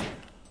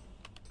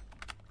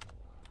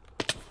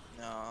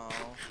 No.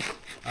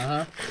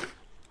 Uh-huh.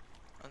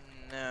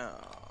 No.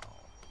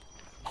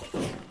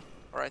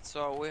 Alright,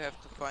 so we have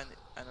to find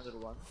another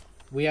one.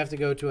 We have to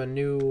go to a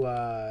new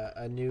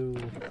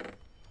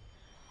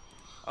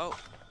Oh,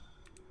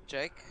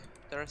 Jake,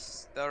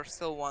 there's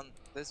still one.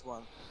 This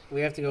one. we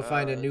have to go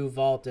find a Uh, new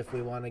vault if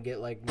we want to get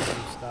like new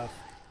stuff.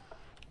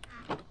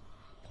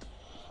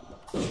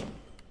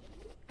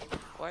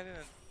 Why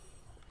didn't?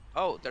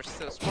 Oh, they're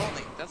still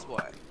spawning. That's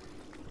why.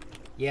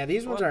 Yeah,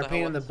 these ones What are a the pain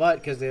hell in the is- butt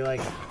because they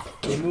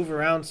move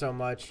around so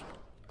much.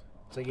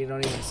 It's like you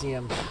don't even see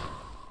them.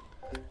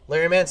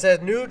 Larry Man says,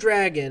 "New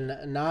dragon,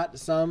 not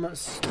some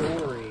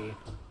story."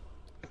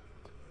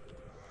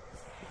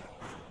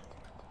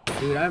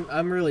 Dude,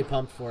 I'm really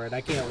pumped for it.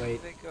 I can't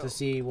wait They go. to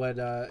see what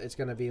it's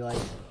gonna be like.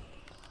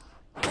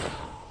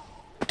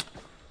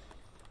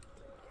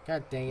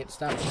 God dang it!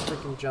 Stop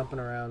freaking jumping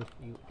around,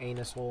 you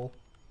anus hole.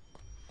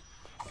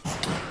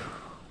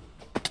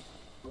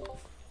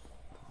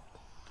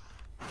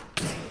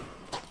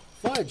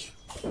 Fudge!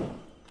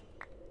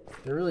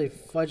 They're really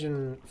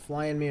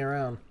flying me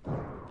around.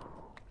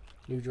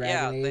 New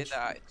Dragon Yeah, they Age.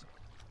 died.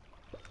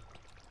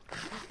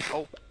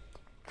 Oh.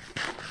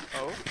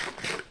 Oh.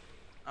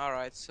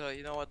 Alright, so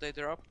you know what they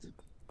dropped?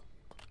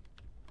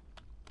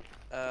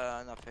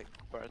 Nothing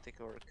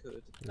particular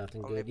good.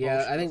 Nothing Only good. Yeah,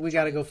 potion I think of we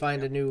gotta strength, go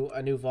find yeah.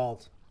 a new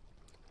vault.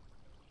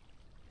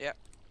 Yeah,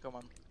 come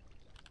on.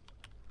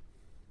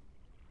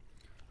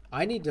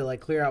 I need to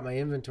like clear out my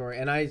inventory,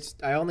 and I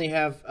only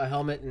have a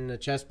helmet and a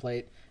chest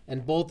plate,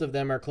 and both of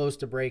them are close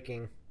to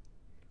breaking.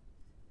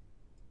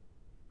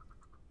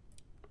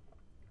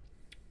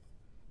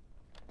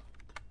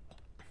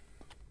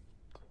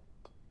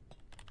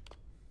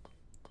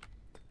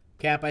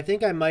 Cap, I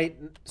think I might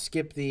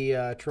skip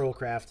the troll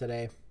craft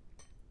today.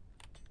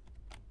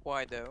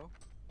 Why though?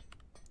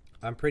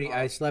 I'm pretty. Oh.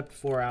 I slept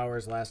 4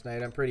 hours last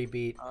night. I'm pretty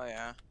beat. Oh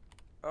yeah.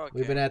 Okay.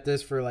 We've been at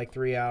this for like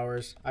 3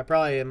 hours. I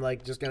probably am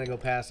like just gonna go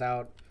pass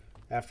out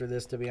after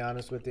this, to be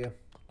honest with you.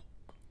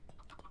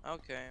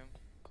 Okay.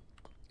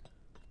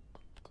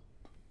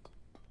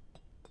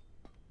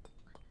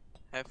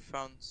 Have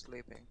fun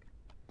sleeping.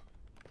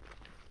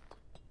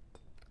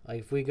 Like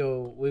if we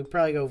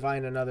probably go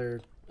find another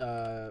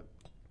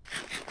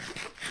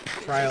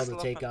trial to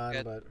take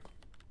on, but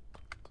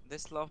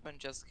This Loveman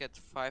just get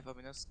 5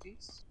 amino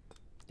skis?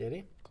 did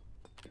he?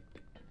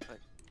 But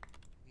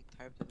he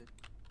typed it.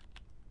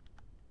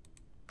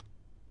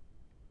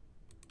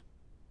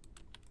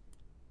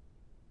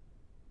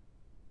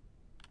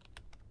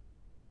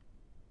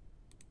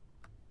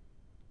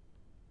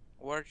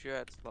 Where'd you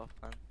at,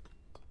 Loveman?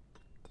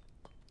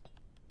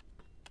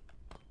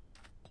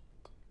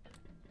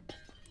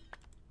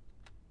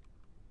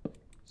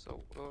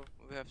 So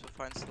we have to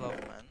find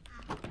Slothman.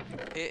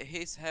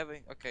 He's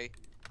having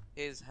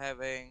He's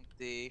having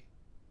the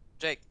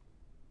Jake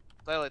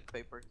toilet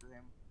paper to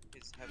him.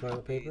 He's having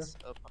Toilet paper? his,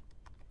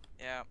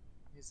 yeah,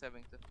 he's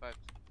having the 5.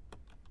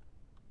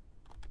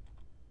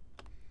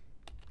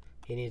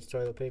 He needs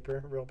toilet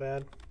paper real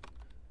bad.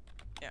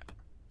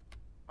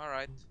 All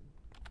right.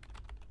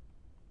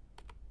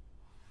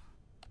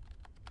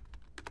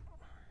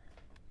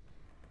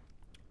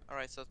 All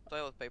right. So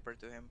toilet paper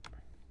to him.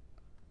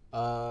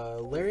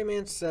 Larry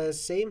Man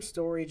says, same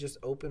story, just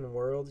open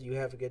world. You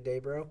have a good day,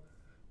 bro.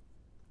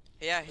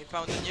 Yeah, he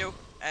found a new,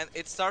 and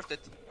it started.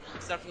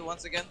 It started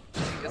once again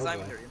because Oh, I'm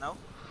boy. here, you know.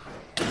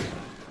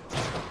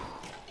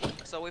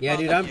 So we Yeah,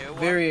 found dude, a I'm new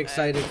very one,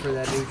 excited and for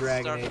that new it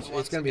Dragon started Age. It's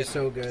once gonna be again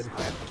so good. and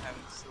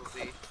still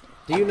the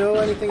Do you know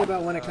anything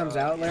about when it comes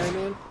out, Larry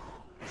Man?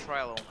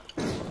 trial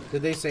omen.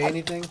 Did they say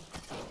anything?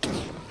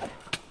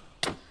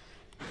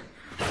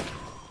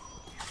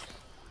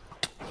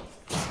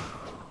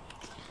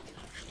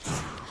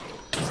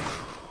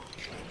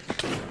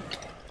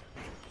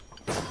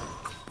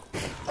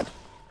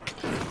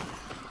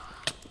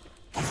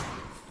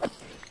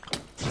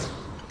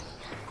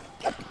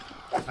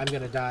 I'm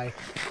gonna die.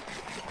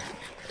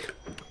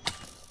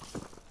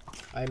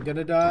 I'm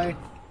gonna die.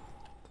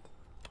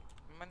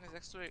 Man,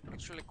 it's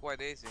actually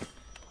quite easy.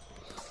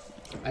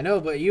 I know,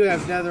 but you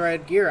have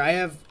netherite gear. I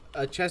have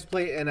a chest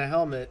plate and a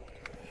helmet,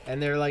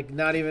 and they're like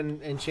not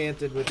even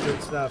enchanted with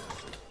good stuff.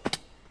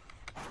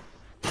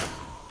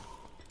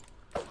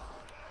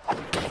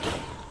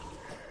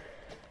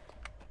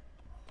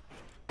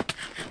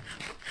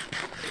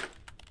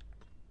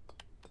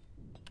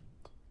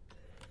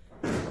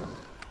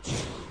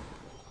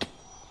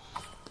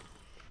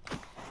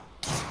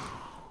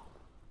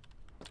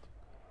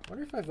 I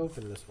wonder if I've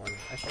opened this one.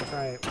 I should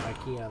try my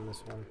key on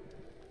this one.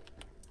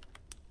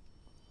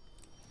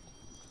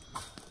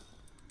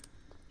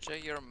 Jay,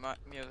 you're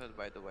muted,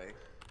 by the way.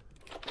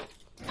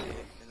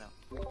 You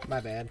know. My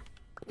bad.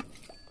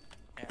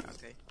 Yeah.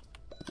 Okay.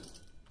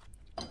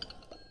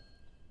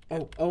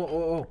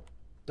 Oh.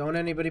 Don't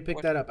anybody pick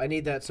What? that up. I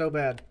need that so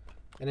bad.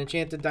 An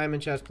enchanted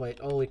diamond chest plate.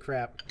 Holy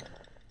crap.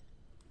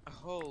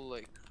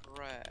 Holy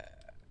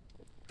crap!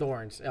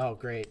 Thorns. Oh,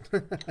 great.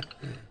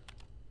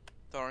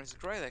 Thorn's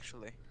great,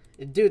 actually.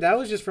 Dude, that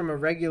was just from a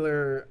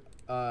regular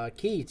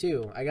key,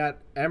 too. I got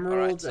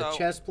emeralds, Alright, a so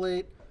chest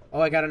plate.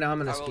 Oh, I got an I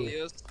ominous will key.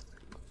 use.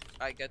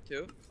 I get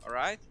 2. All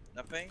right.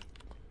 Nothing.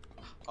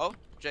 Oh,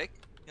 Jake,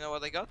 you know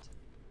what I got?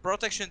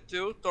 Protection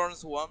 2,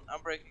 Thorns 1,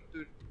 Unbreaking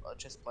 2,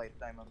 chest plate,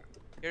 diamond.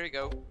 Here you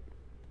go.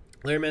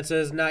 Larryman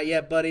says, not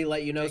yet, buddy.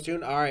 Let you know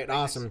soon. All right, Take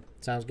awesome.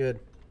 Sounds good.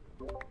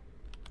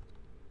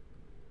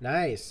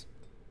 Nice.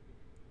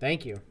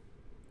 Thank you.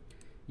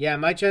 Yeah,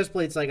 my chest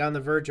plate's like on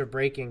the verge of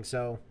breaking,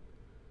 so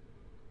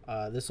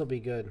this will be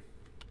good.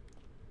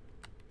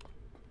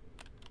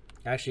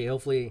 Actually,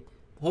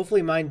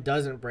 hopefully mine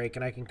doesn't break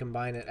and I can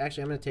combine it.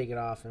 Actually, I'm going to take it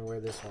off and wear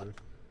this one.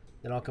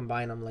 Then I'll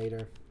combine them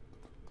later.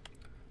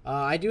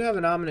 I do have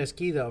an ominous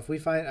key, though.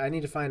 I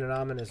need to find an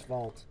ominous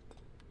vault.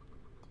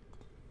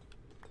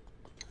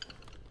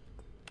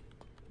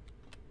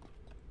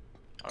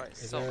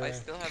 So I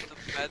still have the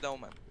bad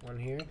omen. One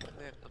here?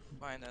 We have to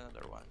find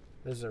another one.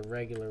 There's a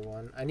regular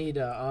one. I need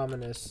a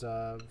ominous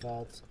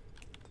vault.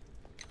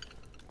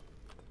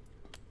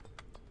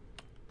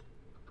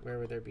 Where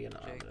would there be an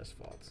ominous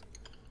vault?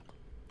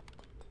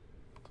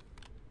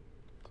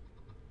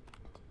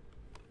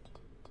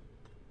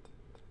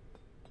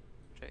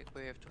 Jake,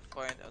 we have to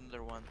find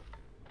another one.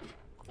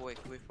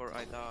 Quick, before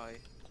I die.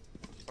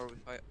 Or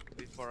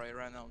before I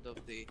run out of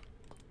the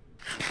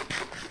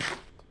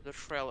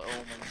Trail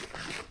Omen.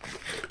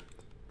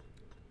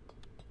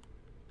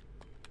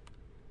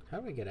 How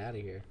do we get out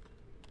of here?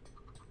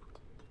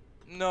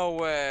 No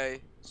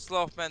way!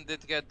 Slothman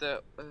did get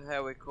the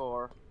heavy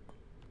core.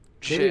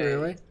 Did he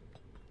really?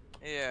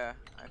 Yeah,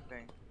 I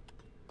think.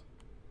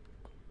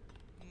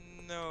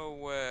 No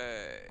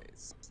way!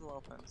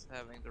 Slothman's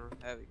having the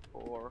heavy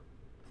core.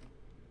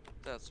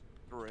 That's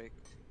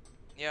bricked.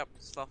 Yep,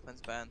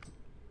 Slothman's banned.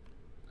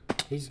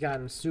 He's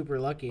gotten super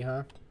lucky,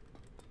 huh?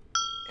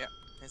 Yeah,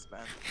 he's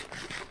banned.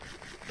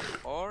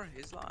 Or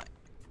he's lying.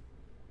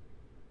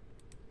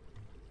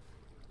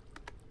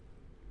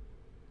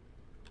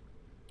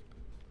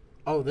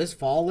 Oh, this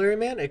fall, Larry,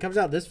 man? It comes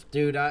out this...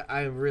 Dude,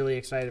 I'm really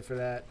excited for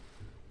that.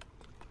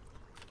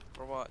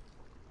 For what?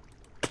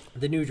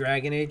 The new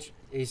Dragon Age,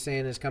 he's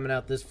saying, is coming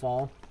out this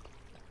fall.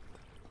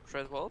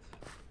 Dreadwolf?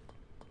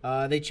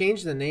 They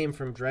changed the name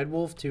from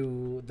Dreadwolf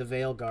to the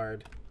Veil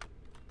Guard.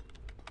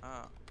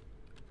 Ah.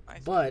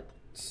 Nice. But,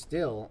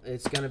 still,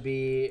 it's going to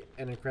be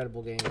an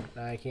incredible game.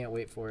 I can't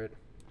wait for it.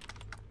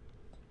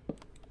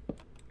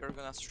 You're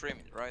gonna stream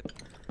it, right?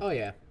 Oh,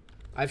 yeah.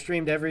 I've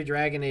streamed every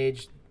Dragon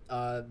Age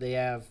they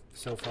have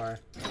so far.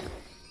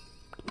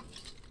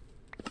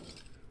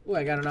 Ooh,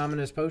 I got an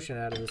ominous potion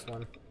out of this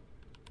one.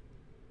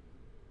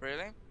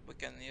 Really? We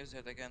can use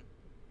it again.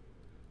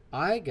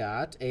 I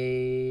got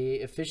a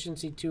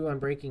efficiency 2 on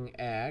breaking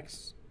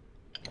axe.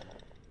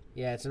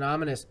 Yeah, it's an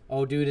ominous.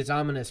 Oh, dude, it's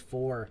ominous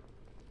 4.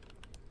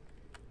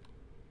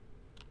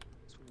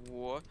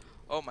 What?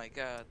 Oh my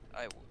god,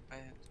 I have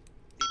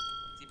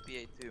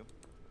TPA too.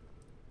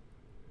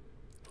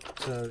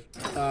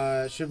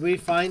 So, should we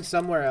find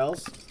somewhere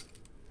else?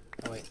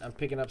 Oh wait, I'm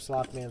picking up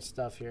Slothman's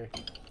stuff here.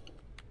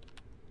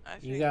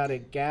 You got a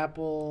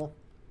Gapple.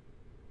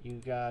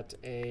 You got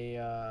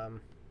a,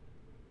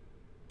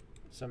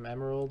 some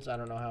emeralds. I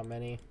don't know how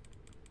many.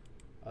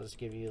 I'll just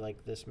give you,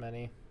 like, this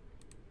many.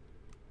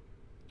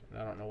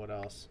 I don't know what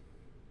else.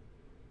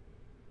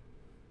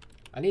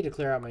 I need to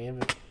clear out my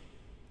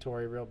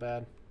inventory real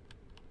bad.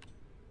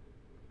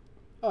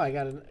 Oh, I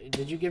got a...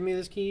 Did you give me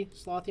this key,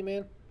 Slothy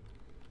man?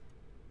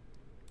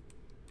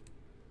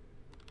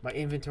 My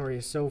inventory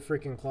is so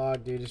freaking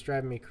clogged, dude. It's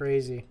driving me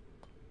crazy.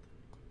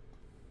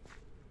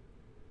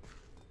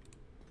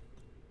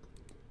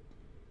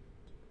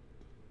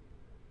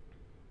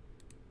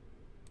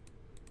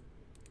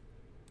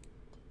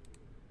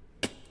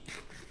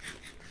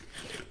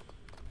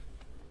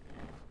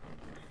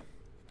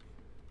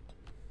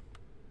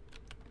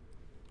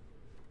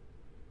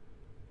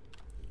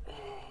 Oh,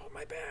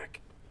 my back.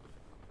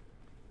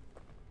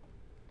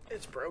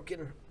 It's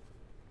broken.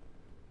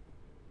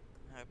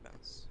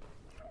 Happens.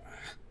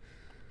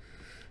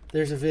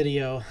 There's a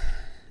video.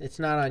 It's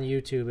not on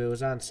YouTube. It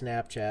was on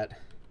Snapchat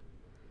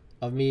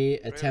of me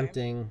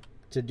attempting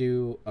to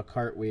do a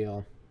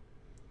cartwheel.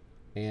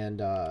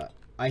 And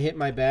I hit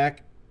my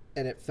back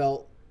and it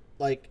felt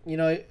like, you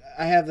know,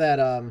 I have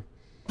that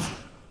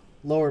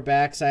lower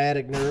back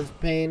sciatic nerve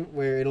pain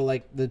where it'll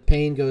like the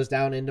pain goes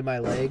down into my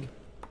leg.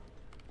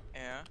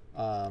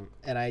 Yeah.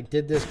 And I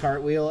did this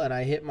cartwheel and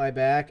I hit my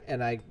back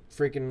and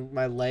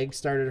my leg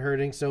started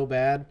hurting so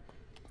bad.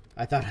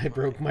 I thought I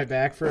broke my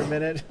back for a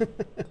minute.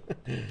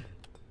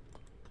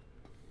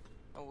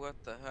 Oh, what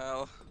the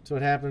hell? That's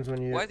what happens when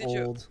you're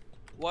old.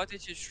 Why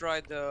did you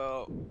try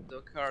the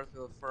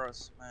cartwheel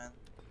first, man?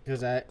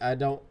 Because I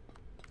don't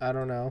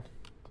know.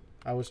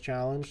 I was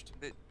challenged.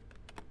 Did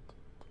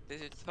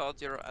you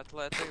thought you're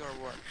athletic or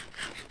what?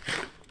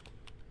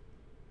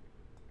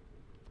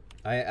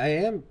 I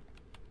am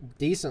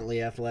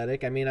decently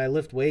athletic. I mean, I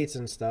lift weights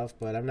and stuff,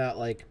 but I'm not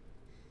like...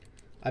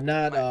 I'm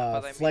not I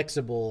mean,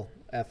 flexible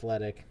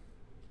athletic.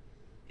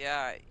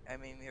 Yeah, I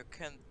mean, you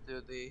can do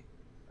the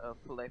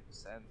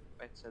flips and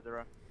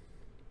etc.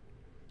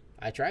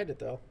 I tried it,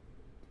 though.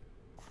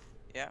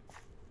 Yeah.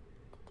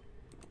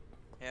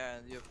 Yeah,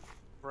 and you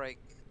break...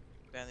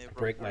 Then you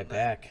Break my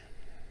back.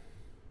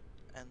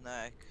 And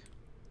neck.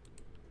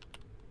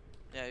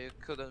 Yeah, you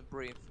couldn't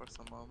breathe for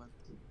some moment.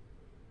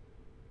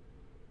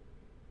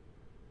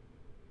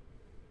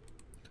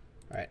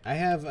 Alright, I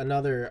have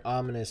another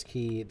ominous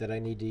key that I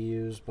need to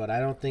use, but I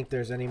don't think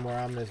there's any more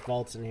ominous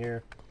vaults in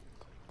here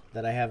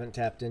that I haven't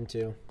tapped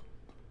into.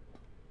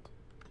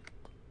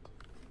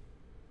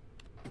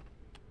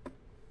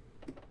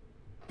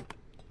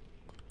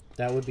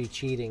 That would be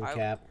cheating,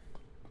 Cap.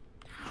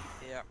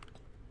 Yeah.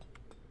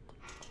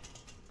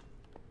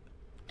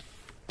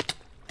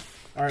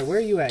 Alright, where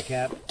are you at,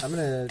 Cap? I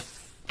think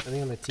I'm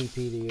gonna TP to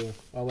you.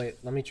 Oh wait,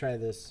 let me try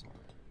this.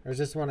 Or is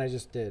this the one I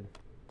just did?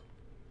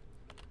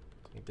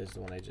 I think this is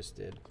the one I just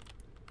did.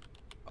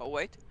 Oh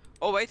wait,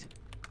 Oh wait,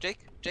 Jake.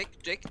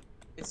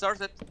 It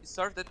started.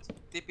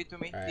 TP to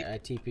me. Alright, I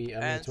TP. I'm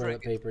gonna And toilet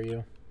drink it. paper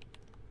you.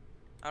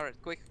 Alright,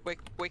 quick.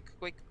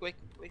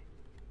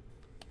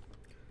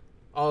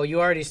 Oh, you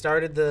already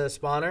started the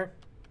spawner?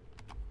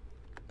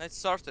 It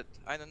started.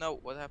 I don't know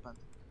what happened.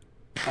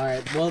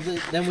 Alright, well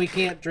then we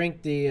can't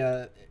drink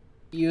the,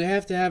 you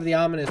have to have the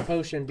ominous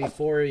potion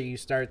before you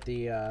start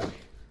the,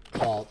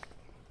 vault.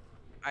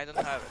 I don't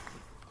have it.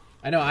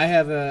 I know, I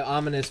have a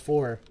ominous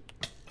 4.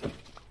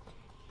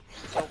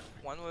 So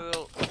when we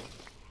will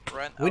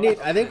run We out need,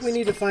 of I think we this-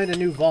 need to find a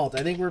new vault.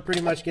 I think we're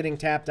pretty much getting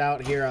tapped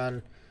out here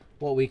on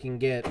what we can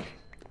get.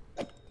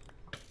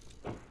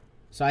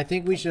 So I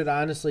think we should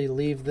honestly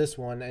leave this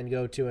one and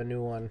go to a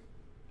new one.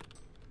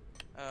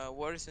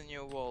 Where is the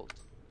new vault?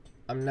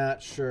 I'm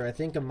not sure. I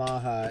think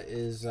Amaha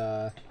is,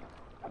 the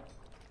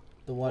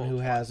one who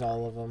has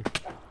all of them.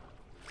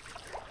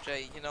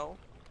 Jay, you know,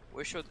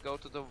 we should go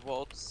to the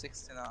vault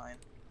 69.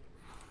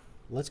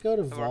 Let's go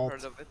to Ever vault.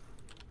 heard of it?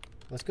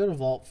 Let's go to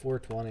vault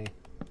 420.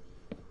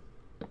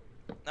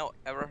 No,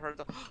 ever heard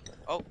of?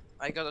 Oh,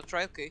 I got a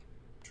trail key.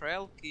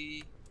 Trail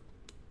key.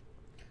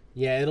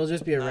 Yeah, it'll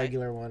just be a Nice.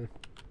 regular one.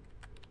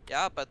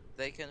 Yeah, but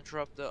they can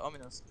drop the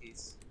ominous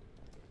keys.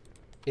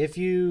 If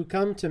you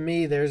come to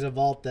me, there's a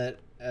vault that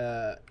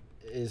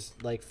is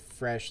like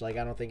fresh. Like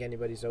I don't think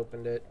anybody's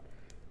opened it,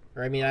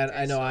 or I mean, Okay,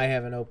 I know so- I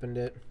haven't opened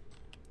it.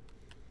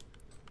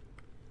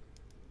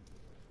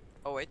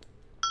 Oh wait,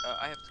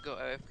 I have to go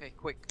AFK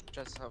quick.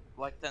 Just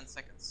like 10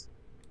 seconds.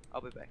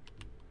 I'll be back.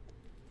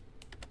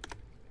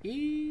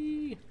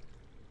 Eee.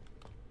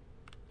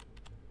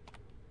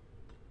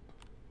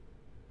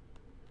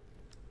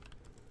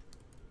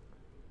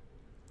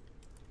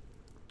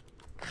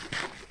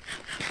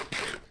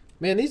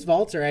 Man, these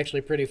vaults are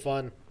actually pretty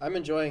fun. I'm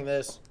enjoying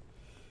this.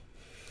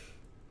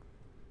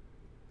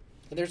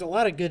 And there's a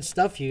lot of good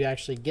stuff you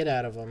actually get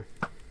out of them.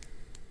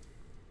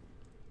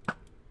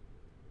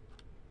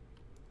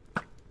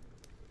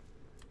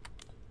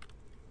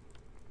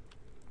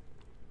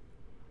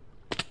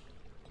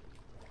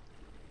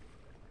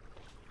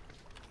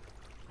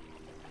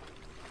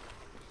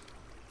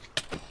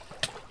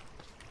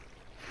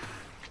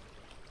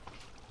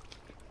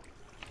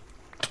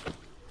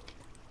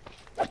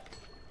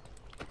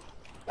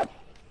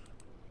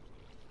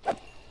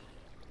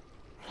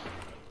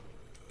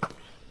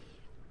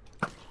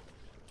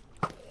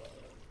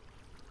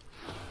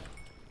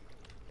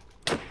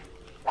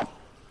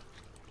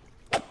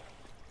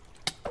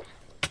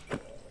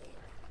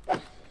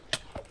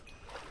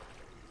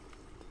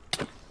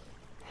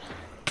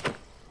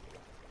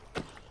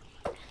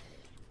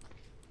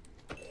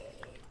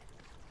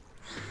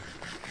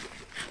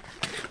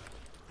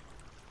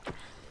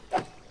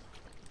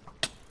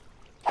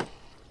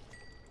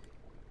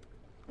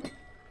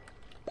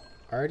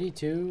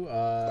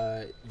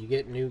 RD2, you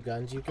get new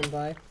guns you can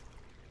buy.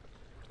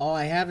 Oh,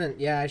 I haven't.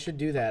 Yeah, I should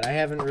do that. I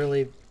haven't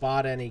really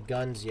bought any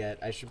guns yet.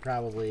 I should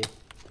probably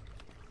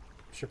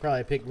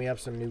pick me up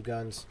some new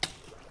guns.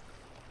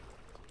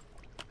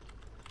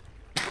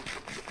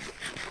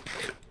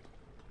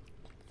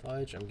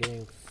 Fudge, I'm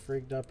getting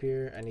frigged up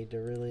here. I need to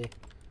really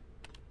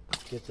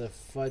get the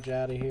fudge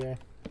out of here.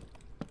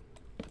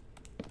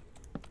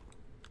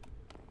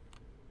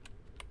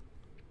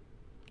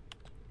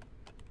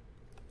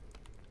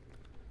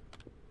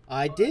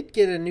 I did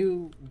get a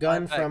new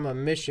gun from a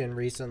mission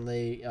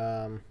recently.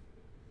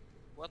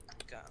 What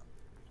gun?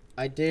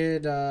 I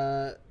did,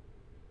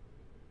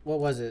 what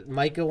was it?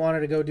 Micah wanted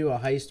to go do a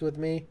heist with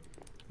me,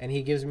 and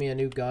he gives me a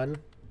new gun.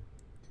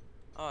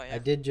 Oh yeah. I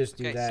did just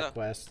do Okay, that so-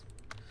 quest.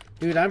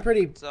 Dude, I'm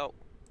pretty So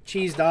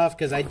cheesed off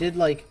because I did,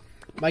 like,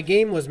 my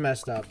game was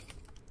messed up.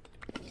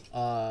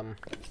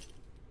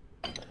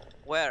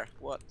 where?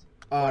 What?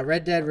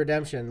 Red Dead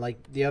Redemption,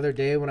 like, the other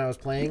day when I was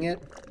playing it,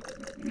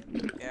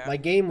 Yeah. my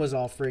game was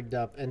all frigged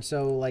up, and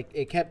so, like,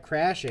 it kept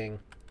crashing.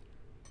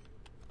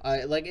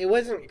 Like, it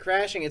wasn't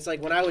crashing, it's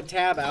like when I would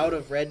tab out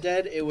of Red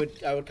Dead,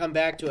 I would come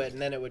back to it,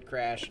 and then it would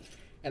crash.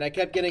 And I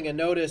kept getting a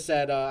notice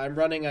that I'm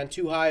running on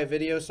too high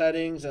video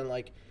settings, and,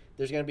 like,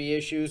 there's going to be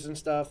issues and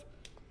stuff.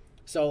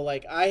 So,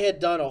 like, I had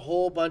done a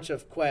whole bunch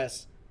of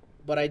quests,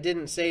 but I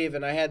didn't save,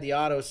 and I had the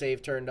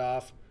autosave turned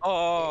off.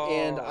 Oh.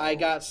 And I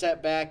got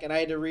set back, and I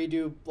had to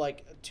redo,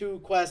 like, 2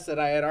 quests that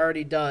I had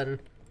already done.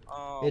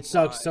 Oh, It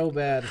sucks my so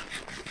bad.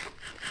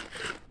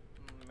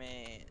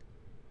 man.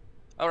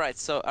 All right.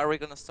 So are we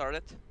gonna start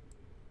it?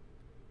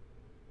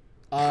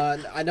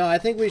 I know. I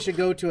think we should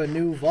go to a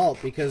new vault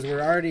because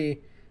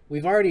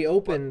we've already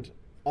opened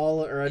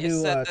a You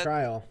new said that-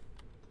 trial.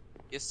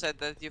 You said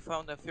that you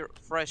found a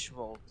fresh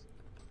vault.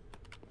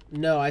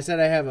 No, I said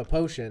I have a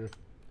potion.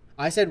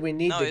 I said we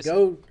need No, to you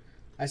go.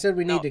 I said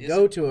we No, need to you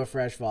go to a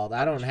fresh vault.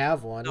 I don't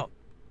have one. No.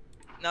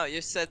 No,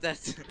 you said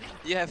that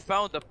you have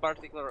found a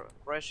particular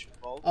fresh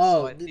vault.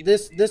 Oh, so I think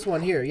this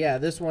one here. Yeah,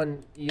 this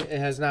one it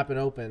has not been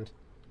opened.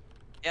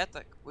 Yeah,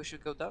 we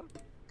should go there.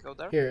 Go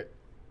there. Here.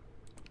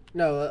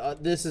 No,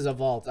 this is a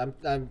vault. We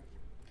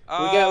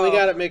Oh.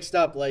 got it mixed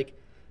up. Like,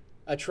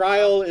 a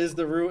trial is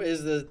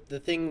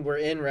the thing we're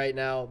in right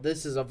now.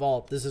 This is a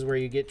vault. This is where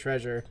you get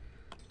treasure.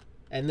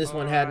 and this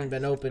one All hadn't right.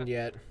 been opened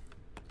yet.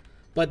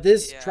 But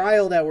this Yeah.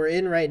 trial that we're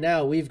in right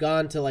now, we've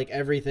gone to like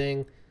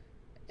everything,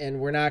 and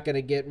we're not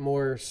gonna get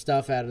more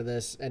stuff out of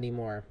this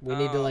anymore. We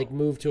need to like Oh,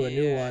 move to a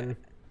new yeah. one.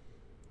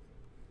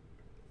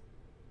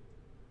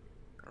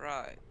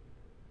 Right.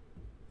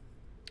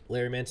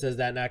 Larry Man says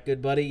that not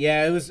good, buddy.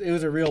 Yeah, it was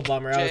a real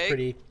bummer. I was Jake?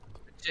 pretty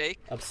Jake,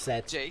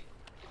 upset.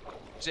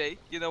 Jake,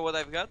 you know what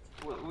I've got?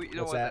 You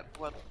know What's that?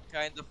 what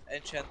kind of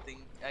enchanting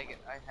I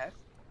have?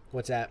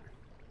 What's that?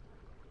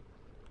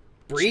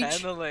 Breach?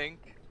 Channeling.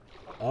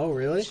 Oh,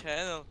 really?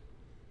 Channel.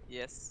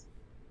 Yes.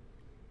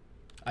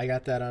 I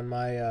got that on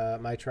my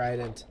my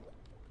trident.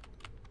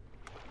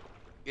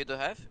 You do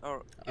have,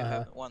 or you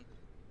have one?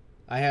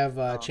 I have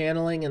Oh.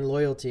 channeling and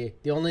loyalty.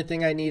 The only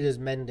thing I need is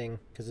mending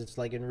because it's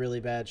like in really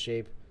bad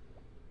shape.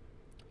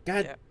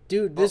 God, Yeah.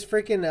 dude, this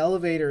freaking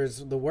elevator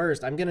is the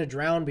worst. I'm gonna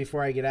drown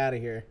before I get out of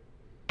here.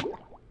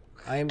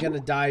 I am gonna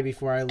die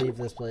before I leave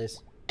this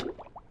place.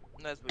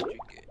 That's what you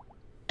get.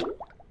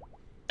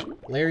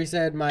 Larry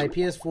said my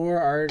PS4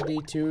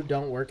 RD2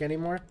 don't work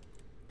anymore.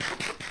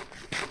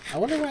 I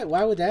wonder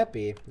why would that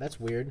be? That's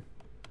weird.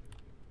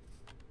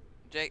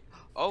 Jake,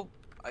 oh,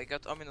 I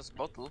got ominous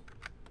bottle.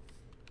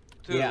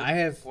 Yeah, I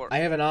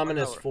have an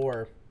ominous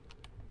 4.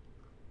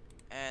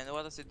 And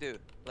what does it do?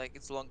 Like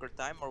it's longer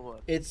time or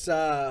what? It's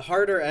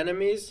harder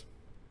enemies.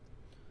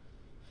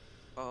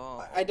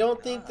 Oh. I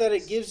don't think that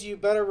it nice. gives you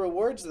better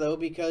rewards though,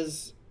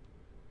 because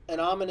an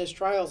ominous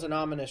trial is an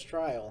ominous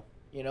trial.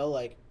 You know,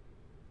 like.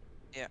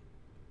 Yeah.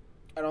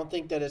 I don't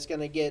think that it's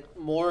gonna get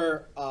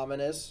more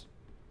ominous.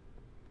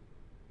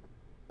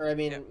 Or I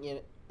mean, you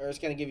know, or it's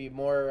gonna give you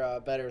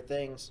more better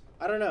things.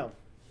 I don't know.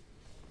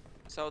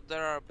 So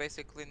there are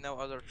basically no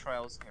other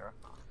trials here.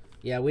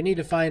 Yeah, we need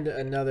to find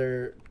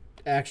another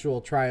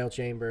actual trial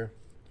chamber.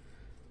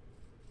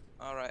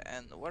 Alright,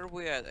 and where are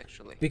we at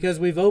actually? Because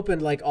we've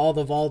opened like all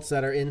the vaults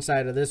that are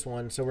inside of this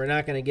one, so we're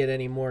not going to get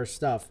any more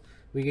stuff.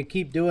 We could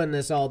keep doing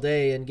this all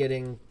day and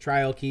getting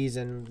trial keys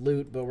and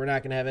loot, but we're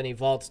not going to have any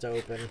vaults to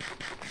open.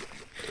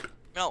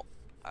 No,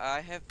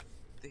 I have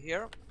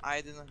here.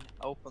 I didn't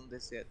open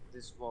this yet.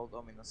 This vault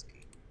ominous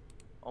key,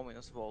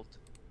 ominous vault.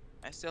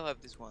 I still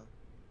have this one,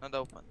 not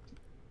opened.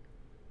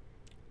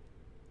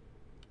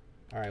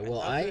 All right. And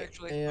Well, how do I you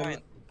actually am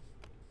find-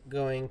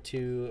 going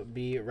to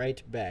be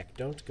right back.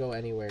 Don't go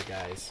anywhere,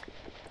 guys.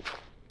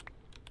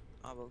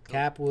 I will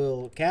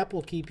go. Cap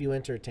will keep you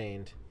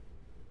entertained.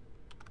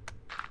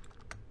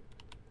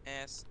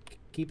 Yes.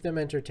 Keep them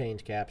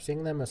entertained, Cap.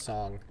 Sing them a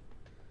song.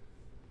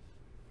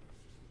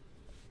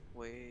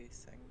 We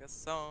sang a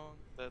song.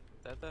 Da,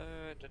 da, da,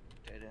 da,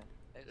 da,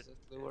 da,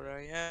 exactly where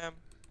I am.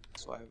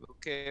 So I will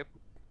keep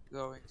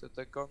going to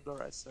the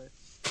condor as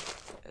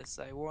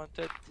I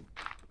wanted.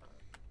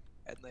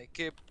 And I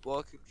keep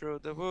walking through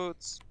the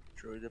woods,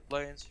 through the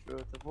plains,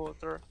 through the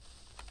water.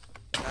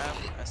 Now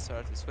I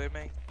started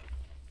swimming.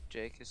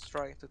 Jake is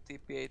trying to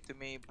TPA to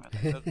me, but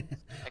I'm not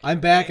I'm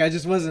back. actually I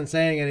just wasn't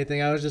saying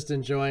anything. I was just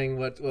enjoying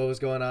what was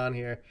going on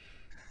here.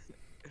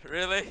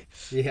 Really?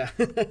 Yeah.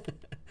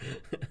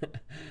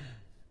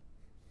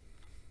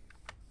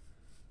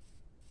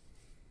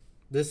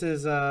 This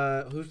is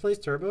who plays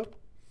Turbo?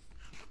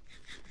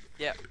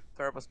 Yeah,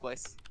 Turbo's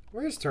place.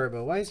 Where's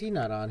Turbo? Why is he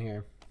not on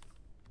here?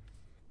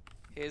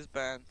 His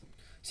band.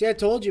 See, I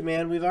told you,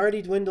 man. We've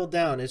already dwindled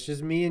down. It's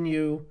just me and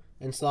you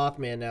and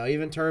Slothman now.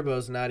 Even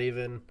Turbo's not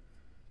even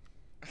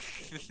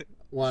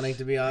wanting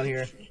to be on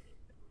here.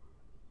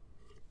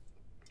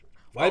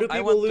 Why do I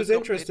people want to lose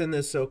interest complete- in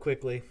this so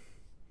quickly?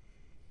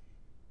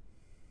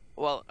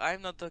 Well,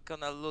 I'm not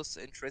gonna lose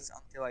interest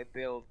until I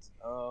build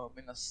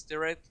Minas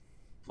Tirith,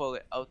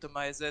 fully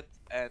optimize it,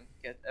 and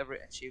get every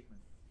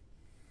achievement.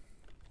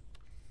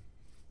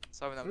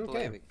 So I'm not Okay.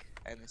 believing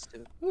any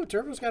soon. Ooh,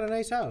 Turbo's got a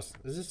nice house.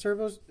 Is this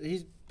Turbo's?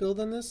 He's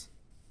building this?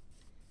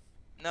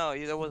 No,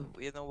 you know what?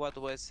 You know what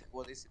is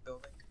he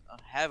building?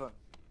 Heaven.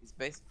 He's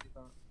basically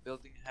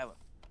building heaven.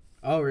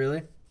 Oh,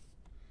 really?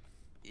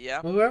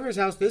 Yeah. Well, whoever's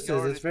house this He is,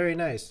 already- it's very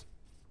nice.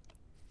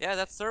 Yeah,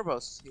 that's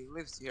Turbo's. He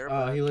lives here.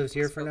 Oh, but he lives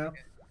here he's for now? building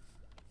it.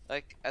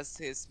 Like as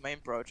his main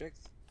project,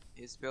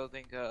 he's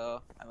building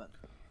heaven.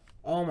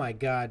 Oh my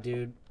god,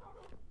 dude.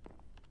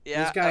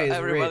 Yeah, This guy is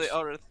everybody rich.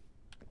 already.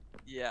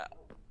 Yeah.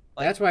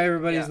 That's why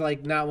everybody's yeah.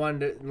 like not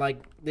wanting to,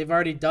 like, they've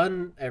already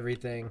done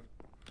everything.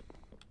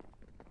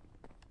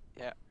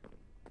 Yeah.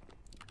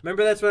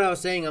 Remember, that's what I was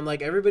saying. I'm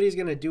like, everybody's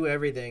gonna do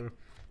everything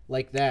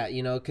like that,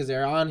 you know, because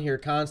they're on here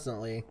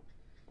constantly.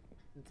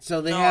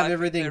 So they No, I have think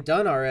everything they're-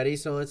 done already.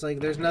 So it's like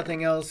there's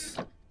nothing else.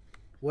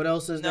 What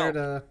else is there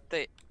to?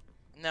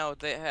 No,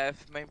 they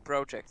have main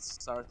projects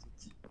started.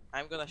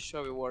 I'm gonna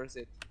show you where is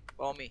it.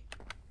 Follow me.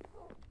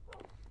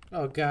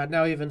 Oh god,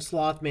 now even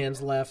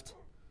Slothman's left.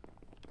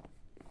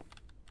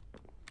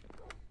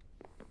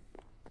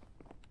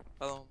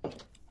 Follow me.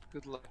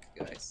 Good luck,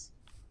 guys.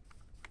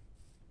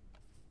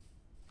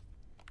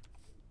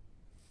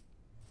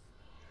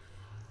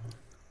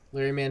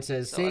 Larry Man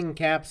says, So "Sing,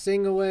 Cap,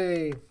 sing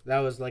away." That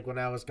was like when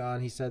I was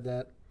gone. He said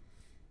that.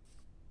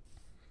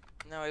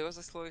 No, it was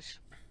actually.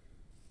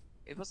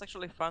 It was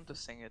actually fun to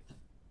sing it.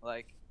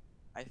 Like,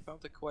 I found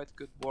a quite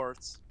good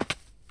words.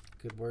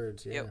 Good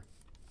words, yeah. Yep.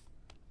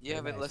 You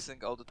haven't nice.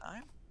 listened all the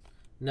time?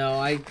 No,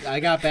 I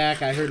got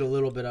back. I heard a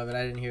little bit of it.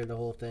 I didn't hear the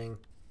whole thing.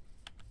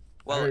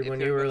 Well, I heard if when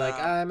you're you were like,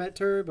 gonna- I'm at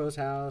Turbo's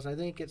house. I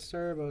think it's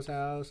Turbo's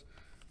house.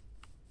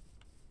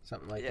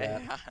 Something like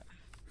that.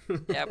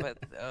 Yeah, but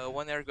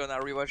when you're gonna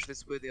rewatch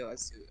this video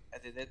as you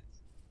edit it,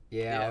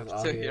 Yeah, you have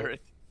I'll to hear hear it.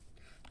 it.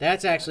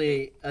 That's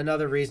actually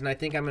another reason I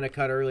think I'm going to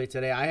cut early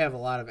today. I have a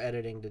lot of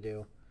editing to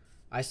do.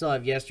 I still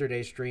have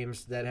yesterday's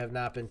streams that have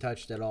not been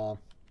touched at all.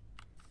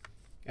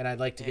 And I'd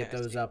like to get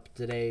those up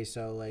today,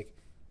 so like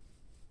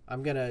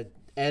I'm going to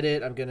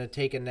edit, I'm going to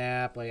take a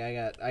nap. Like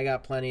I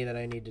got plenty that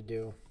I need to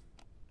do.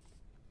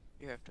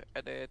 You have to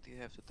edit, you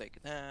have to take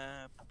a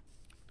nap.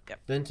 Yep.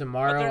 Then But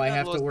tomorrow they're I not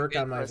have to losing work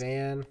on my interest.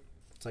 van.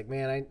 It's like,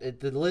 man,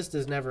 the list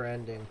is never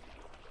ending.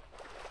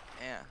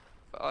 Yeah,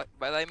 but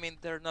I mean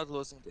they're not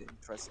losing the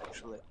interest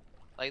actually.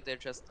 Like they're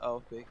just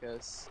off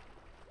because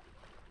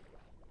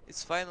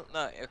it's fine.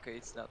 No, okay,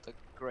 it's not a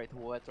great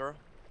weather,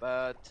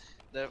 but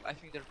I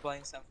think they're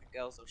playing something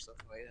else or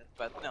something like that.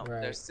 But no,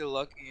 they're Right. still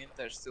logging in.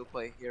 They're still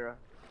playing Hero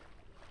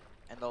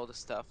and all the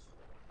stuff.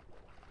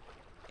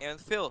 Even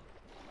Phil,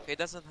 he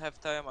doesn't have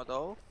time at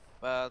all,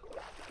 but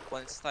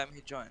when it's time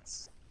he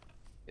joins.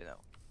 You know.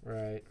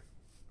 Right.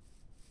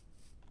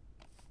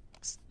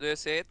 Do you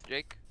see it,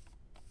 Jake?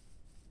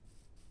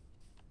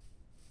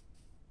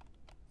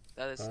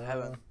 That is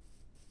heaven.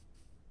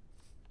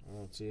 I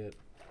don't see it.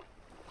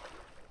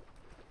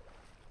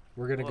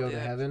 We're gonna Well, go you to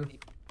have heaven.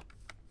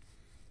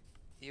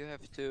 You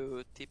have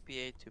to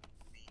TPA to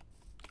me.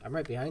 I'm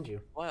right behind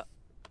you. What?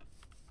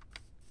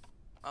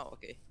 Oh,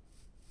 okay.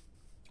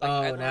 Like,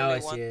 Oh, don't now really I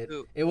see want it.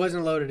 to- It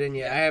wasn't loaded in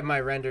yet. Yeah. I have my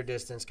render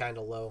distance kind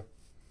of low.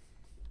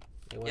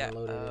 It wasn't Yeah,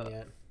 loaded in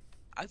yet.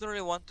 I don't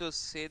really want to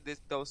see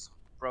those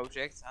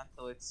projects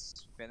until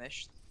it's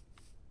finished.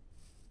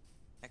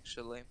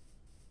 Actually,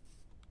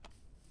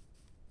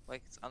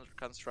 like it's under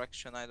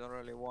construction. I don't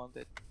really want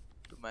it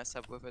to mess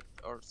up with it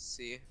or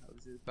see how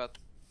is it. But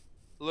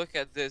look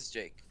at this,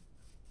 Jake.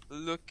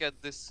 Look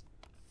at this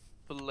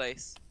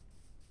place.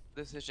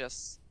 This is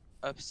just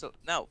absolute.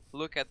 Now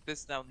look at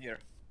this down here.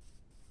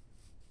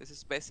 This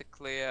is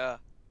basically an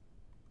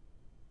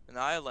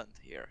island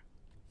here.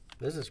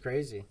 This is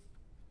crazy.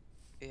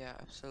 Yeah,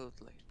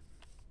 absolutely.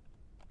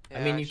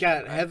 I mean, you've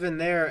got heaven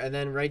there, and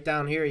then right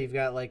down here, you've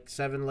got like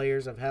 7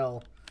 layers of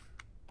hell.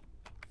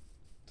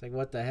 It's like,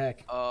 what the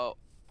heck?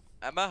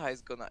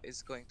 Yamaha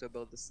is going to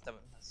build the 7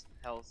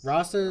 hells.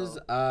 Ross is,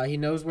 he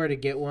knows where to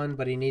get one,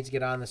 but he needs to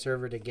get on the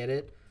server to get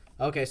it.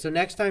 Okay, so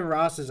next time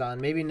Ross is on,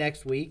 maybe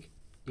next week,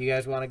 do you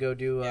guys want to go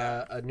do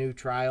a new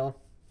trial?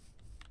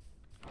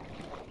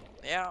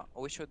 Yeah,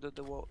 we should do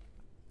the wall.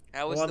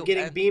 Well, I'm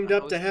getting beamed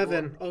up to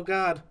heaven. Oh,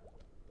 God.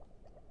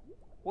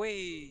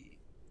 Wait.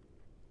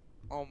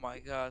 Oh, my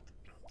God.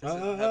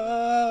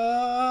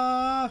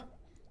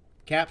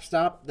 Cap,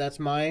 stop. That's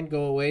mine.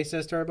 Go away,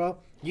 says Turbo.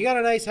 You got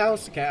a nice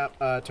house, Cap,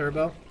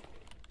 Turbo.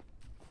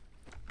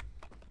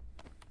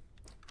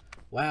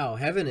 Wow,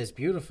 heaven is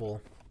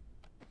beautiful.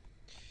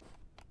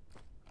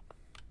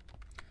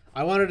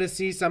 I wanted to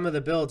see some of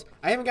the builds.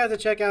 I haven't got to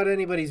check out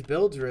anybody's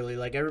builds, really.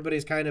 Like,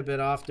 everybody's kind of been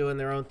off doing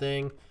their own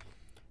thing.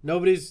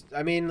 Nobody's,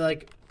 I mean,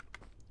 like,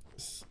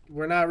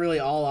 we're not really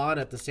all on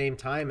at the same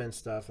time and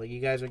stuff. Like, you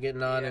guys are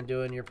getting on and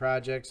doing your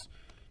projects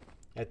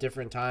at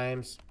different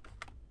times.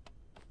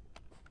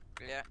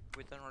 Yeah,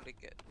 we don't really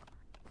get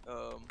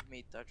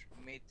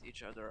meet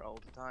each other all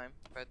the time,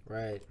 but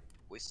right.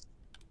 We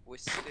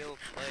still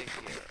play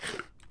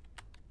here.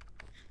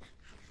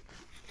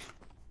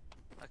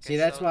 Okay, see,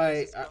 that's so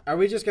why. Are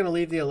we just gonna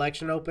leave the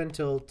election open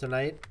till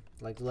tonight?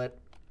 Like,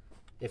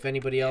 if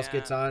anybody else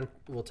gets on,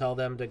 we'll tell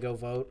them to go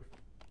vote.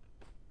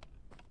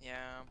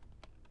 Yeah.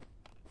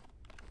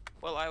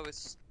 Well, I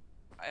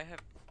have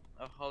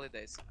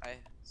holidays.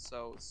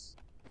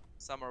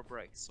 Summer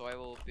break, so I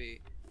will be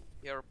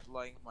here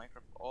playing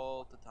Minecraft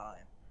all the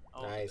time,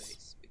 all the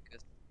days,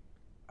 because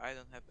I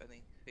don't have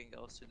anything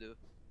else to do.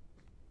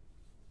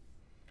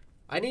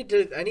 I need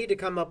to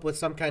come up with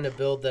some kind of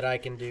build that I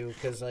can do,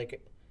 because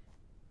like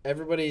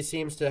everybody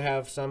seems to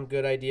have some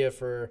good idea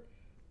for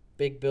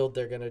big build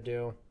they're gonna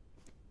do.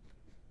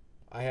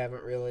 I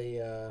haven't really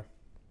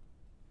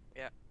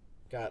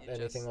got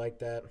anything like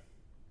that.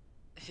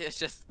 You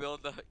just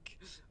build like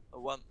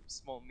one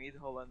small meat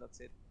hole and that's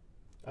it.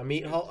 A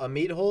meat hole? A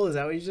meat hole? Is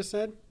that what you just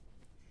said?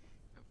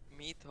 A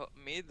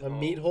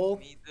meat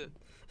hole?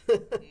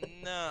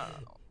 No.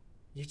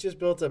 You just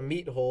built a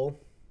meat hole.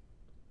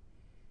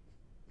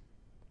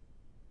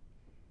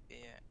 Yeah.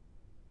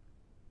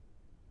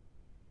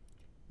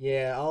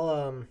 Yeah,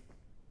 I'll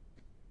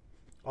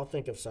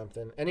think of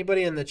something.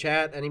 Anybody in the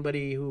chat,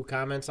 anybody who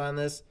comments on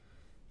this,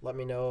 let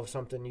me know of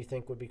something you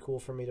think would be cool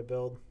for me to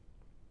build.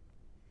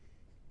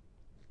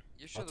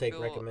 I'll take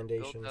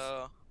recommendations.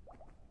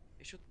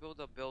 You should build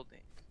a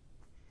building.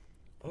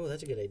 Oh,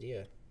 that's a good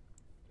idea.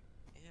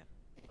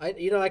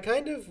 Yeah. I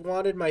kind of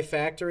wanted my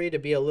factory to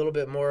be a little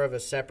bit more of a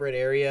separate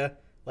area,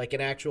 like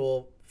an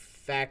actual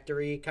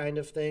factory kind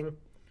of thing.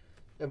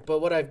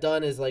 But what I've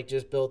done is like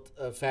just built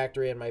a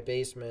factory in my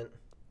basement.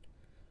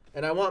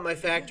 And I want my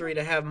factory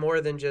to have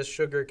more than just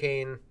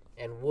sugarcane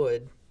and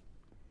wood.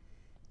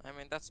 I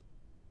mean, that's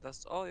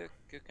all you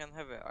can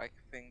have. I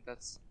think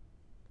that's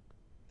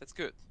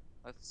good.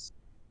 That's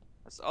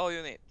all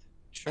you need.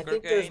 I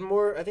think there's Sugarcane.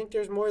 more. I think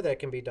there's more that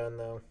can be done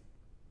though.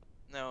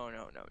 No.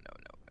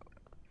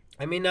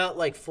 I mean, not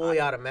like fully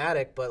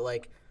automatic, but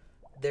like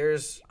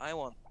there's. I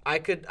want. I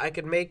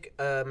could make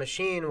a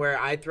machine where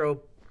I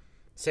throw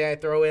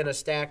in a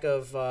stack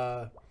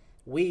of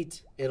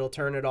wheat, it'll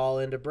turn it all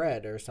into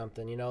bread or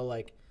something. You know,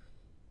 like.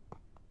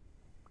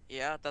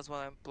 Yeah, that's what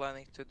I'm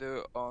planning to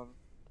do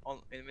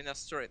in Minas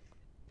Street.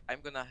 I'm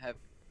gonna have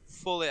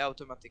fully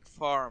automatic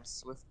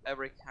farms with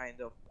every kind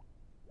of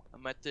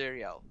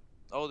material.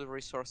 All the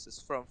resources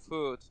from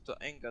food to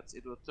ingots,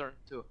 it will turn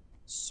to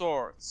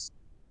swords.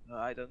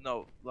 I don't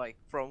know, like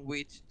from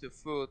wheat to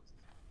food.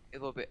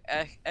 It will be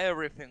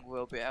everything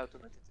will be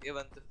automated.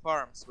 Even the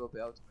farms will be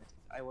automated.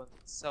 I want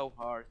it so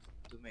hard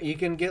to make. You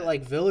can get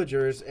like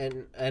villagers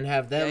and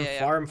have them Yeah.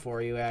 farm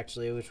for you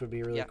actually, which would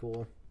be really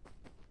cool.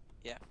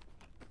 Yeah.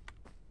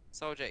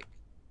 So Jake,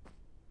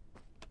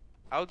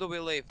 how do we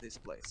leave this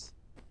place?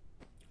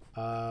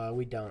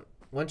 We don't.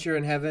 Once you're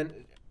in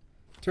heaven,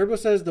 Turbo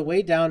says the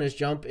way down is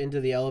jump into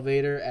the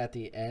elevator at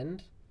the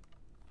end.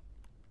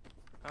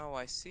 Oh,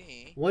 I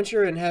see. Once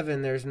you're in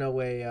heaven, there's no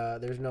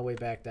way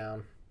back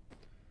down.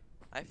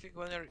 I think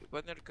when you're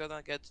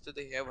gonna get to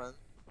the heaven,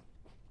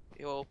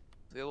 you will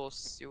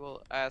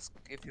ask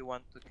if you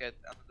want to get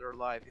another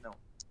life. You know,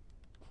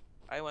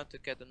 I want to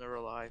get another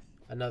life.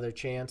 Another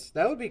chance.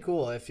 That would be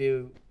cool if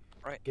you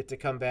Right. get to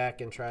come back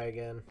and try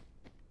again.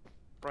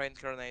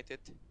 Reincarnated.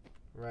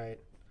 Right.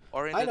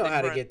 Or in I know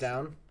how to different- get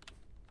down. Or in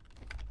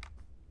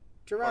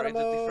Geronimo.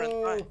 the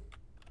different time.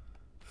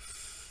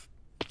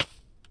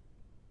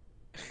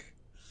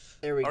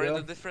 There we Or in go.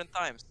 the different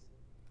times.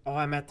 Oh,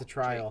 I'm at the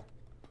trial.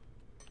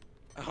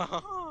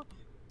 Toilet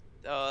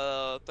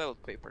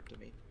paper to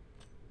me.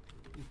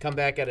 Come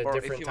back at a Or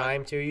if different you want-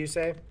 time too, you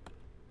say?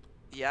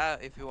 Yeah,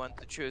 if you want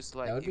to choose,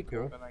 like, That would be if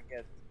you're cool. gonna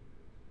get,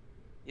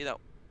 you know,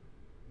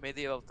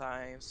 medieval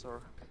times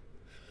or.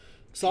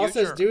 Saul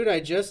says, future. dude, I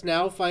just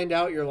now find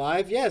out you're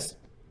live. Yes.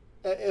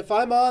 If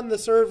I'm on the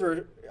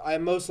server,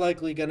 I'm most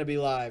likely going to be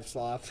live,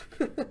 Sloth.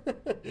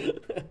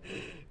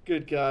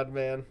 Good God,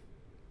 man.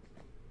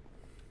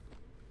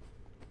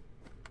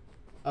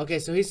 Okay,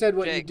 so he said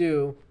what you Jake,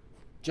 do.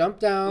 Jump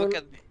down Look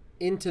at me.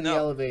 into the No,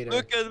 elevator.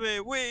 Look at me.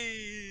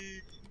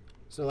 Wee.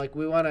 So, like,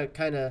 we want to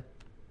kind of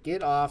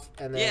get off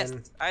and then Yes,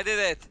 I did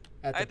it.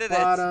 at I the did it.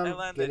 I bottom,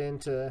 landed. get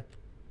into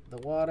the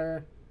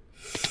water.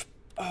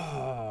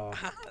 Oh.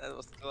 That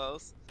was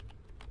close.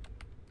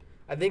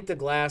 I think the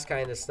glass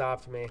kind of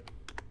stopped me.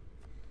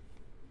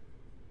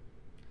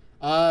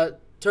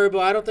 Turbo,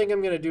 I don't think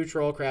I'm going to do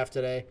Trollcraft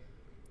today.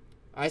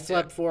 I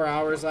slept 4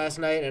 hours last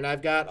night, and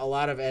I've got a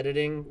lot of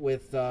editing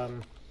with,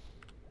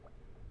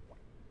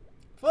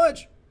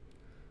 Fudge!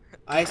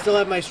 I still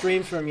have my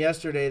streams from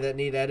yesterday that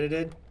need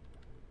edited.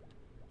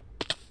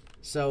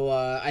 So,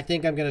 I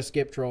think I'm going to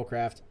skip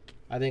Trollcraft.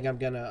 I think I'm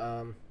going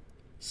to,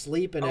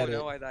 sleep and edit. Oh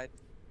no, I died.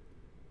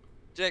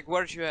 Jake,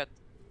 where'd you at?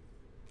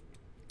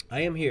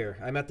 I am here.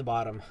 I'm at the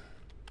bottom.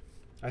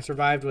 I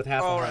survived with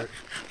half a Alright. heart.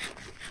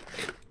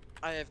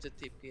 I have the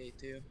TPA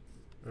too.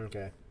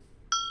 Okay.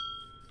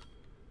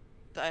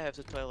 I have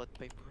the toilet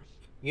paper.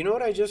 You know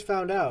what I just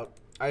found out?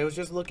 I was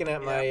just looking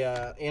at my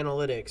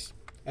analytics,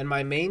 and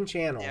my main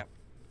channel,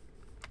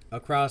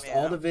 across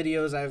all the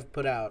videos I've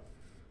put out,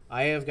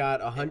 I have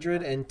got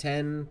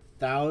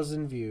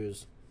 110,000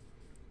 views.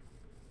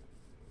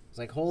 It's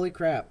like, holy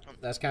crap,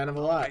 that's kind of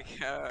a lot. Oh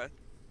my god.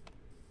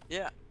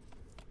 Yeah.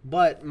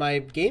 But my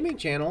gaming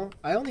channel,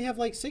 I only have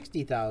like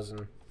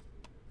 60,000,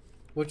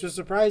 which was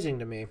surprising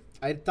to me.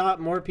 I thought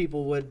more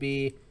people would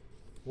be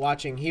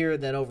watching here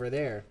than over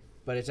there,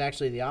 but it's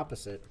actually the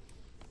opposite.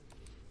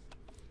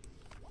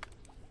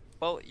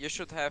 Well, you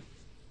should have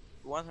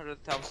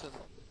 100,000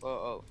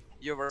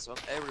 viewers on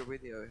every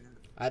video.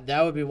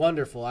 That would be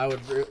wonderful. I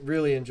would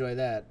really enjoy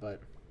that, but...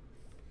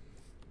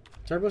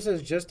 Turbo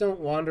says, just don't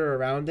wander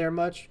around there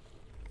much.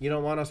 You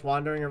don't want us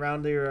wandering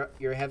around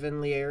your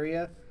heavenly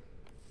area?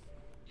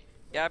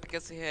 Yeah,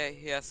 because he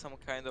has some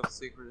kind of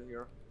secret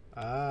here.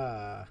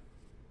 Ah.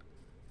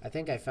 I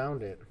think I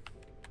found it.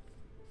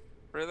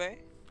 Really?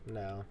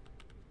 No.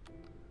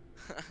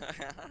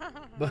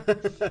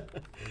 That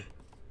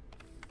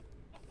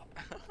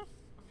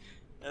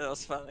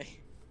was funny.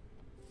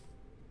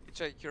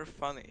 Jake, you're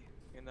funny,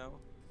 you know?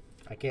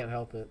 I can't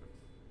help it.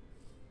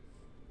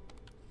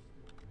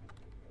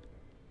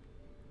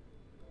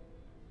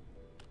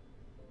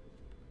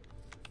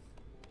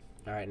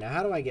 Alright, now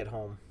how do I get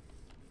home?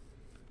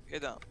 You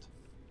don't.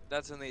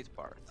 That's the neat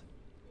part.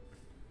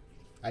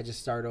 I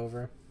just start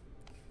over?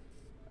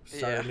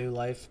 Start a new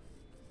life?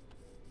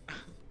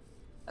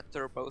 At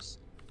Turbos.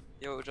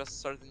 You will just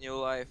start a new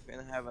life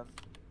in heaven.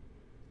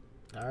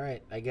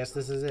 Alright, I guess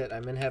this is it.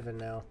 I'm in heaven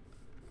now.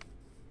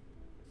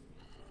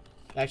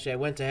 Actually, I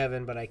went to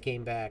heaven, but I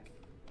came back.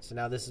 So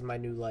now this is my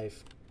new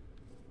life.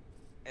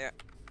 Yeah.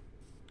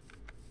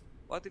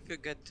 What if you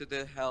get to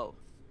the hell?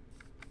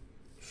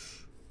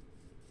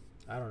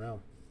 I don't know.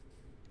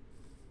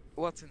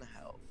 What's in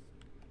hell?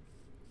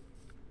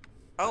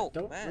 Oh, I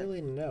don't man.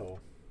 really know.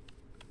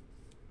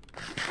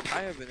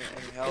 I haven't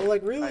in hell. Well,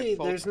 like, I really,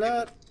 fought there's demons.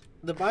 not...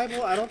 The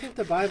Bible, I don't think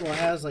the Bible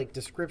has, like,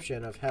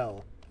 description of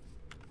hell.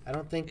 I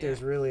don't think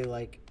there's really,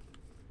 like...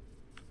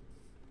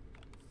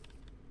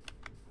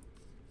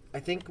 I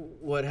think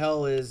what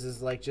hell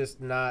is, like,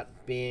 just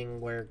not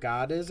being where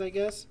God is, I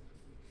guess.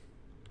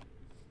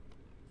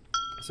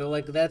 So,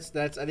 like, that's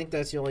I think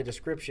that's the only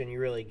description you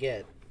really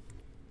get.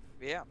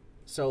 Yeah.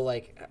 So,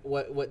 like,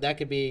 what that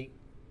could be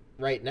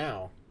right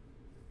now.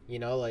 You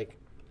know, like,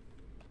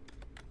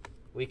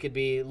 we could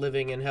be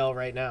living in hell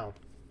right now.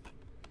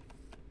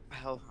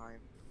 Helheim.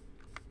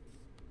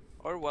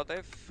 Or what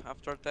if,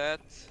 after that,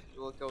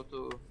 you will go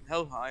to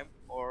Helheim,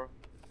 or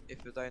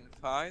if you die in a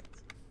fight,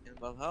 in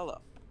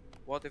Valhalla?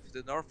 What if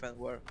the Northmen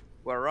were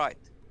right?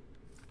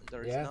 And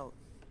there is no...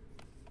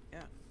 Yeah.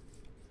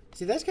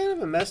 See, that's kind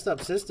of a messed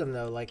up system,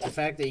 though. Like, the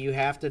fact that you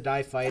have to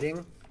die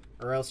fighting,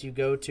 or else you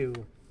go to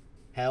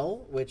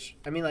hell, which,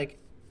 I mean, like,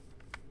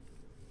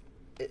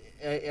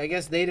 I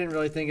guess they didn't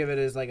really think of it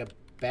as, like, a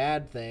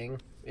bad thing.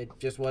 It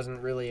just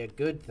wasn't really a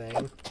good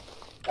thing.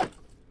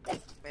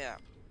 Yeah.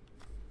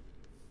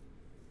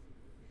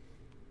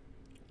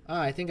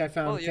 Ah, I think I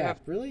found you Cap.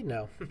 have- Really?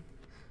 No.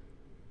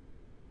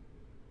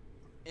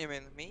 You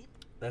mean me?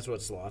 That's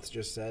what Sloth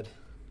just said.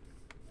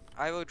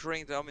 I will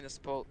drink the ominous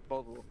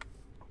bottle.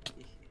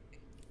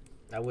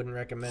 I wouldn't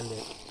recommend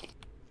it.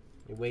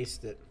 You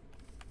waste it.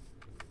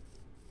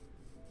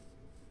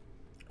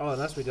 Oh,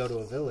 unless we go to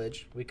a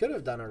village. We could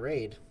have done a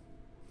raid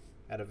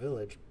at a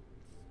village.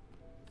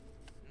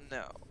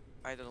 No,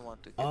 I don't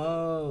want to.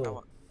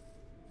 Oh.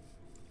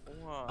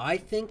 I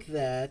think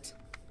that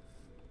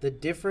the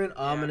different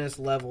ominous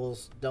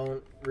levels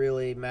don't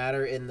really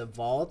matter in the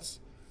vaults.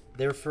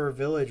 They're for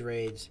village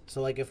raids.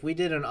 So, like, if we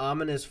did an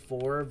ominous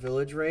 4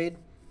 village raid,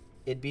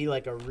 it'd be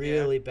like a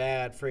really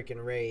bad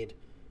freaking raid.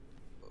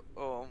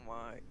 Oh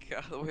my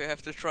god, we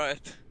have to try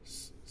it.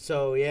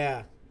 So,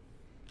 yeah.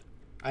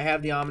 I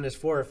have the ominous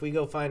 4. If we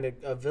go find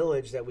a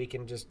village that we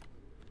can just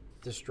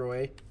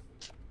destroy,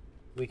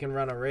 we can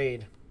run a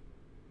raid.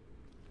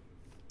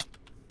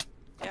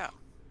 Yeah.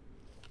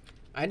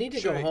 I need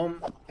to go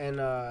home and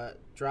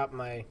drop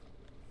my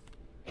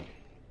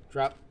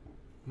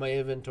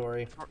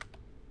inventory.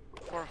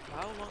 For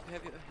how long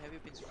have you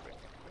been streaming?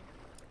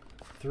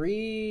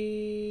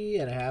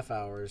 3.5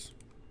 hours.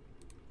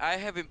 I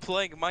have been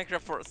playing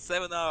Minecraft for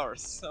 7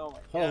 hours. Oh my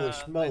Holy god.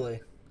 schmoly.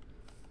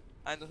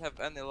 I don't have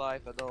any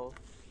life at all.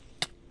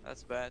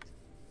 That's bad.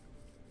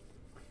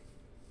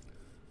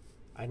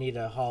 I need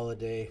a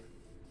holiday.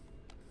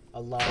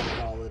 A long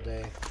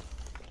holiday.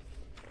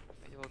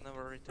 You will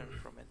never return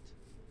from it.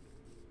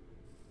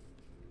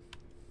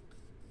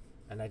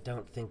 And I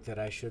don't think that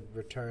I should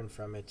return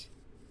from it.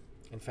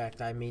 In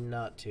fact, I mean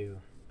not to.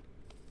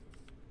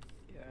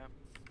 Yeah.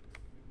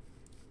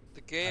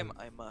 The game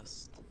I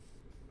must.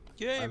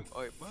 Game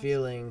I must.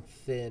 Feeling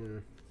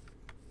thin.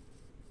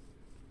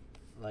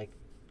 Like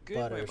Game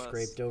butter I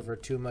scraped must. over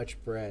too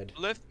much bread.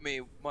 Left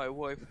me, my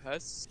wife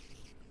has.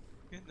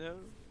 You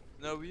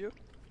know you?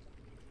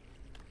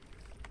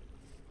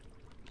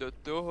 The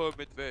toho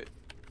mit way.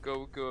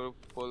 Go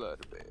polar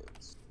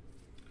bears.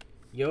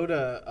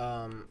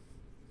 Yoda,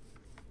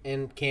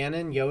 in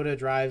canon, Yoda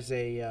drives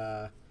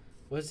a,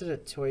 was it a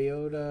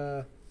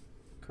Toyota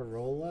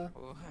Corolla?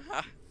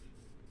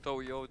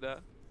 Toyota.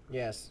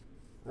 Yes.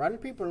 Run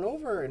people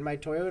over in my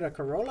Toyota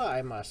Corolla,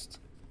 I must.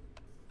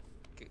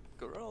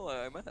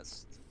 Corolla, I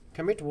must.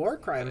 Commit war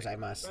crimes, I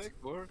must.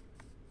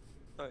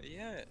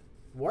 Yeah.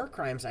 War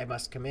crimes I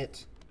must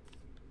commit.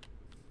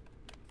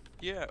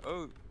 Yeah,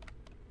 oh.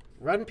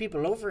 Run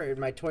people over in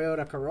my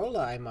Toyota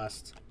Corolla, I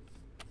must.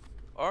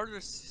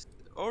 Order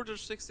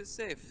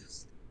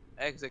 66.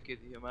 Execute,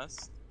 you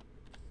must.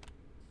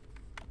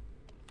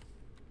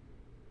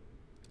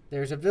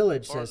 There's a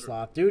village, Order. says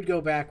Sloth. Dude, go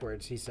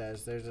backwards, he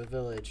says. There's a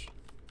village.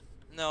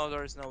 No,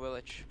 there is no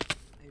village.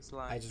 He's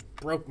lying. I just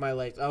broke my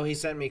legs. Oh, he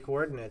sent me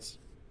coordinates.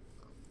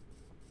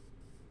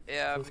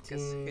 Yeah, 15.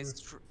 because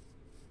he's...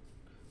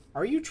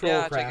 Are you troll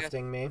Yeah,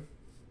 crafting me?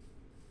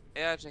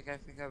 Yeah, Jack, I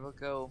think I will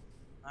go.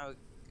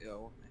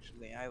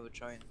 Actually, I will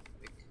join.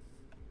 Like,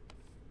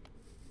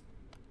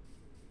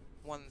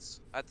 once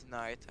at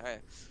night,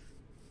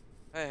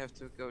 I have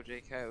to go,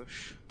 Jake. I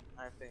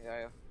think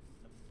I am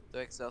too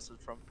exhausted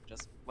from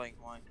just playing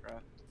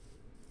Minecraft.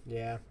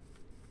 Yeah.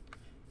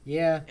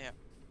 Yeah. Yeah.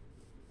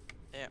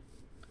 Yeah.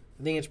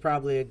 I think it's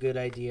probably a good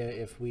idea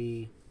if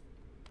we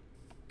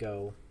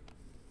go.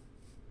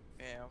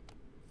 Yeah.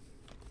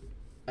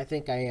 I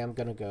think I am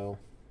gonna go.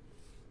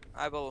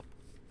 I will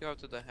go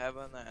to the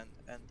heaven and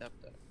end up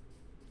there.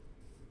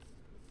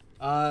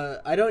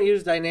 I don't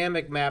use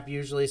dynamic map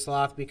usually,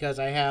 Sloth, because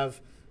I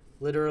have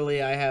literally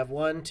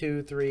 1,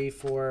 2, 3,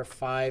 4,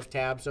 5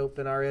 tabs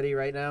open already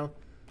right now.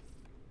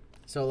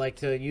 So like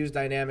to use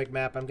dynamic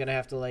map, I'm gonna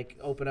have to like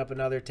open up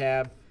another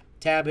tab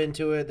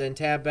into it, then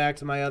tab back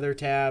to my other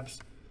tabs.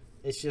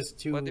 It's just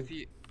too.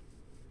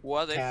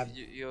 What if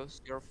you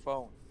use your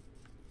phone?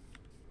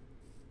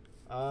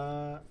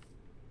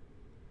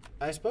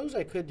 I suppose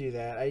I could do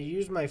that. I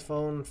use my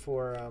phone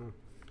for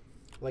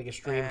like a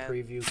stream And-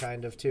 preview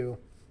kind of too.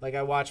 Like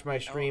I watch my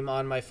stream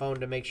on my phone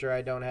to make sure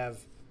I don't have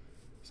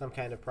some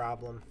kind of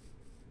problem.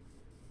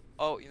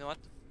 Oh, you know what?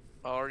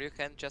 Or you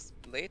can just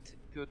split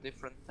 2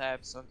 different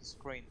tabs on the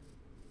screen,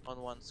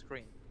 on one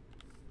screen.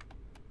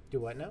 Do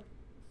what now?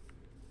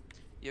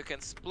 You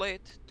can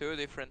split 2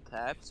 different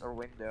tabs or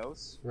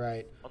windows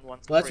Right. on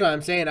one screen. Well, that's what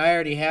I'm saying. I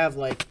already have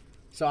like,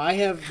 so I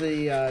have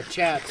the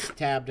chats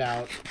tabbed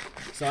out.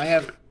 So I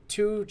have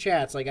 2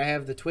 chats. Like I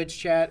have the Twitch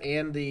chat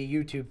and the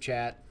YouTube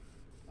chat,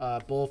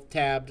 both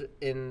tabbed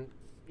in,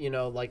 you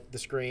know, like the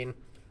screen.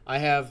 I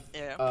have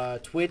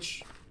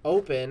Twitch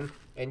open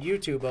and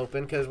YouTube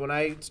open because when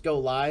I go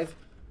live,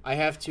 I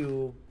have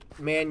to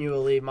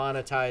manually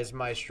monetize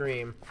my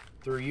stream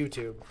through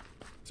YouTube.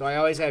 So I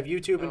always have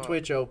YouTube and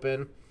Twitch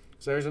open.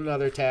 So there's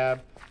another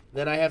tab.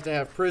 Then I have to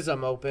have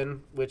Prism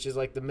open, which is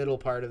like the middle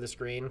part of the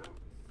screen.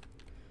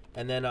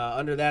 And then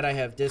under that I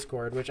have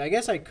Discord, which I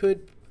guess I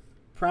could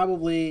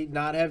probably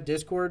not have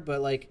Discord,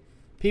 but like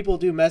people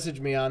do message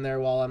me on there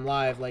while I'm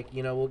live. Like,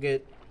 you know, we'll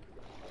get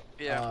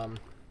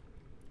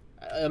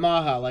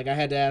Amaha, like I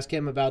had to ask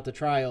him about the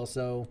trial,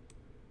 so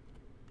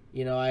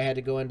you know, I had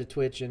to go into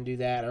Twitch and do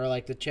that, or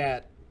like the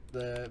chat,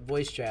 the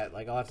voice chat,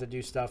 like I'll have to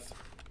do stuff.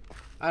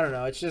 I don't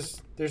know, it's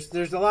just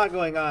there's a lot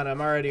going on.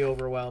 I'm already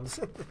overwhelmed.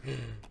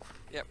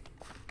 Yep.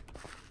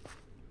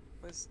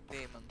 Where's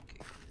Demon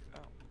King?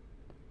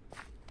 Oh.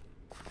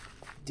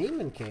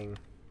 Demon King.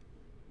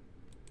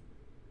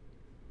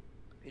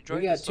 He We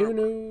joined got the two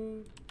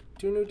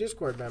server. new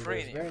Discord members.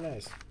 Training. Very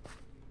nice.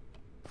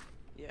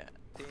 Yeah,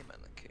 Demon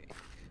King.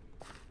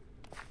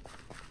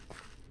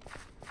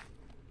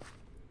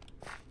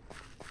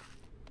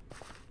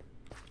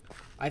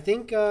 I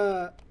think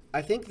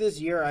this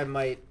year I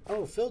might.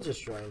 Oh, Phil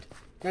just joined.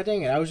 God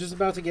dang it! I was just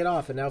about to get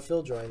off, and now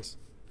Phil joins.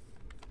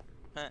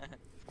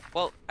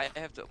 Well, I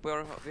have to. We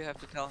have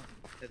to tell him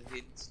that he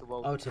needs to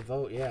vote. Oh, to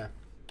vote, yeah.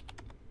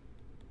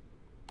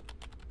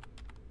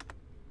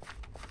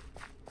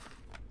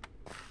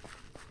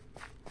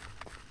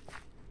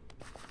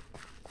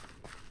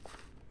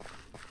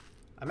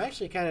 I'm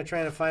actually kind of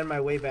trying to find my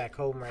way back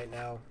home right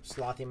now,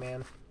 Slothy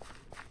man.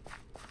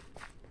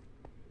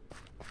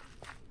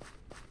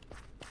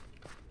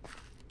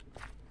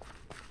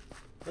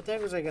 What the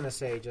heck was I gonna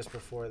say just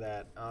before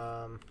that?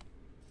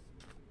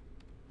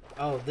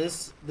 Oh,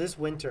 this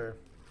winter,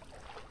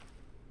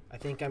 I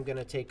think I'm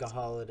gonna take a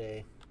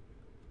holiday,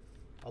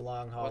 a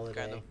long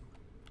holiday.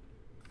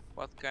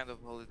 What kind of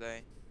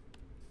holiday?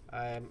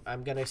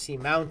 I'm gonna see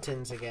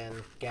mountains again,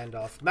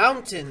 Gandalf.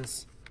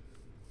 Mountains.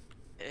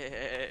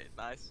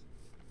 Nice.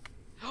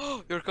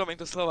 You're coming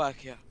to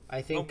Slovakia.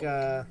 I think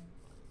a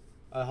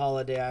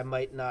holiday I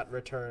might not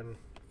return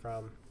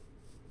from.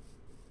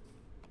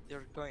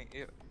 You're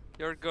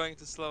going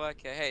to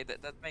Slovakia. Hey,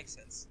 that makes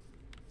sense.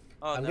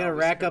 Oh, I'm no, gonna we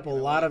rack screwed up a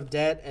him lot away. of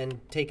debt and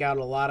take out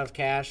a lot of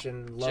cash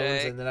and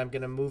loans, Jake. and then I'm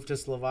gonna move to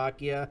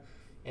Slovakia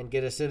and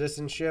get a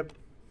citizenship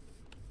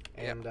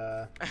and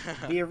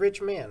be a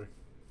rich man.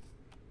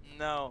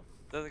 No,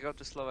 don't go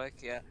to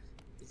Slovakia.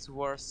 It's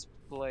worst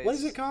place. What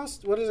does it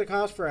cost? What does it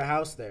cost for a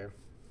house there?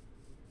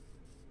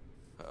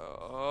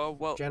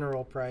 Well,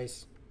 General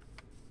price.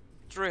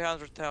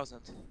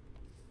 300,000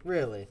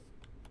 Really?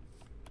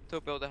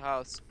 to build a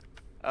house.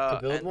 To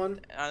build and one?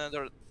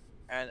 Another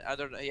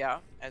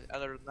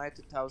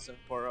 90,000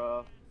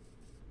 for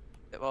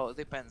well, it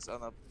depends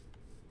on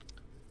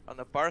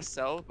a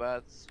parcel,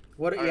 but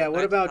What? or Yeah.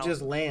 What about 90,000.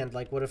 just land?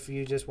 Like, what if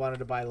you just wanted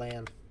to buy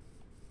land?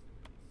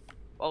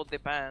 Well,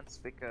 depends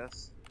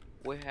because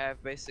we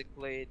have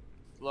basically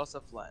lots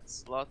of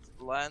lands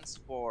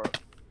for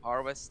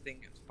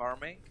harvesting and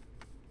farming.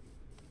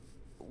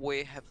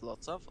 We have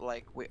lots of,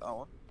 like, we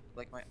own,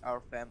 like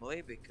our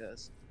family,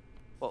 because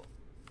well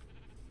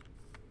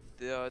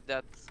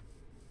that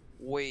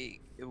we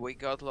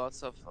got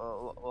lots of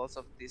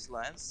these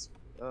lands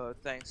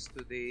thanks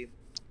to the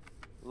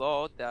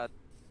law that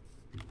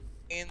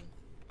in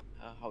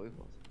how it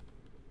was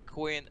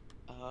Queen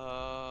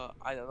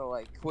I don't know,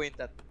 like Queen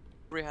that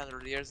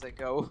 300 years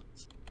ago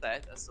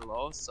that as a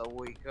law, so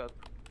we got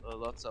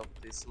lots of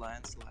these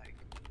lands, like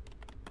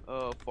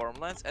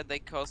farmlands, and they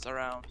cost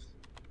around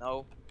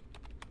from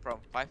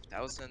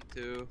 5,000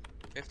 to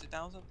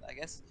 50,000, I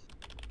guess.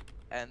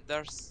 And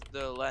there's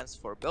the lands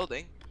for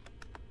building,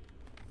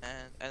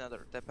 and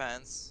another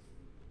depends.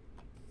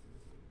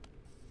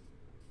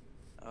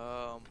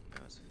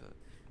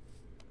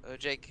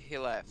 Jake, he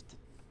left.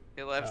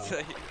 He left. Oh,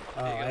 He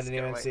oh I got didn't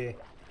even away. see.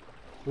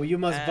 Well, you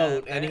must And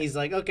vote, and then- he's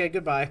like, okay,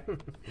 goodbye.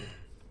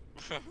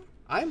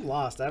 I'm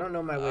lost. I don't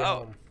know my way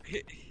home.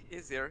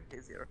 He's here.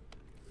 He's here.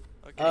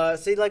 Okay.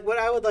 See, like, what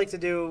I would like to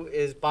do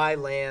is buy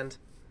land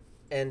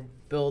and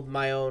build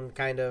my own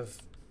kind of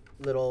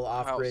little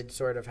off-grid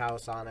sort of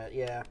house on it.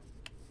 Yeah.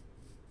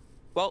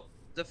 Well,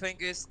 the thing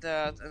is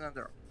that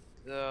about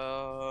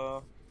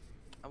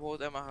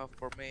Yamaha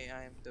for me,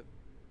 I am the.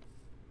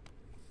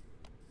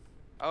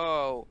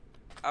 Oh,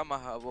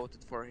 Yamaha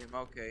voted for him.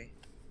 Okay.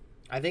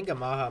 I think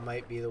Amaha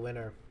might be the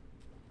winner.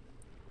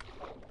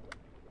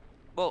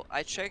 Well,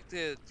 I checked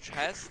the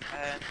chest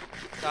and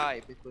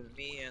tie between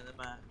me and the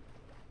man.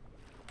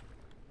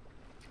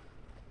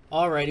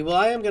 Alrighty, well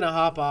I am gonna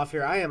hop off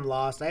here. I am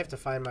lost. I have to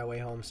find my way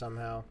home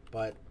somehow,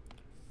 but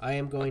I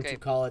am going to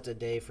call it a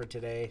day for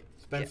today.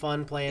 It's been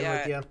fun playing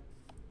with you.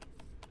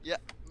 Yeah,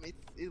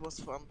 it was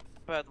fun.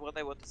 But what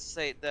I want to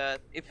say that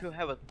if you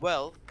have a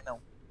 12, you know,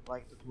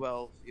 like the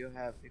 12 you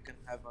can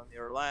have on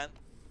your land,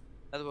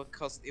 that will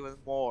cost even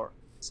more.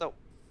 So,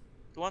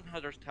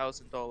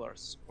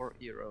 $100,000 or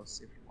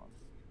euros if you want.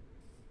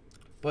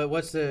 But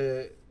what's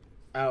the?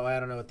 Oh, I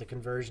don't know what the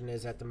conversion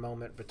is at the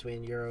moment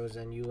between euros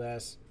and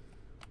US.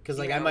 Because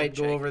like I might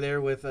go over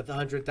there with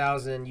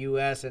 100,000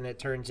 US and it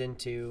turns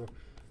into,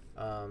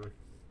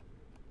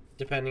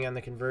 depending on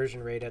the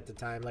conversion rate at the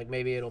time, like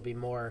maybe it'll be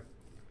more.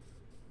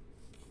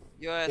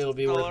 It'll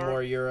be worth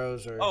more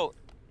euros or.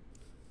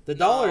 The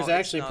dollar's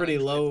actually pretty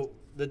low.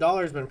 The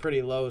dollar's been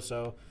pretty low,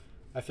 so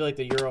I feel like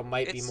the euro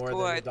might be more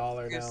than the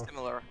dollar now.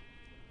 Similar.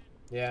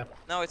 Yeah.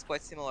 No, it's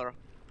quite similar.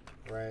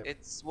 Right.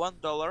 It's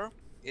 $1.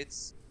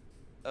 It's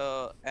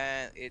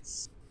and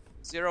it's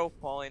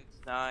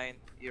 0.9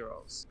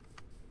 euros.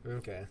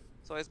 Okay.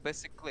 So it's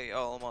basically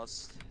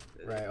almost.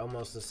 Right,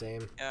 almost the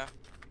same. Yeah.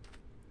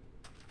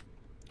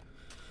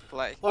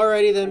 Like.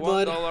 Alrighty then,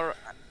 $1. bud.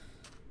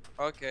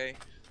 Okay.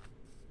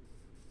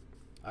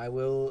 I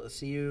will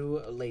see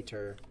you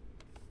later.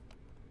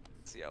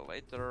 See you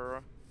later.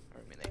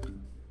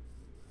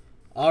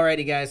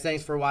 Alrighty guys,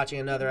 thanks for watching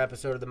another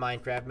episode of the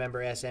Minecraft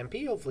Member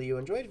SMP. Hopefully you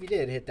enjoyed. If you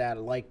did, hit that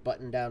like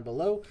button down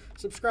below.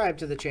 Subscribe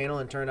to the channel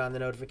and turn on the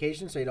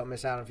notifications so you don't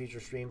miss out on future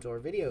streams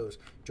or videos.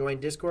 Join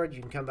Discord,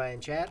 you can come by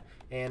and chat.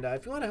 And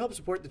if you want to help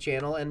support the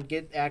channel and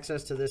get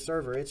access to this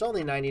server, it's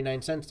only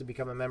 99 cents to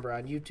become a member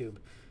on YouTube.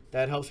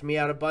 That helps me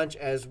out a bunch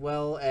as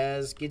well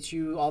as gets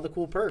you all the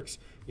cool perks.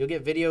 You'll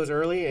get videos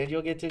early and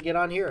you'll get to get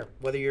on here.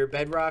 Whether you're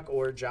Bedrock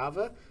or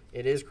Java,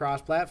 it is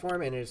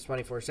cross-platform and it's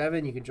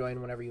 24/7. You can join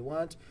whenever you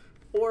want.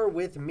 Or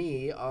with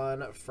me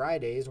on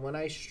Fridays when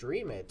I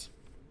stream it.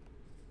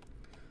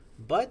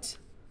 But,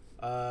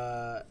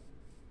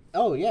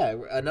 oh yeah,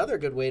 another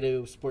good way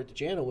to support the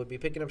channel would be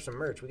picking up some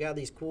merch. We got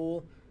these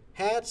cool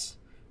hats.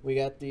 We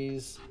got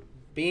these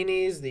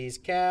beanies, these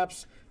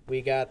caps.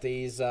 We got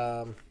these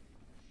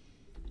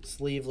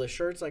sleeveless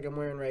shirts like I'm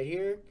wearing right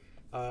here.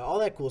 All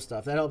that cool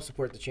stuff. That helps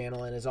support the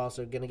channel and is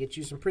also going to get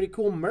you some pretty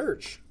cool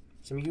merch.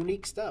 Some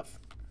unique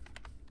stuff.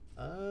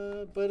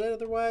 But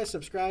otherwise,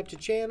 subscribe to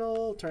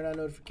channel, turn on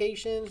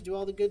notifications, do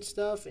all the good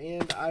stuff,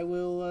 and I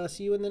will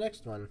see you in the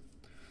next one.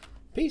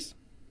 Peace.